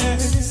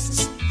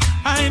case.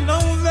 I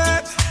know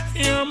that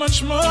you're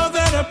much more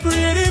than a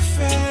pretty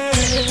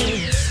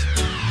face.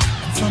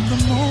 And from the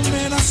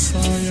moment I saw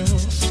you,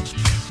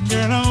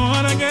 girl, I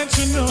wanna get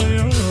to know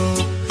you.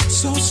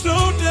 So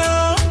slow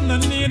down, I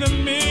need a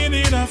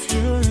minute of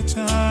your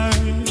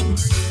time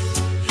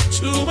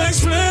to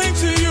explain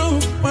to you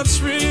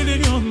what's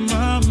really on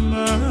my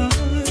mind.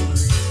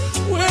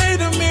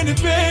 Wait a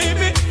minute,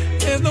 baby,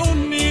 there's no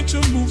need to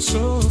move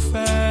so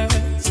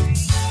fast.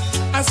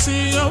 I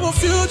see our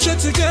future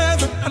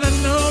together, and I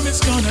know it's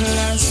gonna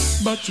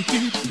last. But you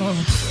keep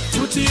on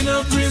putting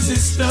up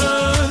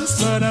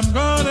resistance, but I'm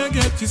gonna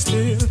get you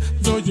still.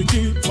 Though you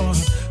keep on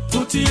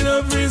putting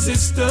up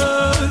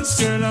resistance,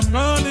 girl, I'm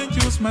gonna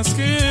use my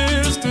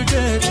skills to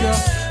get you.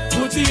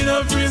 Putting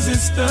up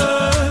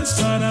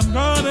resistance, but I'm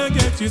gonna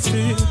get you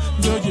still.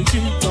 Though you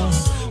keep on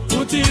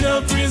putting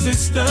up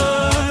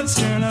resistance,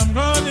 girl, I'm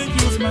gonna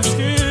use my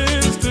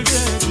skills to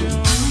get you.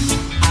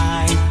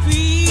 I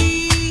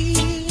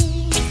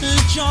feel the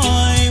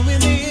joy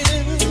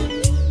within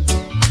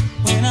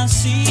when I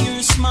see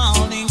your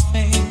smiling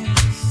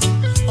face.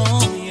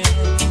 Oh yeah,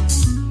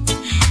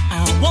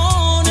 I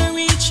wanna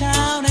reach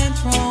out and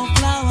throw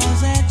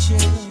flowers at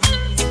you.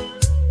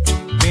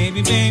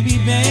 Baby, baby,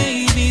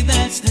 baby,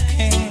 that's the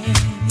case.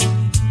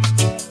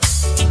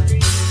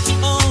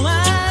 Oh,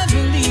 I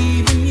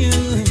believe in you,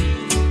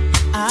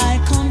 I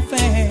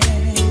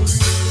confess.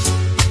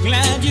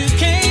 Glad you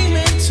came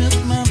and took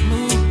my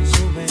blues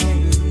away.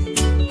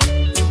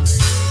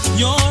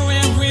 You're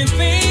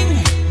everything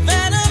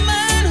that a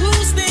man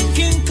who's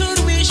thinking could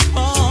wish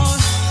for.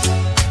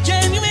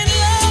 Genuine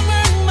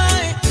lover,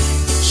 my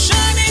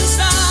shining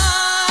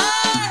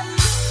star.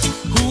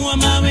 Who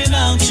am I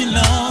without you,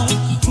 love?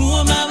 Who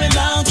am I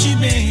without you,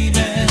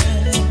 baby?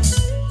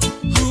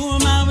 Who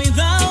am I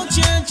without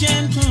your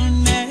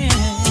gentleness,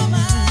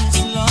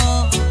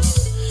 Lord?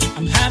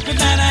 I'm happy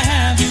that I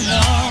have you,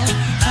 Lord.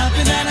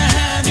 Happy that I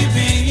have you,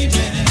 baby.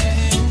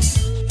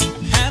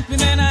 I'm happy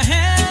that I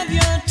have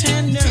your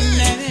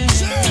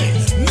tenderness.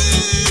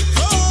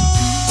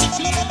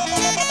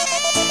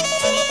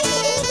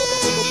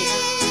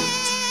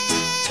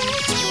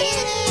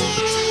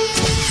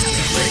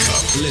 Wake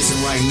up. Listen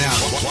right now.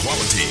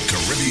 Quality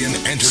Caribbean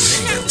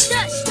entertainment.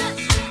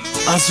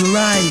 As we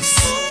rise,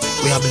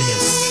 we are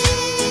blessed.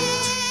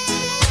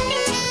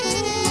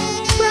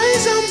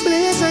 Rise and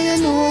blaze, and you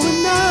know we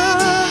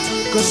not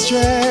go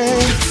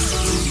straight.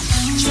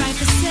 Try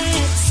to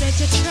set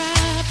a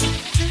trap,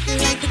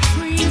 like the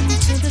cream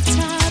to the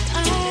top. I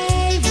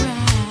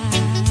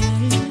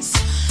rise,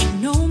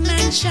 no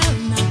man shall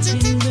not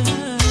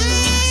hinder.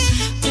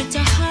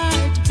 Bitter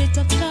heart,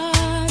 bitter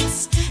thoughts,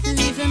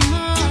 leave them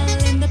all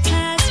in the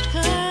past.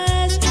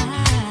 'Cause I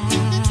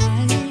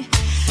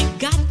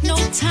got no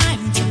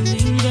time to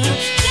linger.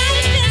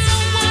 Life is a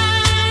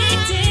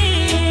winding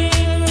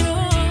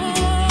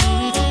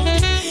road,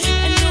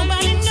 and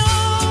nobody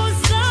knows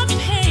the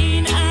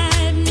pain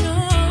I've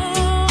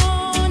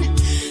known.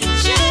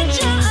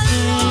 Jaja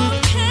alone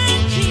can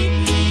keep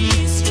me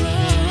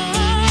strong.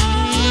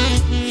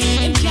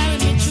 Him carry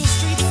me through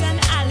streets and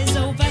alleys,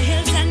 over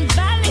hills and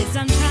valleys,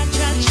 and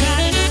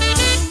try,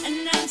 and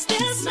I'm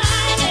still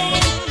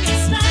smiling,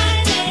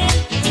 smiling,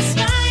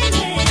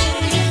 smiling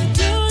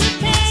through the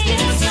pain.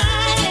 Still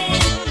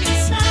smiling,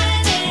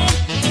 smiling,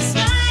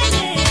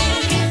 smiling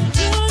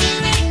through the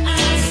rain.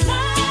 I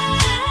smile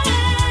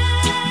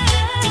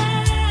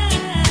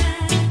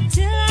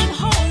till I'm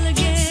whole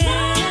again.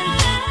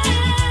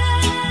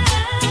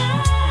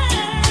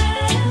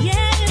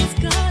 Yeah, it's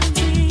gonna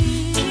be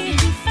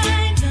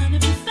fine, gonna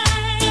be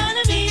fine,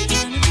 gonna be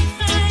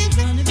fine,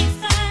 gonna be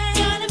fine,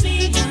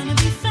 gonna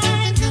be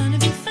fine, gonna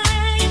be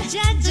fine.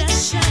 Just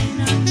shine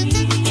on me.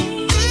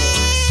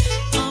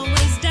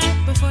 Always dark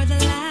before the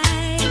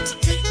light.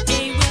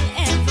 Day will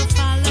ever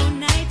follow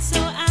night, so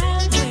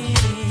I'll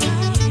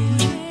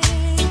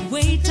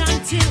wait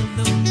until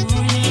the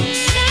morning.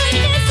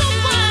 Life is a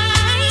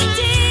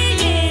winding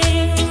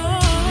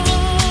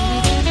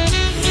road,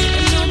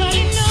 and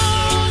nobody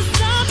knows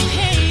the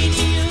pain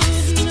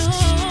you've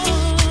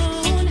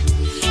known.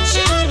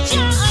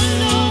 Jaja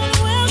alone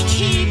will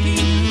keep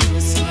you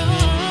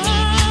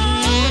strong.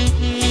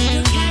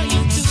 He'll carry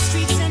you through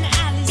streets and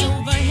alleys,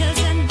 over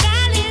hills and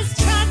valleys.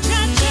 Try,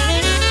 and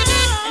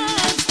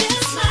I'm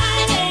still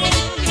smiling,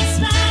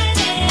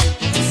 smiling,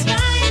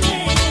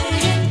 smiling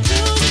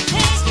through the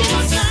pain.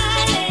 Still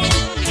smiling,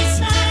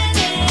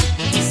 smiling,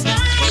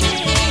 smiling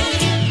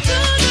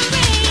through the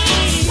rain.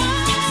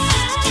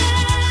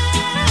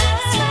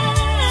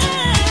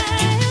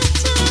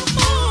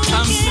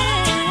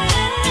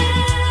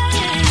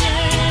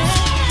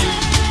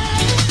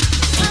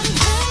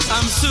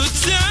 I'm so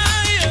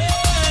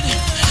tired.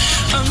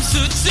 I'm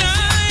so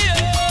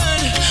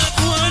tired.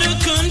 What a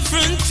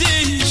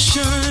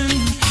confrontation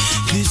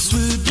this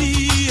will be.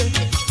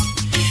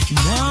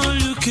 Now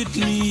look at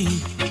me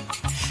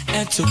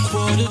at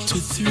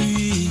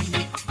 2:45.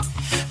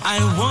 I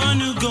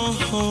wanna go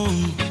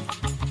home.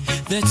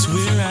 That's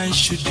where I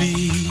should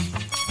be.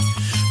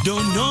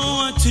 Don't know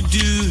what to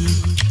do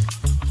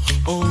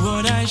or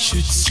what I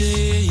should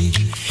say.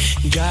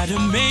 Gotta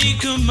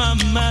make up my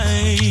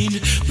mind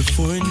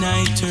before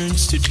night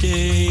turns to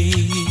day.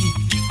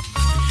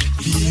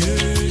 Be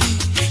early,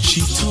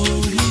 she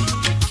told me.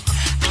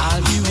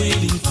 I'll be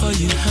waiting for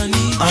you,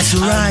 honey. As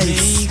you I'll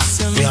rise, make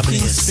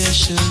something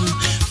special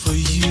for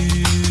you.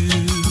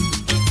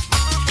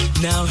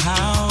 Now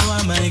how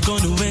am I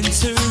gonna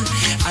enter?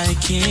 I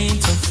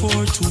can't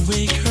afford to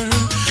wake her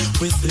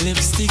with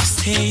lipstick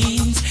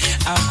stains.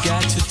 I've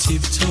got to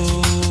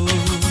tiptoe.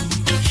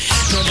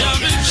 No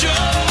double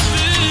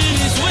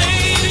trouble is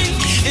waiting.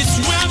 It's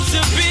wrapped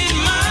up in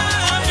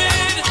my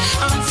bed.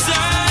 I'm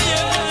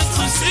tired,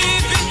 so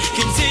sleepy.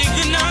 Can take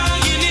the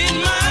noggin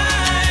in my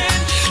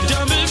head.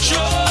 Double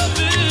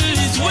trouble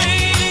is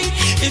waiting.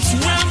 It's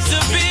wrapped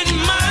up in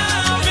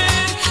my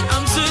bed.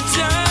 I'm so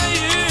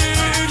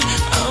tired.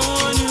 I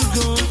wanna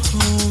go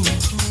home.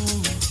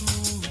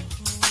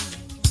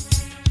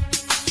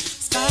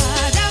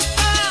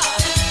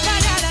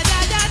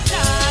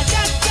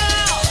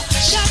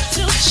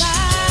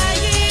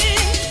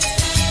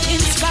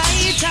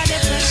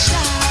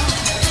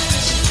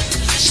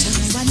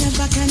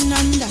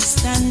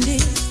 Understand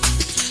it,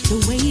 the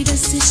way the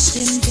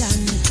system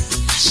planned.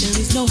 There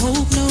is no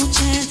hope, no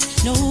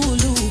chance, no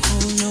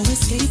loophole, no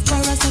escape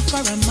for us or for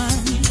a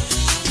man.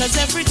 Cause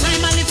every time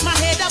I lift my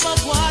head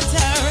above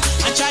water,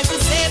 I try to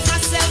save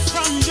myself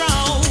from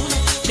drown.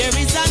 There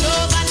is an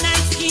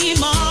overnight scheme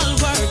all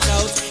worked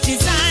out,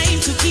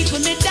 designed to keep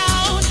me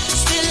down.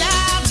 Still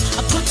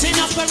I'm putting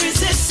up a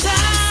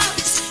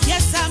resistance.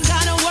 Yes, I'm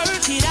gonna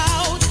work it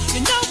out.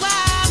 You know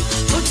I'm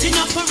putting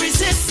up a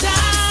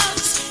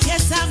resistance.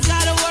 Yes, I've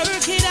gotta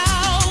work it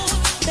out.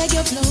 Beg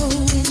your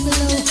blowing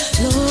below.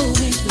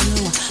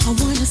 I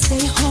wanna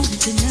stay home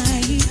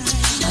tonight.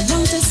 I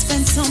long to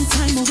spend some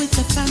time with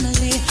the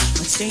family,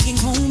 but staying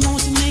home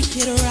won't make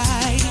it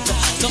right.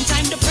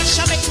 Sometimes the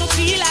pressure makes me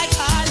feel like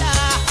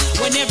Allah.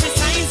 When every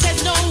sign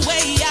says no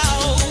way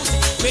out,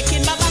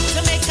 breaking my back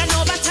to make an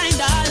overtime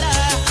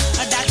dollar.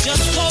 That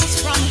just goes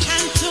from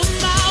hand to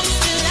mouth.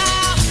 Still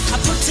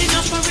I'm putting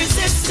up a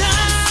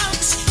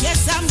resistance.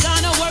 Yes, I'm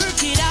gonna work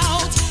it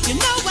out. You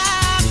know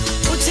I'm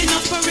putting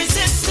up a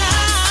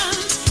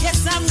resistance.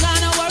 Yes, I'm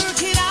gonna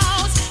work it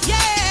out.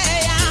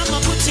 Yeah,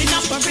 I'm putting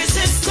up a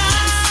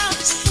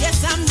resistance.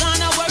 Yes, I'm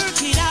gonna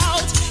work it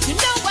out. You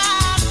know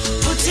I'm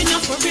putting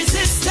up a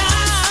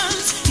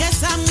resistance.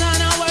 Yes, I'm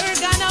gonna work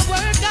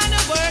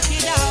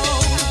it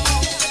out.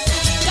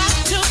 Got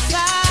to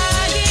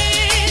fight it.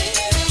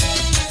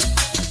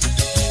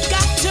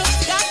 Got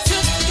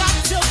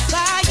to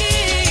fight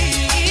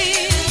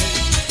it.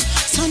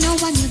 So no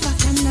one ever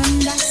can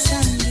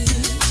understand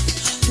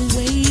the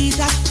way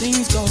that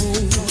things go.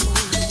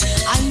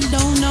 I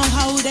don't know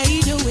how they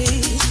do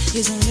it.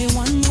 There's only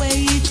one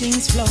way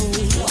things flow.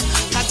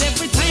 Cause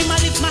every time I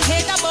lift my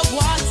head above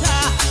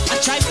water, I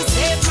try to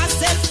save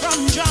myself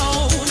from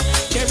drown.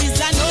 There is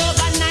an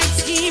overnight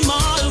scheme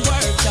all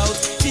worked out,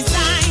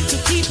 designed to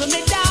keep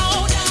me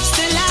down.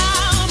 Still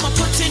I'm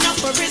putting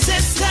up a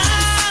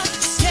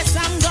resistance. Yes,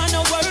 I'm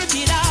gonna work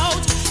it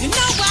out. You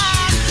know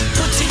I'm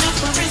putting up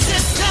a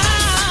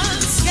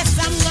resistance. Yes,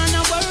 I'm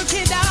gonna work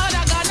it out.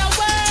 I gotta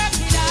work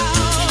it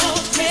out.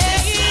 Yeah.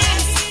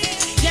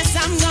 Yes,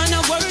 I'm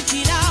gonna work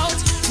it out.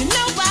 You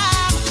know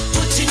I'm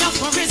putting up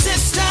a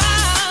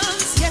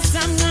resistance. Yes,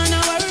 I'm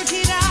gonna work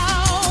it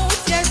out.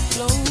 Yes,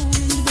 blow in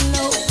the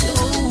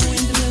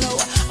below.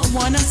 I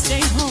wanna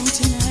stay home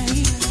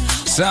tonight.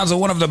 Sounds of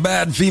one of the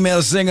bad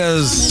female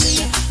singers.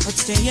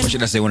 Or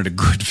should I say one of the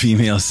good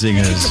female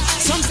singers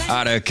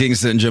out of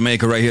Kingston,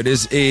 Jamaica right here.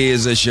 This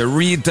is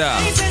Sharita.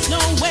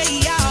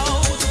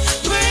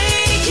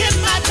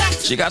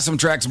 She got some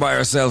tracks by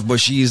herself, but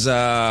she's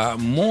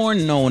more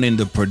known in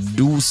the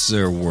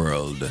producer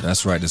world.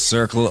 That's right, the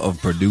circle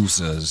of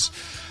producers.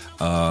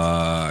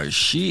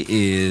 She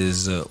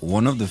is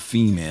one of the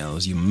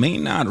females you may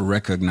not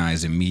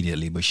recognize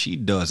immediately, but she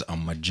does a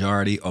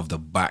majority of the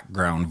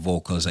background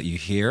vocals that you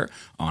hear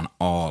on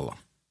all,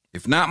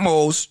 if not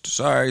most,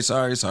 sorry.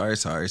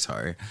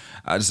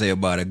 I'd say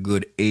about a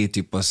good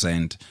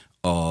 80%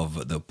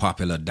 of the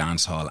popular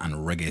dancehall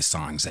and reggae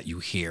songs that you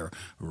hear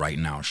right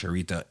now.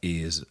 Sharita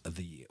is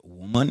the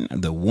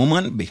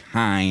woman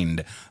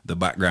behind the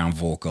background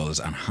vocals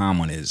and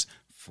harmonies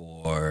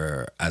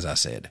for, as I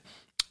said,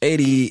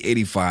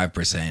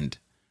 85%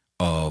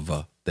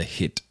 of the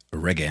hit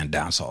reggae and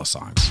dancehall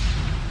songs.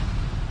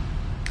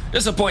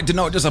 Just a point to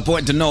note,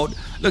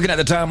 looking at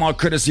the time, all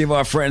courtesy of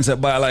our friends at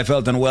BioLife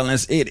Health and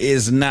Wellness, it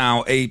is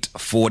now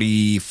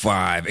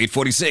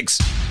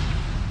 8:46.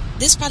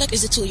 This product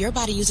is a tool your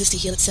body uses to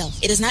heal itself.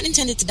 It is not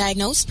intended to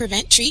diagnose,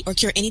 prevent, treat, or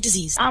cure any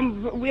disease.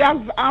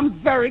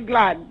 I'm very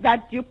glad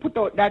that you put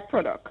out that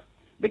product.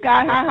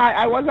 Because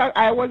I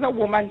was a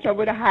woman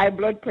with a high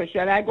blood pressure,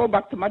 and I go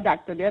back to my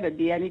doctor the other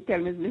day, and he tell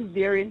me, Miss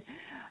Deering,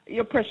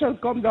 your pressure's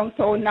come down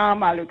so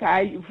normal.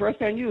 First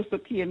time you used to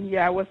came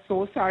here, I was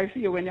so sorry for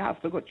you when you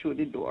have to go through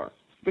the door.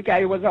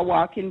 because it was a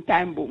walking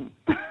time bomb.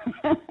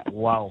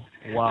 Wow.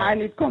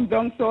 And it come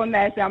down so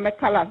nice, and my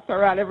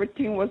cholesterol,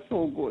 everything was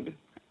so good.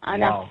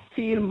 And I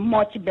feel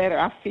much better.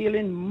 I'm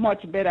feeling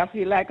much better. I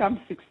feel like I'm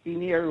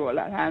 16-year-old,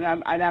 and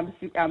I'm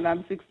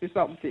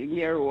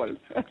 60-something-year-old.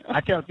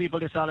 I tell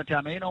people this all the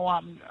time. You know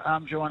what,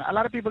 Joan? A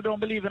lot of people don't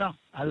believe it.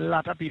 A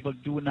lot of people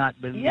do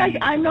not believe. Yes,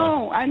 I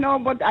know,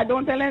 but I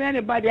don't tell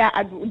anybody.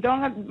 I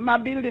don't have my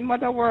building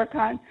what I work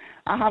on.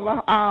 I have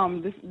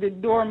the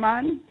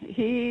doorman.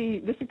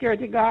 The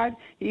security guard.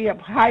 He have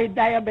high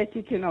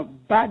diabetic,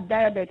 bad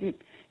diabetic.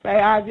 So I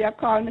ask you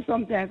call me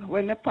sometimes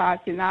when they pass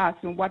and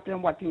ask him what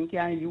he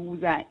can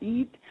use and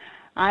eat.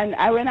 And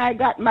when I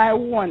got my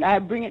one, I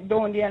bring it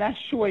down there and I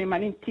show him,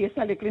 and he tastes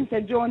a little and say,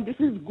 John, this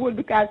is good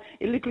because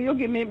a little you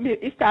give me,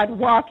 he start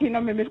walking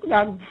on me because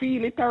I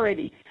feel it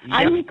already. Yep.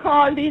 And he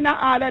called in and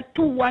ordered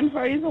 2, one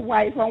for his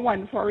wife and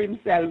one for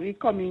himself. He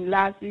come in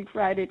last week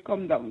Friday, it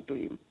come down to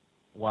him.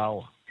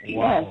 Wow.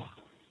 Yes.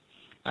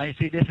 I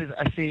see,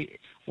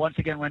 once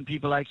again, when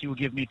people like you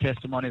give me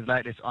testimonies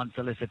like this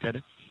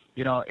unsolicited,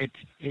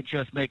 it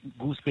just makes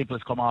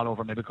goosebumps come all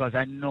over me because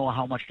I know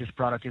how much this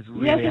product is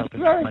really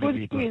helping many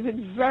people. Yes, it's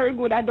very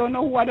good. I don't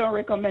know who I don't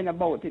recommend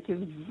about it.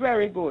 It's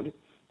very good.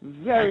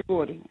 Very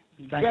good.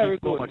 Very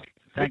good.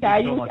 Thank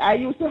you so much. I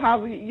used to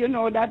have,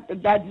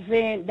 that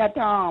vein,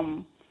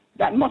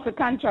 that muscle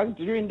contract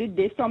during the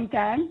day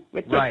sometime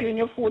with touching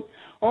your foot.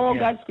 Oh,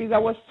 God, squeeze, I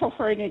was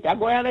suffering it. I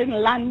go out in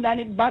London,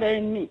 it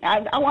bothering me.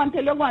 I want to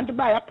tell you, I want to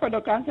buy a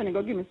product and send it,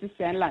 go give me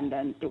sister in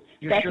London too.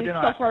 That is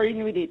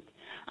suffering with it.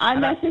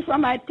 And I see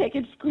from I take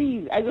it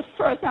squeeze. As the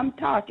first I'm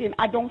talking,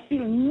 I don't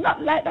feel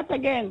not like that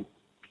again.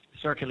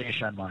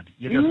 Circulation, man.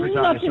 You just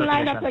resolve nothing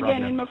like that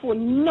again in my foot.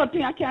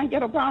 Nothing. I can't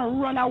get up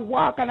and run and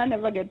walk, and I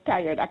never get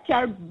tired. I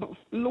carry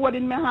load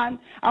in my hand.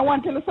 I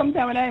want to tell you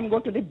sometime when I even go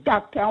to the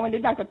doctor, and when the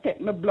doctor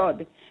take my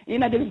blood,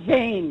 the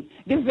vein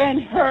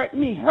hurt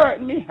me for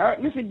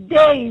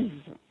days.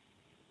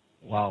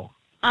 Wow.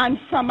 And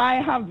from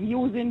I have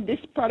using this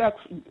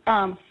product,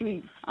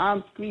 squeeze,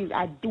 I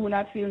do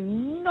not feel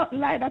nothing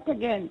like that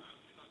again.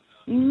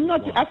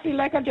 Nothing. I feel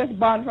like I just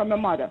born from my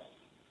mother.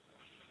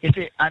 You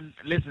see, and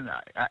listen,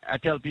 I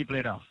tell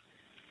people,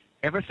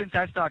 ever since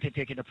I started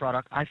taking the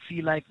product, I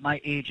feel like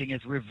my aging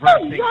is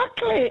reversing.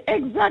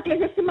 Exactly.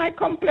 You see, my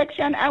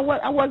complexion, I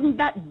wasn't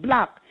that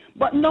black,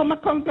 but now my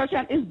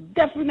complexion is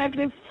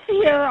definitely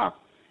fairer.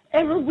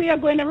 Everywhere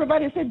going,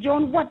 everybody said,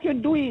 John, what you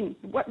doing?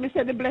 What me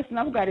say, the blessing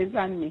of God is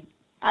on me.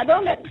 I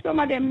don't let some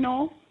of them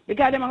know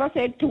because them are going to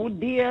say too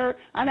dear.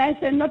 And I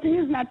say nothing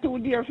is not too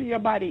dear for your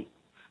body.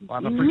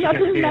 Well,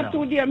 nothing is not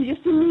too dear. You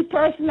see me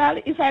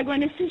personally, if I go in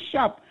the fish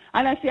shop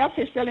and I see a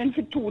fish selling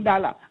for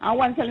 $2 and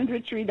one selling for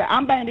 $3,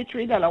 I'm buying the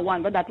 $3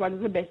 one, but that one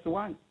is the best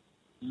one.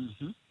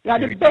 Mm-hmm.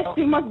 The best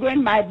thing must go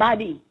in my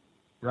body.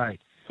 Right.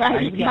 So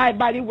my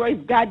body where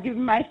God gives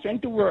me my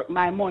strength to work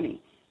my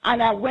money.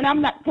 And when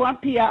I'm not going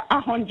to pay $100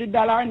 or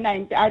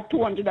 $90 or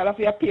 $200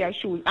 for a pair of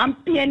shoes, I'm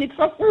paying it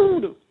for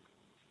food.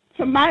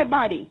 For my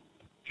body.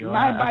 Sure,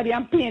 my body,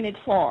 I'm paying it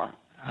for.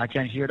 I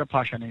can hear the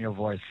passion in your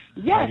voice.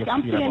 Yes,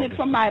 I'm paying it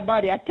for my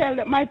body. I tell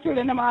my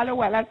children them all the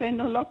while, I say,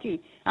 no,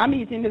 lucky. I'm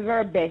eating the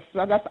very best,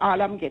 so that's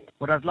all I'm getting.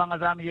 But as long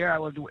as I'm here, I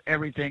will do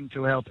everything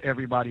to help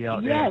everybody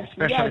out there. Yes,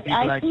 Especially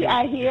people like you.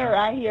 I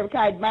hear.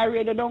 Because my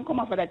radio don't come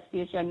off of that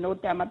station no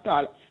time at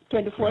all.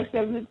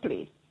 24/7 it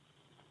play.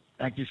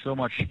 Thank you so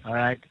much, all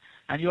right?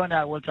 And you and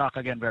I will talk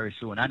again very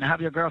soon. And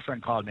have your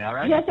girlfriend call me, all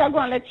right? Yes, I'm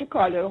going to let you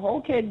call you.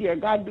 Okay, dear.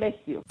 God bless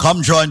you.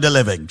 Come join the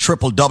living.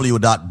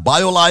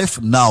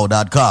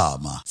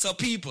 www.biolifenow.com. So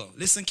people,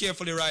 listen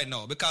carefully right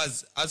now,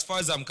 because as far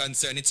as I'm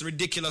concerned, it's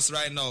ridiculous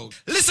right now.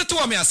 Listen to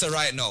what me I say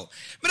right now.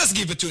 Me just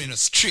give it to you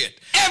straight.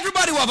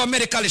 Everybody who have a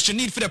medical issue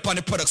need for the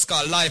products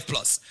called Life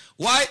Plus.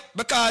 Why?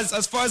 Because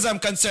as far as I'm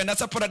concerned, that's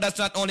a product that's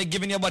not only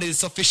giving your body the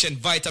sufficient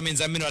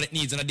vitamins and minerals it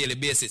needs on a daily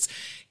basis.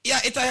 Yeah,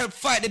 it'll help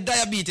fight the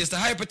diabetes, the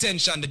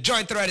hypertension, the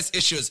joint arthritis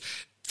issues,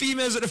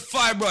 females with the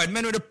fibroid,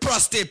 men with the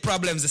prostate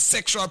problems, the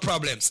sexual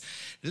problems.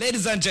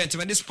 Ladies and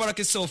gentlemen, this product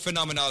is so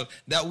phenomenal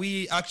that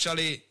we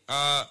actually,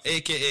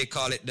 AKA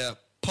call it the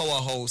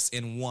powerhouse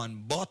in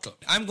one bottle.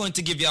 I'm going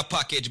to give you a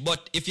package,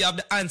 but if you have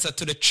the answer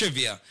to the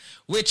trivia,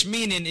 which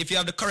meaning if you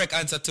have the correct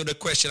answer to the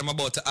question I'm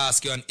about to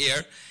ask you on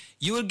air,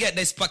 you will get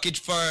this package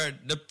for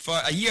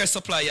a year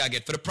supply you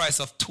get for the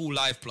price of 2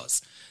 Life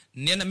Plus.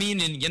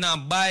 Meaning, you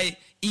not buy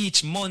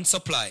each month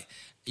supply.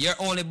 You're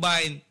only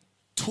buying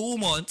 2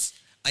 months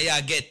and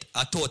you get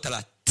a total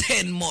of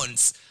 10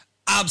 months.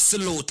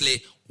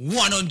 Absolutely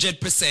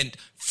 100%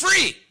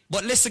 free.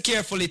 But listen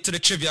carefully to the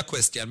trivia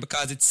question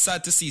because it's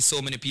sad to see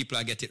so many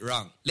people get it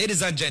wrong.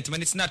 Ladies and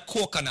gentlemen, it's not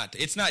coconut,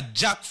 it's not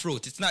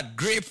jackfruit, it's not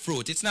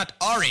grapefruit, it's not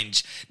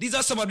orange. These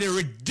are some of the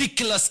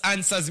ridiculous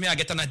answers me I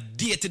get on a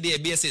day-to-day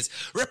basis.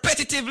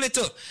 Repetitively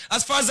too.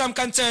 As far as I'm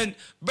concerned,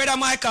 Brother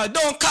Michael,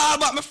 don't call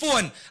back my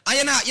phone.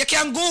 And you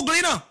can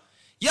Google,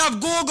 You have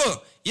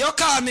Google. You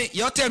call me,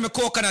 you tell me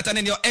coconut, and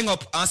then you hang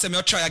up and say me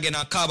you try again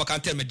and call back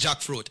and tell me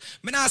jackfruit.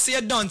 Me not say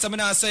you're done, so me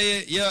not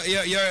say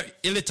you're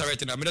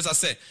illiterate, Me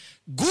just say,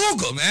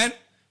 Google, man.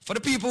 For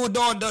the people who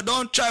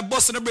don't try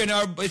busting the brain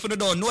or if you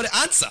don't know the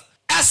answer.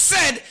 I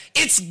said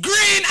it's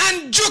green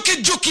and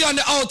juky on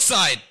the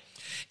outside.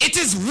 It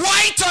is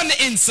white on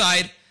the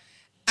inside.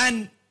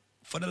 And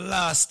for the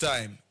last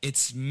time,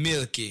 it's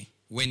milky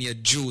when you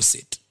juice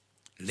it.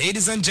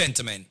 Ladies and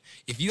gentlemen,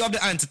 if you have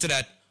the answer to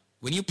that,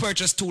 when you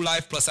purchase 2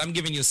 Life Plus, I'm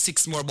giving you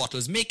 6 more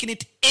bottles, making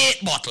it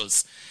 8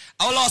 bottles.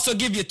 I will also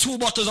give you 2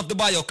 bottles of the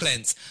Bio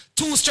Cleanse,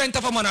 2 Strength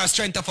of a Man or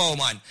Strength of a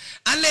Woman.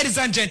 And ladies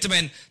and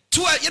gentlemen,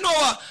 you know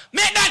what?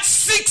 Make that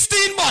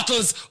 16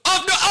 bottles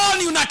of the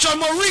all-new natural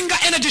Moringa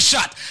Energy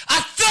Shot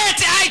at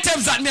 30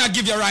 items that me I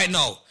give you right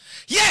now.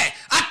 Yeah,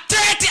 at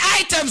 30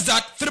 items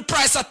that for the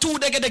price of 2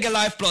 Dege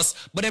Life Plus,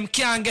 but them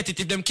can't get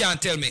it if them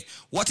can't tell me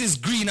what is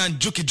green and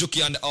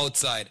juky on the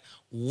outside,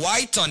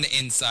 white on the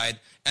inside,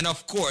 and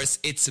of course,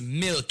 it's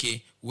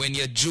milky when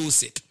you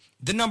juice it.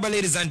 The number,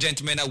 ladies and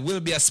gentlemen, will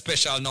be a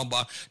special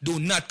number. Do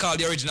not call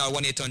the original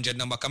 1-800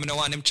 number, because I don't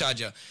want them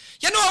charge you.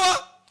 You know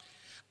what?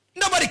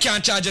 Nobody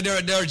can charge you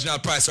the original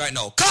price right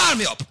now. Call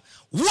me up.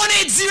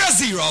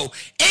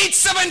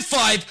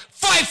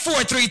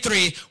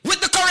 1-800-875-5433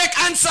 with the correct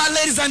answer,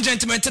 ladies and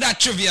gentlemen, to that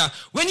trivia.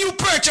 When you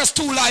purchase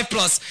 2 Life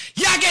Plus,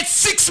 you get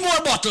 6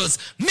 more bottles,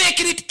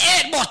 making it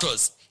 8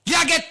 bottles.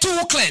 You get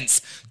 2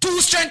 Cleanse,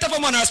 2 Strength of a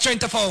Man or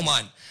Strength of a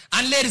Woman.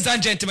 And ladies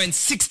and gentlemen,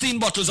 16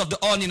 bottles of the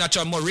all-new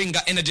natural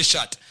Moringa Energy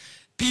Shot.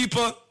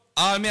 People,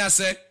 all me I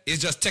say is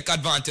just take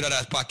advantage of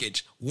that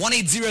package.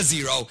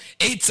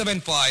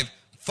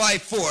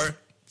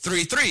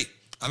 1-800-875-5433.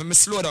 I'm going to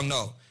slow down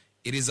now.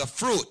 It is a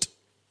fruit.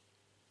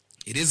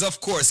 It is, of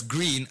course,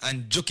 green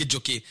and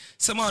juky.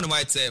 Someone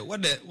might say,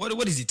 what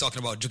is he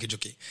talking about,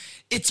 juky?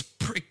 It's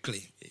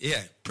prickly.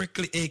 Yeah,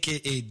 prickly,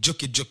 a.k.a.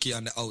 juky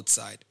on the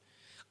outside.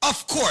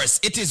 Of course,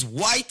 it is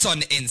white on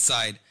the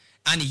inside.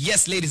 And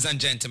yes, ladies and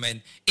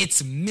gentlemen,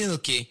 it's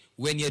milky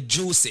when you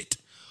juice it.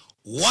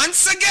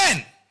 Once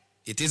again,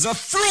 it is a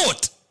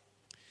fruit.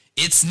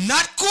 It's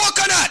not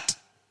coconut.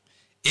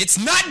 It's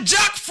not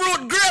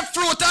jackfruit,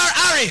 grapefruit, or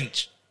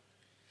orange.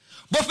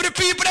 But for the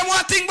people that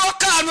want to think about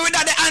call me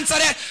without the answer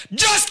there,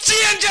 just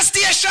change your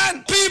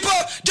station. People,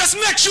 just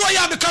make sure you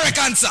have the correct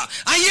answer.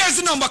 And here's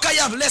the number, because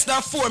you have less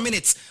than 4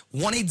 minutes.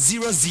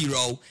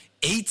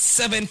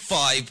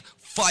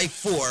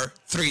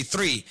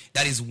 1-800-875-5433.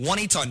 That is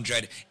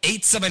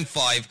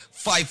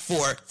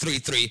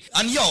 1-800-875-5433.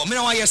 And yo, me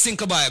don't want to hear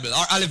Cinco Bible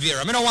or aloe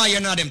vera. Me don't want to hear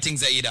none of them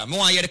things there either. Me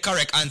want to hear the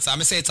correct answer.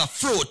 Me say it's a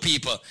fruit,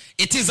 people.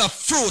 It is a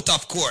fruit,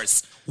 of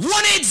course.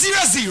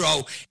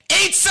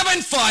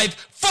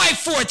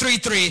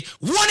 1-800-875-5433.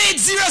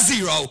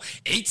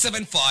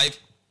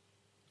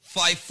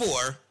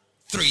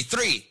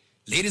 1-800-875-5433.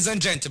 Ladies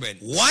and gentlemen,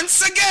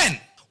 once again,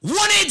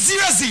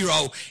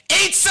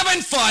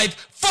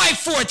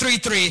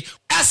 1-800-875-5433.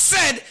 I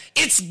said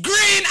it's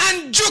green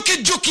and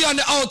juky on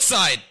the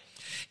outside.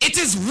 It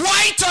is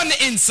white on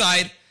the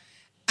inside.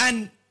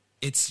 And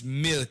it's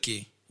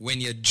milky when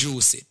you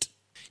juice it.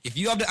 If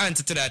you have the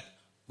answer to that,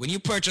 when you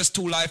purchase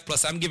 2 Life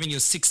Plus, I'm giving you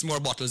 6 more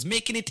bottles,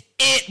 making it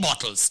 8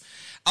 bottles.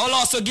 I will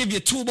also give you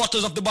 2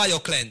 bottles of the Bio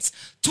Cleanse,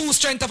 2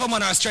 Strength of a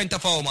Man or Strength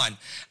of a Woman.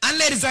 And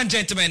ladies and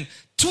gentlemen,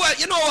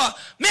 you know what?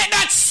 Make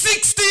that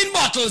 16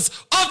 bottles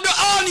of the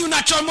all-new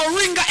natural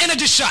Moringa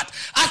Energy Shot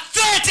at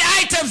 30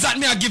 items that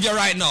me I give you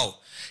right now.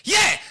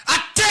 Yeah,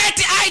 at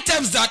 30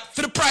 items that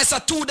for the price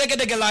of 2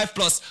 Dege Life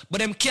Plus,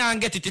 but them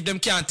can't get it if them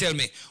can't tell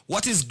me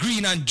what is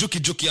green and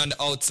juky on the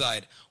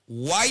outside,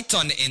 white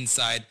on the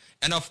inside,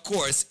 and of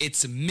course,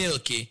 it's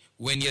milky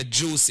when you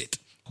juice it.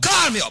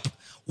 Call me up.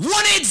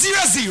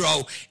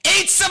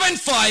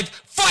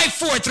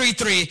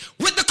 1-800-875-5433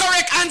 with the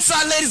correct answer,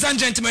 ladies and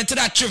gentlemen, to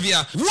that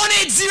trivia.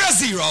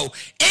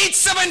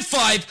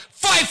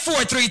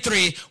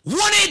 1-800-875-5433.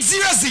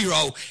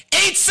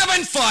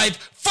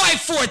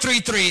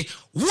 1-800-875-5433.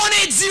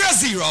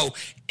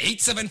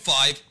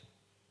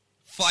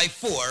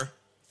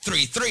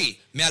 1-800-875-5433.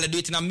 May I do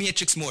it in a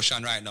matrix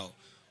motion right now?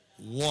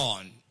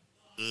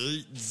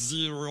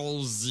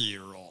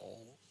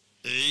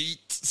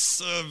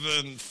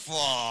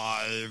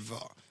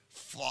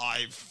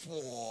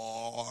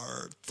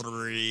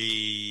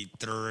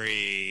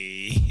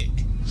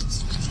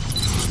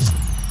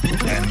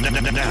 And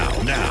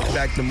now,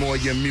 back to more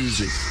your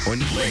music on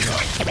Wake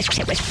Up.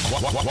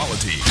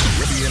 Quality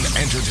Caribbean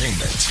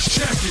Entertainment.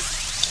 Check it.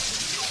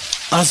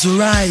 As we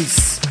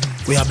rise,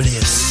 we are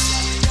blessed.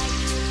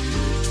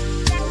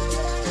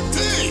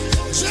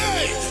 DJ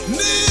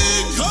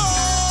Nico.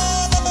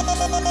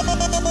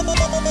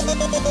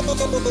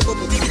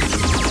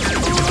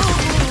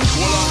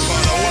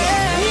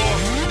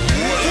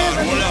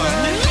 Hold on.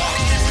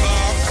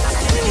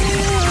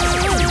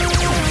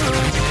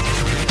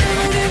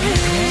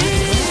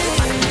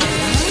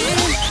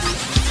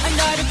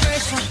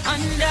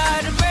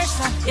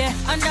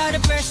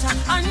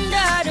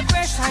 Under the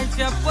pressure, if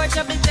your porch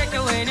be take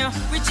away now.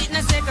 We cheat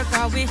na second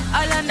cause we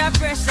all under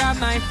pressure,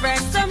 my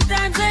friend.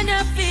 Sometimes when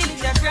you feel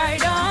it, you cry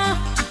down.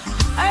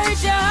 I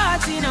hurt your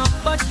heart, you know,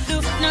 but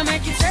do not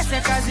make it stress,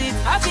 cause it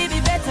I feel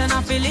be better,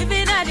 not feel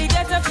living at the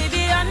ghetto, feel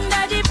be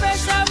under the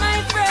pressure,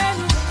 my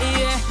friend.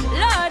 Yeah,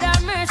 Lord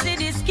have mercy,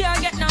 this can't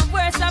get no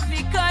I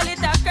feel call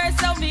it a curse,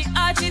 so me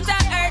heart it a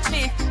hurt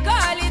me.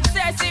 Call it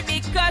thirsty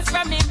because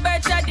from me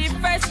birth to the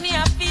first me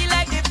I feel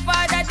like the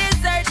father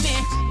desert me.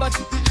 But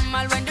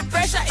mal when the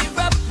pressure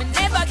erupt, me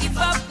never give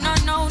up.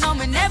 No,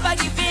 me never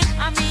give in.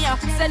 And me up,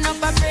 send up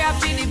a prayer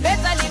for the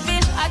better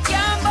living. I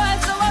can't ball,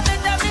 so I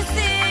better me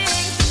sing.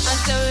 And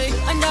so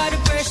under the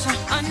pressure,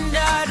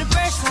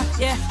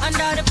 yeah,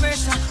 under the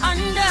pressure.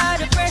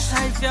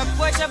 If your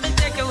push up and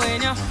take away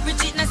now, we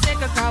cheat na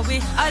second cause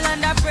we all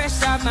under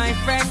pressure, my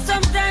friend.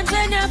 Sometimes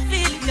when you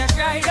feel it, you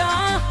cry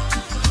down.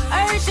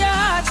 I hurt your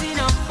heart, you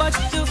know, but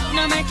do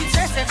not make it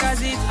stress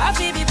cause it I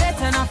feel be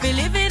better, not feel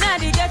living at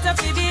the ghetto,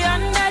 feel be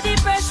under the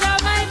pressure,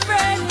 my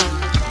friend.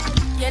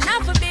 You're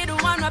not for be the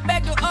one who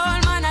beg the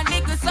old man and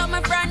nigga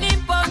summer from the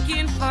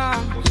pumpkin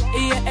farm.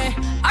 Yeah,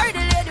 or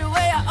the lady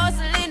way I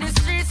hustle in the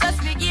streets, so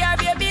speak here,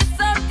 baby,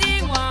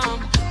 something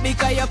warm.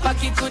 Because your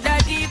pocket could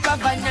have deep,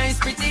 have a nice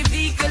pretty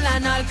vehicle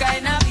and all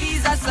kind of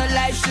visa, so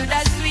life should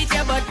have sweet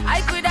you, but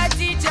I could have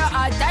teach you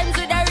hard times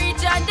would have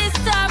reach you, and this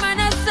time I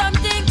know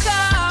something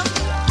come.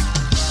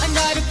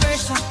 Under the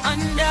pressure,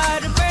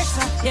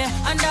 yeah,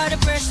 under the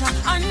pressure.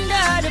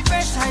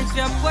 If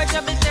your push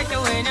up and take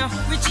away now,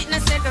 we cheat na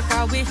second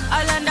cause we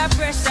all under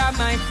pressure,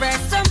 my friend.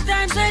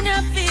 Sometimes when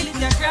you feel it,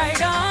 you cry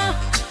down.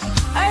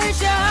 I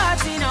hurt your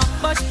heart, you know,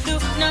 but do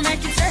not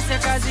make it stress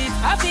cause it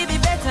I feel be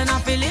better,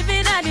 not feel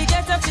living at the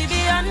ghetto, to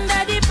be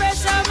under the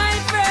pressure, my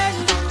friend.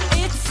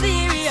 It's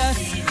serious,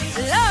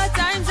 a lot of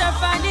times I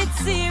find it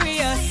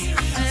serious.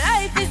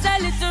 Life is a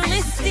little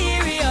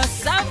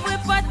mysterious. Up we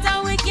pot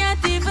and we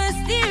can't even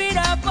steer it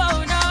up,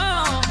 oh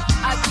no.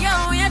 I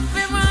can't wait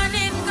for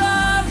morning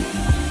come.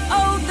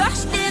 Oh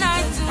gosh, did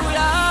I too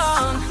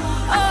long?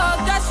 Oh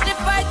gosh, the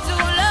fight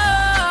too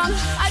long.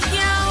 I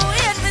can't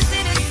wait to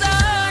see the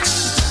sun.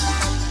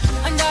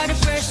 Under the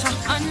pressure,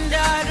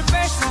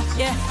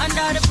 yeah,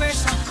 under the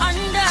pressure.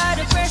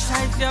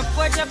 If your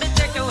push up and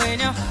take away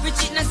now, we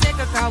cheat na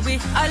second cause we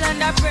all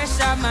under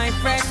pressure, my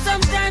friend.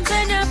 Sometimes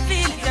when you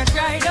feel it, you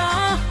cry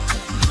down.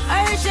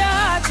 I hurt your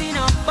heart, you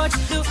know, but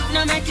do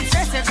not make it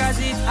stress cause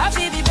it I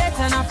feel be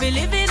better, not feel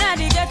living at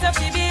the ghetto,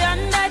 feel be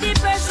under the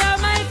pressure,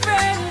 my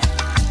friend.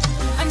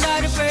 Under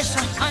the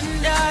pressure,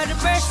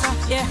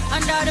 yeah,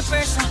 under the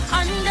pressure.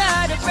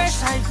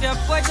 If your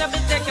push up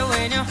and take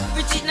away now,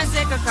 we cheat na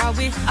second cause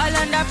we all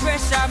under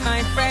pressure,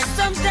 my friend.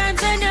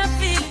 Sometimes when you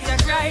feel it, you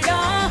cry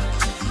down.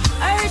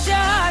 I hurt your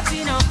heart,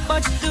 you know,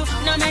 but do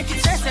not make it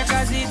stress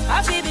cause it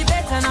I feel be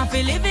better, not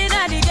feel living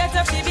at the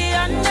ghetto, feel be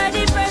under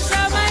the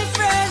pressure, my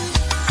friend.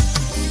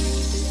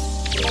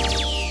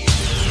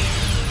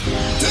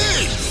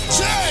 DJ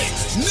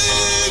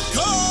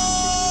Nico.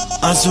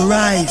 As we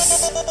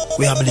rise,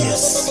 we are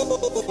blessed.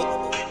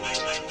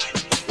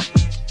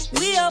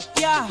 We up,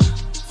 yeah,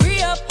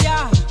 free up,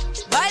 yeah.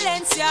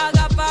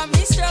 Balenciaga for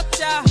me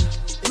structure.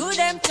 Do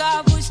them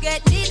car bush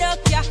get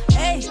deduct, yeah.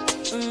 Hey,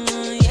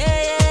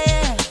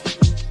 yeah.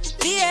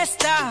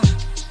 Fiesta,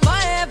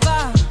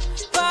 forever.